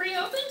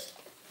pre-opened.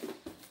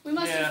 We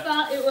must have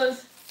thought it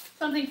was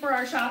something for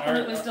our shop when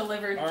it was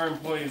delivered. Our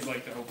employees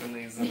like to open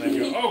these and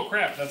then go, oh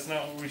crap, that's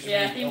not what we should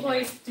Yeah, be the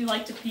employees do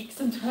like to peek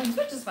sometimes,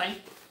 which is fine.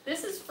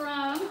 This is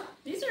from,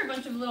 these are a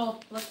bunch of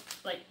little,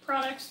 like,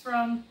 products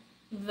from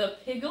the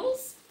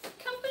Piggles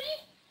company.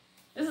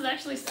 This is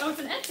actually, oh, it's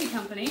an Etsy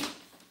company.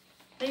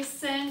 They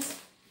sent,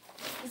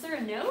 is there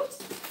a note?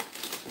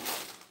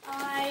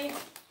 I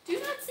do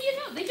not see a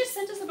note. They just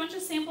sent us a bunch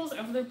of samples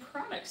of their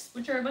products,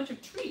 which are a bunch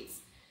of treats.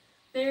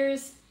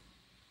 There's,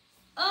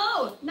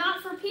 oh,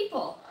 not for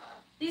people.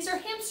 These are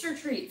hamster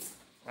treats.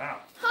 Wow.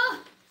 Huh.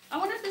 I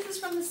wonder if this is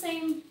from the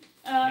same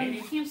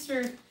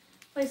hamster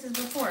places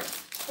before.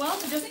 Well,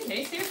 so just in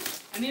case here,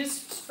 I mean,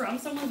 it's from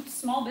someone's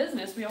small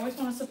business. We always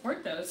want to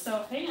support those.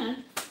 So hang on.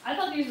 I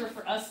thought these were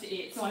for us to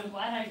eat, so I'm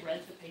glad I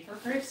read the paper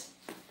first.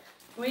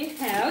 We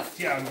have...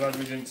 Yeah, I'm glad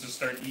we didn't just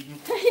start eating.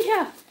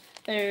 Yeah.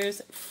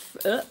 There's...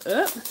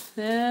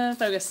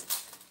 focus.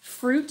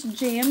 Fruit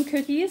jam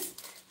cookies.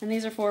 And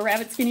these are for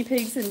rabbits, guinea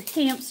pigs, and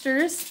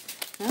hamsters.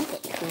 That's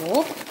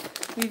cool.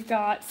 We've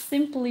got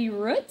Simply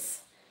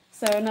Roots.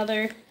 So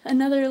another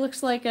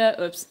looks like a...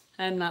 Oops.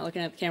 I'm not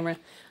looking at the camera.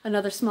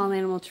 Another small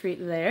animal treat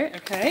there.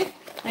 Okay.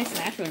 Nice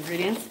natural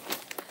ingredients.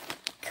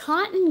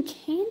 Cotton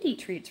candy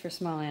treats for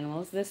small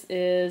animals. This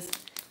is...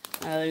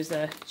 there's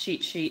a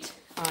cheat sheet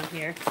on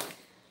here.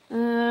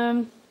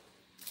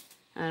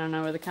 I don't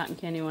know where the cotton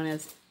candy one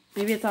is.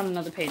 Maybe it's on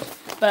another page.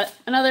 But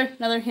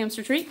another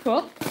hamster treat.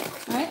 Cool.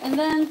 Alright, and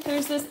then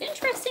there's this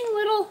interesting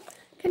little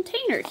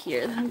container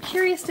here that I'm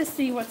curious to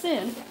see what's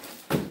in.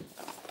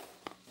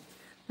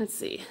 Let's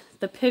see.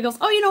 The Piggles.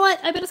 Oh, you know what?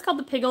 I bet it's called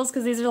the Piggles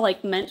because these are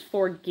like meant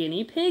for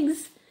guinea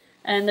pigs.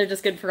 And they're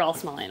just good for all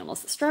small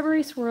animals.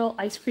 Strawberry swirl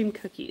ice cream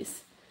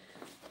cookies.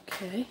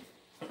 Okay.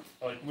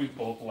 Like we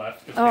both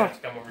left because Oh. we had to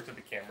come over to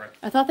the camera.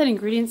 I thought that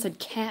ingredient said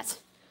cat.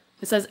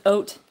 It says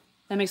oat.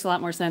 That makes a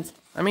lot more sense.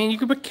 I mean, you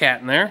could put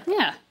cat in there.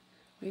 Yeah.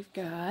 We've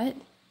got...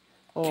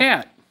 Oh.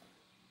 Cat.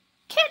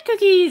 Cat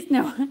cookies!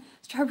 No.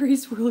 Strawberry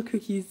swirl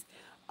cookies.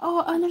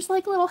 Oh, and there's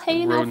like little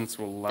hay in that. Rodents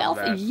will love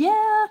that.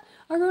 Yeah.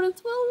 Our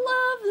rodents will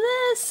love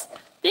this.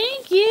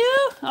 Thank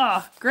you.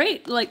 Oh,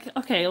 great. Like,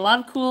 okay, a lot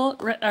of cool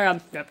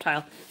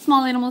reptile.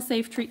 Small animal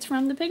safe treats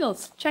from the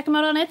Piggles. Check them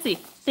out on Etsy.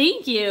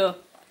 Thank you.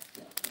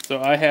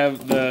 So I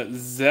have the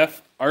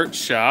Zeph Art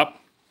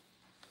Shop.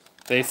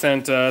 They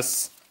sent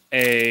us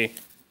a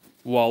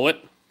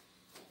wallet,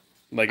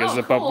 like a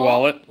zip-up cool.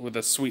 wallet with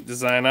a sweet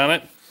design on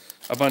it.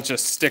 A bunch of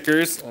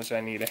stickers, which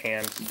I need a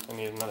hand. I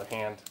need another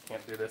hand.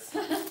 Can't do this.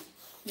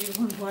 Need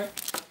one more.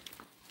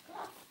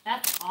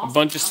 That's awesome. A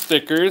bunch of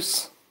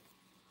stickers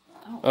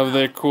Oh, of wow.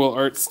 their cool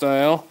art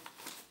style.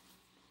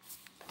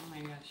 Oh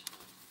my gosh.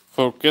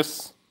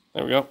 Focus.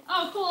 There we go.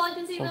 Oh, cool. I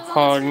can see those on the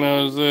Hog screen.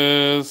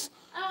 noses.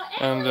 Oh,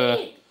 and,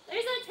 Emily!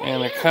 There's a teddy bear.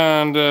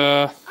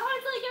 Anaconda. Oh,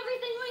 it's like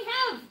everything we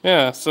have.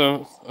 Yeah,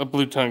 so a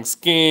blue tongue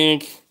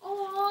skink.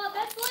 Oh,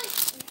 that's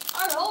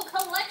like our whole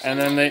collection. And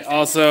then of they these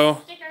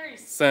also stickers.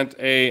 sent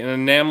an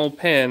enamel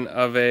pin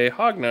of a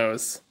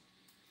hognose.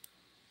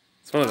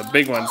 It's one of the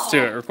big ones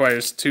too. It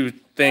requires two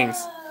things.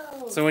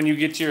 Whoa. So when you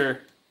get your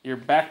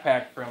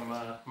backpack from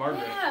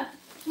Margaret. Yeah,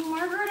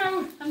 Margaret,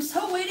 I'm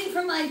so waiting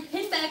for my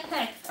pin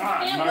backpack.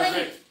 I can't Margaret.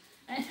 wait.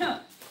 I know.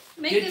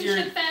 Make them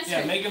ship faster.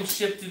 Yeah, make them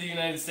ship to the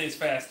United States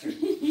faster.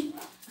 Here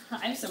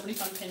I have so many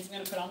fun pins I'm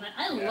gonna put on that.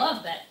 I Yeah.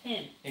 love that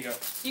pin. you go.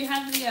 Do you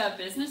have the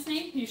business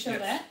name? Can you show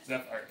that?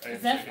 Zeph Art. I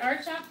Is that figured.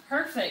 Art Shop?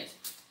 Perfect.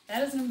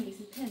 That is an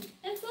amazing pin.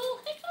 And it's a little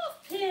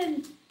hiccup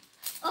pin.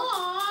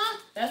 Aww.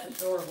 That's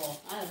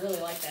adorable. I really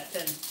like that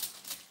pin.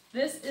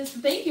 This is,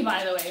 thank you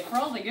by the way, for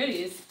all the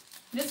goodies.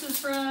 This is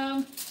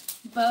from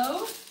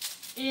Bo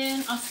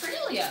in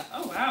Australia.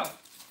 Oh wow.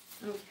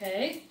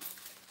 Okay.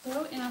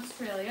 Bo in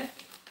Australia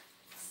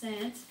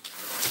sent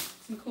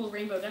some cool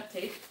rainbow duct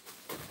tape.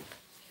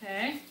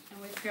 Okay.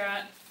 And we've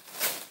got,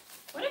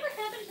 whatever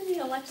happened to the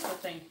Alexa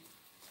thing?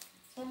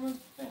 Some of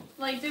the thing.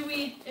 Like,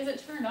 is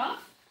it turned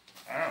off?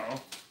 I don't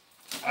know.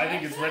 I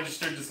think it's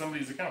registered to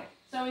somebody's account.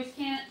 So we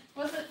can't,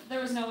 there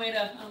was no way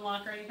to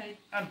unlock or anything?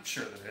 I'm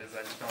sure there is.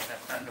 I just don't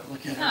have time to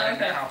look at it Oh, right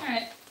okay. now.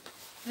 Alright.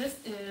 This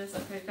is,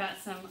 okay, we've got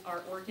some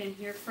artwork in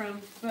here from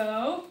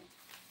Bo.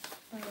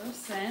 Bo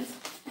sent.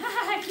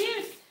 Haha,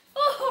 cute!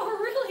 Oh,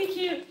 really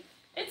cute!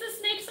 It's a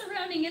snake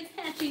surrounding its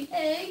hatching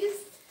eggs.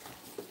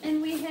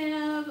 And we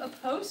have a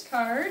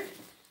postcard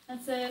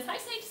that says, "Hi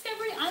Snake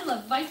Discovery, I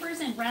love vipers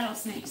and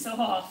rattlesnakes.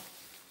 Oh,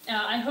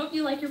 I hope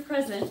you like your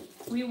present.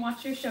 We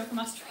watch your show from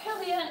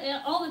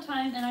Australia all the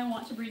time, and I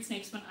want to breed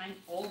snakes when I'm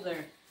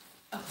older."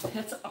 Oh,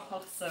 that's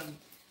awesome.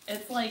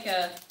 It's like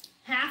a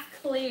half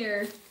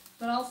clear,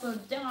 but also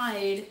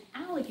dyed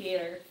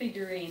alligator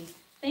figurine.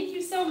 Thank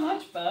you so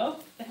much, Bo.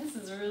 This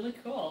is really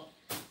cool.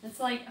 It's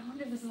like, I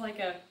wonder if this is like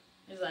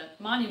there's a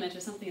monument or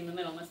something in the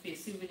middle. Must be a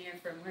souvenir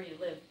from where you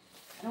live.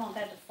 I don't want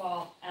that to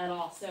fall at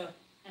all, so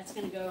that's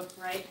gonna go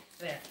right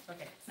there.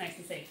 Okay, it's nice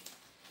and safe.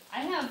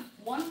 I have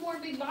one more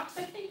big box,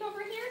 I think,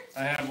 over here.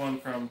 I have one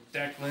from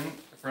Declan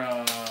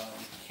from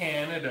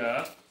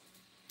Canada.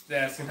 He's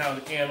asking how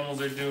the animals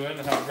are doing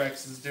and how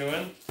Rex is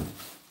doing.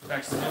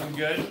 Rex is doing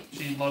good.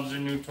 She loves her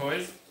new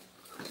toys.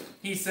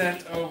 They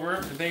sent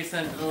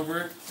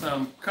over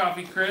some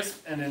Coffee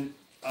Crisp and an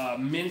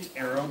mint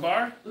Aero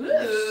bar.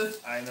 Ooh.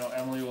 I know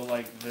Emily will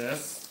like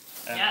this,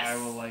 and Yes. I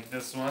will like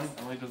this one.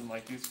 Emily doesn't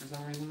like these for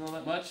some reason though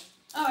that much.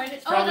 Oh,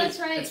 Probably- that's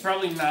right. It's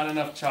probably not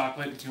enough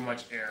chocolate and too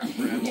much air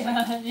for Emily.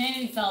 Yeah, it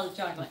ain't solid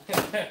chocolate.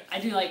 I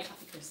do like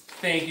Coffee Crisp.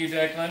 Thank you,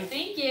 Declan.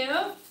 Thank you.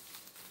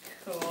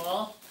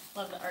 Cool.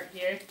 Love the art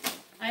here.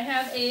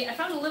 I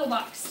found a little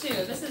box too.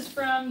 This is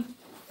from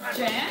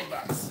Jack.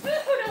 Who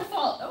don't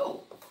fall?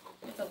 Oh,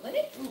 it's a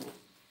lid? Ooh.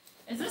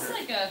 Is this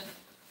like a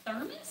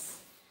thermos?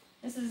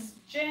 This is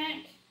Jack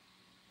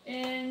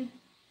in,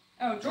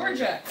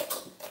 Georgia.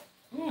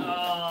 Ooh. Oh,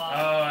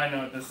 I know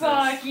what this is.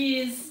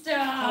 Bucky's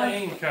stuff.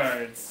 Playing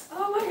cards.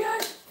 Oh my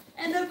gosh.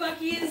 And the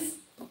Bucky's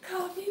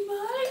coffee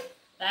mug.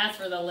 That's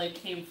where the lid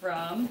came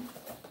from.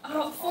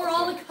 Oh, for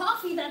all the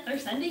coffee that they're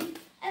sending.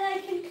 And I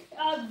can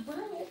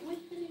brew it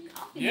with the new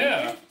coffee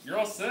Yeah, maker. you're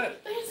all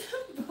set. There's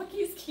a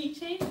Bucky's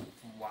keychain.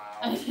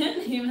 I Wow.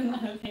 didn't even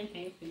know they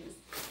made these.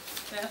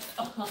 That's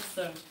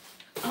awesome.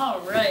 All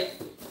right.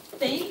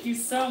 Thank you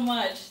so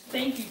much.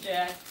 Thank you,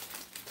 Jack.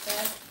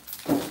 That's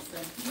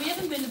awesome. We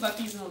haven't been to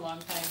Bucky's in a long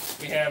time.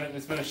 We haven't.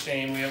 It's been a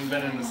shame. We haven't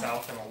been in the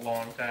South in a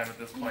long time at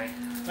this point.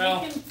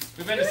 Well, We can-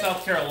 we've been to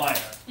South Carolina.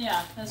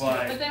 yeah, that's true.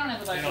 But But they don't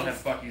have a They Bucky's. don't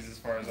have Buc-ee's as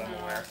far as I'm No.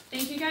 aware.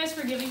 Thank you guys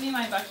for giving me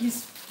my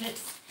Bucky's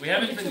fits. We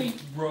haven't Between- been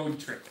road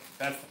tripping.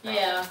 That's the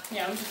problem.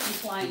 Yeah, we've just been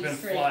flying We've been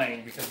straight.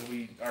 flying because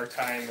our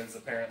time is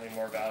apparently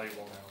more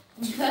valuable now.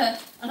 We just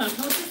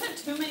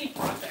have too many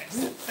projects.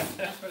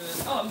 That's what it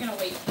is. Oh, I'm gonna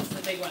wait. This is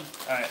the big one.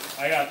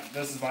 Alright,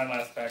 this is my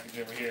last package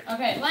over here.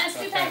 Okay, last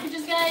two Okay.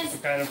 packages, guys. I'm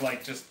kind of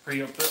like just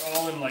they're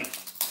all in like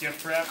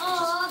gift wrap, which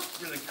Aw,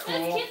 is really let's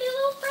cool. get their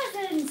little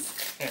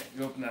presents. Here,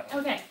 you open that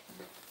one. Okay.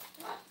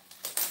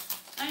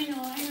 I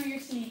know you're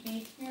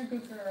sleepy. You're a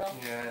good girl.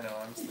 Yeah, I know,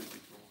 I'm sleepy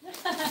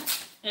cool.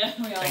 Yeah,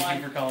 we all Thank are.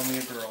 you for calling me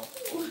a girl.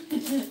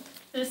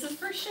 This is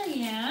for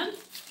Cheyenne.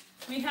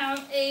 We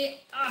have a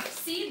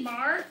seed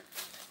bar.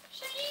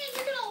 Cheyenne,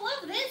 you're gonna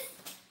love this.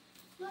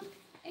 Look,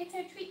 it's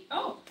a treat.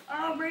 Oh,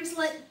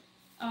 bracelet.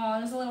 Oh,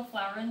 there's a little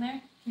flower in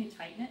there. Can you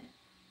tighten it?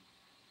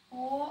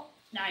 Oh,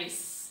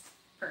 nice.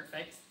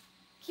 Perfect.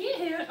 Cute.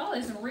 Oh,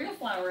 there's a real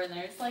flower in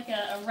there. It's like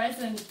a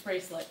resin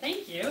bracelet.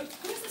 Thank you.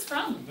 Who is this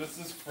from? This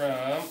is from,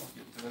 I'll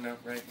get to the note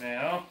right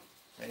now.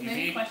 Any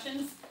Maybe.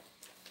 questions?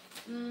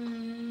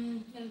 Gonna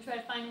try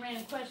to find a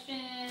random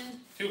question.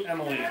 To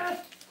Emily.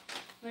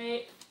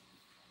 Wait.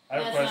 I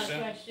have a That's question.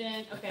 not a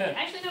question. Okay.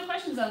 Actually, no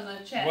questions on the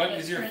chat. What but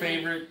is your currently-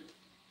 favorite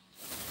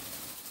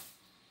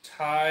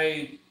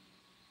type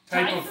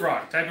Type? of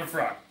frog? Type of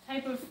frog.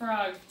 Type of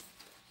frog.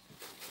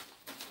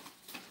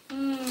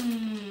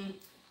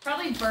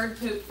 Probably bird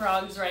poop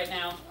frogs right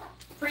now.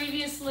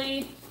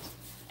 Previously,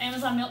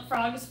 Amazon milk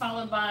frogs,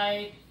 followed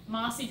by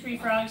mossy tree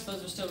frogs.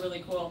 Those are still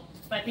really cool.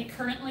 But I think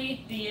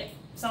currently the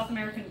South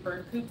American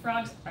bird poop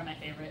frogs are my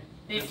favorite.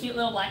 They have cute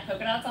little black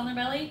polka dots on their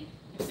belly.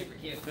 They're super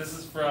cute. This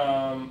is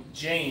from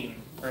Jane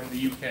from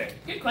the UK.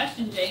 Good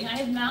question, Jane. I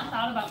have not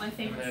thought about my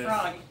favorite It is.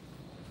 frog.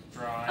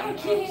 Drawing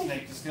Okay. of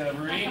Snake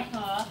Discovery.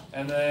 Uh-huh.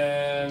 And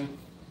then,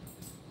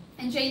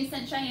 And Jane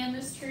sent Cheyenne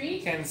this tree.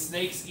 can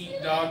snakes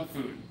eat dog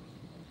food?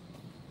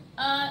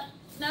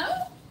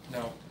 No?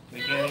 No, they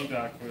can't eat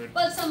dog food.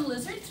 But some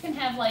lizards can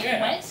have like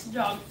Yeah. wet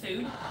dog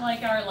food,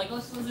 like our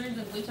legless lizards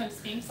and blue-tongued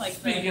skinks. Like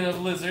Speaking of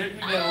lizard, we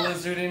got a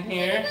lizard in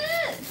here.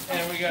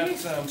 And we got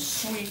some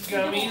sweet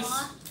gummies.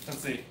 Aw. Let's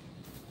see.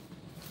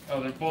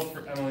 Oh, they're both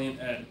for Emily and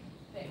Ed.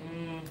 There.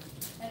 Mm,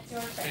 That's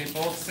your they thing.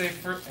 both say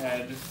for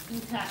Ed. Too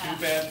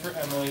bad for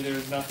Emily.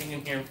 There's nothing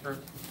in here for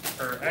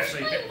her.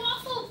 Actually, Where's my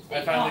waffle?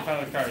 I finally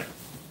found the card.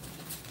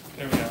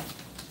 There we go.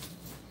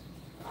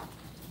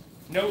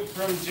 Note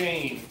from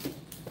Jane.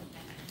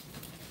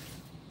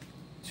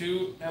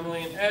 To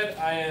Emily and Ed,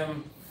 I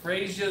am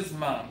Frasia's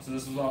mom. So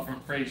this was all from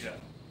Frasia.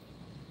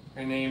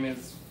 Her name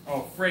is,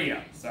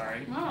 Freya,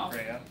 sorry. Oh.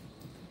 Freya.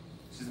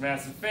 She's a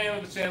massive fan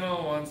of the channel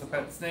and wants a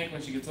pet snake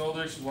when she gets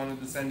older. She wanted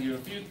to send you a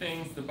few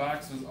things. The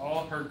box was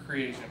all her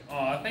creation.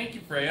 Aw, thank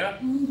you, Freya.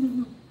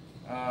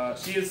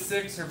 She is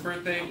 6. Her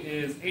birthday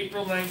is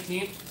April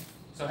 19th.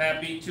 So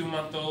happy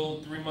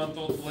 2-month-old,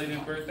 3-month-old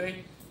belated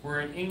birthday.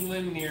 We're in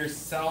England near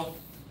Southampton?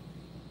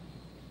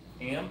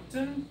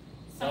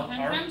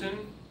 Southampton?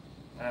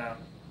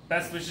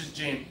 Best wishes,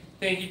 Jane.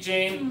 Thank you,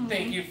 Jane.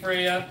 Thank you,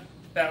 Freya.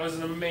 That was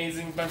an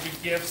amazing bunch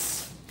of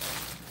gifts.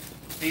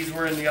 These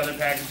were in the other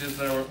packages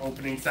that were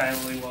opening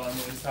silently while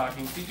Emily was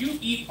talking. Did you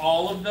eat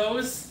all of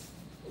those?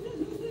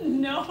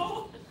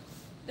 No.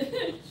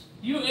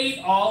 You ate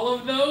all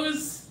of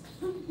those?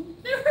 They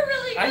were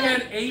really good. I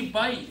had a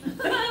bite.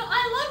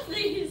 I love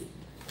these.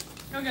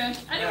 Okay.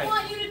 I didn't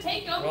want you to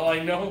take them. Well, I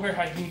know where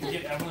I need to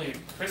get Emily a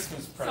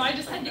Christmas present. So I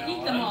just had to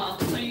eat them all.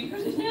 So you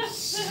couldn't have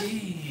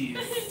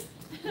Jeez.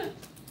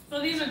 So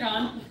these are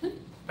gone.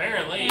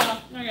 Apparently. Yeah,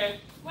 okay.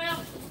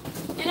 Well,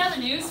 in other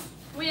news,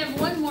 we have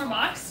one more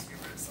box. Get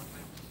rid of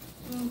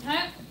something.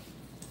 Okay.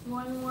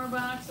 One more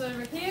box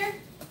over here.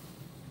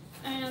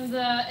 And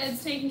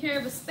Ed's taking care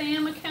of a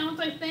spam account,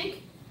 I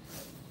think.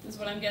 Is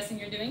what I'm guessing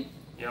you're doing.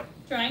 Yep.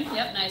 Trying?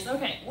 Yep, nice.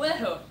 Okay.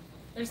 Whoa.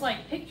 There's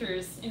like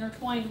pictures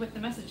intertwined with the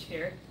message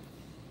here.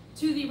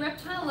 To the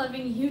reptile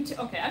loving YouTube.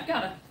 Okay, I've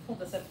got to pull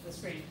this up to the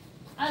screen.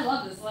 I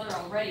love this letter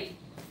already.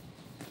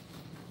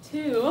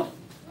 To.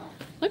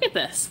 Look at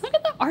this. Look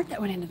at the art that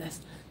went into this.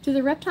 To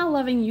the reptile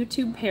loving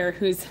YouTube pair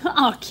who's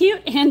oh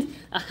cute and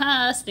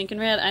aha stinking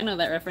red. I know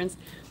that reference.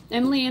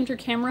 Emily and her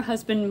camera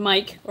husband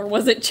Mike, or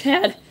was it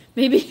Chad?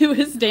 Maybe it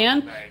was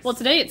Dan. Nice. Well,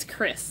 today it's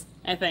Chris,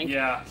 I think.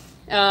 Yeah.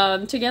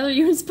 Together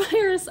you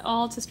inspire us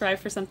all to strive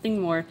for something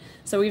more.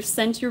 So we've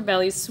sent your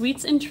bellies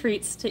sweets and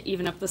treats to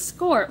even up the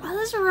score. Wow,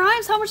 this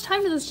rhymes. How much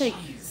time did this take?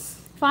 Jeez.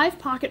 5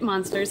 pocket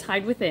monsters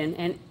hide within,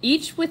 and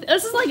each with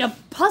this is like a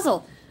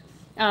puzzle.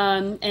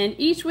 And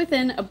each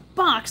within a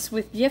box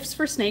with gifts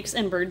for snakes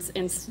and birds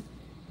and snakes.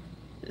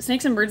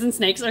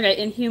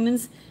 Okay, and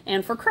humans,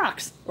 and for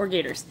crocs or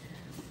gators.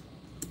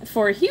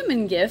 For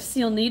human gifts,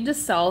 you'll need to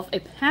solve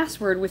a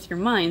password with your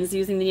minds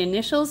using the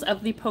initials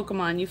of the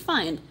Pokemon you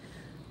find.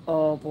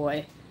 Oh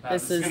boy,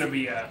 This is gonna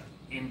be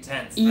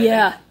intense. I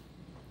yeah. think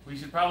we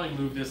should probably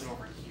move this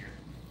over here.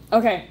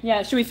 Okay,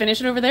 yeah. Should we finish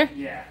it over there?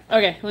 Yeah.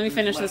 Okay, let me There's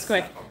finish less this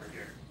quick. stuff over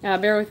here.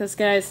 Bear with us,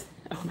 guys.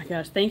 Oh my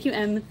gosh, thank you,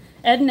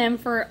 Ed and M,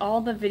 for all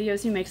the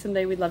videos you make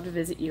someday. We'd love to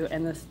visit you.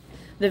 And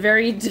the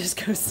very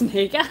disco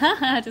snake,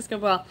 disco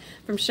ball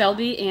from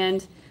Shelby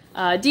and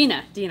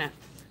Dina.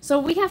 So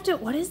we have to.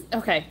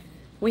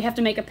 We have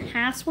to make a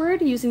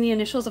password using the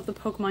initials of the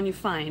Pokemon you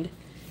find,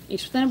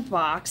 each within a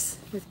box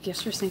with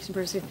gifts for snakes and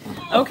birds.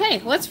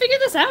 Okay, let's figure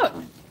this out.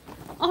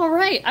 All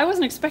right, I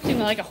wasn't expecting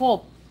like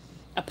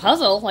a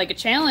puzzle, like a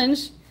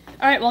challenge.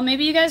 All right, well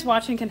maybe you guys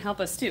watching can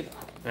help us too.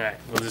 All right,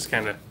 we'll just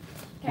kind of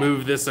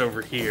move this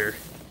over here.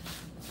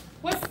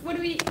 What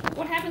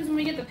happens when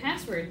we get the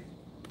password?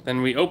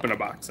 Then we open a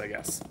box, I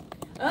guess.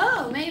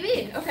 Oh,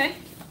 maybe. Okay.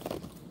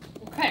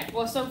 Okay,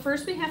 well, so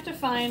first we have to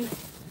find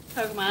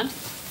Pokemon.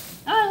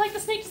 Oh, I like the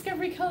snake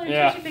discovery color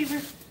tissue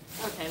paper.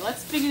 Okay,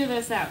 let's figure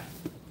this out.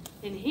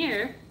 In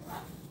here,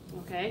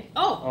 okay.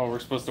 Oh, we're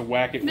supposed to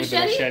whack it with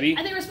machete? a machete?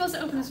 I think we're supposed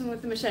to open this one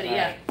with the machete, All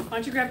yeah. right. Why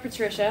don't you grab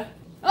Patricia?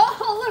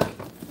 Oh, look!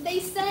 They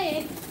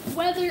say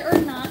whether or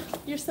not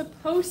you're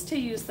supposed to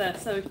use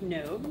that, so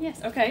no.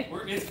 Yes, okay.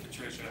 Where is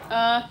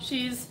Patricia?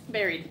 She's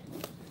buried.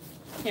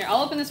 Here,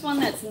 I'll open this one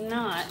that's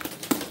not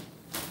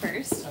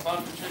first. I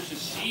found Patricia's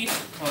sheet.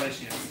 Oh, there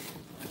she is.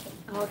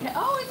 Okay.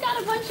 Oh, we've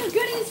got a bunch of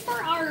goodies for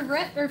our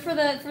for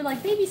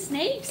like baby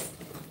snakes.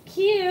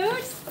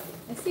 Cute.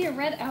 I see a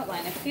red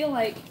outline. I feel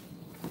like.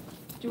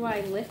 Do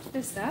I lift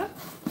this up?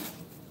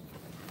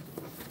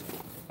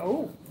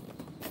 Oh.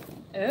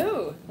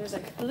 Oh, there's a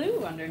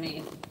clue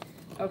underneath.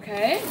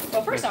 Okay.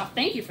 Well, first off,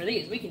 thank you for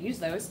these. We can use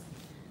those.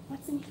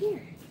 What's in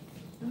here?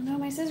 Oh no,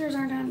 my scissors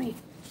aren't on me.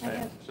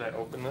 Should I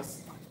open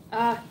this?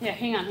 Yeah.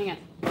 Hang on.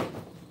 I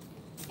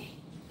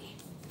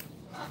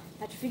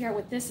have to figure out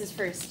what this is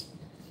first.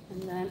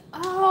 And then,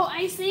 oh,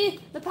 I see!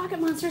 The pocket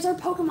monsters are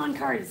Pokemon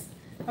cards!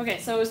 Okay,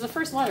 so it was the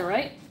first letter,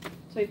 right?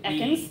 So we have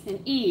Ekans and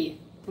E.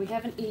 We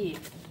have an E.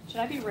 Should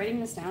I be writing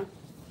this down?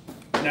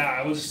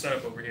 Nah, we'll just set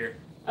up over here.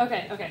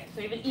 Okay. So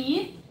we have an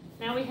E.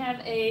 Now we have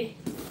a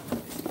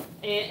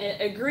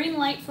green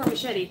light for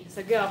machete.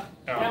 So go. Oh.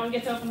 That one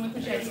gets open with I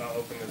machete. guess I'll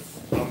open this.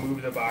 I'll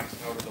move the box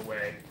out of the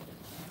way.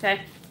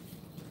 Okay.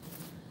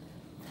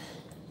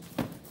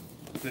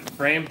 Is it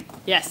frame?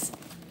 Yes.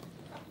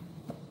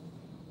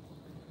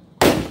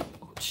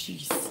 Oh,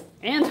 jeez.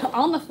 And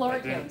on the floor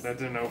it goes. That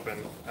didn't open.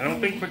 I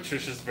don't think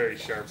Patricia's very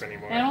sharp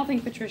anymore. I don't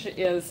think Patricia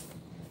is.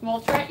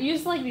 Well,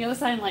 use like the other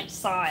side and like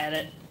saw at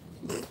it.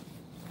 See,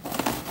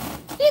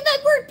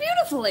 that worked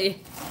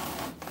beautifully.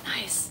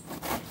 Nice.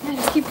 Yeah,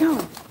 just keep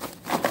going.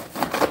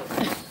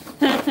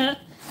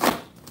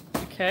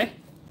 Okay.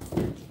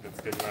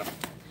 That's good enough.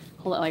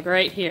 Hold it like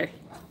right here.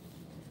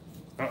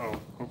 Uh-oh.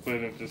 Hopefully it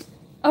didn't just...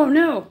 Oh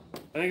no.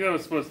 I think that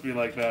was supposed to be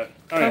like that.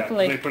 Oh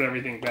Hopefully. Yeah, they put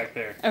everything back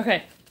there.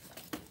 Okay.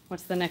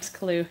 What's the next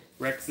clue?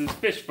 Rex's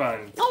fish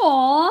funds.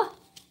 Aww.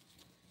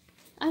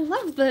 I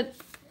love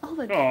all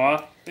the.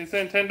 Aw, they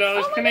sent $10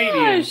 Oh my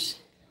Canadian. gosh.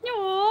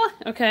 Aww.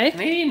 Okay.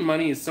 Canadian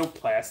money is so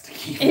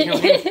plasticky.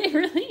 It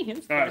really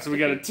is. Alright, so we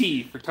got a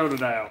T for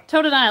Totodile.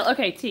 Totodile.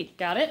 Okay, T.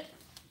 Got it.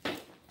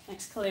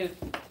 Next clue.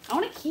 I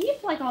want to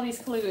keep like all these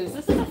clues.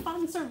 This is a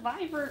fun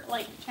survivor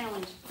like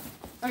challenge.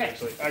 Okay.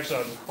 Actually, I'll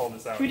just pull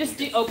this out. Should we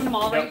just open them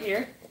all right Yep.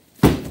 here?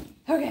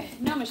 Okay,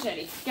 no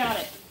machete. Got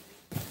it.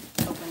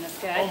 Open this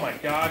guy. Oh my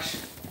gosh.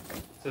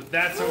 So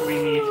that's what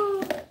we need.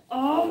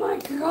 Oh my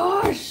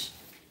gosh!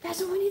 That's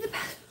what we need the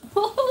pass.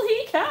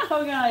 Holy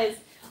cow, guys!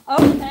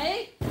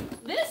 Okay,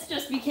 this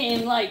just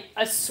became like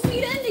a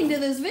sweet ending to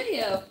this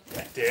video.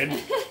 That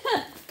did.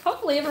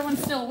 Hopefully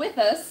everyone's still with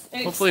us.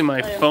 Hopefully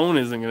my phone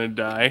isn't gonna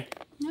die.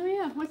 Oh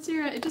yeah, what's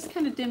your? It just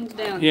kind of dimmed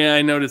down. Yeah,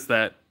 I noticed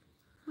that.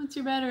 What's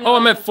your battery? Oh,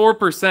 I'm life? at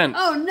 4%.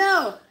 Oh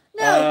no!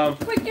 No!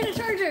 Quick, get a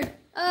charger.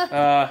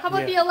 How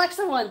about the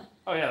Alexa one?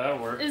 Oh yeah, that'll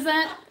work. Is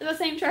that the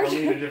same I'll charger?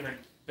 need a different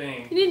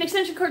thing. You need an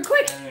extension cord.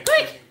 Quick! And an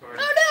Quick! extension cord.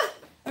 Oh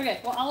no!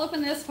 Okay, well I'll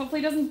open this.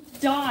 Hopefully it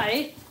doesn't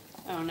die.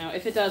 Oh no,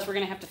 if it does, we're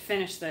gonna have to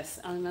finish this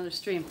on another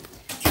stream.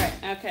 Alright,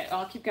 okay,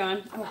 I'll keep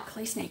going. Oh,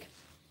 clay snake.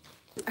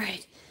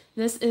 Alright,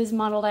 this is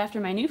modeled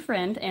after my new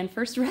friend and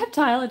first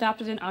reptile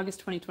adopted in August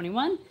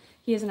 2021.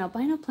 He is an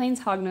albino plains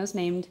hognose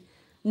named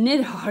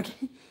Nidhogg.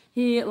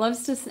 He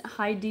loves to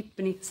hide deep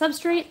beneath the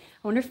substrate.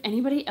 I wonder if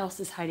anybody else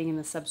is hiding in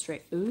the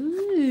substrate.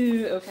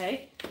 Ooh,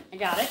 okay. I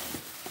got it.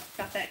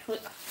 Got that clue.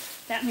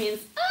 That means,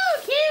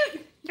 oh,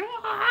 cute!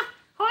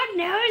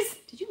 Hognose!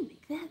 Did you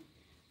make that?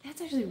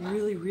 That's actually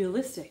really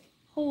realistic.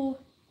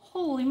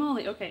 Holy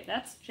moly. Okay,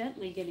 that's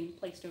gently getting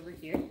placed over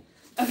here.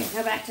 Okay,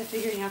 now back to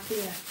figuring out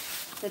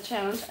the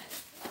challenge.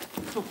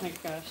 Oh my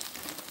gosh.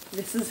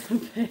 This is a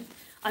bit...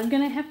 I'm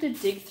gonna have to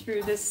dig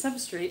through this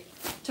substrate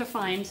to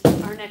find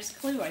our next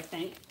clue, I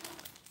think.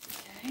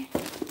 Okay.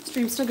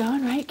 Stream's still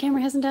going, right?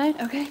 Camera hasn't died?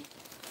 Okay.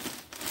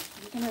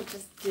 I'm gonna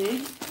just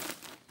dig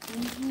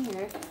in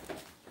here.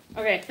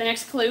 Okay, the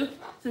next clue,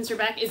 since you're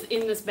back, is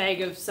in this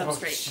bag of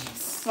substrate. Oh,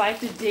 So I have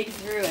to dig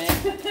through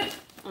it.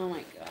 Oh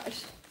my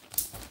gosh.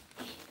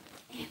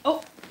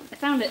 Oh, I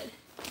found it.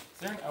 Is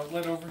there an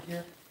outlet over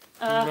here?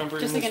 Remember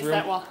Just in this against room?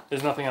 that wall.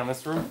 There's nothing on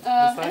this room?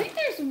 I This side? think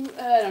there's,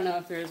 I don't know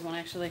if there is one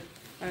actually.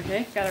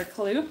 Okay, got our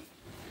clue.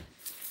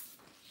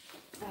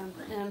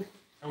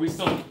 Are we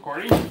still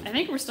recording? I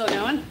think we're still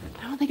going.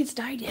 I don't think it's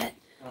died yet.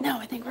 No,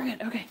 I think we're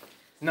good. Okay.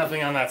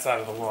 Nothing on that side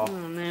of the wall.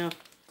 Oh no.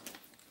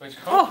 Which,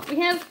 Oh, we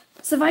have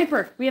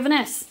Seviper. We have an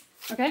S.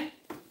 Okay.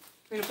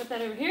 We're gonna put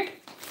that over here.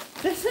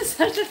 This is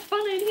such a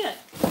fun idea.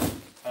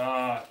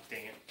 Dang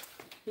it.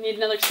 You need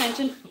another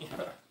extension? Yeah.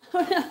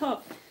 Oh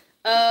no.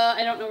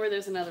 I don't know where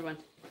there's another one.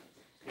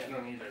 Yeah, I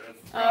don't either.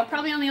 That's the problem.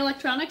 Probably on the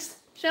electronics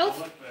I'll shelf.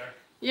 look there.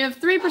 You have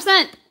 3%. Oh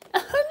no,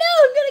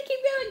 I'm gonna keep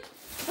going.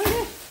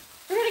 Okay,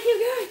 we're gonna keep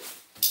going.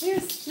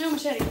 Here's no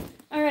machete.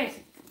 All right.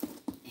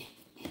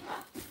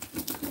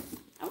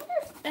 I wonder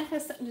if that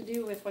has something to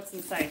do with what's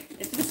inside.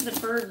 If this is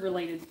a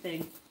bird-related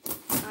thing,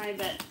 I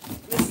bet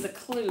this is a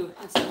clue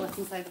as to what's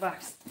inside the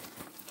box.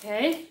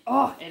 Okay.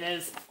 Oh, it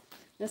is.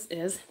 This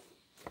is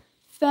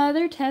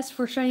feather test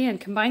for Cheyenne.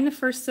 Combine the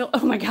first oh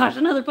my gosh,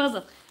 another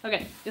puzzle.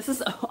 Okay, this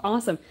is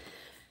awesome.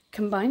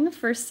 Combine the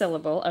first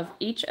syllable of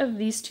each of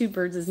these two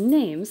birds'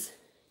 names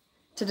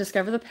to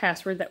discover the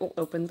password that will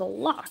open the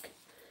lock.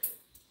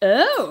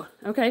 Oh,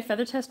 okay,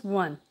 feather test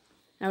 1.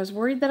 I was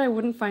worried that I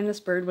wouldn't find this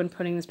bird when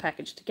putting this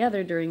package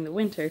together during the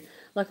winter.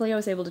 Luckily, I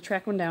was able to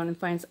track one down and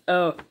find...